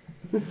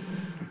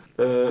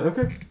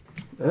 Okay.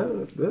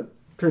 That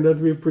turned out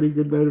to be a pretty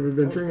good night of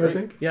adventuring, I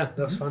think. Yeah,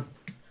 that was fun.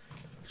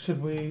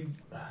 Should we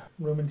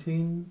room and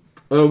team?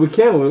 We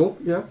can a little,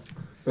 yeah.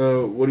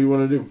 What do you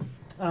want to do?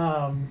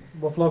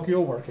 Well, Floki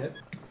will work it.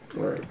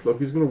 All right,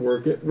 Floki's going to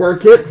work it.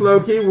 Work it,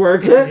 Floki,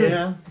 work it.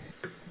 Yeah.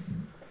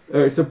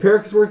 All right, so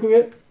Peric's working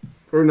it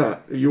or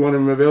not? You want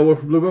him available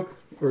for Blue Book,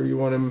 or you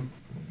want him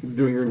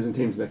doing rooms and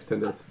teams next 10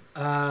 days?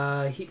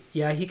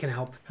 He can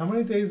help. How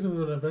many days of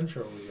an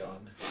adventure are we on?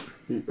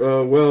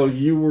 Well,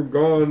 you were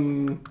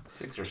gone.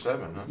 6 or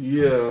 7, huh?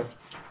 Yeah,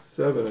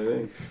 7, I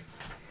think.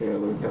 Hang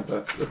on, let me count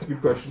that. That's a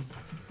good question.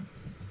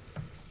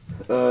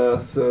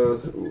 So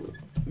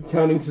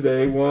counting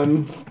today: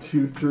 1,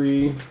 2,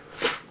 3,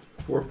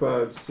 4,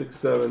 5, 6,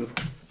 7,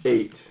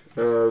 8.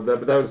 But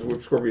that was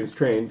with Scorpion's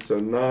trained. So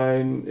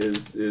 9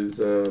 is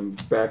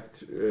back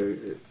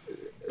to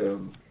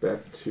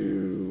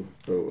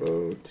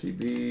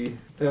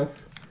OOTBF,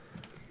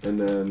 and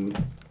then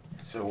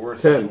So we're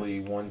 10. essentially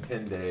 1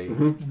 10-day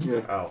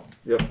yeah, out.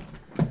 yep,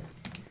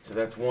 So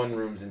that's 1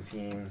 rooms and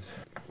teams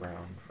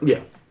round.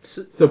 yeah.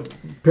 So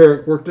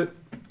Peric worked it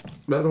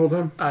that whole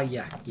time.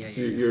 Yeah.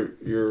 So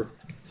you're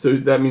so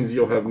that means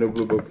you'll have no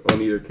Blue Book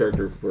on either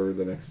character for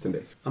the next 10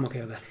 days. I'm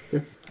okay with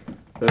that.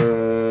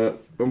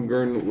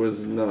 Umgurn was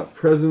not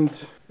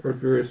present.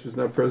 Ardurius was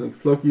not present.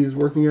 Floki's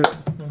working it.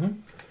 Mm-hmm.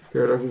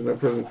 Gyarados was not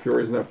present.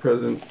 Fiori's not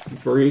present.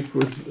 Barik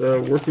was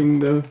working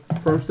the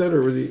farmstead,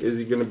 or is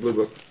he going to Blue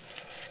Book?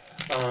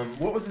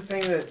 What was the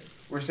thing that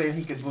we're saying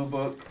he could blue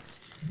book?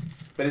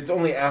 But it's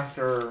only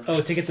after.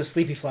 Oh, to get the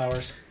sleepy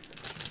flowers.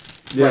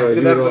 Yeah, Right, so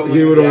he that's would, only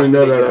he would gonna only be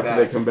know after that they after get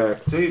they back. come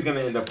back. So he's going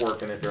to end up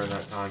working it during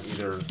that time,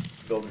 either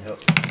building hill.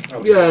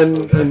 Yeah,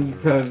 and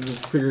kind of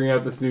just figuring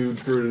out this new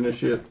Druid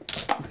Initiate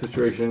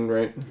situation,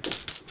 right?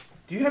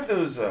 Do you have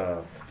those?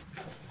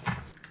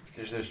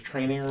 There's those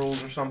training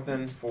rules or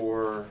something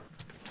for.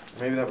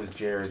 Maybe that was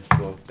Jared's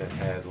book that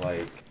had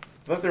like.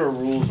 I thought there were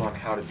rules on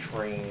how to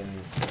train an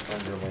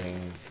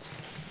underling.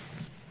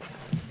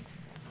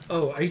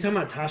 Oh, are you talking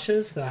about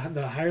Tasha's, the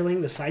hireling,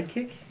 the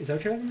sidekick? Is that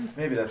what you're talking about?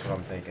 Maybe that's what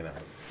I'm thinking of.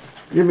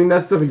 I mean,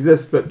 that stuff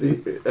exists, but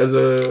as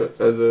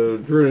a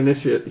Druid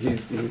Initiate, he's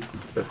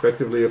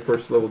effectively a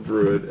first level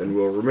Druid and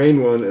will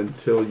remain one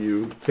until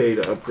you pay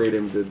to upgrade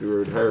him to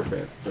Druid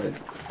Hierophant, right?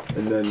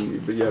 And then,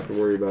 but you have to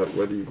worry about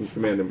whether you can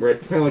command him, right?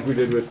 Kind of like we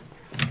did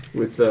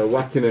with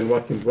Watkin and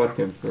Watkins,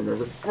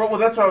 remember? Well,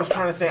 that's what I was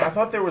trying to think. I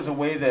thought there was a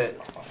way that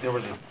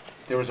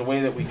there was a way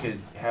that we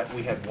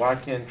had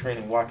Watkin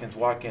training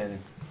Watkin,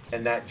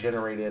 and that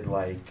generated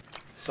like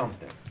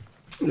something.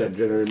 That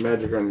generated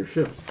magic on your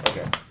ships,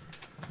 Okay.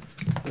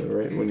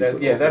 right? When you That,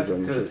 put yeah, Watkins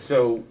that's on your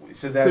so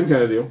ships. that's Same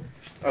kind of deal.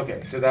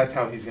 okay. So that's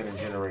how he's going to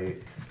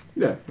generate.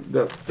 Yeah,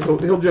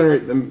 he'll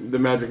generate the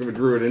magic of a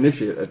Druid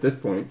Initiate at this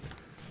point,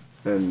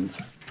 and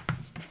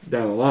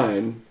down the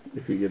line,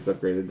 if he gets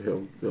upgraded,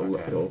 he'll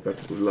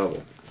effectively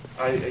level.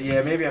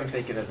 Yeah, maybe I'm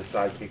thinking of the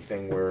sidekick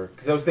thing where,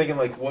 because I was thinking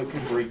like, what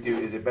could Barik do?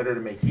 Is it better to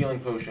make healing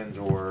potions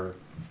or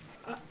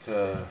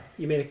to?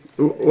 You made it.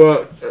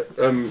 Well,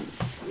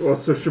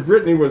 so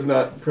Shabritney was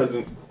not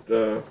present,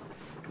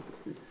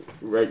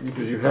 right?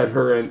 Because you had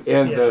her and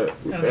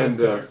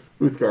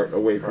Uthgard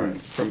away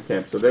from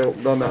camp, so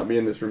they'll not be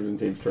in this rooms and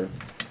teams turn.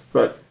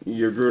 But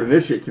your Druid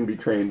Initiate can be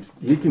trained.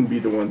 He can be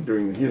the one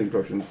doing the healing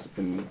potions,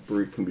 and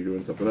Barik can be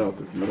doing something else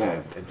if you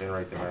want. And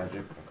generate the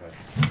magic. Okay.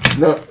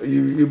 No,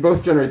 you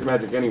both generate the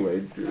magic anyway.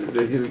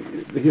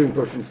 The healing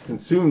potions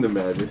consume the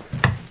magic,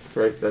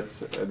 right?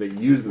 They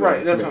use the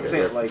Right. magic. That's to what I'm make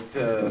saying. it, right? Like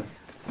to.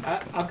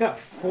 I've got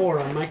 4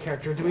 on my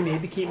character. Do we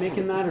need to keep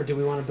making that, or do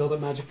we want to build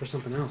up magic for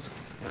something else?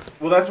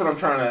 Well, that's what I'm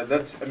trying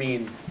to. I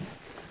mean,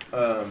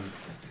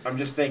 I'm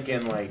just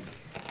thinking like.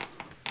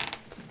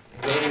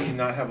 They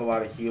not have a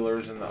lot of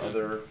healers in the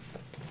other.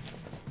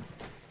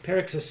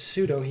 Peric's a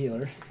pseudo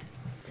healer.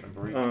 And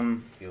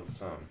Barik heals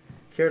some.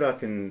 Caradoc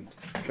can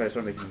try to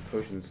start making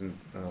potions in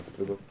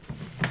Blue Book.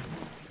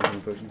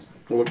 Healing potions.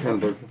 What kind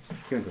of potions?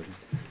 Healing potions.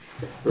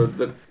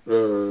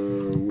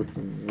 With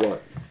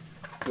what?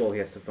 Well, he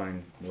has to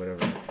find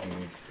whatever he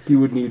needs. He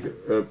would need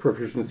a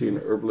proficiency in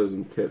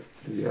herbalism kit.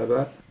 Does he have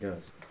that? He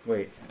does.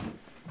 Wait.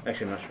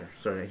 Actually, I'm not sure.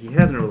 Sorry. He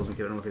has an herbalism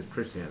kit. I don't know if he's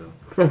proficient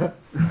yet, though.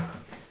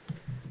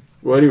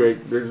 Well, anyway,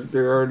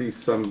 there are already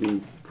some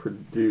being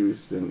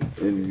produced in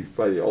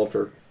by the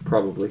altar,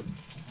 probably.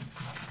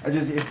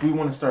 If we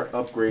want to start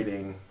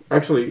upgrading.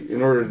 Actually,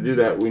 in order to do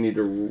that, we need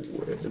to.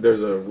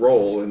 There's a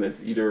roll, and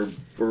it's either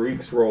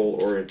Barik's roll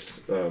or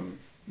it's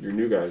your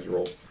new guy's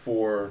roll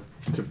For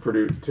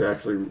to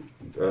actually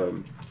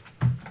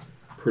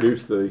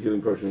produce the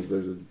healing potions.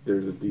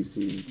 There's a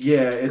DC.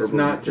 yeah, it's Herbal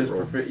not magic just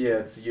roll.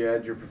 it's you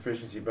add your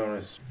proficiency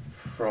bonus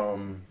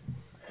from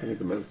think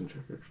it's a medicine check,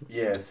 actually.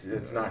 Yeah,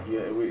 it's not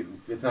here.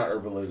 It's not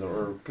herbalism,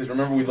 or because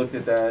remember we looked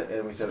at that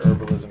and we said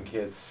herbalism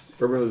kits.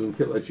 Herbalism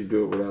kit lets you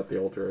do it without the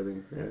altar, I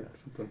think. Yeah,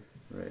 something.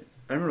 Right.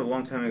 I remember a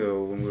long time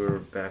ago when we were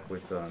back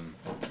with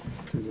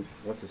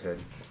what's his head,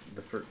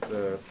 the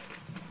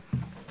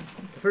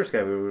first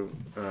guy we were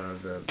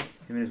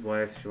him and his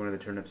wife. She wanted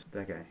the turnips.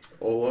 That guy.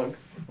 Oleg.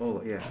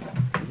 Oh yeah.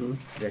 Mm-hmm.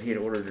 Yeah, he had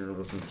ordered an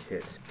herbalism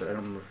kit, but I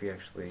don't remember if he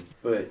actually.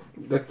 But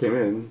That came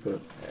in, but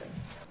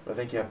I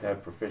think you have to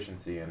have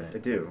proficiency in I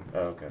it. do Oh,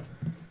 okay.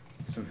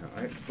 somehow.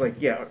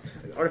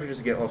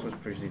 Artificers get all sorts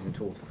of proficiencies and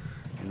tools,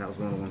 and that was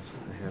one of the ones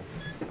I have.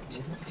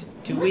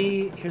 Do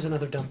we? Here's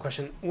another dumb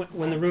question.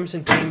 When the rooms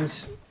and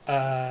teams,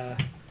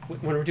 when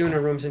we're doing our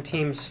rooms and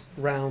teams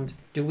round,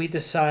 do we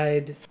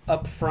decide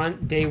up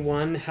front, day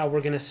one, how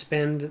we're going to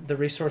spend the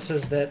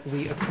resources that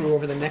we accrue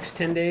over the next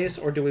 10 days,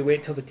 or do we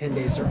wait till the 10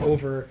 days are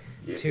over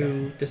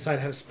to decide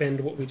how to spend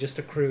what we just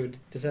accrued?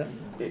 Does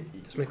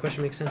my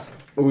question make sense?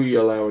 we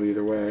allow it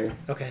either way,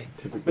 Okay.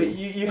 But typically.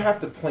 you have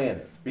to plan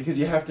it because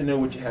you have to know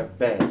what you have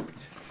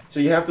banked. So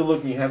you have to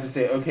look and you have to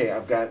say, okay,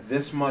 I've got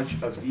this much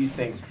of these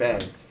things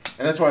banked,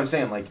 and that's what I was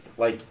saying.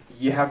 Like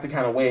you have to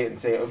kind of weigh it and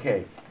say,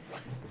 okay,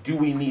 do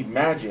we need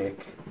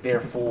magic?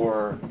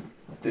 Therefore,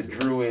 the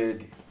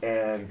druid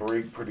and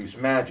Barik produce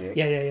magic.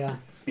 Yeah.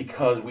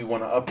 Because we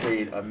want to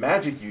upgrade a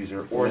magic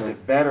user, or is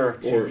it better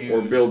to use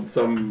or build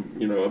some,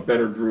 a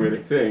better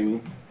druidic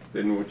thing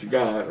than what you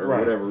got, or Right.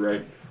 whatever,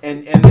 right?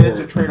 And then it's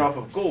a trade-off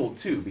of gold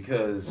too,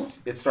 because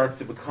it starts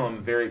to become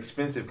very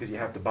expensive because you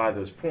have to buy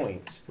those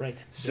points.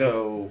 Right.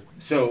 So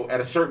at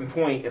a certain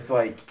point, it's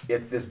like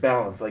it's this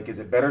balance. Like, is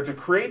it better to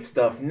create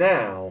stuff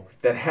now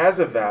that has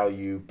a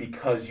value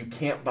because you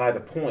can't buy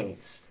the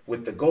points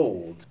with the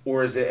gold,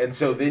 or is it? And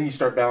so then you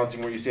start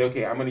balancing where you say,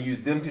 okay, I'm going to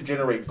use them to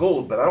generate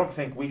gold, but I don't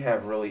think we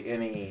have really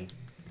any.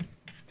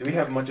 Do we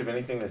have much of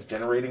anything that's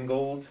generating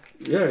gold?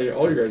 Yeah,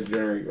 all you guys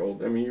generate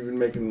gold. I mean, you've been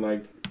making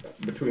like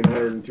between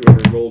 100 and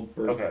 200 gold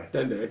per Okay.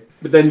 10 day.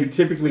 But then you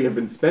typically have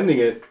been spending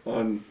it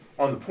on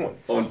On the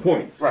points.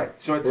 points. Right.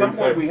 So at some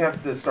point we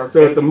have to start.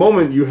 So at the banking.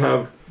 moment you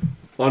have,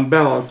 on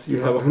balance,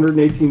 you have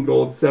 118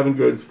 gold, 7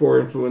 goods, 4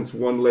 influence,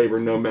 1 labor,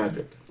 no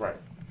magic. Right.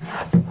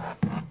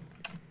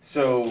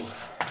 So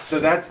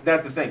that's the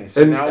thing.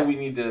 So And- now we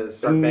need to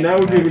start. And banking now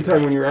would be a good magic.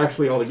 time when you're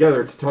actually all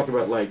together to talk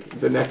about like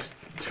the next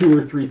 2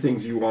 or 3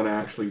 things you want to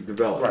actually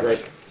develop,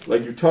 right?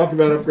 Like you talked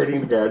about upgrading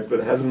the guards, but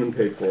it hasn't been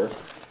paid for.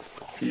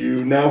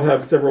 You now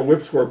have several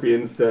whip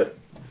scorpions that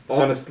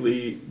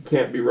honestly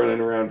can't be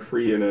running around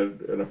free in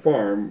a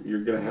farm.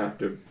 You're going to have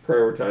to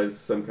prioritize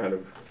some kind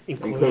of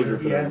enclosure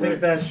for Yeah, I them, think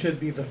right? that should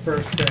be the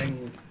first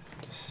thing.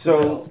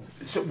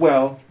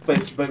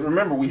 But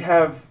remember we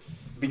have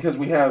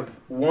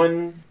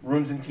one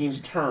rooms and teams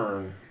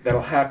turn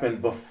that'll happen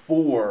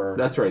before.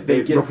 That's right.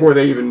 They get before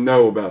they even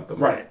know about them.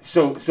 Right.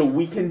 So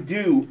we can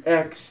do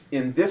X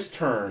in this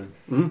turn,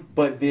 Mhm.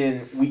 but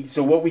then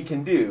what we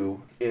can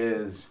do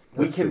is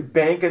we That's can true.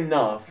 bank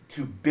enough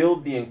to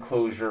build the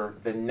enclosure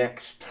the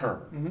next turn.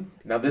 Mhm.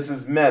 Now this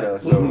is meta,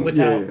 so Mhm.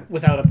 Without yeah.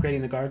 without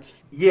upgrading the guards.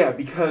 yeah,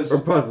 because Or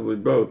possibly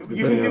both. you can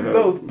depending do on how-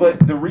 both,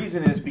 but the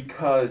reason is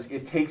because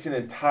it takes an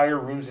entire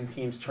rooms and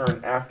teams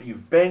turn after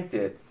you've banked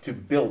it to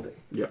build it.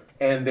 Yeah.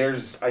 And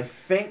I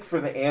think for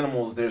the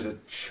animals, there's a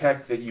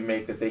check that you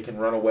make that they can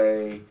run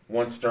away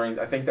once during.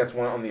 I think that's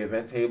one on the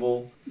event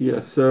table.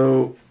 Yeah,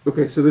 so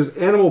there's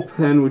animal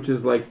pen, which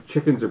is like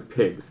chickens or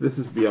pigs. This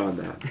is beyond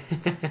that.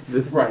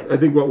 This Right. I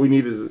think what we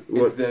need is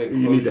It's the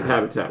you need the enclosure.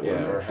 habitat one.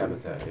 Yeah, or actually.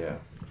 habitat. Yeah.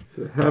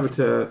 So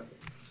habitat,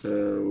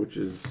 which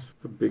is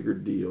a bigger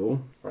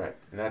deal, Right.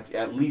 And that's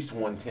at least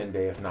 1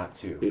 10-day, if not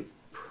 2. It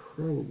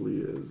probably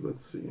is.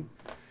 Let's see.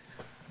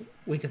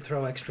 We could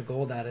throw extra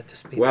gold at it to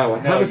speed. Wow,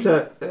 up.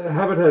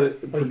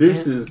 habitat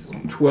produces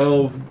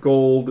 12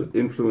 gold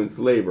influence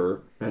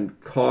labor and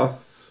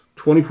costs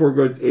 24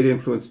 goods, 8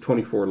 influence,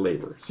 24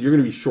 labor. So you're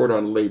going to be short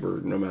on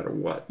labor no matter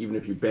what, even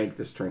if you bank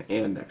this turn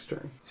and next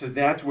turn. So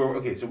that's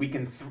where so we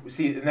can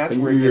see, and that's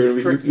And where it you're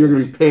gets going tricky.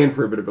 to be paying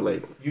for a bit of a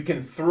labor. You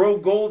can throw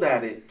gold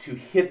at it to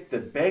hit the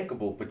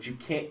bankable, but you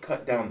can't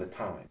cut down the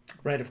time.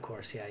 Right, of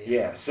course. Yeah.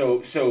 Yeah,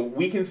 so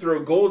we can throw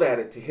gold at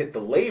it to hit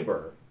the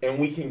labor, and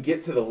we can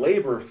get to the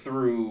labor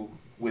through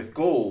with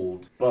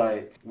gold,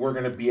 but we're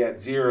going to be at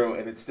 0,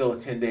 and it's still a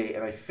 10-day.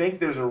 And I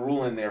think there's a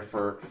rule in there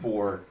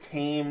for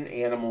tamed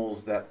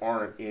animals that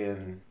aren't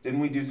in. Didn't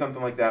we do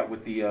something like that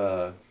with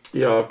the?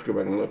 Yeah, I'll have to go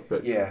back and look,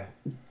 but Yeah,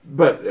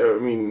 I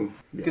mean,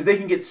 yeah. because they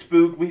can get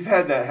spooked. We've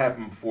had that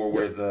happen before,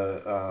 where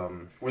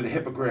the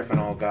hippogriff and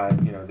all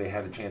got, they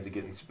had a chance of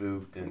getting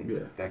spooked and Yeah.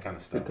 that kind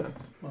of stuff. Good times.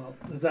 Well,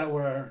 is that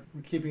where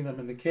we're keeping them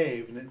in the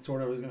cave, and it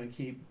sort of is going to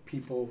keep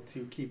people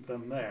to keep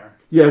them there?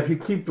 Yeah, if you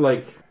keep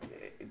like,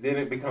 Then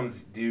it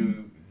becomes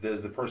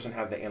does the person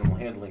have the animal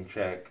handling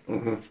check?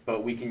 mhm.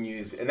 But we can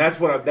use, and that's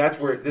where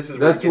this is.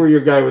 That's where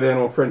your guy with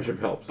animal friendship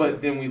helps. But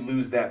then we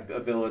lose that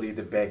ability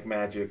to bank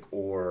magic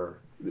or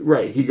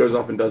right, he goes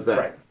off and does that.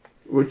 right.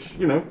 which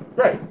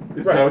Right.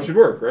 is right. how it should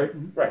work, right?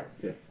 Right.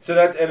 Yeah. So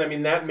that's, and I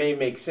mean, that may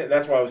make sense.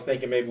 That's why I was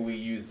thinking maybe we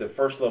use the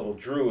first level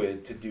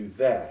druid to do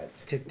that.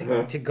 To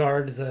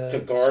guard the To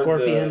guard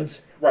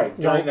scorpions Right.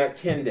 During Well, that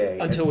 10-day.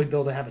 until we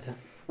build a habitat.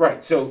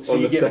 Right. So On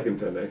you the get second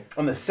 10-day.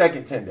 on the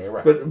second 10-day.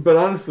 Right. But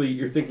honestly,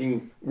 you're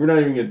thinking we're not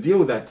even going to deal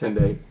with that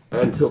 10-day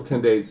until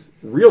 10 days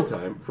real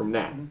time from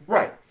now.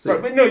 Right. So-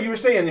 right. But no, you were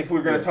saying if we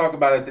were going to Yeah. talk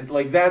about it,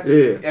 like that's.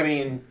 Yeah. I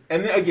mean,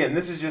 and then, again,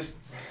 this is just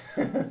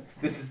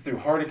this is through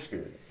hard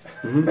experience,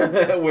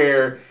 Mm-hmm.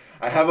 where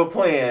I have a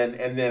plan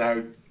and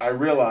then I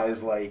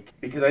realize, like,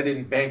 because I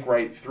didn't bank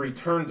right 3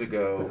 turns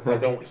ago, I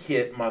don't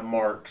hit my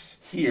marks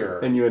here.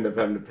 And you end up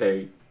having to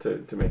pay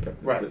to make up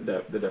Right.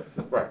 the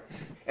deficit. Right.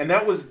 And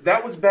that was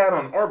bad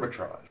on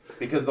arbitrage,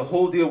 because the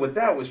whole deal with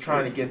that was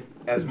trying to get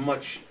as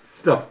much.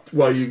 Stuff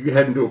while you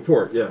head into a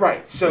port, yeah.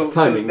 Right. So, There's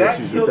timing that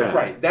issues killed with that.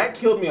 right. That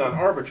killed me on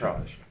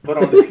arbitrage. But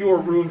on the pure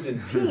rooms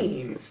and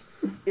teams,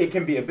 it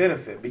can be a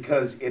benefit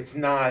because it's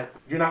not,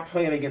 you're not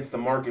playing against the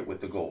market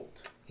with the gold.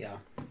 Yeah.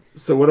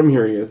 So what I'm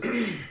hearing is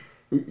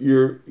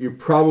you're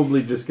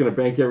probably just going to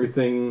bank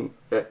everything,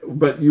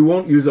 but you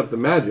won't use up the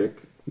magic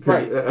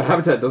because Right. a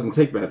habitat doesn't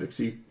take magic.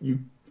 So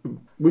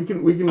we can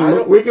I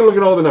don't- look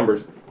at all the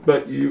numbers,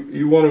 but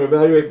you want to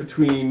evaluate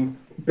between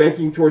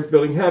banking towards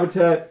building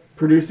habitat,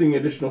 producing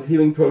additional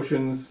healing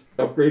potions,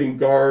 upgrading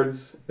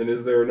guards, and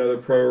is there another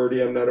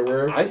priority I'm not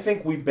aware of? I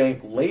think we bank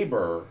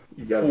labor.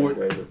 You got for- to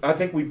labor. I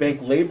think we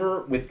bank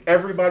labor with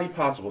everybody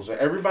possible. So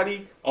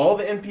everybody, all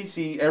the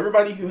NPC,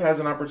 everybody who has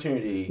an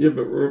opportunity. Yeah,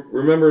 but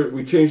remember,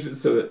 we changed it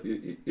so that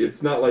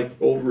it's not like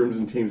old rooms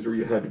and teams where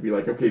you had to be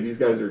like, okay, these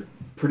guys are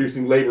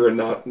producing labor and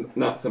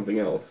not something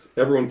else.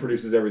 Everyone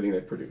produces everything they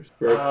produce,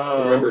 right?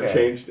 Oh, Remember, okay. it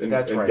changed and,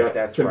 That's and right. got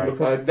That's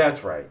simplified. right.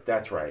 That's right.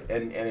 That's right.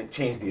 And it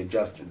changed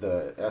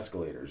the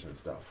escalators and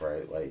stuff,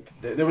 right? Like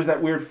there was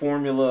that weird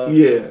formula.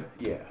 Yeah.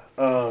 Yeah.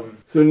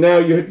 So now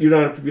you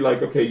don't have to be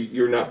like, okay,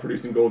 you're not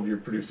producing gold, you're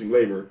producing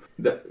labor.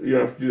 That you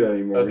don't have to do that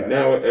anymore. Okay.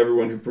 Now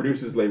everyone who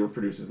produces labor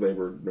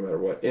no matter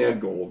what,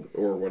 and gold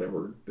or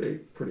whatever they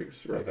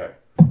produce, right? Okay.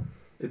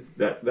 It's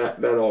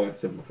that all got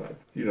simplified.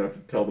 You don't have to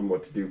tell them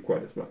what to do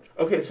quite as much.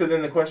 Okay, so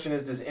then the question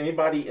is, does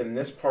anybody in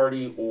this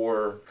party,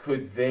 or do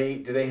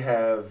they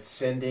have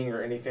sending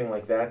or anything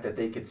like that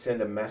they could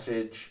send a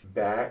message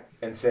back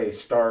and say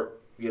start,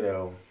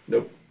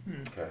 Nope.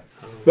 Okay.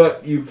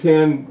 But you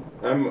can.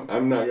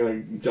 I'm not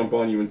going to jump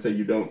on you and say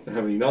you don't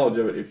have any knowledge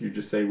of it. If you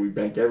just say we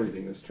bank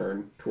everything this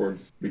turn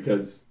towards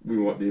because we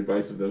want the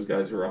advice of those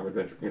guys who are off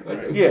adventuring.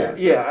 Like, who Yeah, cares?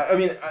 yeah. I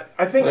mean,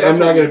 I think Like, that's I'm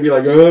not what going to be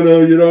like, oh no,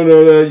 you don't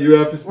know that. You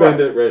have to spend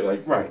Right. it, right?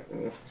 Like, Right.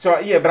 So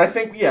yeah, but I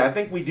think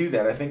we do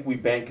that. I think we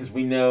bank because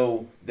we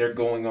know they're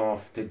going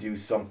off to do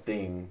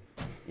something,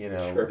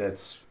 Sure.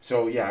 that's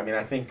so yeah. I mean,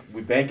 I think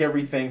we bank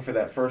everything for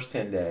that first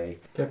 10-day,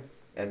 Okay.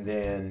 and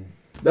then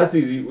That's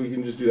easy. We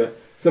can just do that.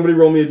 Somebody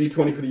roll me a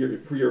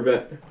d20 for your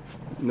event,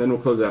 and then we'll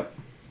close out.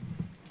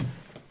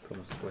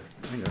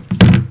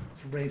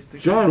 Race to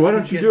John, why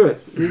don't you do it?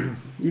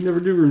 You never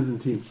do rooms and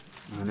teams.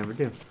 I never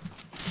do.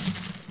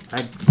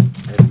 I'm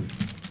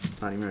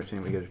not even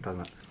understanding what you guys are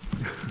talking about.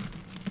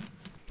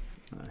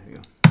 Here you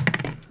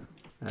go.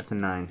 That's a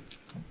 9.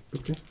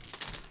 Okay.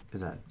 Is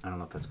that? I don't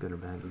know if that's good or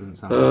bad. It doesn't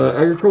sound.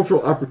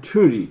 Agricultural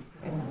opportunity.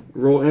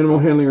 Roll animal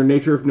handling or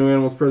nature if no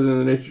animal's present in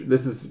the nature.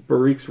 This is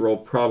Barik's roll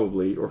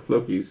probably, or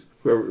Floki's.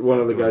 Whoever one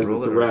of the Do I guys roll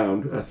that's it or-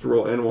 around has to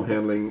roll animal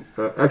handling.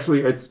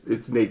 Actually,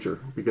 it's nature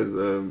because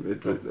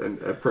it's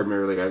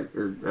primarily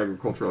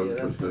agricultural as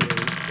opposed to.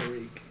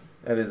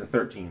 that is a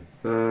 13.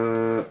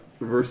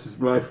 Versus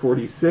my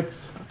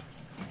 46.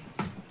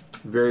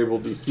 Variable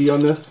DC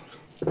on this.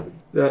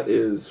 That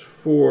is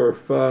 4,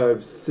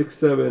 5, 6,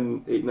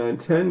 7, 8, 9,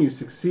 10. You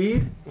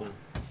succeed.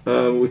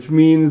 Which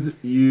means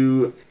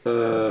you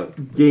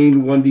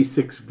gain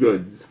 1d6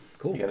 goods.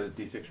 Cool. You got a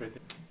D6 right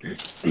there.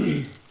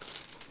 You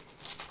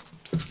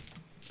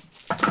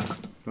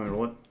want me to roll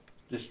what?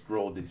 Just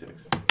roll a D6.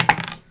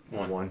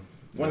 One. 1.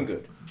 One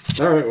good.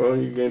 All right, well,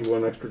 you gained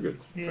 1 extra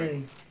goods.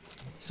 Yay.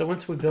 So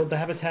once we build the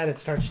habitat, it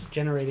starts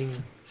generating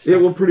stuff. It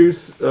will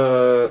produce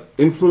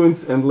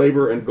influence and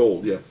labor and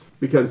gold, yes.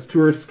 Because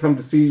tourists come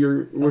to see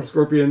your whip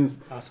scorpions,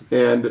 Awesome.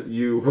 and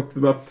you hook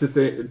them up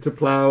to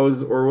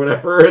plows or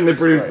whatever, and they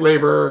produce Right.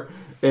 labor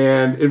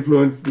and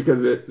influence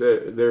because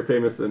they're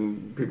famous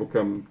and people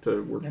come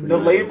to work. for The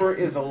you. labor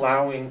is the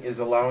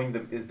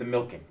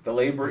milking. The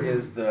labor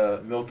is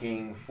the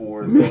milking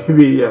for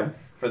Maybe, yeah.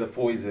 for the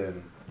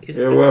poison. Is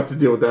Yeah, we'll have to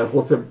deal with that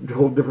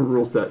whole different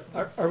rule set.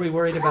 are we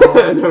worried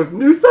about? No,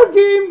 new sub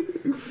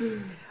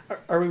game.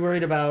 Are we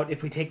worried about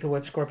if we take the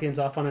whip scorpions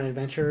off on an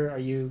adventure? Are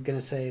you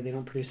gonna say they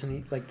don't produce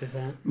any? Like, does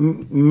that?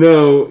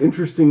 No,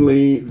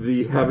 interestingly,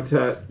 the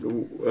habitat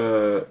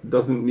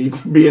doesn't need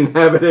to be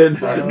inhabited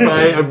by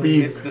a It's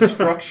beast. the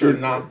structure,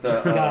 not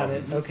the. Got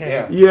it. Okay.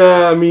 Yeah.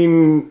 Yeah, I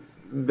mean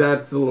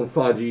that's a little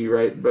fudgy,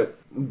 right? But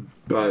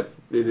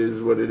it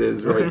is what it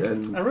is, right? Okay.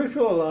 And I really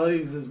feel a lot of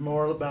these is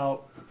more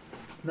about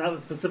not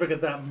specific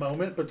at that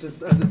moment, but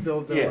just as it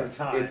builds over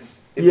time. It's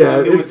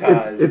it's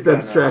kinda-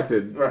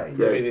 abstracted, Right.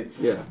 I mean,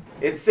 yeah.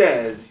 it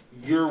says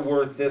you're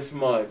worth this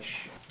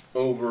much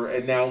over,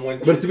 and now when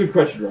But it's a good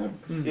question, Rob,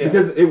 Yeah.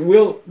 because it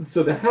will.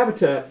 So the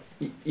habitat,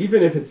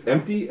 even if it's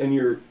empty and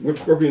your whip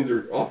scorpions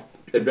are off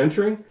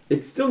adventuring,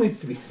 it still needs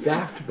to be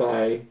staffed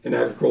by an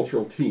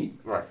agricultural team.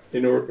 right.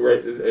 In order,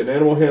 right, an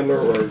animal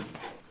handler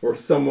or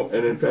someone,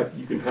 and in fact,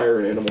 you can hire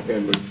an animal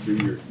handler to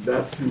do your.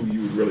 That's who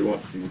you really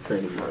want to do your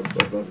training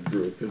of a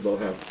druid, because they'll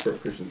have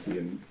proficiency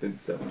in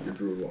stuff that your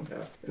druid won't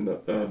have.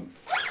 And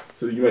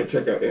so you might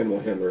check out animal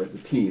handler as a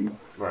team.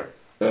 Right.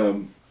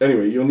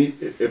 Anyway, you'll need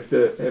if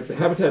the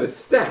habitat is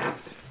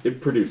staffed,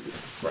 it produces.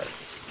 Right.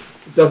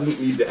 It doesn't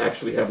need to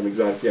actually have an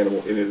exotic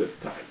animal in it at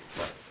the time.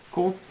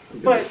 Cool.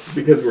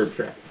 Because we're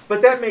abstract.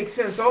 But that makes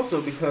sense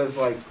also because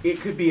like it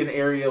could be an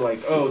area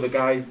like the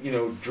guy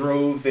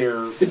drove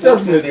their It doesn't.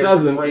 horse in It there to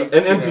doesn't. break,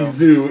 An empty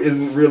zoo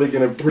isn't really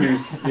going to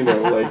produce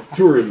like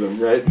tourism,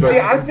 right? But See,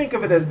 I think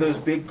of it as those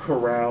big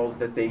corrals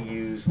that they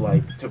use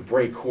like to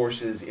break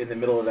horses in the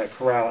middle of that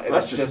corral, and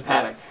that's it's just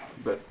paddock.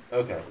 But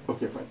okay.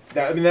 okay, fine.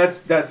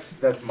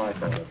 That's my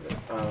thought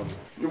of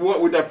it.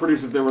 What would that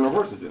produce if there were no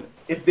horses in it?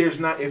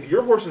 If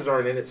your horses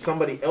aren't in it,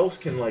 somebody else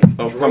can like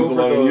comes drove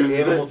along and the uses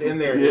animals it? in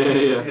there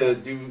Yeah. to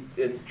do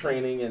in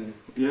training and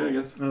Yeah, I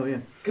guess. Oh yeah.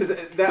 because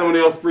Somebody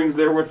else brings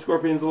their whip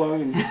scorpions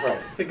along. And, right.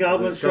 The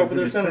goblins show up with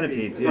their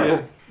centipedes.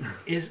 Yeah.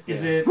 Is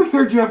it? We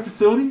heard you have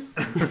facilities.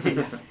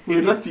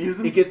 We'd like to use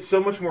them. It gets so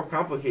much more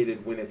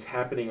complicated when it's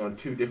happening on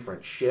two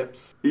different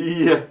ships.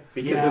 Yeah.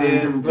 Because Yeah.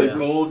 then the Places.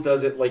 gold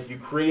does it like you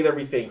create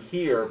everything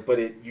here, but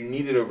you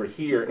need it over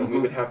here, and we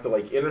would have to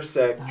like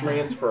intersect,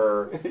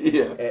 transfer.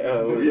 Yeah.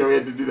 It was, Yeah, we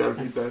had to do that a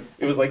few times.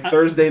 it was like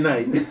Thursday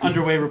night.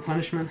 Underway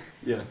replenishment.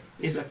 Yeah.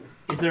 Is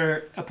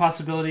there a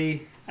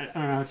possibility? I don't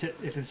know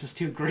if this is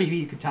too greedy.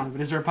 You can tell me,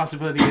 but is there a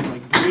possibility of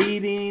like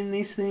breeding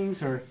these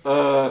things or?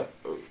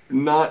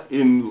 Not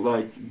in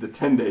like the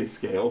 10-day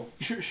scale.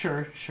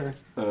 Sure.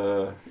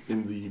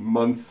 In the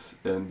months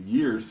and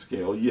years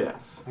scale,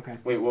 yes. Okay.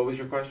 Wait, what was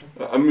your question?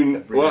 I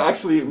mean, well,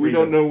 actually, we Breeding.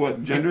 don't know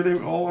what gender they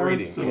all are.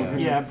 Breeding, So, yeah.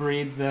 Yeah,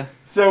 breed the.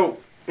 So,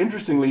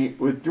 interestingly,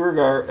 with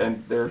Durgar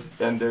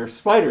and their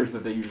spiders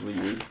that they usually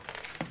use,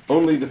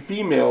 only the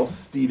female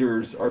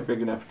steeders are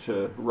big enough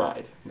to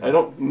ride. I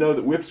don't know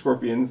that whip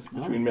scorpions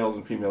between males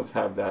and females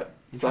have that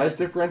size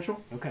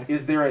differential. Okay.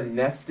 Is there a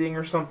nesting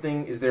or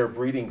something? Is there a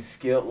breeding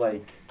skill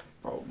like?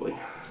 Probably.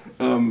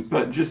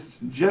 But just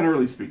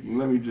generally speaking,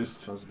 let me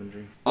just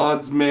Husbandry.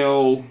 odds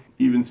male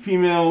evens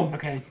female.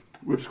 Okay.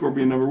 Whip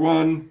scorpion number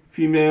 1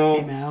 female.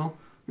 Female.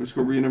 Whip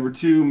scorpion number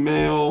 2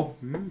 male.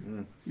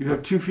 You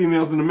have 2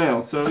 females and a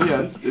male, so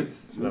yeah,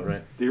 it's About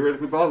right.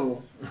 theoretically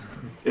possible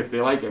if they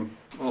like him.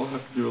 I'll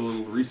have to do a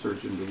little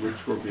research into whip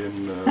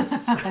scorpion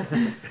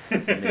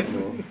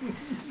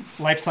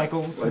Life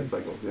cycles. life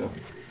cycles. Yeah.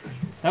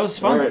 That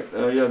was All fun.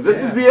 right. Yeah.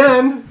 This is the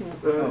end.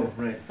 Oh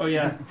right. Oh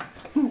yeah.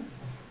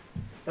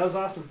 That was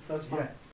awesome. That was fun.